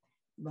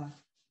 Va.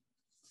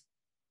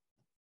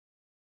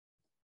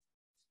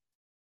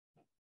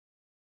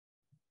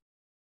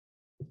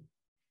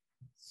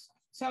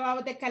 So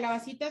about the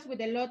calabacitas with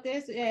the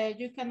lotes,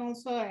 you can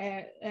also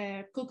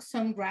cook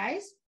some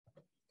rice.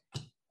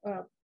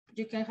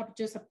 You can have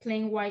just a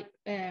plain white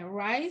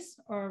rice,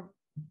 or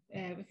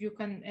if you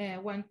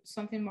can want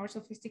something more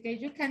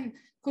sophisticated, you can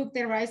cook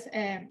the rice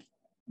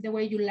the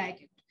way you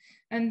like it.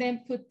 And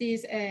then put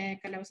these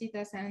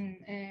calabacitas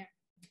and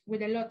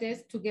with the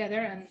lotes together,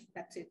 and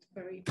that's it.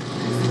 Very.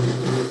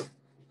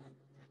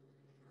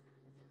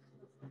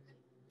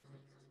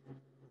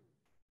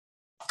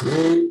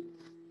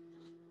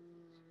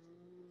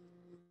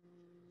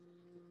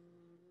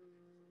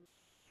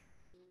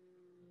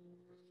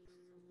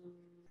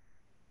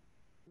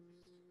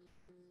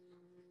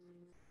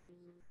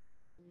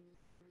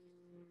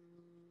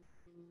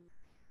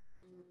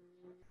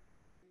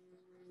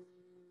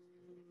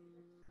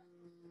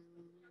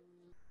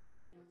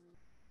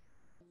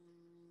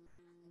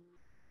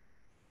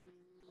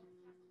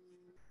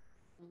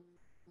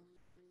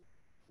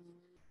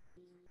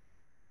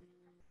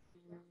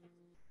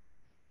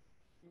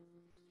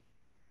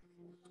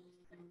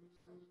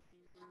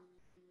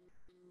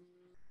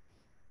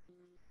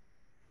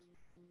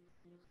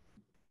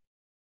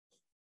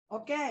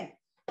 Okay,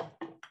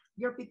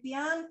 your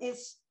pipián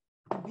is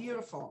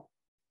beautiful.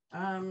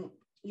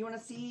 You want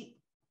to see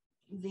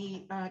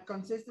the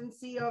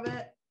consistency of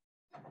it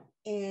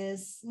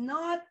is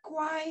not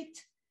quite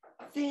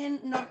thin,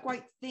 not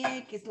quite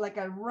thick. It's like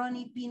a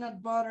runny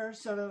peanut butter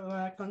sort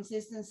of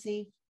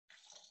consistency.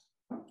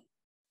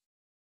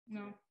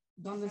 No.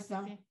 ¿Dónde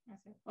está?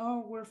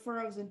 Oh, we're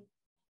frozen.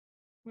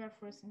 We're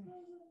frozen.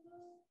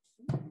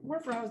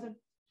 We're frozen.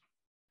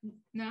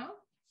 Now?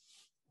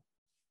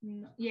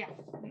 No. Yeah.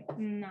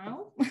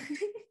 Now?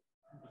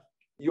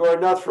 You are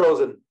not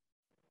frozen.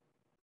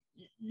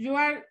 You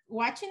are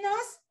watching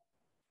us?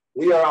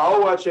 We are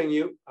all watching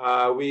you.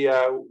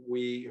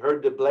 We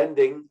heard the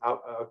blending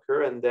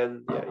occur, and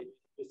then yeah,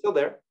 you're still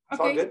there.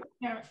 It's all good.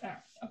 Yeah,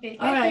 okay.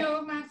 All Thank right.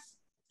 you, Max.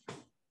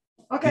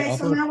 Okay,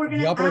 so now we're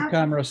gonna the upper add...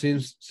 camera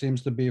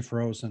seems to be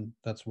frozen.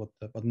 That's what,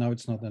 but now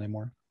it's not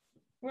anymore.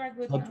 We're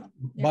good But, now.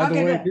 by the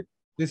Okay, way, good.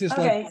 this is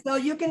Okay, like so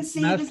you can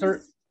see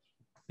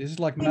this is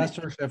like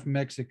MasterChef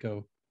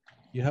Mexico.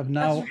 You have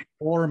now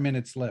 4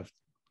 minutes left.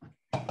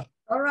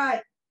 All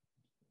right.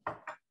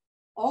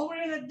 All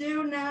we're gonna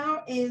do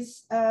now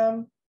is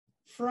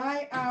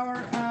fry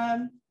our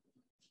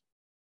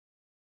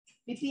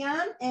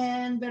pipián,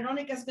 and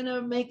Veronica's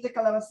gonna make the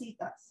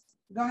calabacitas.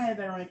 Go ahead,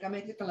 Veronica,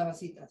 make the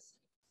calabacitas.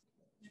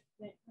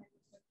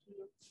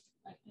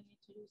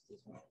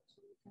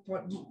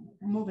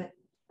 Move it.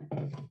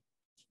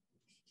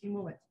 You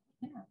move it.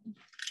 Yeah.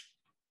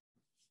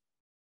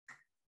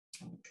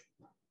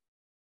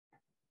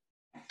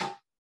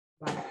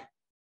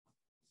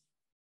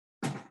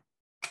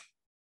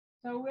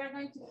 So we're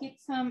going to heat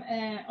some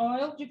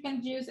oil. You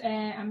can use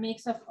a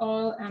mix of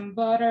oil and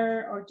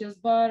butter, or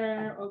just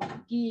butter, or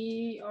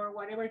ghee, or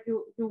whatever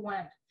you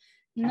want.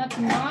 Not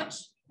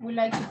much. We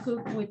like to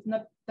cook with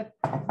not that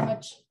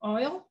much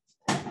oil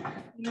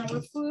in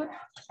our food.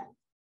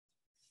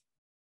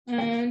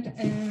 And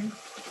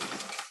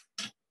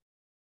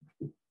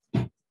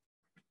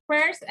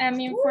first, I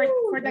mean,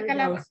 for the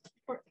calabash,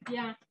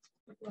 yeah.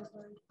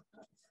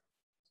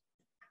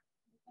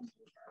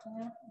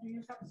 Do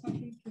you have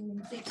something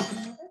to take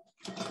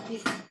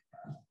it?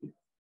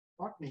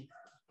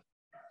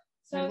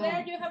 So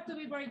there you have to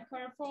be very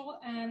careful,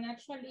 and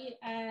actually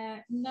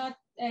not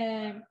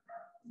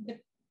the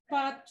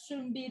pot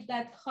shouldn't be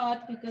that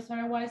hot, because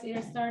otherwise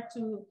it'll start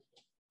to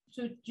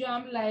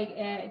jump, like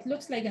it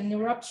looks like an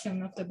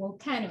eruption of the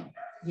volcano.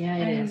 Yeah,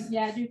 it is.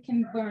 Yeah, you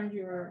can burn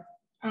your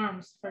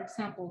arms, for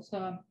example.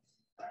 So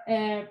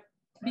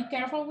be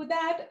careful with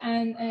that,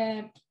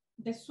 and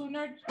the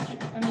sooner,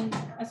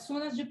 as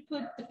soon as you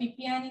put the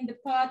pipián in the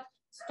pot,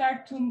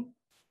 start to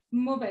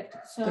move it,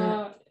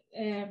 so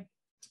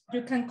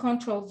you can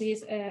control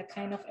this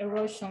kind of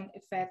erosion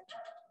effect.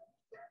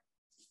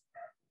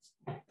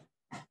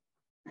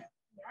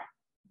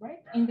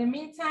 right? In the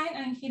meantime,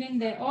 I'm heating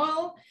the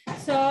oil.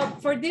 So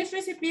for this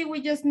recipe,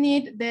 we just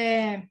need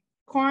the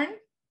corn,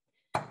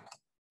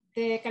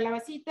 the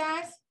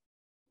calabacitas,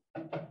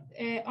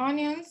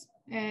 onions,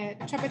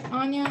 chopped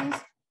onions,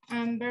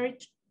 and very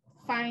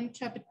fine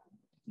chopped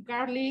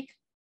garlic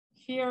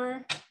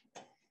here,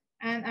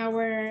 and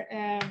our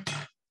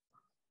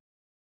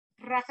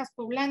rajas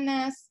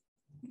poblanas,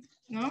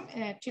 no,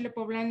 chile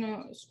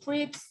poblano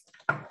strips,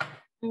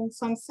 and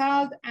some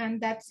salt, and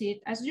that's it.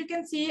 As you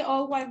can see,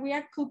 all what we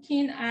are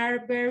cooking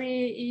are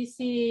very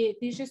easy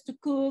dishes to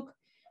cook.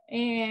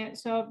 And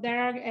so they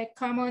are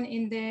common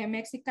in the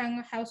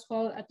Mexican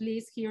household, at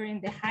least here in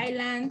the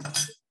Highlands,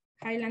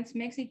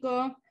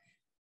 Mexico.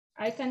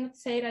 I cannot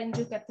say that in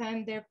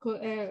Yucatan they're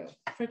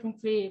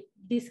frequently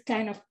this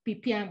kind of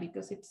pipián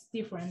because it's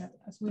different,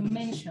 as we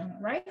mentioned,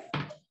 right?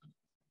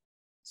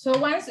 So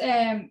once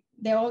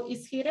the oil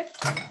is heated,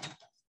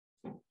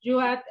 you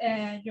add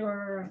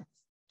your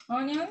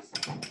onions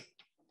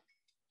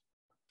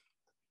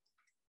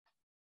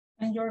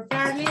and your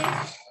garlic,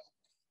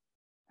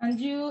 and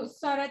you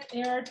saute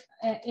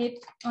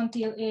it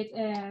until it,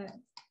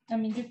 I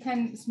mean, you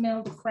can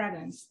smell the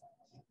fragrance.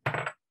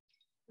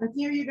 And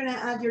here you're gonna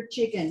add your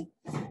chicken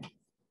to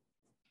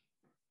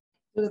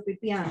the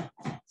pipián.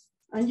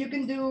 And you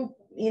can do,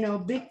 you know,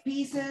 big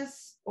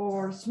pieces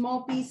or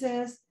small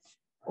pieces,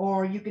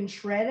 or you can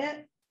shred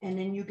it and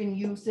then you can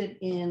use it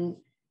in,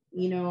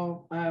 you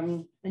know,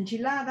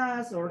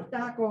 enchiladas or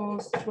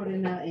tacos, put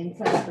in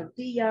inside a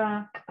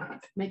tortilla,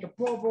 make a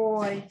po'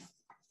 boy.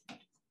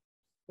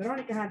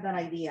 Veronica had that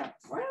idea.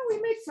 Why don't we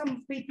make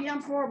some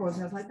pipián po' boys?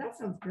 I was like, that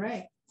sounds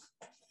great.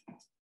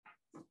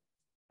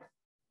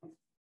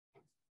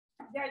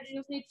 Yeah, you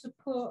just need to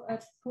pull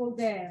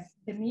the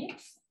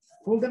meat.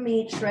 Pull the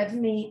meat, shred the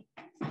meat.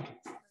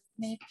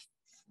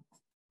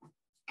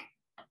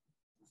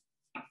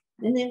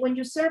 And then when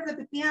you serve the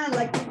pipián,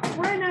 like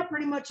right now,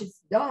 pretty much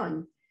it's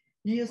done.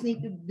 You just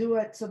need to do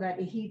it so that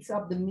it heats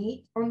up the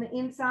meat on the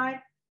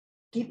inside.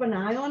 Keep an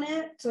eye on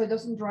it so it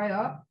doesn't dry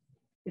up.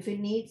 If it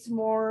needs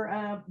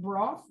more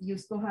broth, you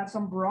still have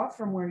some broth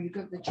from where you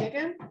cook the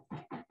chicken.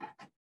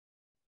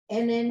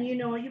 And then, you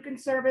know, you can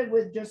serve it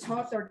with just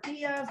hot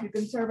tortillas. You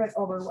can serve it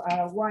over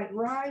white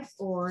rice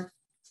or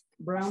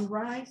brown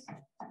rice,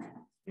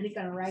 any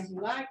kind of rice you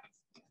like.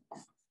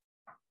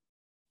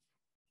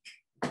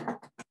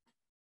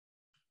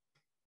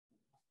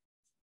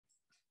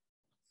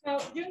 So,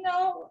 you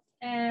know,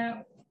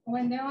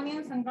 when the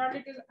onions and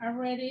garlic are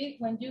ready,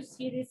 when you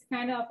see this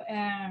kind of,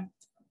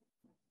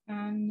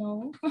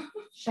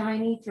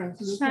 shiny,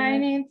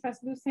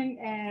 translucent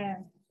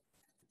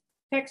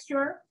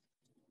texture,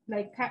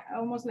 like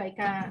almost like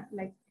a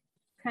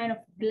kind of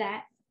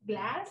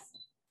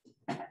glass,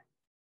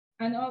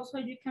 and also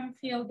you can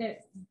feel the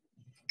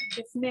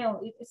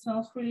smell. It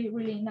smells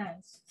really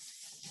nice.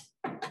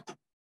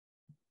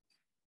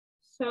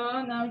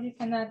 So now you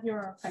can add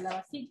your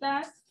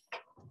calabacitas.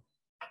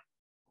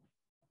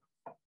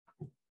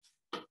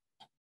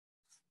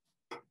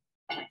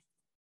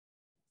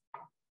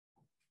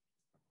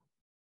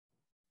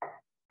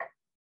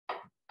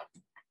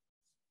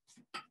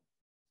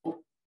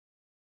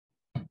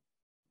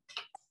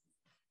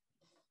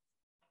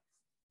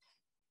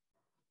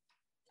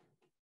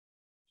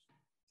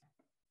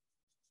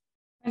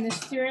 And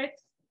stir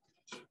it,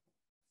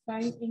 so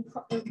it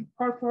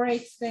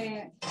incorporates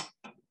the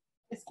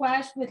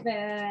squash with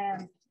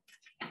the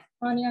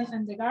onion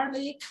and the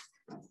garlic.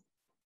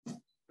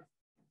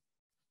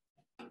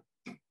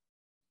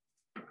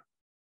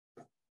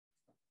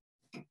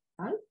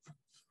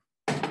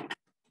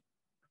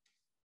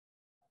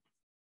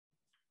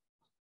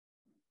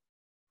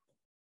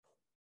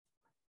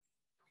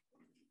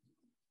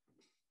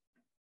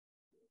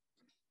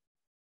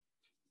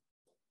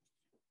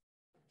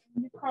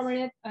 You cover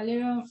it a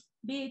little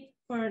bit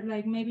for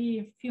like maybe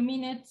a few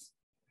minutes.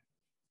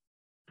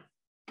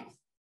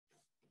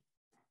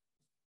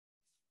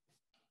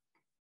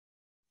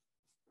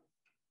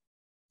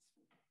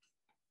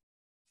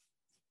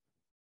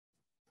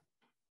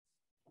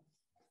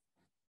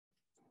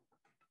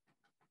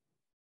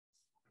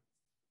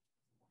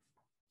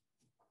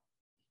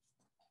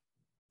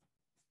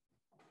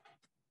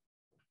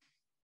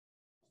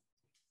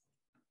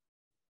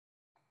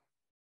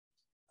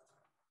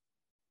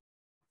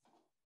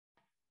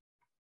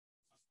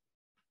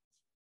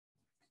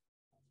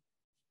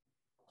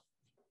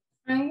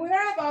 And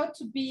we're about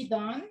to be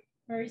done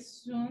very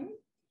soon.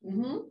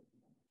 Mm-hmm.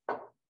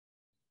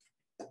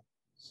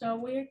 So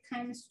we're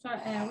kind of we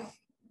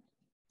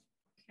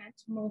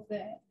can't move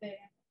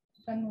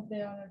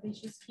the other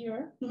dishes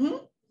here.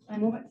 Mm-hmm.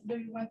 And what do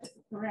you want to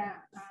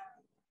prepare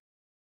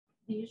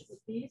a dish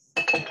with this?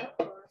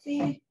 Or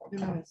Sí, de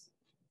una vez.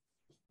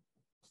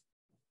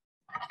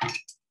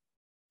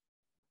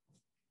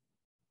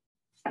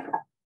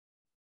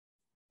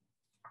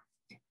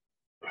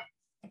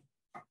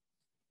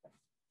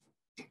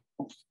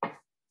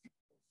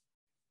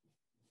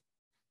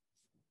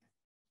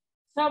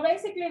 So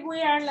basically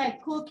we are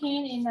like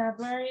cooking in a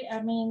very,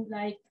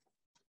 like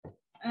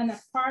an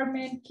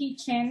apartment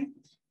kitchen.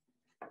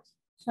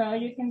 So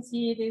you can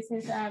see this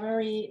is a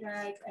very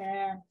like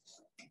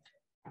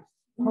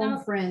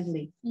home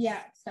friendly. Yeah,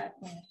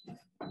 exactly.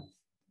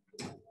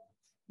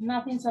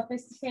 Nothing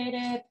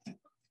sophisticated.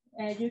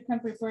 You can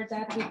prepare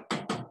that with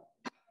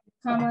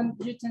common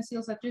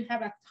utensils that you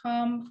have at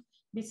home,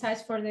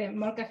 besides for the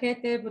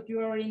molcajete, but you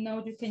already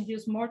know you can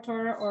use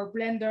mortar or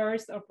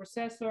blenders or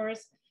processors.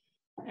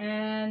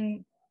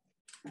 And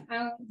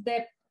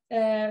the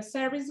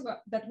service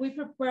that we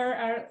prepare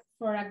are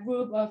for a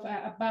group of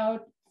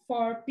about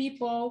 4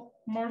 people,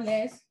 more or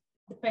less,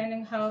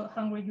 depending how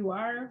hungry you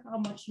are, how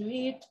much you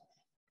eat.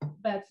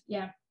 But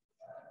yeah,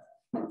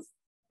 that's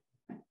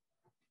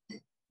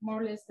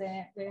more or less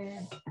the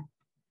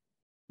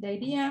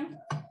idea.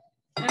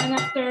 And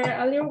after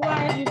a little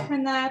while, you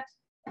can add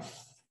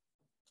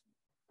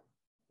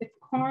the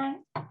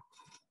corn.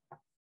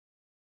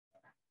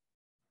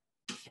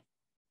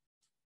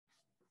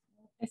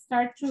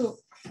 Start to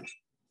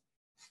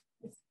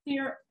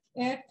stir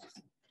it.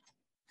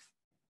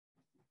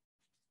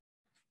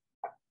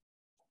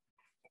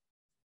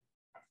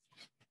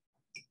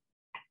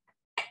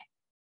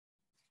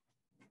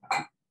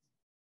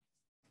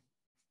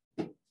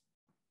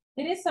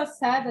 It is so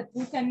sad that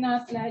you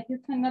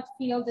cannot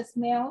feel the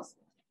smells.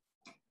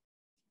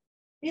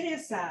 It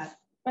is sad.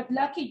 But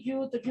lucky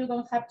you that you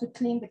don't have to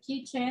clean the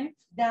kitchen.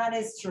 That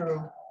is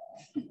true.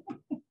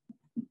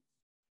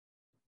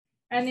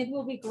 And it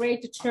will be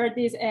great to share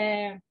this,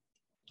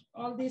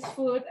 all this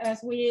food,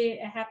 as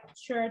we have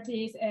shared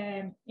this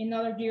in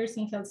other years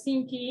in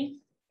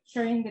Helsinki,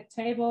 sharing the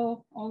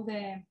table, all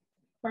the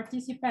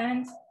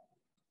participants.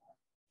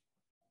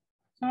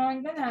 So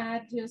I'm gonna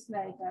add just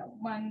like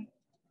 1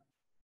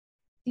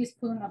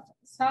 teaspoon of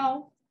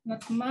salt,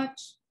 not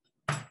much.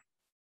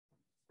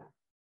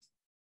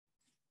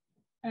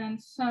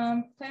 And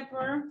some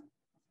pepper.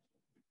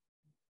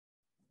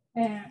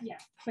 Yeah,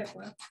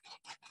 pepper.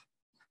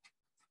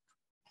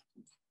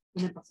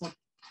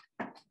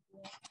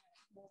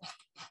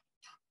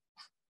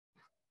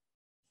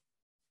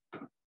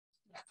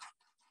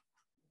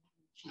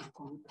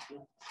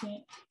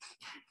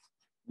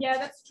 Yeah,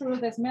 that's true.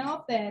 The smell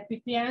of the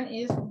pipián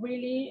is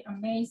really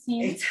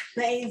amazing. It's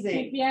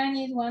amazing.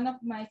 Pipián is one of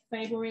my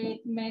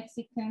favorite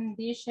Mexican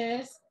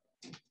dishes.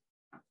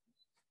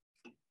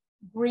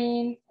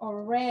 Green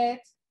or red.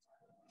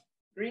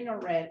 Green or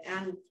red,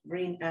 and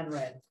green and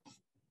red.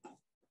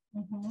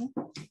 Mm-hmm.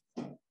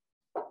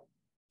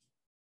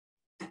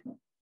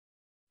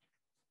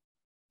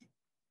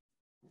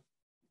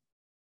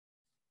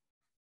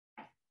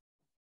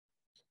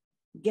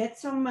 Get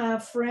some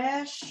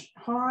fresh,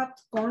 hot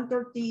corn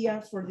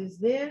tortillas for this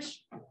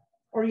dish.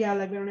 Or yeah,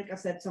 like Veronica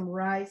said, some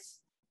rice.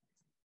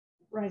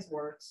 Rice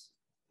works.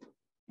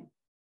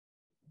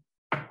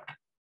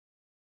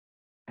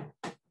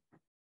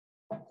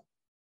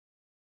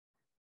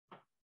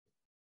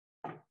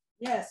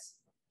 Yes.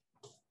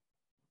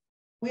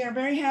 We are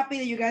very happy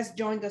that you guys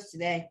joined us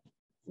today.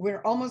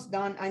 We're almost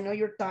done. I know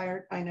you're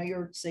tired. I know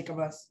you're sick of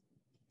us.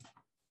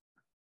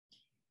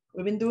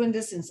 We've been doing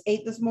this since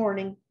 8 this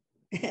morning.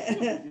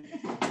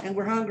 And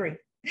we're hungry.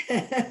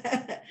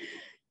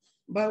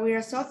 But we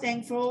are so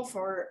thankful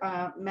for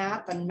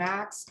Matt and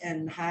Max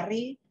and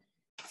Harry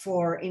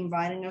for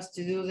inviting us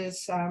to do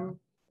this,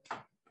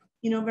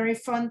 very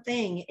fun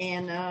thing.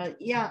 And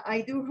yeah,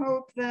 I do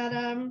hope that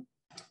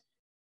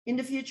in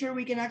the future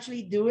we can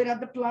actually do it at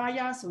the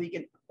playa, so we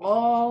can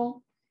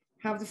all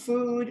have the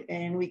food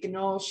and we can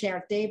all share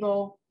a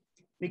table.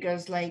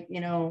 Because like,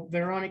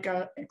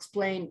 Veronica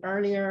explained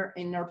earlier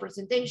in our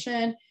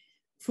presentation,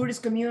 food is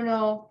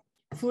communal,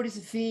 food is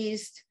a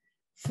feast,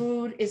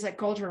 food is a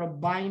cultural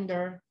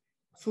binder,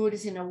 food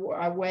is in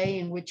a way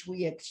in which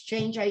we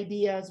exchange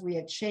ideas, we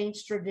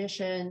exchange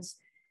traditions,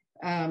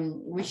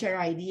 we share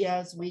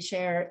ideas, we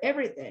share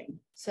everything.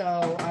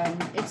 So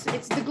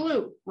it's the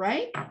glue,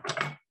 right?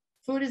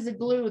 Food is the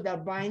glue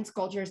that binds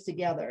cultures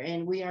together.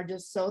 And we are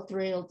just so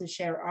thrilled to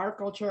share our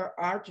culture,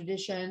 our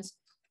traditions,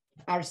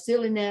 our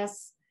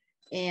silliness.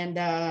 And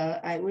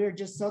we're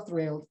just so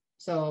thrilled.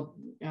 So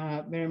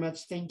very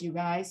much thank you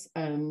guys.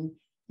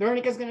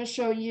 Veronica's going to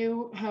show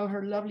you how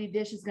her lovely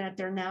dish is going to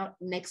turn out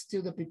next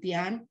to the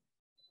pipián.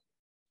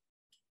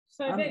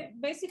 So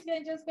basically,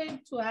 I'm just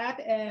going to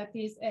add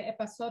this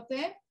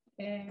epazote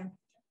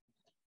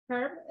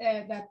herb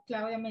that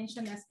Claudia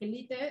mentioned as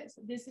quelite.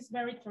 So this is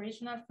very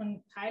traditional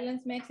from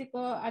Highlands,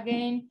 Mexico.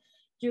 Again,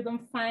 you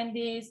don't find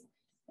this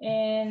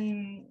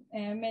in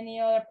many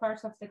other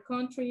parts of the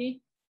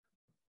country.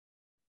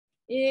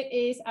 It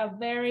is a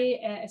very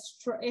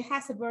it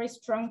has a very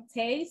strong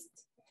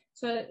taste,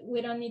 so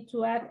we don't need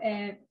to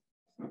add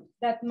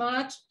that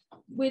much.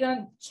 We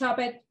don't chop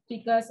it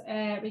because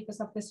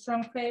of the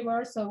strong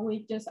flavor, so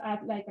we just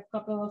add like a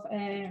couple of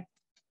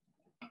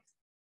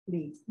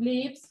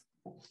leaves,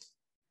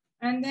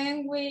 and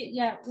then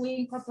we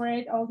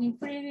incorporate all the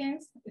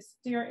ingredients,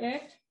 stir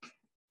it,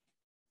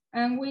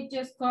 and we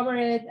just cover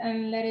it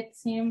and let it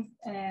simmer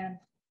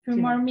 2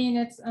 more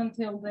minutes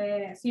until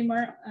the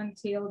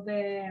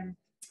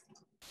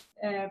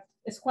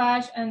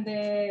squash and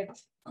the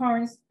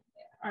corns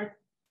are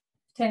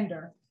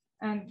tender.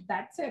 And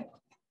that's it.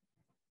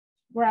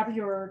 Grab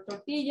your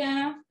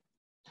tortilla.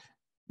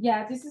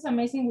 Yeah, this is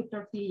amazing with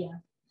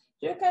tortilla.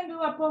 You can do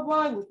a po'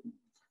 boy with,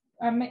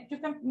 you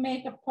can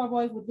make a po'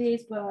 boy with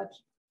this, but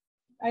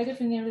I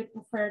definitely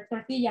prefer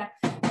tortilla.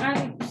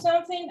 And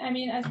something, I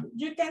mean, as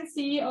you can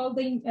see, all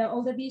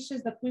the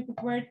dishes that we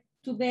prepared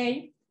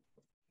today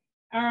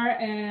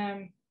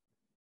are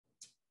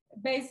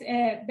based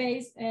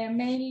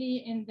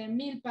mainly in the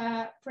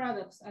milpa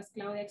products, as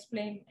Claudia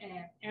explained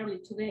earlier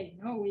today.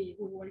 No, we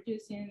were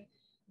using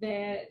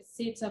the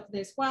seeds of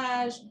the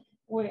squash,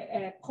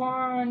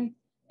 corn,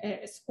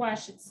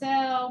 squash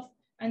itself,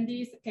 and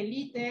these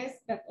quelites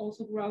that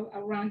also grow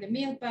around the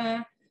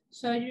milpa.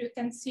 So you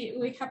can see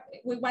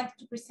we want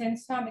to present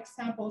some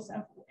examples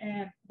of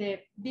the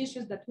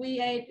dishes that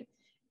we ate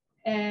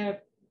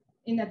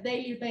in a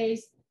daily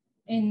basis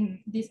in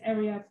this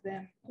area of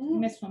the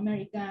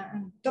Mesoamerica.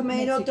 And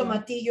tomato, Mexico.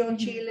 tomatillo,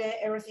 chile,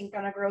 everything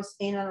kind of grows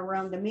in and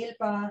around the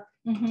milpa.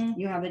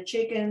 You have the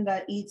chicken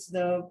that eats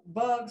the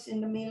bugs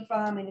in the milpa.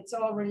 I mean, it's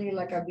all really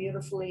like a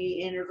beautifully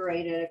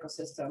integrated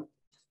ecosystem.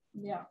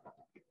 Yeah.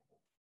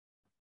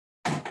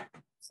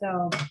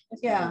 So,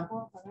 yeah.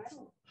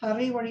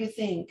 Javi, what do you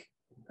think?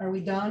 Are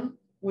we done?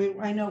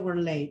 I know we're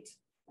late.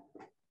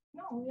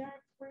 No, we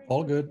are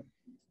all good.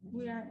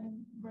 We are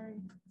very.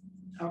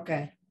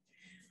 Okay.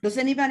 Does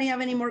anybody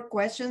have any more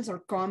questions or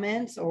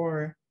comments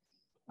or,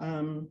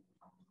 you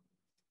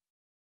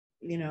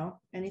know,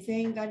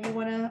 anything that you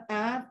want to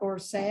add or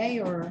say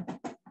or?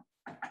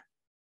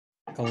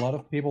 A lot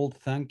of people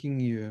thanking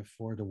you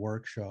for the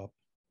workshop.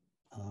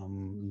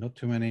 Not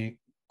too many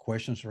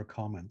questions or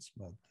comments,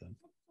 but.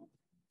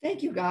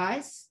 Thank you,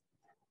 guys.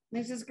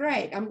 This is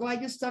great. I'm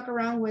glad you stuck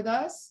around with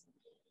us.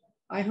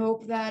 I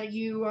hope that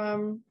you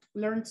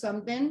learned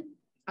something.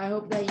 I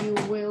hope that you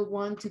will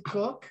want to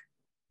cook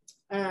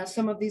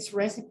some of these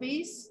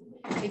recipes.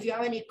 If you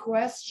have any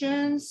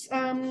questions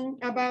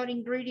about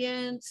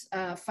ingredients,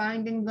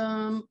 finding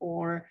them,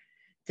 or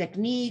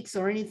techniques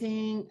or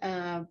anything,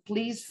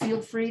 please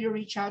feel free to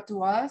reach out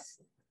to us.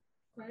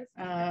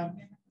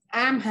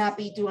 I'm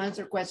happy to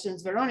answer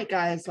questions.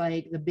 Veronica is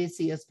like the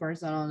busiest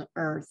person on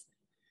earth.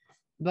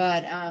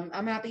 But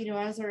I'm happy to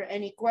answer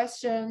any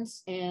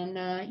questions. And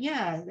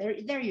yeah,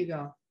 there you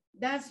go.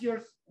 That's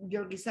your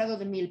guisado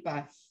de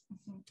milpa.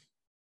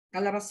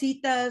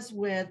 Calabacitas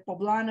with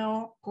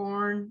poblano,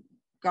 corn,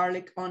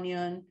 garlic,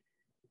 onion,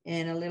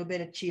 and a little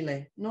bit of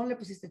chile. No le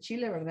pusiste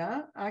chile,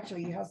 ¿verdad?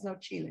 Actually, it has no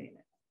chile in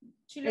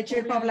it.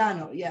 Chile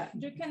poblano, yeah.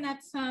 You can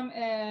add some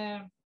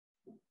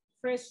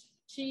fresh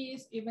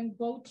cheese, even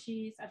goat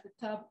cheese at the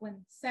top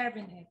when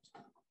serving it.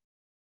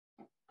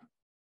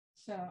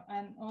 So,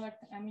 and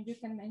I mean, you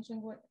can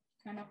mention what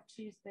kind of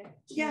cheese they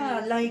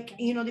yeah, like,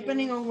 you know,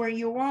 depending on where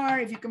you are,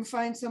 if you can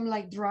find some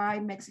like dry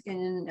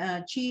Mexican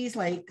cheese,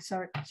 like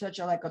such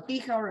a like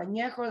cotija or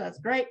añejo, that's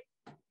great.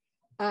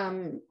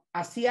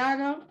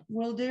 Asiago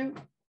will do.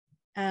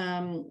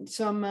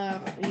 Some,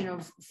 you know,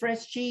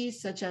 fresh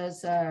cheese, such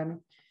as,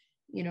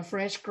 you know,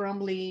 fresh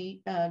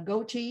crumbly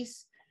goat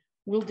cheese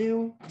will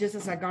do, just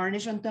as a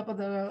garnish on top of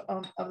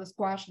the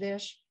squash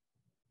dish.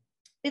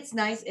 It's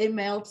nice. It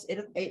melts.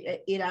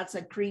 It adds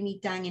a creamy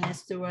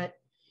tanginess to it.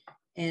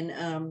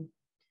 And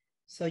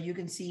so you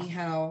can see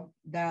how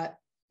that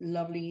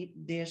lovely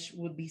dish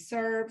would be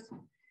served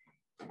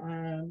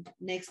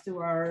next to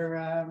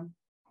our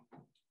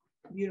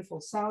beautiful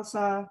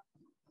salsa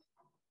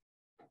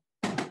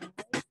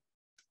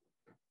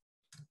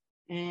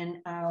and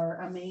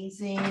our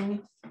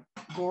amazing,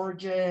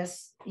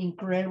 gorgeous,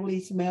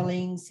 incredibly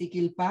smelling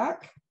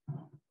sikilpak.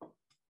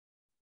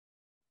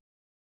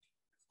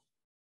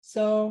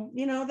 So,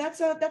 you know,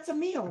 that's a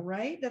meal,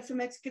 right? That's a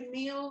Mexican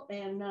meal.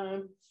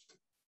 And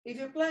if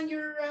you plan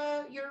your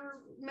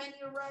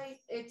menu right,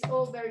 it's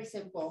all very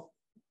simple.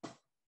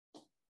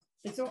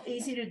 It's all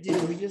easy to do.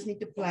 You just need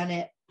to plan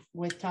it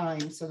with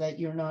time so that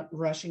you're not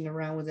rushing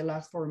around with the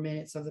last 4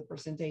 minutes of the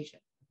presentation.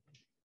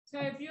 So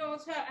if you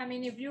also, I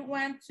mean, if you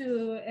want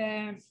to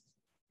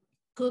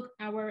cook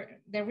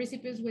the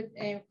recipes with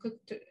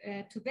cooked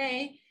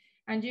today,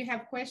 and you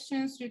have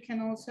questions, you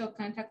can also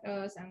contact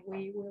us and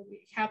we will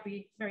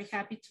be very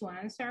happy to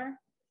answer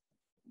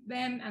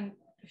them and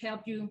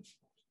help you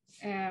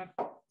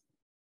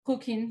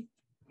cooking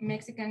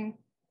Mexican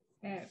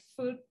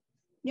food.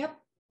 Yep.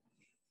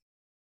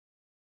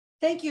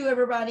 Thank you,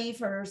 everybody,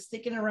 for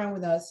sticking around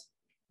with us.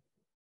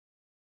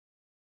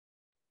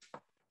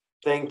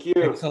 Thank you.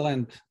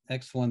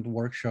 Excellent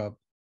workshop.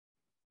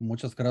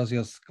 Muchas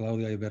gracias,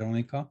 Claudia y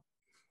Verónica.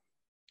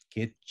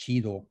 Qué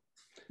chido.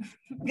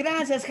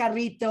 Gracias,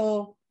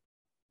 Jarrito.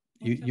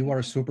 You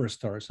are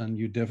superstars and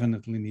you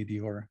definitely need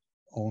your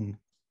own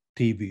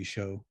TV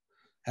show,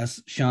 as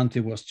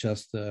Shanti was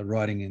just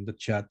writing in the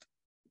chat.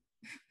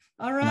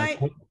 All right.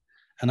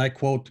 And I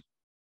quote,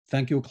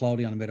 thank you,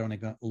 Claudia and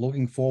Veronica.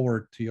 Looking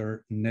forward to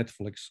your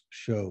Netflix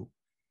show.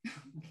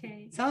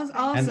 Okay. Sounds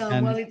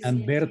awesome.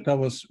 And Berta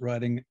was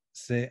writing,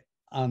 se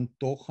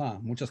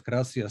antoja. Muchas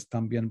gracias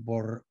también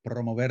por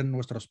promover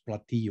nuestros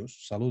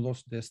platillos.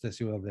 Saludos desde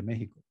Ciudad de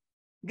México.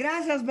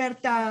 Gracias,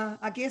 Berta.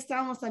 Aquí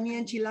estamos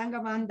también, Chilanga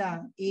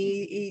Banda.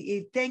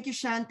 Y thank you,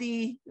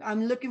 Shanti.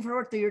 I'm looking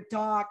forward to your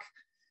talk.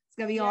 It's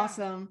gonna be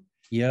awesome.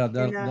 Yeah,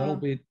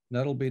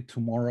 that'll be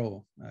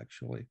tomorrow,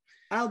 actually.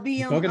 I'll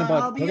be on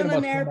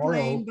an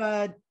airplane,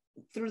 but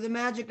through the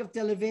magic of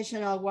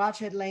television, I'll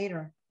watch it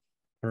later.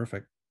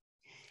 Perfect.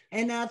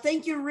 And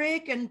thank you,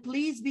 Rick. And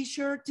please be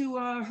sure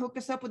to hook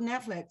us up with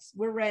Netflix.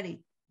 We're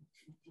ready.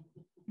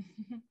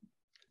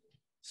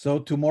 So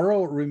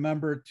tomorrow,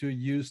 remember to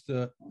use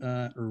the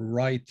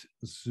right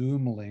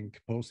Zoom link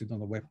posted on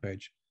the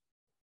webpage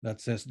that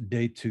says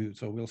day 2.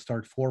 So we'll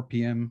start 4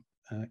 p.m.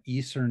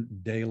 Eastern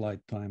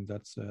Daylight Time.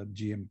 That's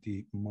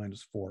GMT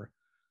 -4.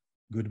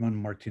 Goodman,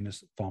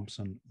 Martinez,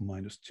 Thompson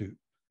 -2.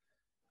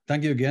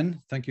 Thank you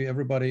again. Thank you,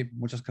 everybody.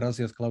 Muchas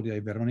gracias, Claudia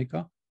y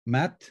Verónica.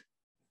 Matt,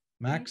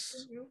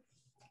 Max.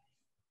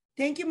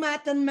 Thank you,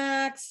 Matt and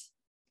Max.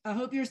 I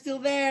hope you're still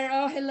there.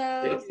 Oh,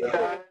 hello.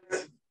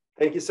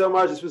 Thank you so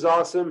much. This was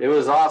awesome. It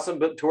was awesome,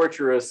 but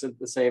torturous at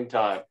the same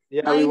time.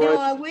 Yeah, I know.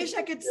 I wish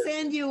I could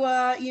send you,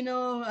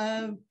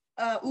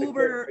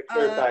 Uber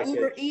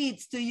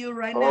Eats to you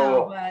right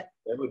now, but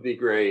that would be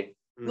great.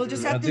 We'll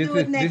just have to do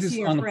it next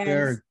year,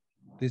 friends.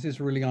 This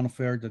is really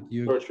unfair that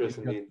you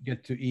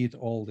get to eat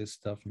all this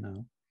stuff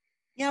now.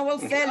 Yeah, well,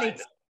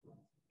 Felix.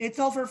 It's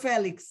all for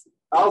Felix.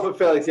 All for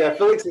Felix. Yeah,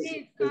 Felix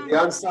is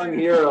the unsung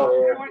hero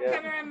here.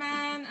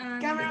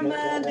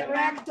 Cameraman,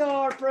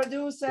 director,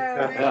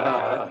 producer.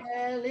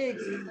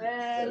 Felix.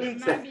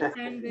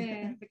 And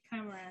the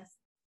cameras.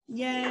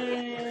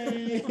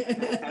 Yay.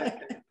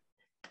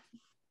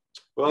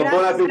 Well,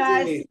 bon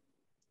appetit.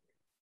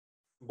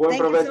 Thank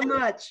you so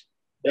much.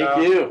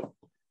 Thank you.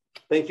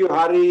 Thank you,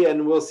 Hari,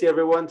 and we'll see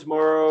everyone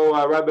tomorrow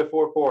right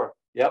before 4.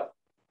 Yep.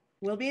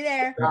 We'll be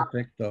there.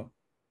 Perfecto.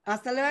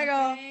 Hasta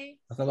luego. Okay.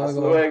 Hasta luego.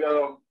 Hasta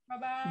luego.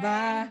 Bye-bye.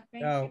 Bye.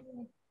 Thank Ciao.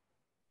 you.